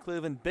markets in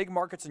Cleveland, big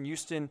markets in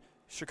Houston,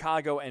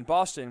 Chicago, and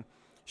Boston,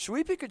 should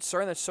we be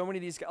concerned that so many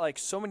of these guys, like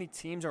so many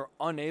teams, are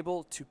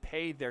unable to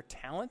pay their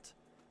talent,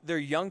 their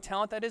young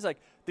talent? That is, like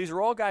these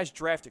are all guys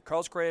drafted: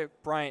 Carlos Correa,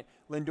 Bryant,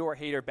 Lindor,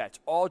 Hader, Betts,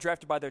 all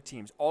drafted by their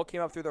teams, all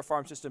came up through their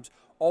farm systems,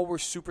 all were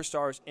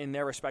superstars in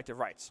their respective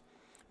rights.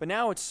 But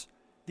now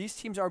these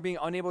teams are being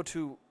unable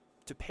to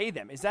pay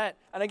them. Is that,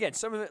 and again,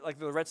 some of it, like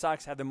the Red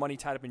Sox have the money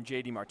tied up in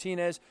J.D.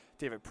 Martinez,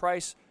 David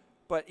Price,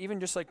 but even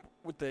just like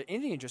with the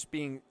Indians just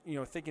being,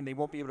 thinking they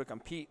won't be able to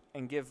compete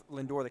and give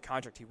Lindor the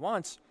contract he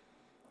wants,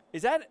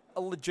 is that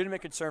a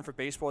legitimate concern for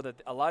baseball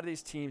that a lot of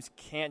these teams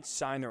can't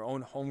sign their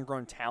own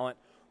homegrown talent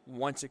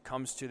once it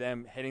comes to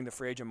them hitting the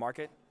free agent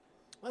market?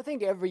 Well, I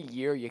think every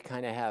year you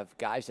kind of have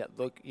guys that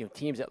look,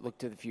 teams that look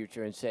to the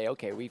future and say,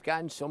 okay, we've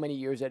gotten so many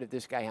years out of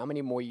this guy. How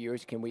many more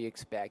years can we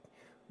expect?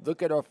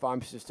 look at our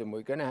farm system.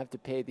 We're going to have to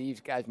pay these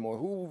guys more.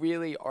 Who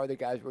really are the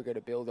guys we're going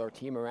to build our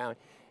team around?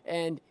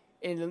 And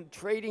in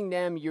trading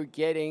them, you're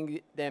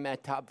getting them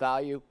at top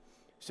value.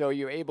 So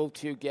you're able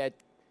to get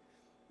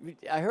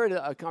 – I heard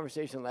a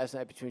conversation last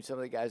night between some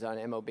of the guys on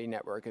MLB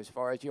Network as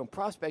far as,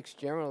 prospects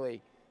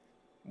generally –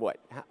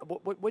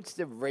 what's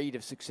the rate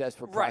of success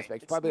for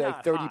prospects? It's Probably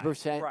like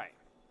 30%. Right.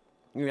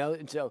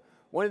 And so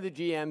one of the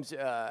GMs,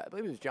 I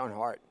believe it was John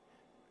Hart,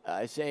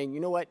 saying, you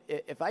know what,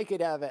 if I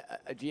could have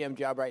a GM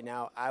job right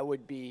now, I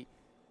would be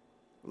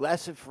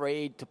less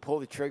afraid to pull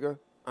the trigger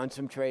on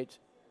some trades,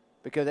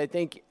 because I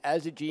think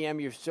as a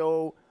GM, you're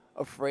so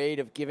afraid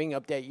of giving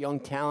up that young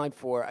talent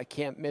for a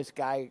can't-miss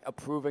guy, a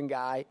proven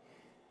guy,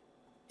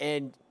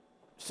 and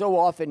so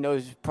often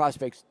those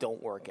prospects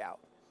don't work out.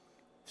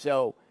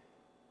 So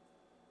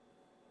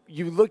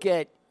you look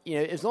at,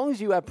 as long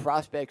as you have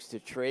prospects to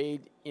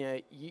trade,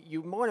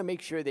 you want to make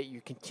sure that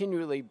you're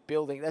continually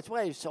building. That's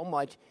why there's so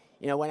much,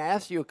 when I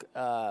asked you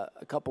a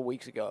couple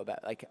weeks ago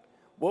about, like,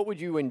 what would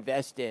you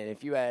invest in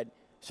if you had a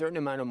certain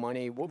amount of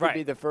money, what would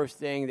be the first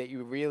thing that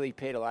you really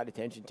paid a lot of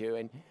attention to?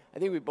 And I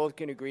think we both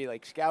can agree,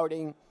 like,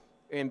 scouting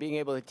and being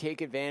able to take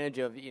advantage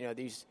of,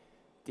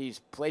 these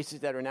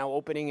places that are now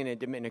opening in the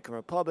Dominican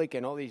Republic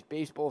and all these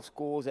baseball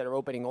schools that are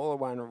opening all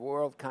around the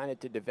world kind of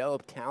to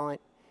develop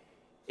talent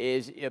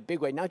is a big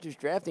way, not just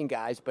drafting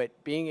guys, but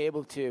being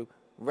able to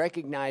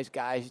recognize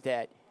guys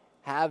that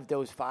have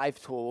those 5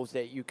 tools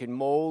that you can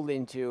mold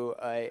into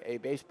a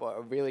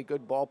really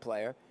good ball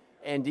player.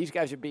 And these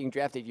guys are being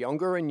drafted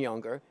younger and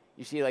younger.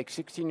 You see like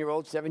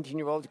 16-year-olds,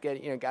 17-year-olds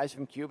get, guys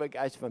from Cuba,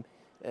 guys from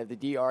the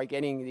DR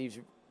getting these,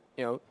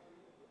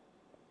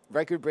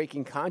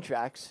 record-breaking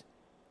contracts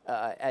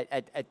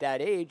at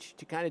that age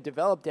to kind of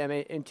develop them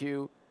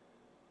into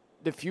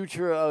the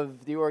future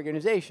of the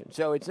organization.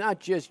 So it's not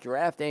just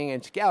drafting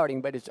and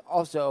scouting, but it's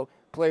also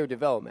player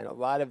development. A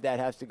lot of that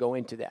has to go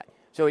into that.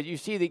 So you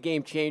see the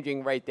game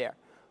changing right there.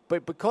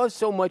 But because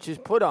so much is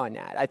put on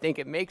that, I think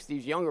it makes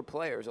these younger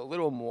players a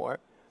little more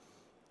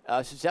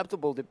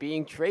susceptible to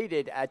being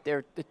traded at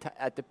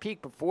the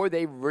peak before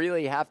they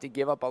really have to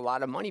give up a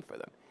lot of money for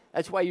them.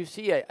 That's why you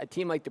see a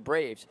team like the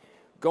Braves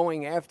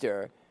going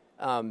after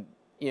a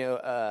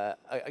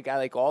guy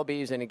like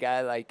Albies and a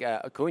guy like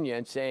Acuna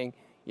and saying,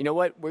 you know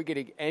what, we're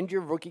going to end your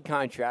rookie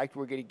contract.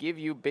 We're going to give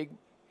you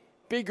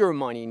bigger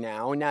money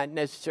now, not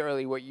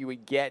necessarily what you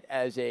would get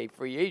as a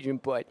free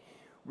agent, but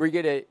we're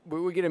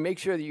gonna make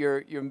sure that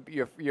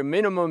your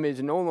minimum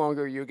is no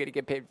longer, you're going to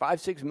get paid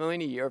 $5-6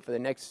 million a year for the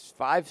next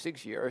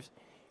 5-6 years.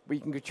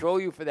 We can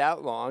control you for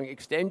that long,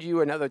 extend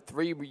you another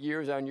 3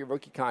 years on your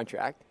rookie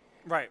contract,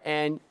 right?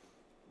 And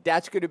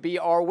that's going to be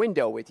our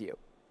window with you.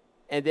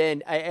 And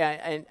then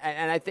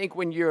I think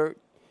when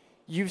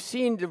you've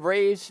seen the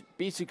Rays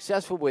be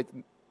successful with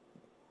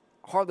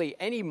hardly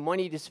any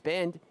money to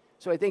spend.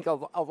 So I think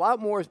a lot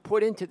more is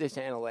put into this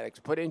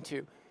analytics, put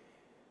into,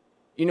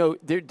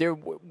 their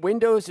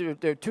windows, there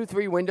are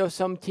 2-3 windows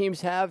some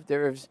teams have.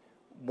 There's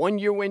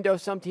 1-year window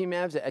some team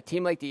has. A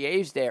team like the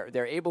A's,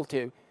 they're able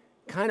to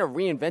kind of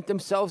reinvent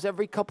themselves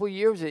every couple of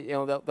years.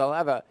 They'll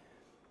have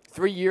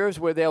 3 years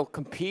where they'll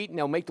compete and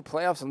they'll make the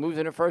playoffs and lose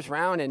in the first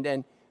round and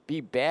then be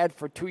bad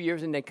for 2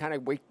 years and then kind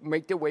of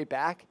make their way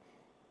back.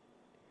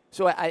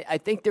 So I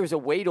think there's a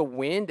way to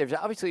win. There's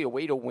obviously a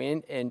way to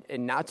win and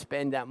not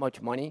spend that much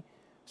money.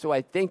 So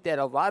I think that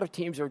a lot of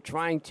teams are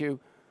trying to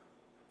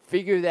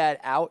figure that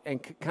out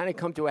and kind of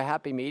come to a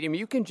happy medium.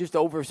 You can just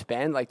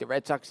overspend like the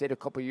Red Sox did a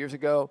couple of years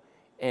ago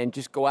and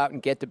just go out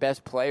and get the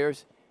best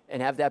players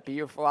and have that be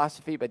your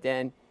philosophy. But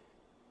then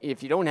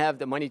if you don't have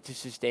the money to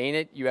sustain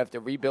it, you have to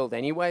rebuild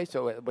anyway.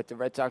 So what the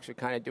Red Sox are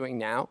kind of doing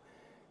now.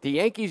 The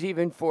Yankees,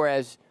 even for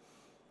as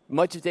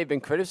much as they've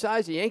been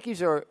criticized, the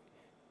Yankees are,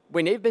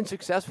 when they've been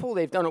successful,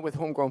 they've done it with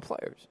homegrown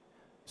players.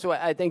 So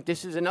I think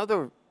this is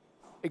another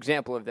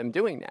example of them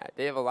doing that.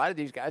 They have a lot of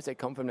these guys that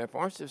come from their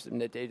farm system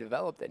that they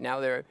developed that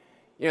now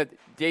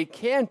they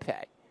can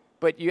pay.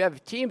 But you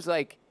have teams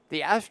like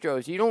the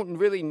Astros, you don't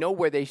really know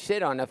where they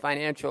sit on the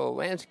financial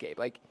landscape.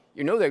 Like,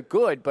 they're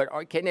good, but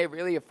can they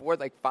really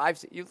afford like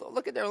 5? You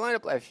look at their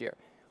lineup last year.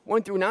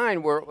 1 through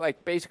 9 were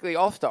like basically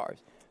all-stars.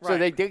 So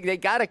right. they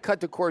got to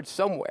cut the cord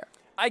somewhere.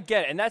 I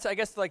get it, and that's, I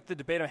guess, like the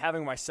debate I'm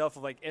having with myself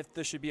of like if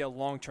this should be a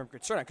long-term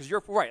concern. Because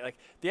you're right, like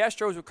the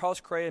Astros with Carlos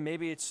Correa,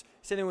 maybe it's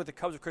same thing with the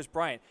Cubs with Chris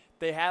Bryant.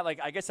 They had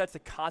I guess that's the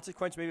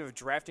consequence maybe of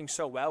drafting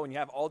so well when you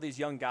have all these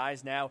young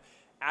guys now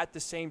at the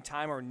same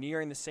time or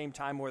nearing the same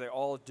time where they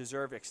all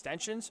deserve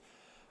extensions.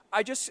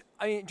 Just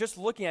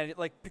looking at it,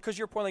 like, because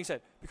your point, like you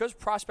said, because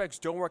prospects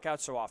don't work out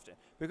so often,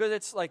 because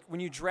it's like when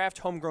you draft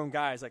homegrown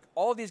guys, like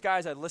all these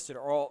guys I listed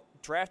are all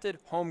drafted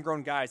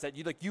homegrown guys that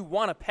you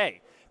want to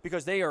pay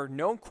because they are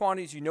known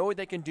quantities. You know what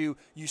they can do.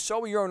 You saw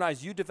with your own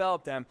eyes. You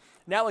developed them.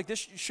 Now, like this,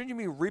 shouldn't you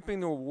be reaping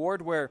the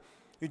reward where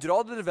you did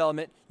all the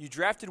development, you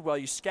drafted well,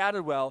 you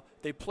scouted well,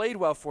 they played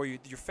well for you,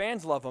 your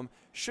fans love them.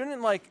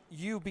 Shouldn't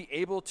you be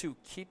able to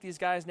keep these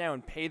guys now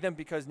and pay them?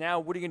 Because now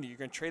what are you going to do? You're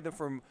going to trade them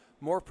for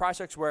more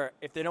prospects where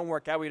if they don't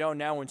work out, we don't.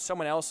 Now when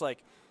someone else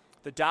like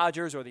the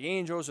Dodgers or the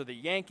Angels or the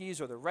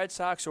Yankees or the Red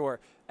Sox or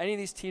any of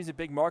these teams in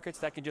big markets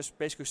that can just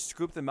basically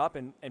scoop them up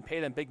and pay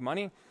them big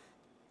money.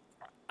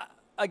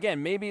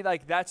 Again, maybe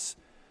like that's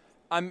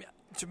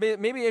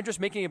maybe you're just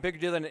making a bigger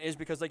deal than it is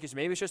because, like you said,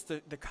 maybe it's just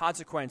the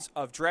consequence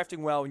of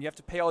drafting well. When you have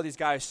to pay all these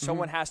guys,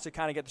 someone has to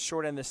kind of get the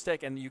short end of the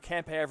stick, and you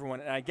can't pay everyone,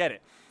 and I get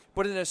it.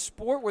 But in a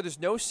sport where there's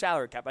no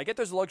salary cap, I get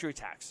there's luxury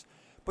tax,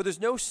 but there's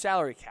no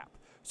salary cap.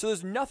 So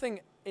there's nothing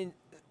in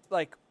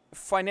like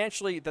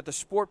financially that the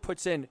sport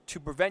puts in to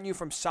prevent you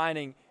from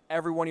signing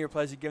every one of your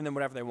players and giving them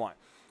whatever they want.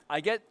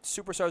 I get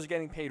superstars are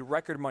getting paid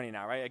record money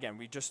now, right? Again,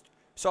 we just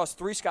saw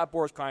 3 Scott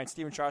Boras clients,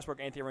 Steven Strasburg,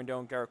 Anthony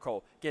Rendon, Garrett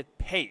Cole, get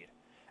paid.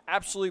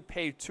 Absolutely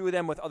paid. 2 of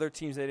them with other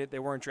teams they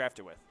weren't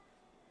drafted with.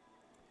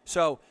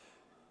 So,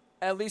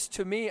 at least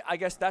to me, I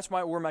guess that's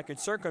where my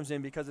concern comes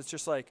in, because it's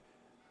just like,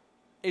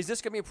 is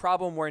this going to be a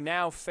problem where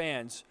now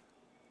fans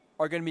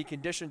are going to be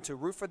conditioned to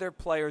root for their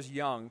players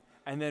young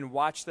and then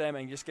watch them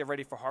and just get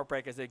ready for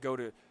heartbreak as they go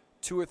to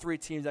 2 or 3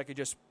 teams that could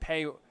just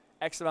pay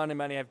X amount of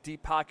money, have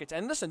deep pockets?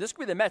 And listen, this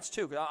could be the Mets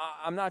too.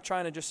 I'm not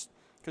trying to just –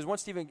 because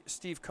once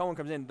Steve Cohen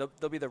comes in,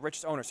 they'll be the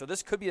richest owner. So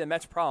this could be the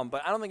Mets' problem.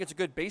 But I don't think it's a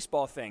good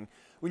baseball thing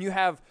when you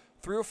have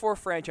 3 or 4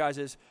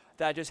 franchises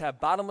that just have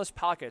bottomless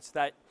pockets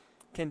that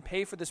can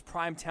pay for this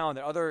prime talent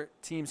that other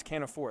teams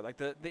can't afford. Like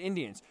the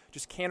Indians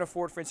just can't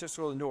afford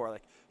Francisco Lindor.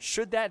 Like,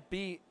 should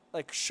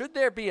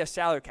there be a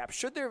salary cap?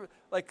 Should there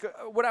 – like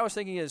what I was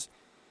thinking is,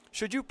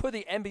 should you put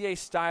the NBA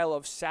style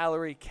of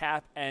salary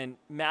cap and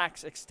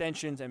max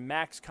extensions and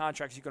max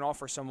contracts you can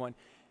offer someone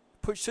 –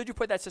 should you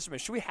put that system in?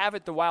 Should we have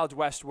it the Wild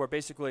West where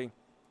basically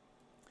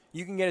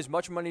you can get as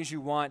much money as you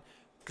want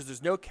because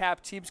there's no cap?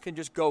 Teams can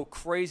just go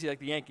crazy like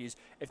the Yankees.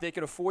 If they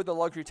can afford the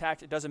luxury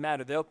tax, it doesn't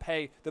matter. They'll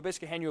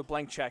basically hand you a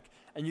blank check,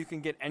 and you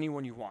can get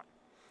anyone you want.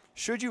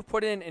 Should you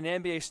put in an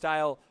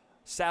NBA-style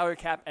salary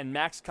cap and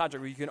max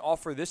contract where you can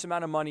offer this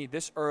amount of money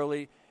this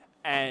early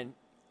and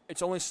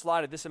it's only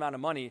slotted this amount of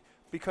money?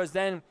 Because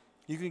then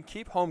you can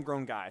keep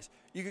homegrown guys.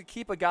 You could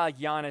keep a guy like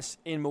Giannis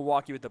in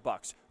Milwaukee with the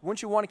Bucks.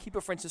 Wouldn't you want to keep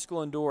a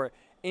Francisco Lindor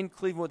in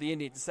Cleveland with the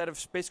Indians instead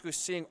of basically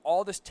seeing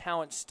all this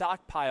talent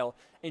stockpile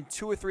in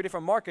 2 or 3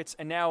 different markets,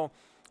 and now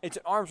it's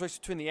an arms race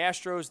between the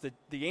Astros,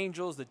 the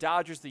Angels, the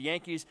Dodgers, the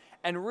Yankees,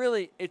 and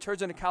really it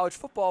turns into college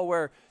football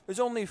where there's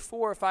only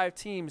 4 or 5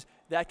 teams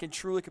that can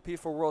truly compete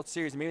for a World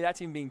Series, and maybe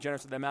that's even being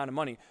generous with the amount of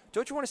money.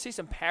 Don't you want to see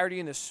some parity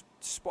in this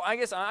sport? I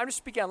guess I'm just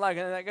speaking out loud,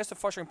 and I guess the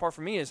frustrating part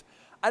for me is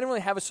I don't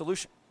really have a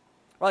solution.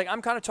 Like,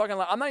 I'm kind of talking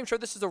like, I'm not even sure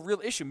this is a real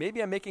issue.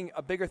 Maybe I'm making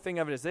a bigger thing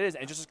of it as it is,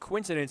 and just a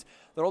coincidence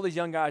that all these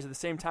young guys at the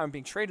same time are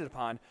being traded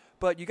upon.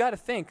 But you got to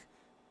think,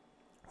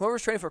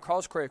 whoever's trading for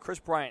Carlos Correa, Chris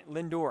Bryant,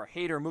 Lindor,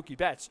 Hader, Mookie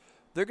Betts,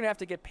 they're going to have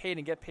to get paid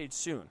and get paid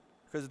soon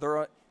because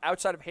they're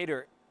outside of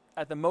Hader.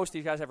 At the most,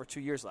 these guys have 2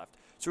 years left.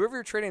 So whoever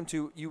you're trading them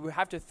to, you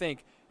have to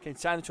think can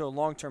sign them to a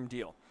long-term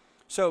deal.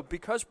 So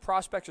because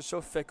prospects are so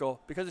fickle,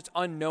 because it's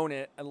unknown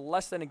and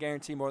less than a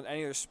guarantee more than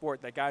any other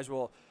sport that guys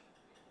will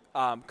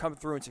come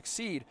through and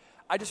succeed,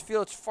 I just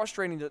feel it's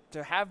frustrating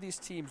to have these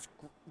teams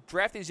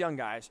draft these young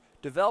guys,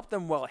 develop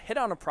them well, hit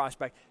on a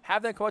prospect,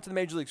 have them come out to the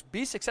major leagues,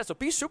 be successful,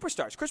 be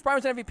superstars. Chris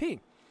Bryant was an MVP.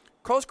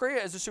 Carlos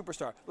Correa is a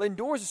superstar.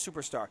 Lindor is a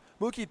superstar.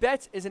 Mookie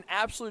Betts is an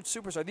absolute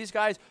superstar. These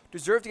guys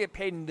deserve to get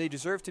paid, and they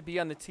deserve to be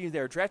on the teams they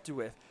are drafted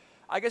with.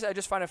 I guess I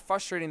just find it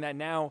frustrating that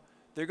now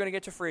they're going to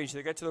get to free agency.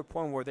 They get to the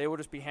point where they will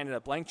just be handed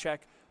a blank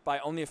check by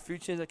only a few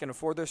teams that can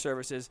afford their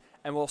services,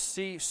 and we'll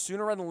see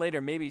sooner rather than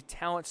later maybe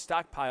talent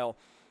stockpile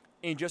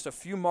in just a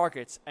few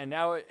markets, and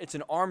now it's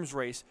an arms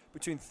race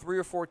between 3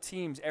 or 4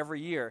 teams every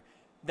year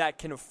that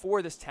can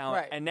afford this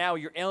talent, right. And now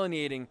you're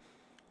alienating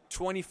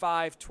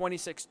 25,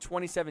 26,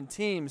 27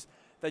 teams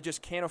that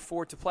just can't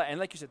afford to play. And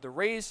like you said, the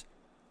Rays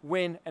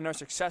win and are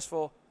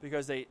successful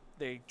because they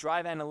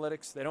drive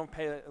analytics. They don't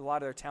pay a lot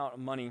of their talent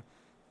money.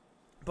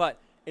 But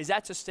is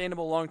that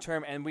sustainable long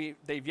term? And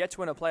they've yet to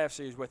win a playoff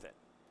series with it.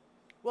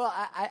 Well,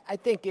 I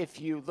think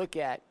if you look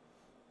at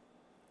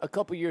a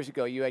couple years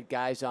ago, you had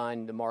guys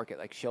on the market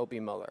like Shelby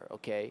Miller,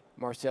 okay,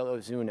 Marcell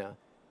Ozuna,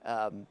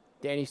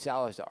 Danny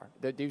Salazar.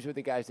 These were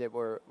the guys that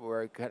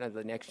were kind of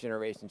the next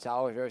generation.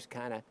 Salazar's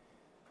kind of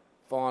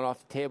fallen off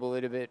the table a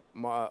little bit.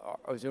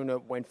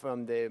 Ozuna went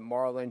from the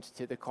Marlins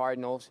to the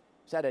Cardinals.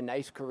 He's had a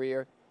nice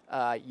career.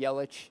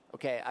 Yelich,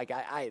 okay,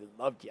 I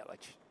loved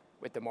Yelich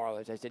with the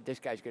Marlins. I said, this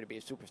guy's going to be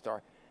a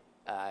superstar.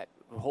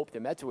 Hope the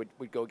Mets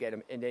would go get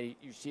him. And then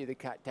you see the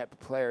type of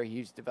player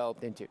he's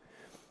developed into.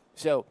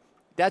 So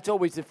that's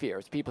always the fear.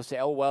 As people say,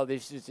 oh, well,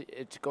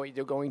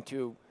 they're going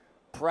to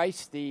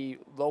price the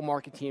low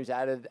market teams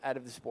out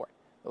of the sport.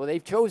 Well,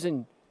 they've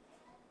chosen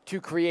to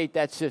create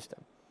that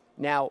system.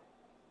 Now,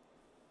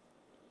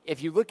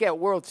 if you look at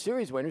World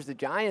Series winners, the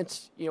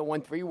Giants,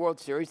 won 3 World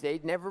Series. They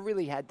never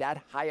really had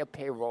that high a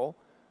payroll.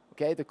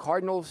 Okay, the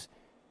Cardinals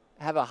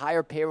have a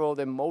higher payroll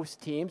than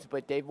most teams,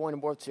 but they've won a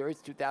World Series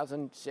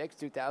 2006,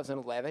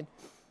 2011.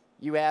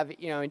 You have,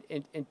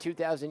 in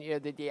 2000,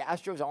 the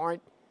Astros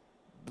aren't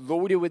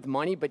loaded with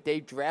money, but they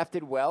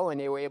drafted well,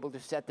 and they were able to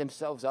set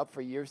themselves up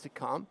for years to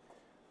come.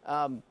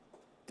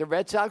 The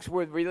Red Sox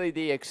were really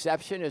the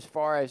exception as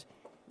far as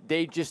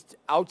they just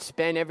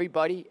outspent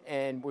everybody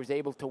and was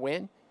able to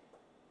win.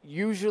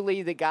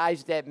 Usually the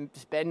guys that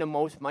spend the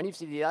most money,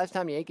 see, the last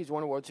time the Yankees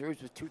won a World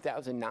Series was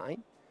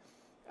 2009.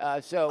 I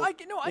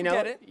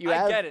get it.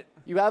 Get it.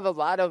 You have a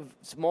lot of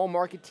small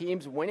market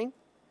teams winning,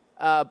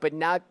 but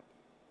not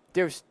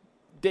they're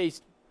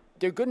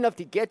good enough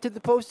to get to the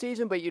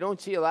postseason, but you don't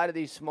see a lot of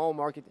these small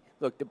market.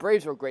 Look, the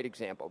Braves are a great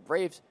example.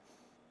 Braves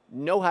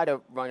know how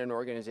to run an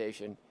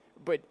organization,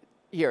 but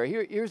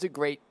here's a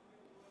great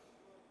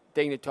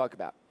thing to talk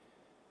about.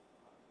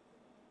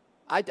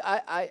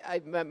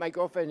 My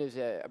girlfriend is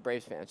a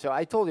Braves fan, so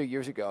I told her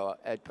years ago,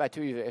 about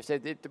 2 years ago, I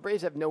said the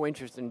Braves have no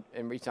interest in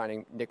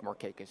re-signing Nick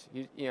Markakis.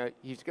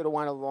 He's going to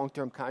want a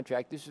long-term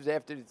contract. This was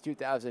after the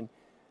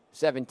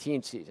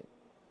 2017 season,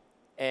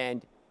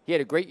 and he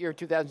had a great year in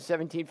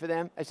 2017 for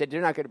them. I said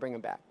they're not going to bring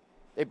him back.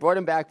 They brought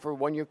him back for a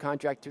one-year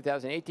contract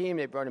 2018.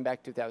 They brought him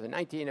back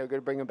 2019. They're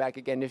going to bring him back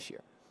again this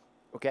year.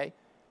 Okay,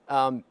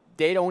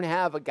 they don't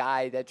have a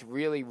guy that's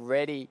really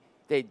ready.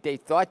 They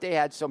thought they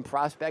had some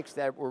prospects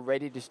that were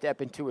ready to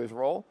step into his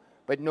role,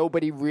 but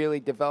nobody really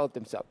developed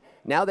himself.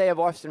 Now they have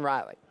Austin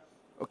Riley,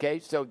 okay?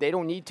 So they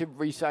don't need to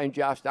re-sign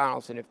Josh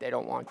Donaldson if they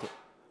don't want to,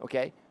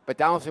 okay? But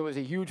Donaldson was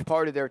a huge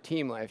part of their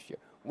team last year.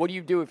 What do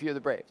you do if you're the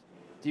Braves?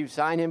 Do you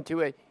sign him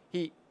to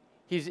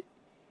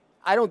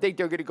I don't think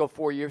they're going to go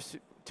 4 years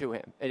to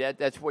him. And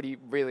that's what he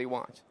really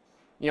wants.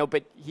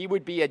 But he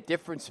would be a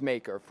difference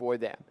maker for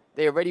them.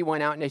 They already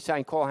went out and they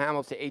signed Cole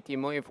Hamels to $18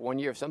 million for 1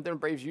 year, something the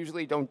Braves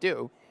usually don't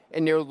do.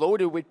 And they're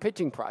loaded with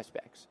pitching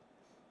prospects,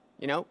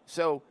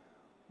 So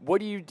what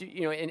do you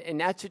do? In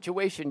that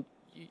situation,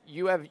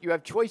 you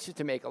have choices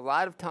to make. A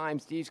lot of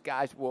times these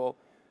guys will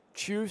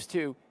choose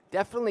to,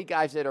 definitely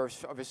guys that are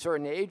of a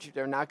certain age,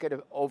 they're not going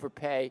to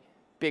overpay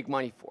big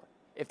money for.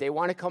 If they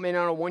want to come in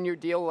on a 1 year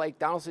deal like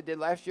Donaldson did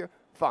last year,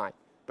 fine.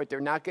 But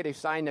they're not going to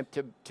sign them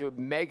to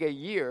mega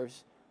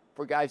years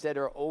for guys that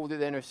are older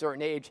than a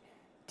certain age.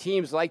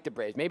 Teams like the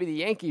Braves, maybe the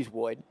Yankees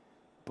would.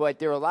 But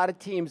there are a lot of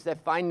teams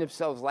that find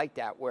themselves like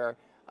that, where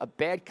a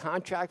bad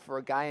contract for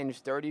a guy in his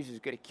 30s is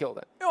going to kill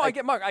them. No, I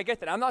get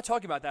that. I'm not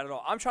talking about that at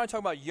all. I'm trying to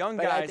talk about young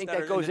guys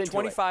that are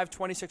 25,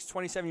 26,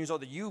 27 years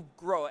old that you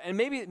grow. And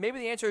maybe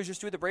the answer is just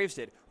do what the Braves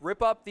did.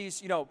 Rip up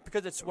these,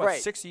 because it's,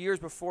 6 years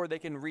before they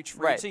can reach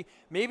free agency.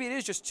 Maybe it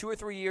is just 2 or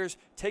 3 years,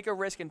 take a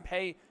risk and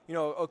pay,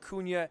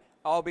 Acuna,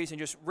 Albies, and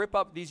just rip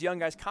up these young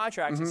guys'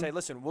 contracts and say,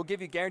 listen, we'll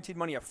give you guaranteed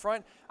money up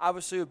front.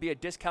 Obviously, it would be a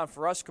discount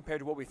for us compared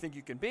to what we think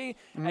you can be.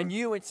 And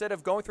you, instead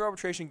of going through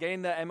arbitration,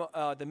 getting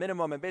the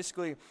minimum and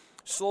basically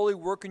slowly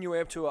working your way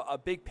up to a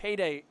big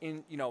payday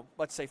in,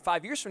 let's say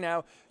 5 years from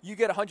now, you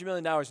get $100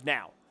 million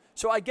now.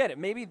 So I get it.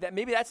 Maybe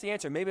that's the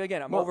answer. Maybe,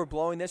 again, I'm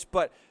overblowing this.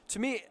 But to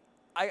me,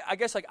 I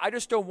guess I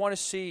just don't want to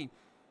see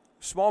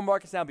small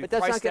markets now be priced out.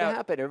 But that's not going to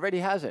happen. It already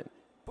hasn't.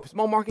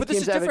 Small market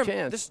teams have a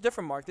chance. This is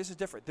different, Mark. This is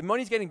different. The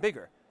money's getting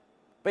bigger.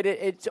 But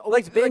it's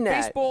always been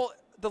that. Baseball,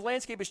 the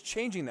landscape is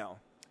changing, though.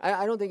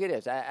 I don't think it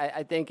is.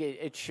 I think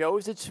it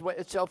shows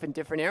itself in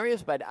different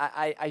areas, but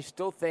I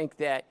still think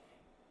that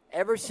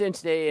ever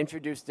since they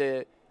introduced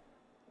the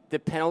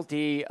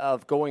penalty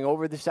of going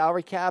over the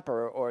salary cap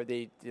or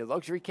the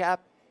luxury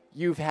cap,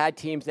 you've had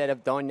teams that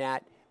have done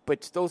that,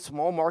 but still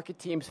small market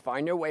teams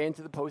find their way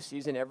into the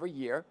postseason every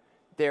year.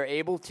 They're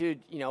able to,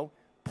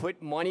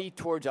 put money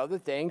towards other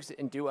things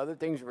and do other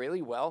things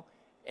really well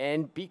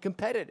and be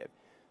competitive.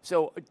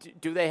 So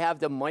do they have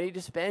the money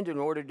to spend in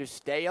order to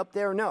stay up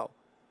there? No.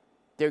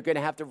 They're going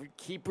to have to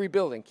keep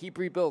rebuilding.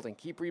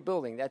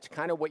 That's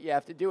kind of what you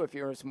have to do if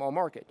you're in a small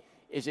market.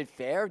 Is it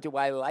fair? Do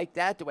I like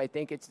that? Do I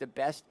think it's the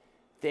best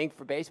thing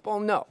for baseball?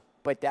 No.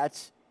 But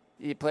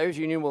the Players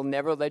Union will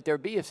never let there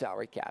be a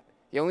salary cap.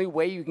 The only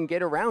way you can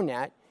get around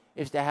that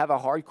is to have a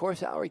hardcore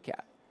salary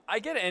cap. I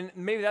get it, and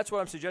maybe that's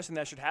what I'm suggesting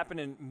that should happen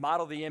and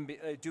model the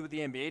NBA, do what the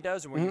NBA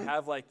does, and where you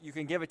have, you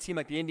can give a team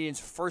like the Indians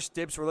first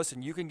dibs where,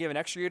 listen, you can give an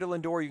extra year to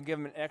Lindor, you can give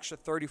them an extra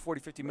 $30,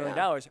 $40, $50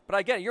 million. But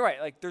I get it, you're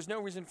right. There's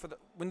no reason for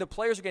when the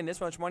players are getting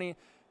this much money,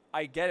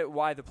 I get it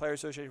why the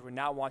Players Association would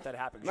not want that to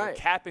happen. You're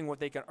capping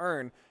what they can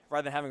earn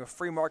rather than having a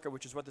free market,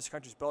 which is what this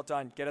country's built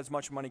on. Get as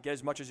much money, get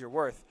as much as you're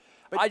worth.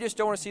 But I just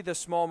don't want to see the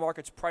small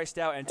markets priced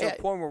out and to a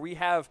point where we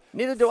have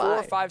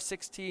 4, 5,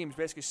 6 teams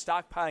basically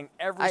stockpiling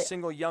every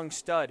single young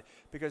stud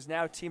because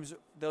now teams,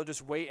 they'll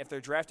just wait. If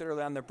they're drafted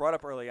early on, they're brought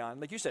up early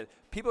on. Like you said,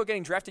 people are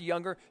getting drafted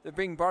younger. They're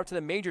being brought up to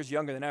the majors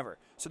younger than ever.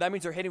 So that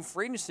means they're hitting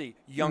free agency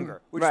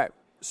younger.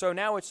 So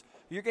now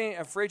you're getting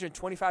a free agent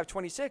 25,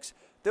 26.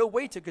 They'll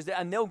wait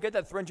and they'll get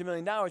that $300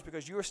 million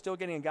because you're still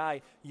getting a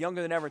guy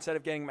younger than ever instead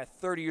of getting him at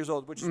 30 years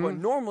old, which is what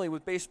normally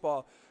with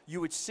baseball you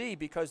would see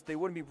because they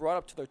wouldn't be brought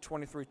up to their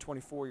 23,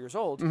 24 years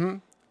old.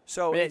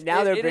 So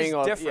now they're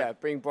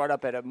being brought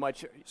up at a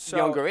much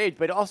younger age,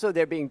 but also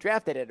they're being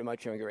drafted at a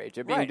much younger age.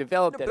 They're being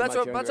developed at a much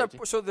younger age.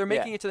 So they're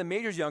making it to the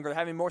majors younger,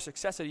 having more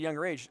success at a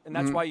younger age, and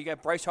that's why you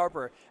get Bryce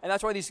Harper, and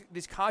that's why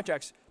these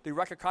contracts, the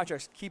record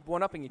contracts, keep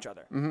one-upping each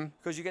other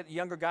because you get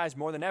younger guys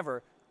more than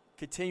ever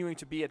continuing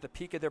to be at the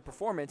peak of their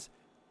performance,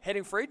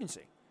 heading for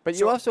agency. But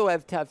you also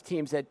have tough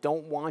teams that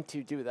don't want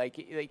to do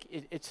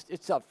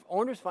it's tough.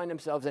 Owners find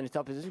themselves in a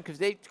tough position because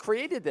they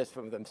created this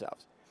for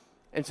themselves.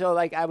 And so,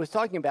 like I was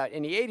talking about,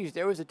 in the 80s,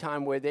 there was a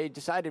time where they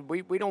decided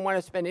we don't want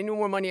to spend any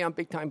more money on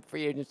big-time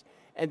free agents,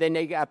 and then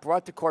they got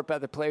brought to court by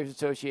the Players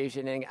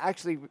Association and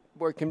actually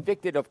were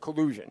convicted of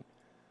collusion,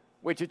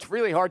 which it's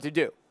really hard to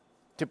do,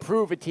 to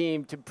prove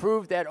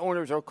that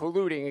owners are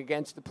colluding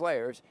against the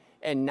players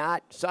and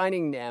not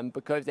signing them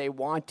because they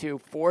want to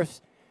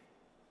force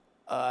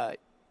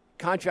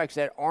contracts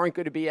that aren't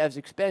going to be as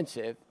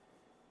expensive.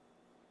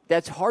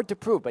 That's hard to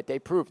prove, but they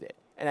proved it.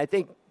 And I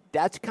think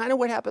that's kind of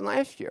what happened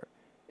last year,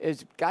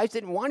 is guys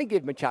didn't want to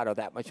give Machado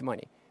that much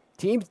money.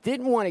 Teams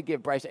didn't want to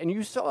give Bryce. And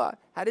you saw,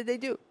 how did they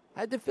do?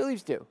 How did the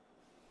Phillies do?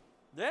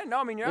 Yeah, no,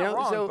 I mean, you're not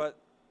wrong, so but,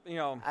 you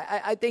know.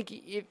 I think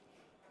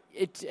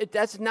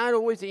that's not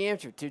always the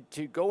answer.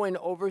 To go and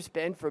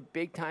overspend for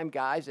big-time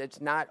guys, that's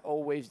not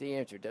always the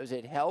answer. Does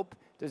it help?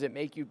 Does it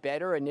make you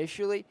better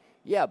initially?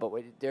 Yeah, but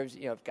there's,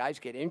 if guys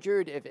get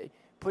injured,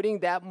 putting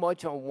that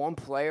much on one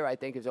player, I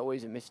think, is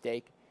always a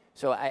mistake.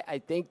 So I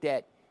think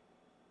that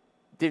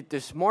the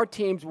smart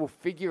teams will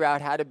figure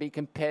out how to be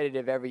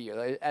competitive every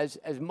year. As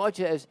much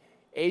as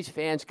A's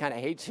fans kind of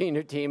hate seeing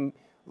their team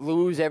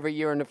lose every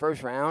year in the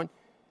first round,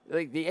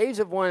 like the A's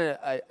have won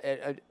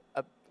a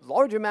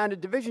large amount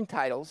of division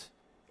titles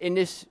in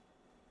this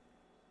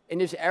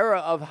era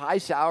of high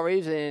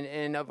salaries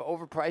and of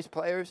overpriced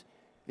players.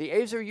 The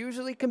A's are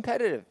usually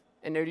competitive,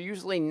 and they're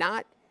usually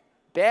not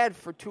bad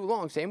for too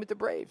long. Same with the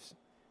Braves.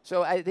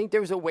 So I think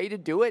there's a way to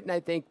do it, and I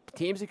think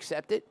teams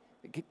accept it.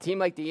 A team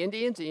like the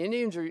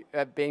Indians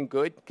have been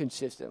good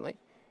consistently.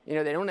 They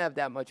don't have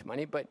that much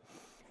money, but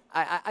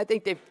I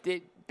think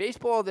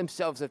baseball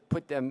themselves have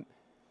put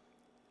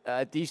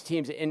these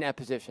teams in that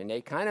position.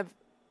 They kind of,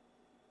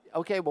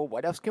 okay, well,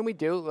 what else can we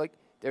do? Like,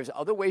 there's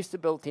other ways to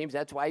build teams.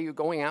 That's why you're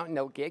going out and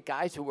they'll get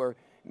guys who are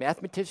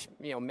math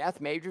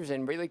majors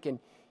and really can,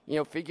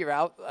 figure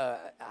out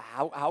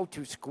how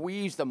to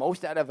squeeze the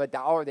most out of a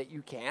dollar that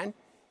you can.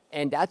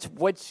 And that's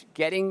what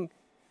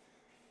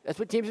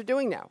teams are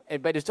doing now.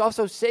 But it's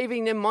also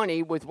saving them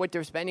money with what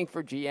they're spending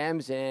for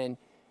GMs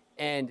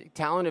and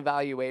talent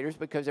evaluators,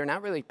 because they're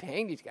not really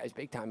paying these guys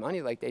big-time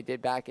money like they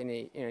did back in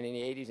the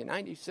 80s and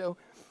 90s. So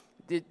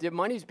the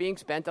money's being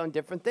spent on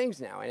different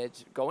things now, and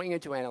it's going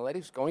into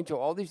analytics, going to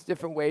all these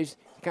different ways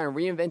to kind of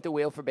reinvent the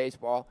wheel for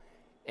baseball.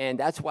 And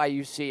that's why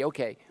you see,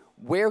 okay,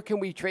 where can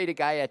we trade a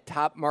guy at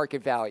top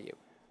market value?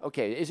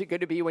 Okay, is it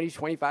going to be when he's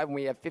 25 and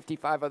we have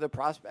 55 other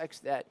prospects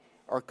that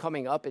are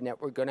coming up and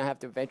that we're going to have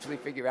to eventually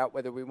figure out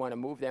whether we want to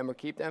move them or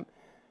keep them?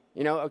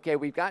 Okay,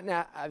 we've gotten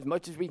as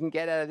much as we can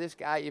get out of this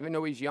guy. Even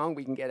though he's young,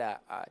 we can get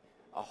a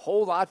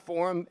whole lot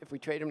for him if we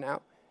trade him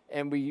now,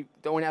 and we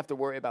don't have to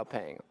worry about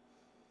paying him.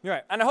 You're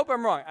right, and I hope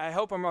I'm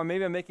wrong.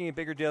 Maybe I'm making a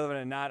bigger deal of it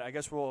than not. I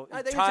guess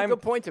I think it's a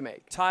good point to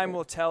make. Time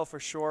will tell for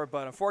sure,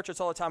 but unfortunately,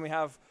 it's all the time we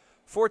have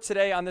for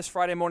today on this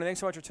Friday morning.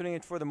 Thanks so much for tuning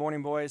in for the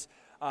Morning Boys.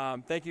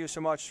 Thank you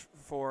so much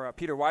for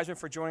Peter Wiseman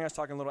for joining us,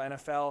 talking a little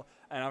NFL,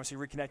 and obviously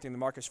reconnecting the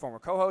Marcus, former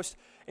co-host.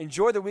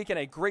 Enjoy the weekend,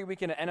 a great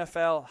weekend at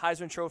NFL,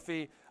 Heisman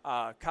Trophy,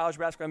 college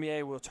basketball,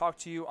 NBA. We'll talk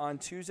to you on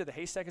Tuesday. The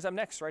Haystack is up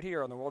next right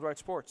here on the Worldwide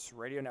Sports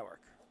Radio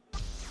Network.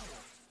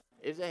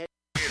 It's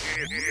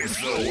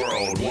the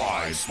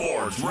Worldwide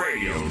Sports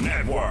Radio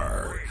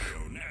Network.